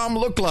does the bomb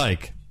look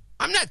like?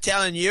 I'm not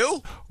telling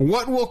you.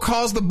 What will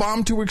cause the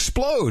bomb to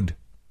explode?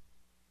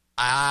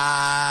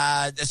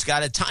 It's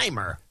got a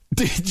timer.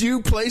 Did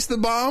you place the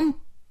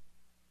bomb?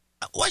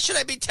 Why should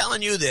I be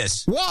telling you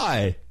this?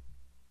 Why?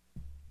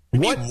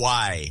 What?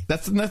 Why?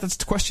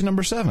 That's question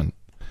number 7.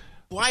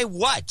 Why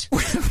what?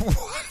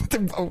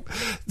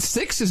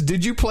 6 is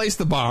did you place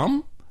the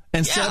bomb?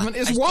 And 7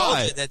 is I why.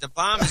 Told you that the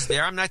bomb is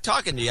there. I'm not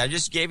talking to you. I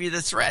just gave you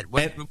the threat.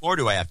 What more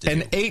do I have to do?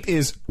 And 8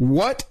 is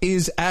what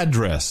is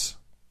address?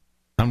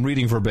 I'm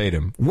reading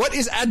verbatim. What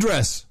is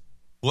address?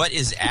 What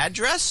is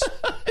address?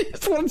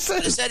 That's what it says.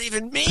 What does that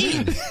even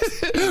mean?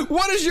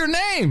 What is your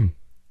name?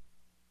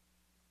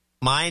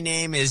 My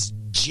name is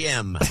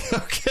Jim.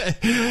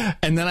 Okay.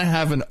 And then I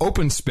have an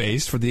open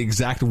space for the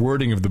exact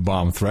wording of the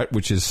bomb threat,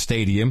 which is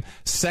stadium.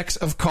 Sex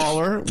of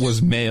caller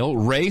was male.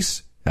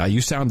 Race, you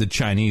sounded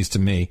Chinese to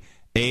me.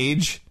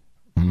 Age,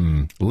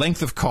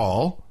 length of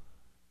call.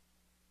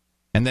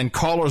 And then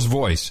caller's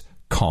voice,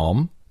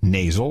 calm,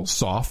 nasal,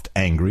 soft,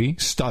 angry,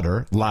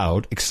 stutter,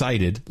 loud,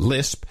 excited,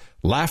 lisp,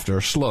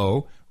 laughter,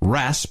 slow,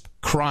 rasp,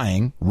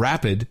 crying,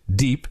 rapid,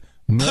 deep,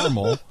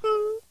 normal.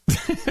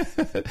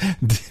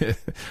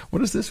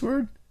 What is this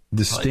word?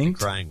 Distinct.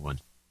 The crying one.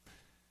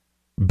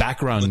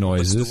 Background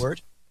noises. What's the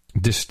word?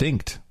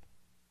 Distinct.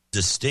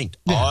 Distinct.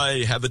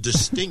 I have a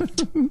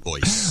distinct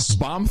voice.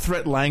 Bomb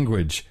threat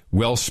language.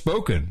 Well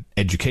spoken.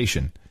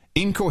 Education.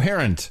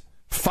 Incoherent.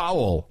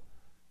 Foul.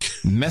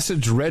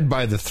 Message read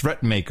by the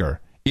threat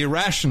maker.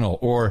 Irrational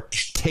or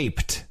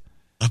taped.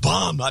 A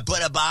bomb. I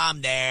put a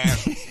bomb there.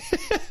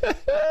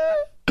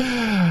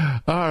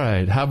 All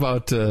right. How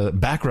about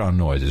background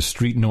noises,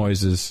 street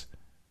noises,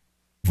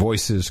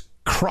 voices,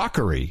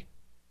 crockery?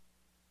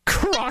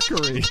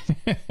 Crockery.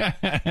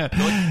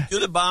 Do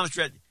the bomb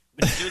threat.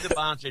 When you do the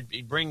bomb threat,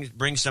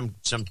 bring some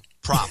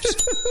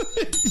props.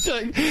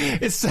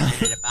 It's a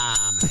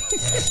bomb.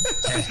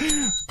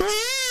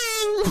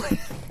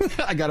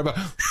 I got about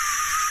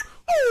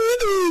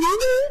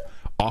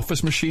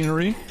office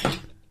machinery,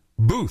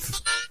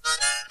 booth.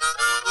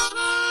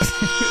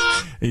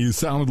 You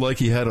sounded like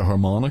he had a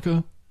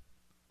harmonica.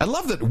 I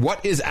love that.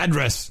 What is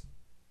address?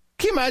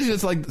 Can you imagine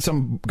it's like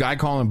some guy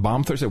calling a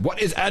bomb threat, say,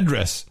 what is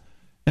address?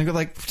 And go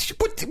like,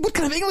 what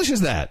kind of English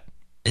is that?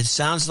 It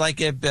sounds like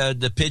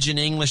the pigeon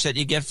English that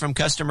you get from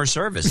customer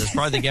service. That's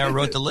probably the guy who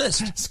wrote the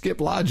list.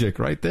 Skip logic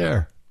right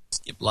there.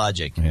 Skip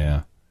logic.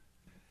 Yeah.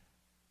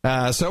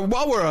 So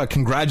while we're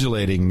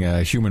congratulating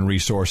human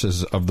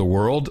resources of the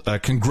world,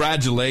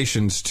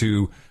 congratulations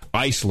to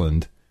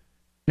Iceland.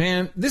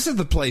 Man, this is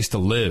the place to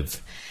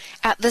live.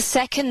 At the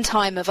second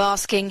time of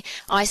asking,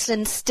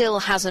 Iceland still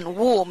hasn't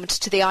warmed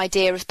to the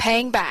idea of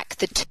paying back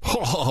the...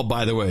 Oh,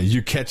 by the way,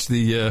 you catch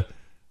the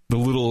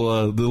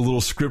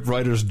little script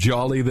writer's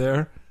jolly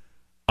there?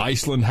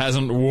 Iceland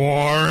hasn't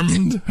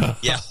warmed.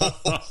 Yeah.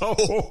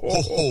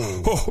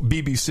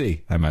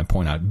 BBC, I might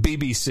point out.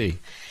 BBC.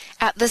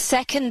 At the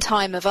second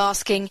time of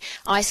asking,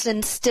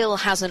 Iceland still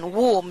hasn't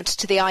warmed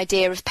to the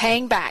idea of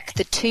paying back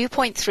the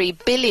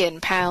 £2.3 billion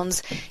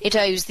it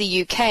owes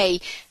the UK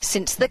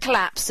since the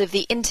collapse of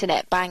the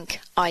internet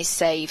bank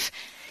Icesave.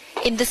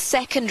 In the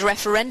second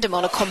referendum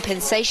on a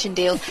compensation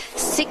deal,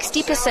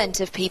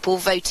 60% of people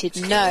voted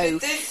no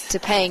to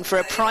paying for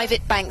a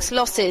private bank's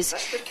losses,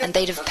 and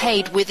they'd have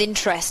paid with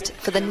interest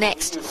for the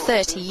next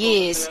 30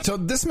 years. So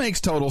this makes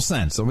total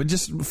sense. So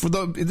this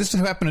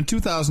happened in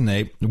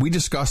 2008. We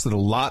discussed it a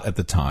lot at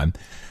the time.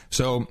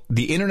 So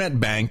the internet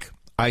bank,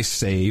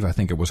 Icesave, I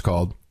think it was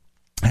called,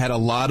 had a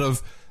lot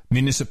of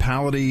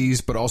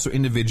municipalities, but also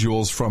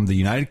individuals from the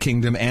United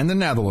Kingdom and the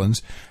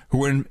Netherlands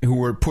who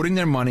were putting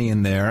their money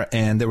in there,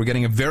 and they were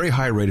getting a very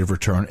high rate of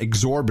return,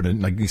 exorbitant,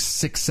 like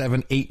 6,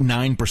 7, 8,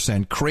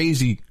 9%,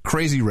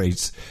 crazy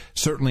rates,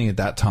 certainly at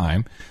that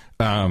time.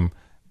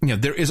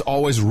 There is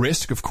always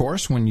risk, of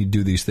course, when you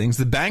do these things.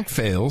 The bank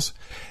fails,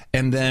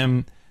 and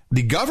then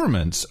the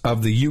governments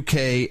of the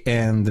UK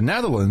and the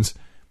Netherlands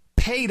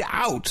paid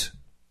out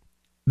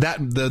that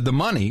the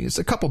money, it's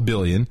a couple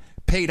billion,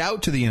 paid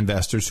out to the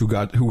investors who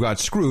got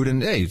screwed.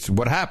 And hey, it's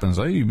what happens.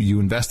 You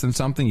invest in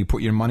something, you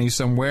put your money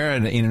somewhere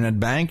in an internet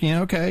bank,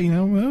 well,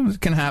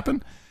 it can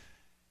happen.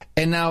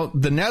 And now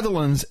the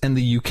Netherlands and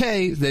the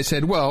UK, they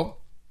said, well,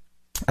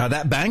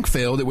 that bank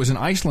failed. It was in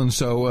Iceland.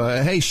 So,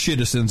 hey,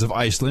 citizens of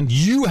Iceland,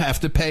 you have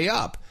to pay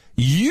up.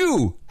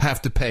 You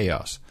have to pay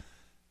us.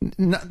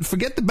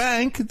 Forget the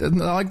bank.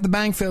 Like the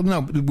bank failed.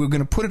 No, we're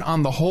going to put it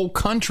on the whole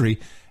country.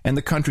 And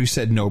the country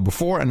said no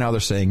before, and now they're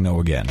saying no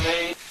again.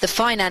 The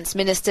finance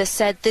minister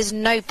said there's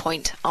no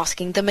point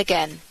asking them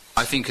again.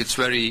 I think it's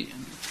very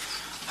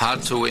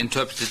hard to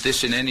interpret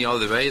this in any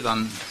other way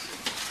than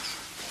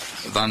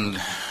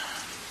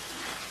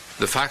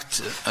the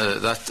fact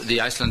that the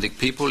Icelandic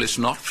people is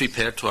not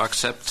prepared to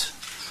accept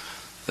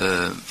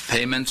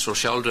payments or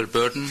shoulder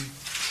burden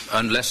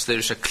unless there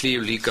is a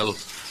clear legal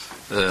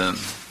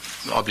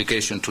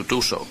obligation to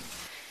do so.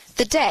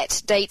 The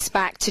debt dates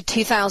back to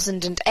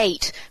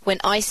 2008, when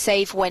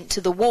iSave went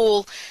to the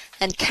wall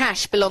and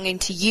cash belonging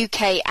to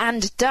UK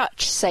and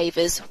Dutch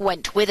savers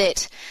went with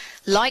it.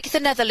 Like the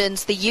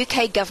Netherlands, the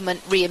UK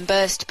government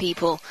reimbursed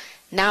people.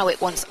 Now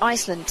it wants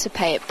Iceland to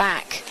pay it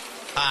back.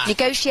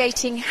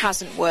 Negotiating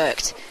hasn't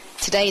worked.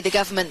 Today the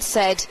government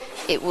said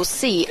it will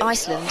see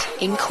Iceland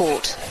in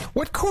court.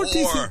 What court do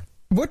you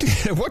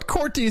think? What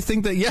court do you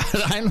think that? Yeah,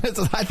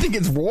 I think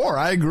it's war.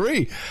 I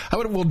agree.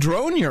 We'll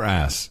drone your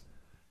ass.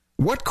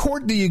 What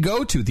court do you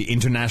go to? The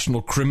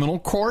International Criminal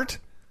Court?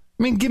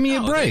 I mean, give me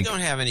a break. They don't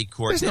have any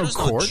court. There's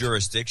no court.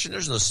 Jurisdiction.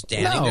 There's no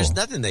standing. No. There's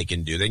nothing they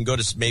can do. They can go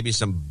to maybe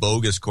some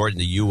bogus court in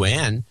the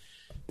UN.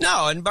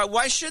 No, but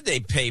why should they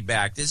pay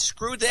back?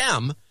 Screw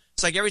them.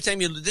 It's like every time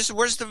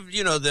where's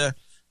the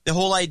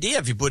whole idea?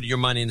 If you put your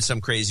money into some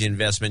crazy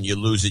investment, you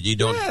lose it. You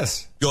don't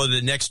go to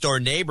the next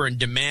door neighbor and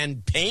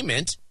demand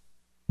payment.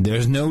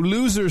 There's no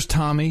losers,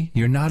 Tommy.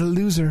 You're not a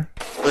loser.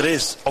 It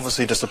is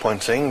obviously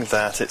disappointing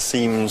that it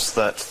seems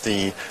that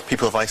the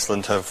people of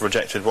Iceland have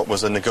rejected what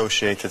was a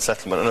negotiated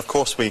settlement. And of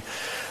course we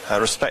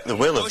respect the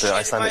will of the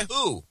Icelandic... By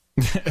who?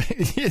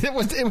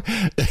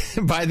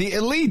 By the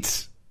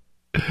elites.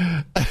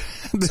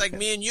 It's like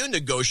me and you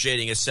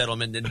negotiating a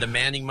settlement and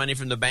demanding money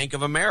from the Bank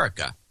of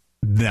America.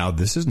 Now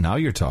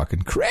you're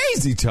talking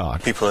crazy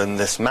talk. People in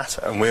this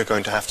matter, and we're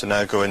going to have to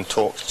now go and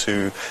talk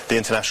to the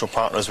international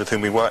partners with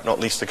whom we work,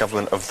 not least the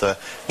government of the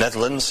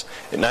Netherlands.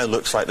 It now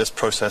looks like this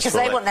process... Because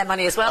they want their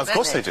money as well, Of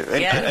course they do.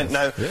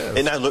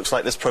 It now looks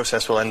like this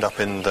process will end up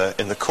in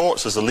the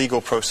courts. There's a legal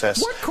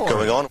process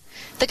going on.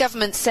 The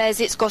government says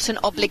it's got an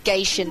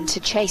obligation to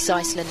chase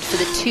Iceland for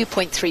the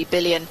 $2.3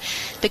 billion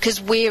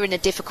because we're in a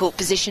difficult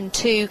position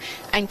too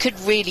and could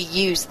really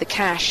use the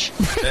cash.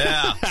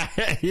 Yeah.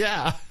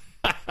 Yeah.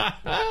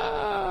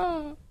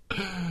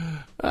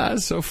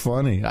 That's so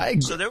funny.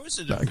 So there was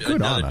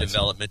another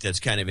development that's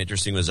kind of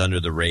interesting, was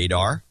under the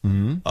radar,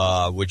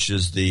 which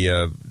is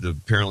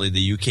apparently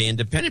the UK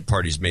Independent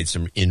Party's made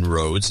some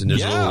inroads, and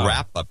there's a little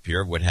wrap up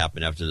here of what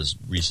happened after this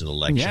recent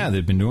election. Yeah,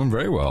 they've been doing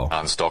very well.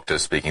 Hans Doctor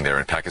speaking there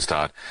in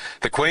Pakistan.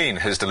 The Queen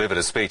has delivered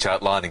a speech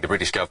outlining the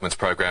British government's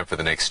program for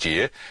the next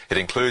year. It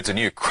includes a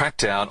new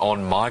crackdown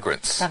on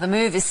migrants. Now, the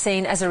move is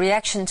seen as a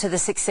reaction to the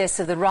success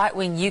of the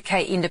right-wing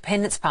UK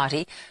Independence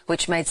Party,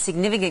 which made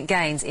significant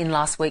gains in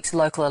last week's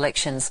local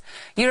elections.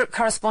 Europe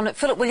correspondent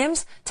Philip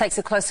Williams takes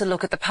a closer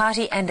look at the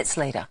party and its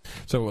leader.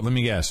 So let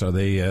me guess. Are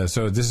they?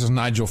 So this is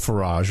Nigel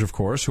Farage, of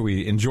course, who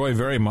we enjoy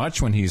very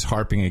much when he's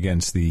harping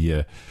against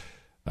the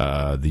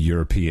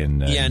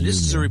European. And this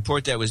is a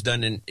report that was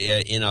done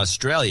in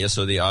Australia.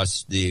 So the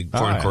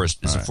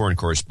foreign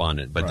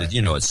correspondent, but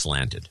it's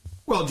slanted.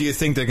 Well, do you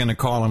think they're going to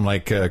call him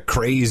like a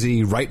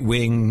crazy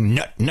right-wing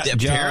nut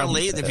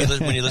Apparently, job?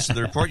 when you listen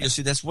to the report, you'll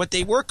see that's what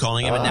they were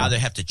calling him, and now they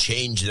have to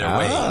change their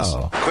ways.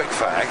 Quick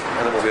fag,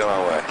 and then we'll be on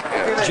our way.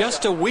 Yeah.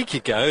 Just a week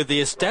ago,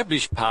 the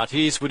established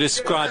parties were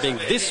describing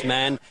this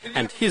man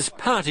and his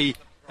party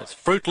as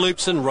Fruit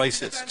Loops and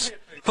racists,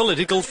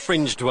 political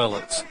fringe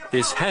dwellers.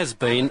 This has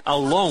been a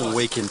long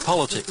week in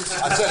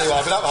politics. I tell you what,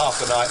 I've been up half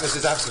the night. This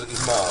is absolutely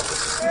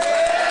marvellous.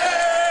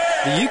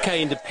 The UK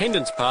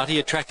Independence Party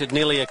attracted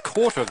nearly a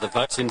quarter of the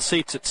votes in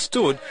seats it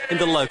stood in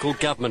the local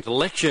government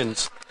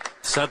elections.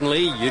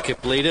 Suddenly,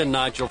 UKIP leader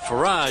Nigel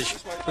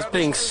Farage was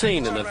being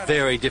seen in a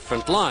very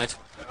different light.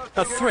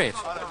 A threat,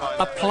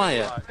 a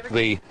player.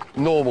 The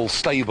normal,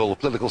 stable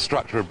political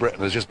structure of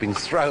Britain has just been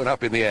thrown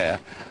up in the air,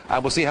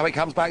 and we'll see how it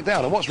comes back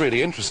down. And what's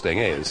really interesting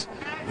is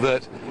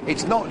that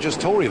it's not just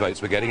Tory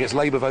votes we're getting, it's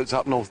Labour votes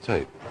up north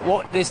too.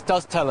 What this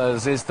does tell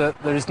us is that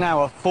there is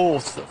now a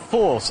fourth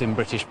force in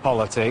British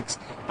politics,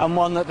 and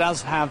one that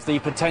does have the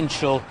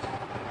potential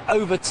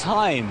over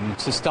time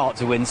to start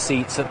to win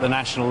seats at the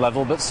national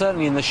level, but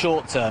certainly in the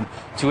short term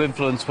to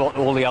influence what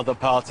all the other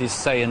parties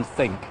say and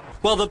think.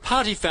 While the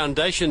party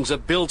foundations are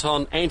built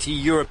on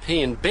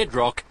anti-European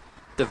bedrock,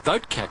 the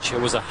vote catcher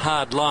was a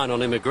hard line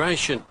on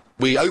immigration.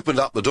 We opened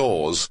up the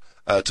doors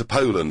to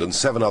Poland and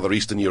 7 other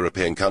Eastern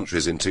European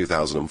countries in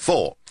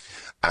 2004,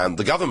 and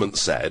the government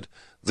said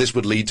this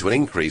would lead to an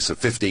increase of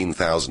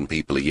 15,000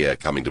 people a year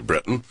coming to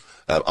Britain.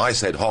 I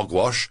said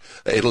hogwash.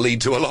 It'll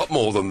lead to a lot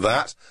more than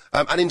that,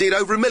 and indeed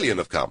over 1 million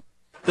have come.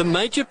 The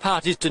major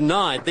parties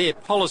denied their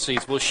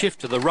policies will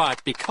shift to the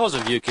right because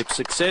of UKIP's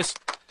success,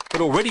 but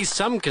already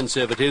some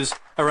Conservatives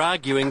are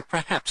arguing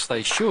perhaps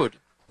they should.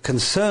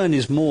 Concern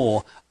is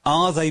more,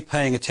 are they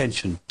paying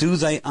attention? Do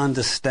they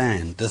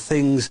understand the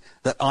things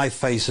that I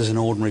face as an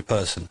ordinary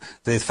person?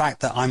 The fact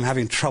that I'm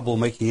having trouble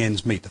making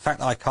ends meet, the fact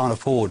that I can't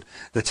afford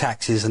the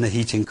taxes and the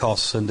heating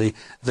costs and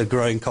the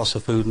growing costs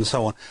of food and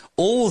so on.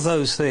 All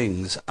those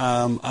things,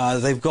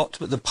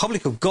 the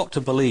public have got to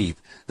believe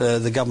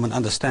the government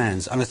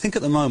understands. And I think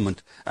at the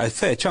moment, a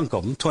fair chunk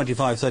of them,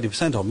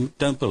 25-30% of them,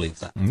 don't believe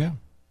that. Yeah.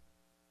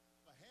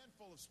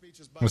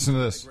 Listen to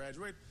this.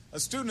 A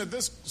student at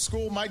this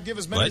school might give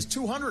as many as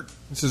 200.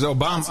 This is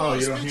Obama. Oh,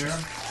 you don't hear him?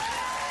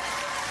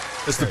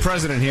 It's the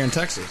president here in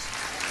Texas.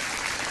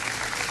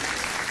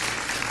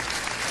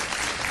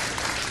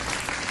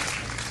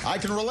 I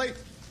can relate.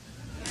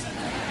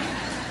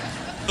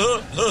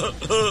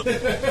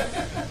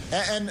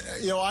 And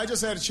I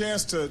just had a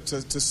chance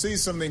to see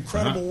some of the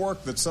incredible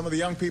work that some of the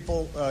young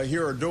people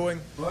here are doing.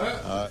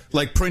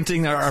 Like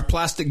printing our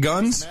plastic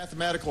guns?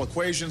 Mathematical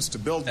equations to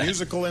build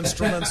musical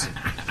instruments.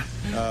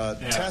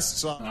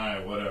 Tests on... All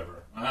right,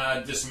 whatever.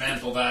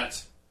 Dismantle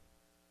that.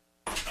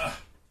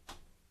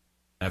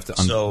 I have to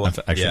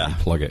actually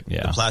unplug it.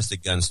 Yeah, the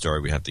plastic gun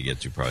story we have to get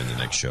to probably in the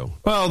next show.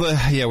 Well,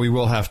 we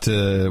will have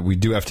to. We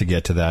do have to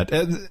get to that.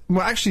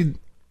 Well, actually,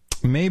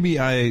 maybe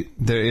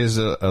there is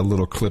a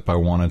little clip I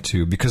wanted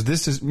to, because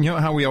this is,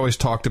 how we always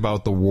talked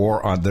about the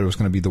war on, there was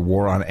going to be the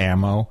war on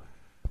ammo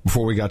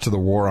before we got to the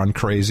war on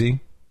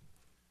crazy.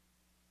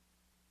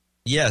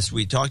 Yes,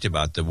 we talked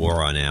about the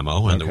war on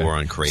ammo and the war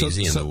on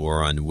crazy and the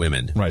war on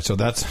women. Right. So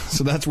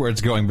that's where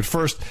it's going. But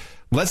first,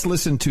 let's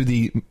listen to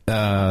the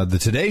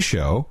Today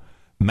Show.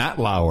 Matt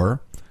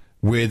Lauer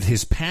with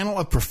his panel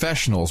of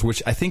professionals,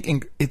 which I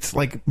think it's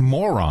like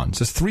morons.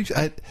 There's three.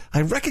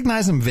 I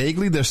recognize them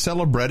vaguely. They're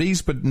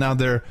celebrities, but now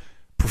they're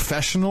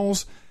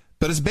professionals.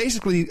 But it's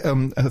basically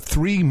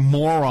three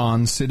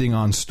morons sitting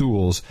on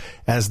stools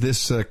as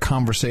this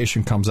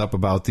conversation comes up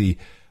about the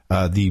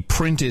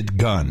printed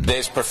gun.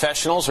 Today's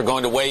professionals are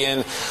going to weigh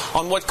in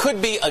on what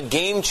could be a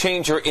game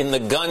changer in the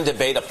gun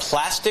debate, a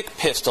plastic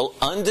pistol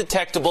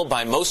undetectable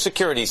by most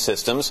security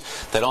systems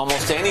that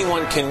almost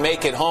anyone can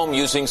make at home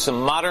using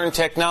some modern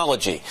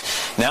technology.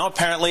 Now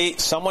apparently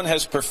someone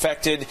has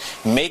perfected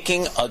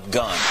making a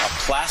gun, a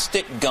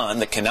plastic gun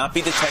that cannot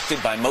be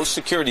detected by most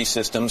security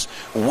systems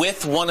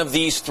with one of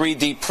these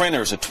 3D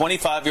printers. A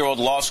 25-year-old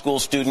law school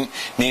student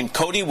named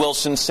Cody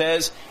Wilson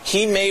says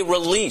he may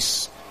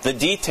release the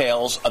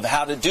details of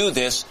how to do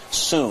this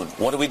soon.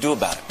 What do we do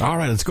about it? All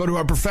right, let's go to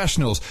our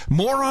professionals.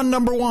 Moron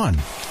number one.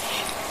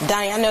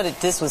 Donnie, I know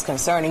that this was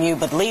concerning you,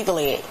 but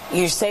legally,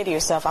 you say to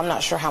yourself, I'm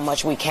not sure how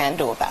much we can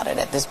do about it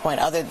at this point,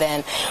 other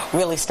than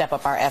really step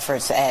up our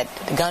efforts at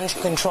gun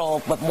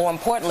control, but more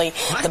importantly,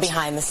 the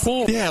behind the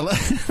scenes. Yeah,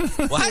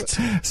 what?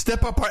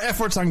 Step up our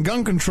efforts on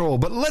gun control,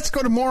 but let's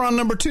go to moron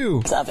number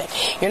two. Of it.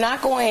 You're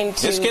not going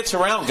to... This gets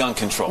around gun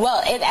control.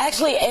 Well, it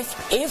actually,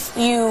 if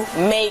you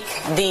make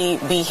the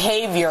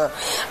behavior,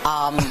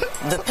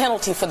 the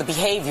penalty for the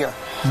behavior,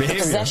 the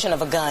possession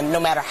of a gun, no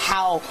matter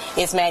how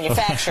it's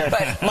manufactured,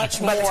 but much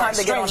more by the time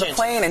they get on the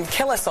plane and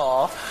kill us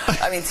all,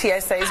 I mean,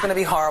 TSA is going to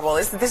be horrible.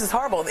 This is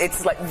horrible.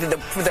 It's like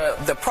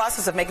the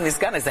process of making this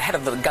gun is ahead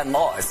of the gun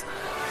laws.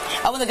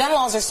 Oh, well, the gun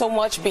laws are so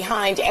much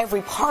behind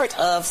every part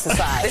of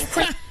society.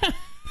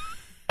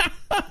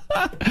 Oh,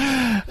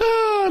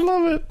 I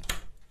love it.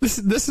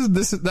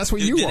 That's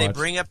what you want. Did they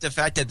bring up the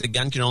fact that the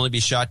gun can only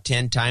be shot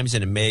 10 times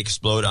and it may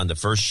explode on the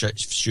first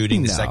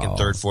shooting, the second,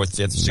 third, fourth,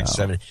 fifth, sixth,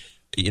 seventh?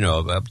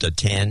 Up to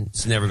 10.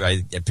 It's never.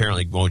 I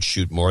apparently won't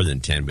shoot more than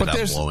 10 without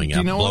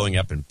blowing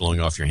up and blowing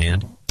off your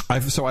hand.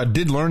 So I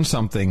did learn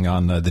something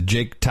on the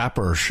Jake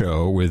Tapper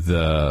show with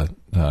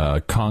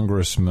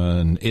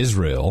Congressman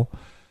Israel.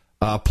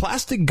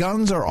 Plastic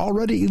guns are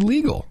already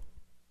illegal.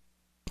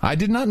 I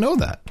did not know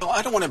that. Well,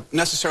 I don't want to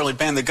necessarily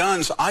ban the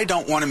guns. I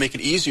don't want to make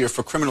it easier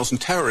for criminals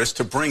and terrorists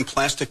to bring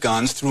plastic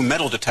guns through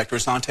metal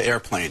detectors onto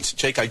airplanes.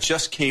 Jake, I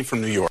just came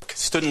from New York,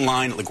 stood in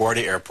line at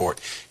LaGuardia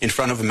Airport in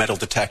front of a metal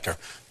detector.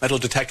 Metal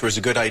detector is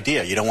a good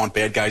idea. You don't want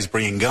bad guys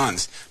bringing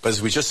guns. But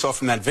as we just saw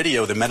from that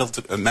video, the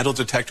metal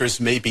detectors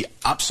may be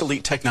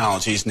obsolete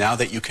technologies now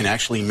that you can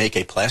actually make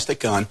a plastic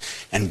gun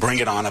and bring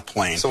it on a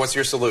plane. So what's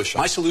your solution?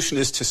 My solution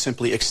is to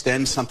simply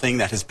extend something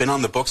that has been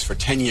on the books for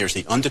 10 years,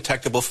 the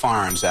Undetectable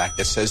Firearms Act,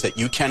 that says that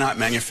you cannot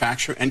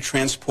manufacture and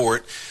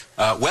transport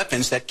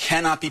weapons that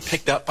cannot be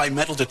picked up by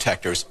metal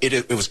detectors.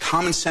 It was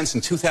common sense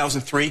in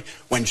 2003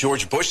 when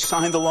George Bush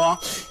signed the law.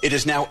 It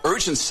is now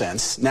urgent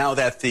sense now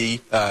that the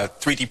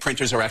 3D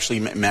printers are actually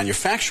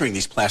manufacturing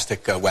these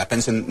plastic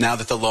weapons, and now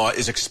that the law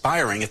is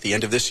expiring at the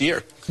end of this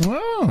year.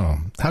 Oh,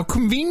 how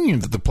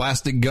convenient that the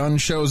plastic gun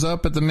shows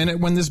up at the minute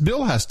when this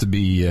bill has to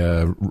be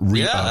re-upped.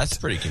 Yeah, that's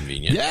pretty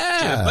convenient.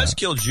 Yeah.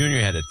 Buzzkill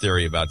Jr. had a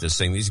theory about this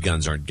thing. These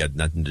guns aren't got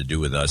nothing to do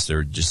with us.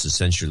 They're just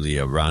essentially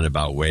a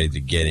roundabout way to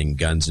getting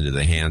guns into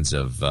the hands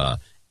of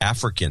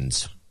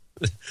Africans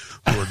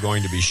who are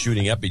going to be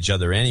shooting up each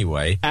other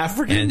anyway.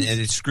 Africans? And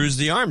it screws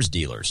the arms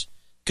dealers.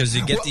 Because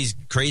you get these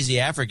crazy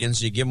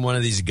Africans, you give them one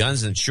of these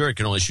guns, and sure, it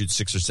can only shoot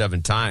 6 or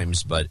 7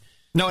 times, but...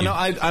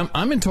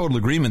 I'm in total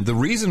agreement. The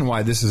reason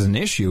why this is an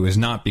issue is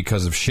not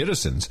because of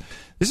citizens.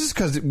 This is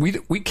because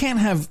we can't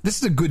have... This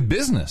is a good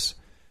business.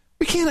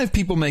 We can't have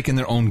people making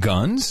their own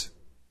guns.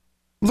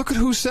 Look at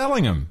who's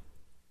selling them.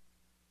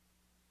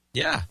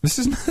 Yeah. This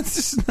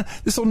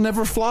will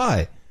never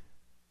fly.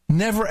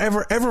 Never,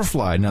 ever, ever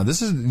fly. Now,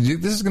 this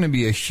is going to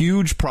be a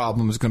huge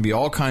problem. It's going to be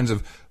all kinds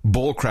of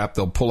bull crap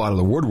they'll pull out of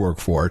the woodwork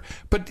for it.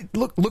 But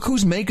look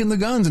who's making the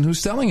guns and who's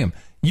selling them.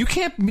 You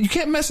can't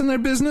mess in their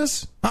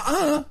business.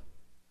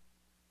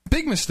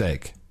 Big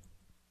mistake.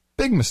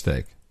 Big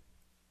mistake.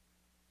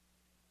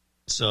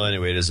 So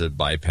anyway, it is a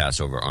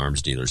bypass over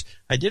arms dealers.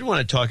 I did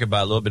want to talk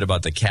about a little bit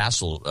about the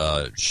Castle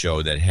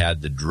show that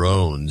had the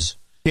drones.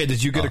 Yeah,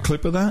 did you get a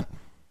clip of that?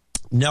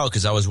 No,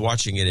 because I was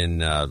watching it in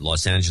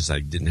Los Angeles. I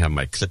didn't have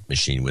my clip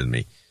machine with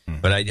me.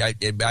 But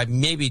I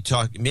maybe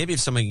if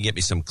someone can get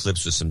me some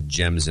clips with some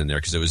gems in there,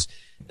 because it was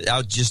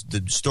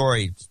the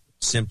story,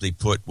 simply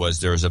put, was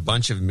there was a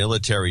bunch of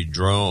military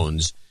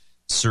drones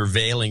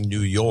surveilling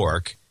New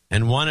York,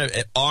 and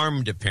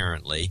armed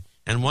apparently,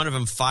 and one of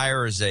them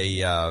fires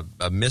a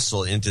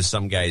missile into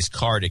some guy's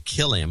car to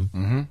kill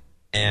him,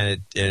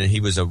 and he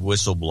was a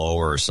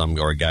whistleblower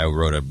or a guy who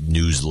wrote a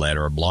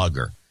newsletter, a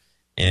blogger.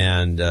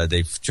 And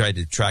they tried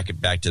to track it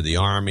back to the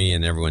Army,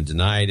 and everyone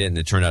denied it. And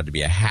it turned out to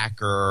be a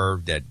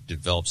hacker that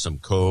developed some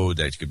code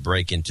that could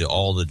break into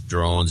all the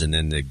drones. And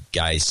then the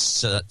guy's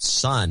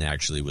son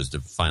actually was the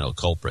final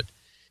culprit.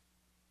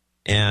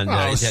 And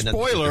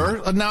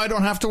spoiler! Now I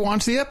don't have to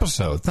watch the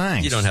episode.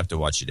 Thanks. You don't have to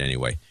watch it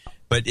anyway.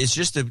 But it's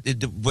just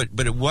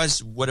but it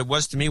was what it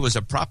was to me was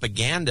a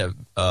propaganda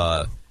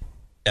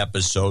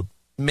episode,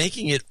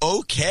 making it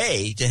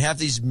okay to have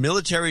these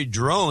military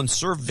drones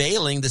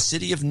surveilling the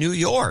city of New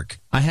York.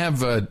 I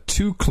have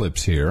 2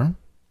 clips here.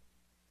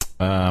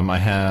 I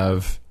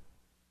have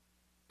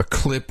a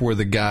clip where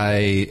the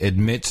guy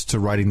admits to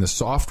writing the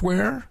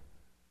software,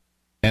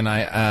 and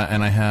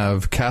I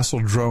have Castle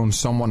Drone,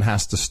 Someone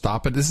Has to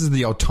Stop It. This is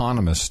the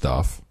autonomous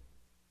stuff.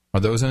 Are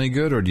those any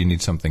good, or do you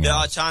need something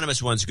else? The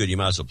autonomous one's good. You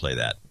might as well play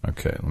that.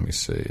 Okay, let me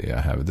see. I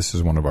have this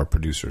is one of our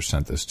producers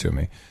sent this to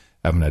me.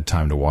 I haven't had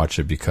time to watch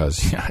it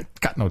because I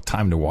got no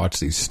time to watch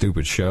these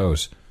stupid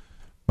shows.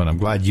 But I'm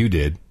glad you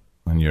did.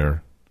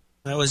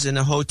 I was in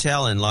a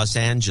hotel in Los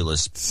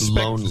Angeles,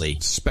 lonely.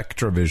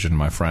 Spectravision,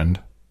 my friend.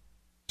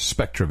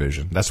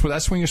 Spectravision.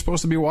 That's when you're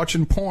supposed to be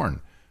watching porn.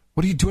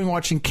 What are you doing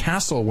watching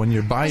Castle when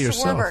you're by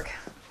yourself? Mr. Warburg,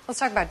 let's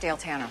talk about Dale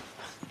Tanner.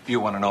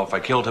 You want to know if I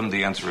killed him?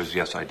 The answer is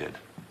yes, I did.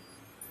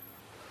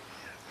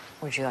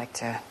 Would you like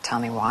to tell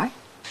me why?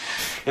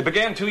 It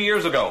began 2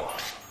 years ago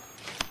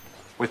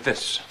with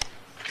this.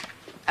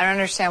 I don't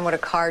understand what a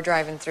car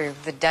driving through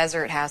the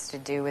desert has to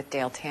do with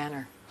Dale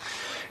Tanner.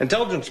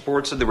 Intelligence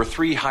reports said there were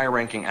 3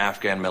 high-ranking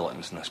Afghan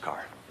militants in this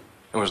car.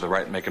 It was the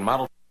right make and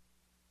model,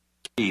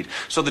 speed,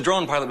 so the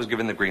drone pilot was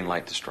given the green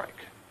light to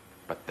strike.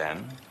 But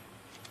then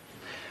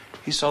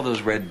he saw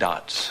those red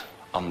dots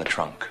on the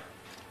trunk,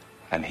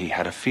 and he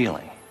had a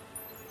feeling,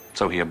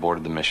 so he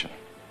aborted the mission.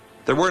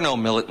 There were no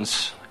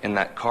militants in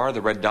that car.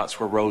 The red dots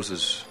were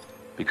roses,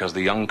 because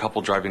the young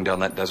couple driving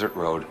down that desert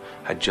road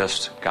had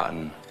just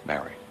gotten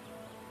married.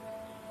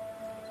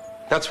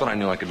 That's when I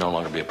knew I could no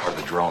longer be a part of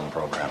the drone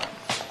program.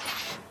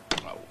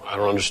 I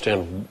don't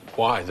understand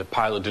why the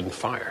pilot didn't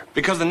fire.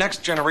 Because the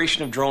next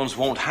generation of drones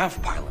won't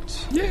have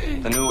pilots. Yay.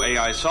 The new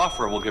AI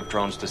software will give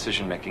drones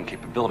decision-making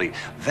capability.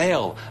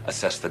 They'll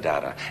assess the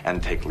data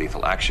and take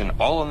lethal action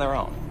all on their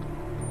own.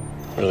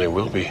 Well, they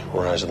will be.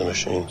 Rise of the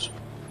machines.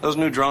 Those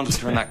new drones will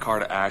turn that car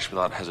to ash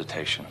without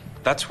hesitation.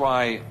 That's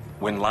why,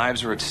 when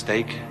lives are at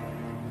stake,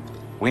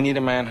 we need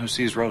a man who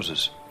sees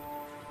roses.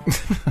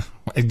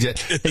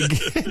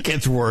 It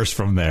gets worse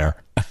from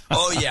there.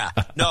 Oh, yeah.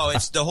 No,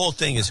 the whole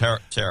thing is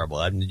terrible.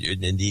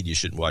 Indeed, you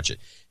shouldn't watch it.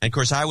 And, of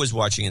course, I was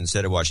watching it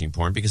instead of watching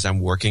porn because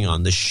I'm working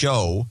on the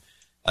show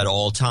at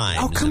all times.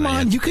 Oh, come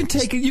on. You can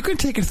take a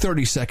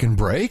 30-second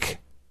break.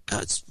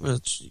 It's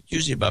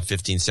usually about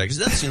 15 seconds.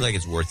 It doesn't seem like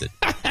it's worth it.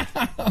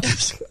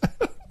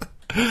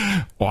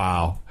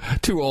 Wow.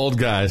 2 old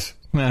guys.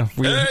 Hey,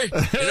 where's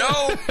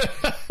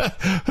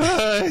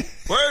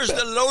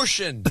the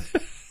lotion?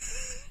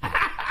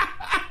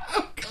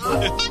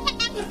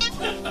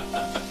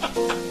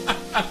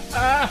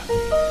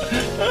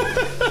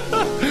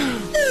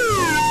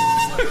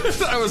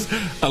 That was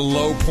a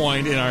low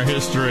point in our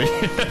history.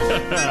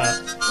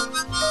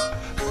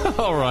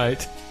 All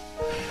right.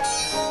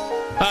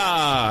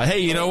 Hey,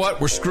 you know what?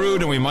 We're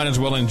screwed, and we might as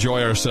well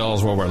enjoy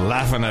ourselves while we're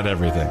laughing at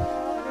everything.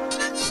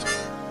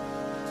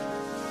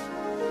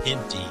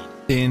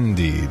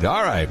 Indeed.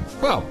 All right.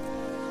 Well,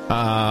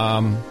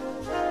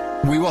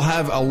 we will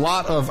have a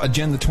lot of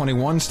Agenda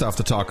 21 stuff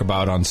to talk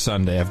about on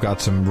Sunday. I've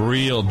got some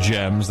real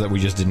gems that we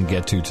just didn't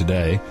get to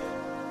today,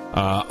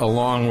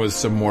 along with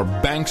some more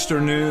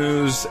bankster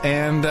news,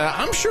 and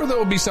I'm sure there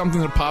will be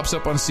something that pops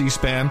up on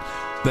C-SPAN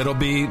that'll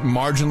be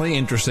marginally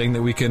interesting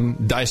that we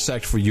can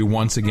dissect for you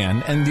once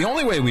again. And the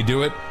only way we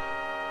do it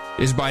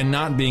is by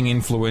not being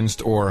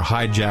influenced or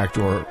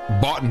hijacked or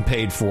bought and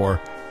paid for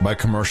by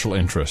commercial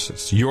interests.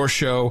 It's your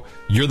show,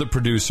 you're the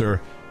producer,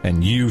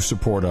 and you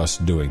support us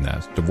doing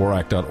that.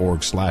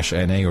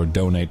 Dvorak.org/NA or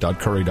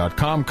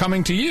donate.curry.com.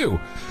 Coming to you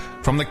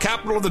from the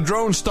capital of the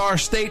Drone Star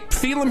State,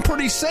 feeling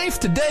pretty safe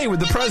today with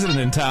the president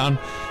in town.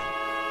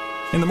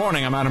 In the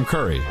morning, I'm Adam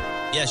Curry.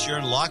 Yes, you're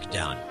in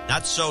lockdown.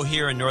 Not so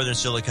here in northern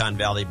Silicon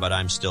Valley, but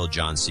I'm still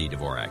John C.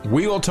 Dvorak.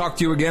 We will talk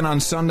to you again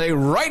on Sunday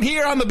right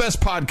here on the best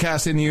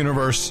podcast in the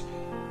universe,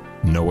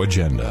 No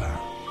Agenda.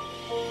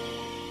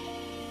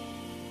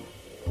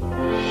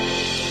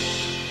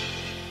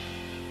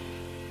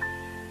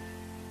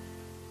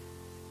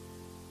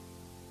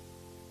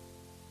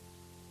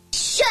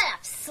 Shut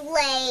up,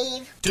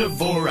 slave!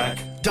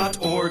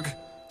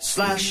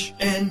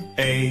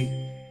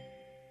 Dvorak.org/NA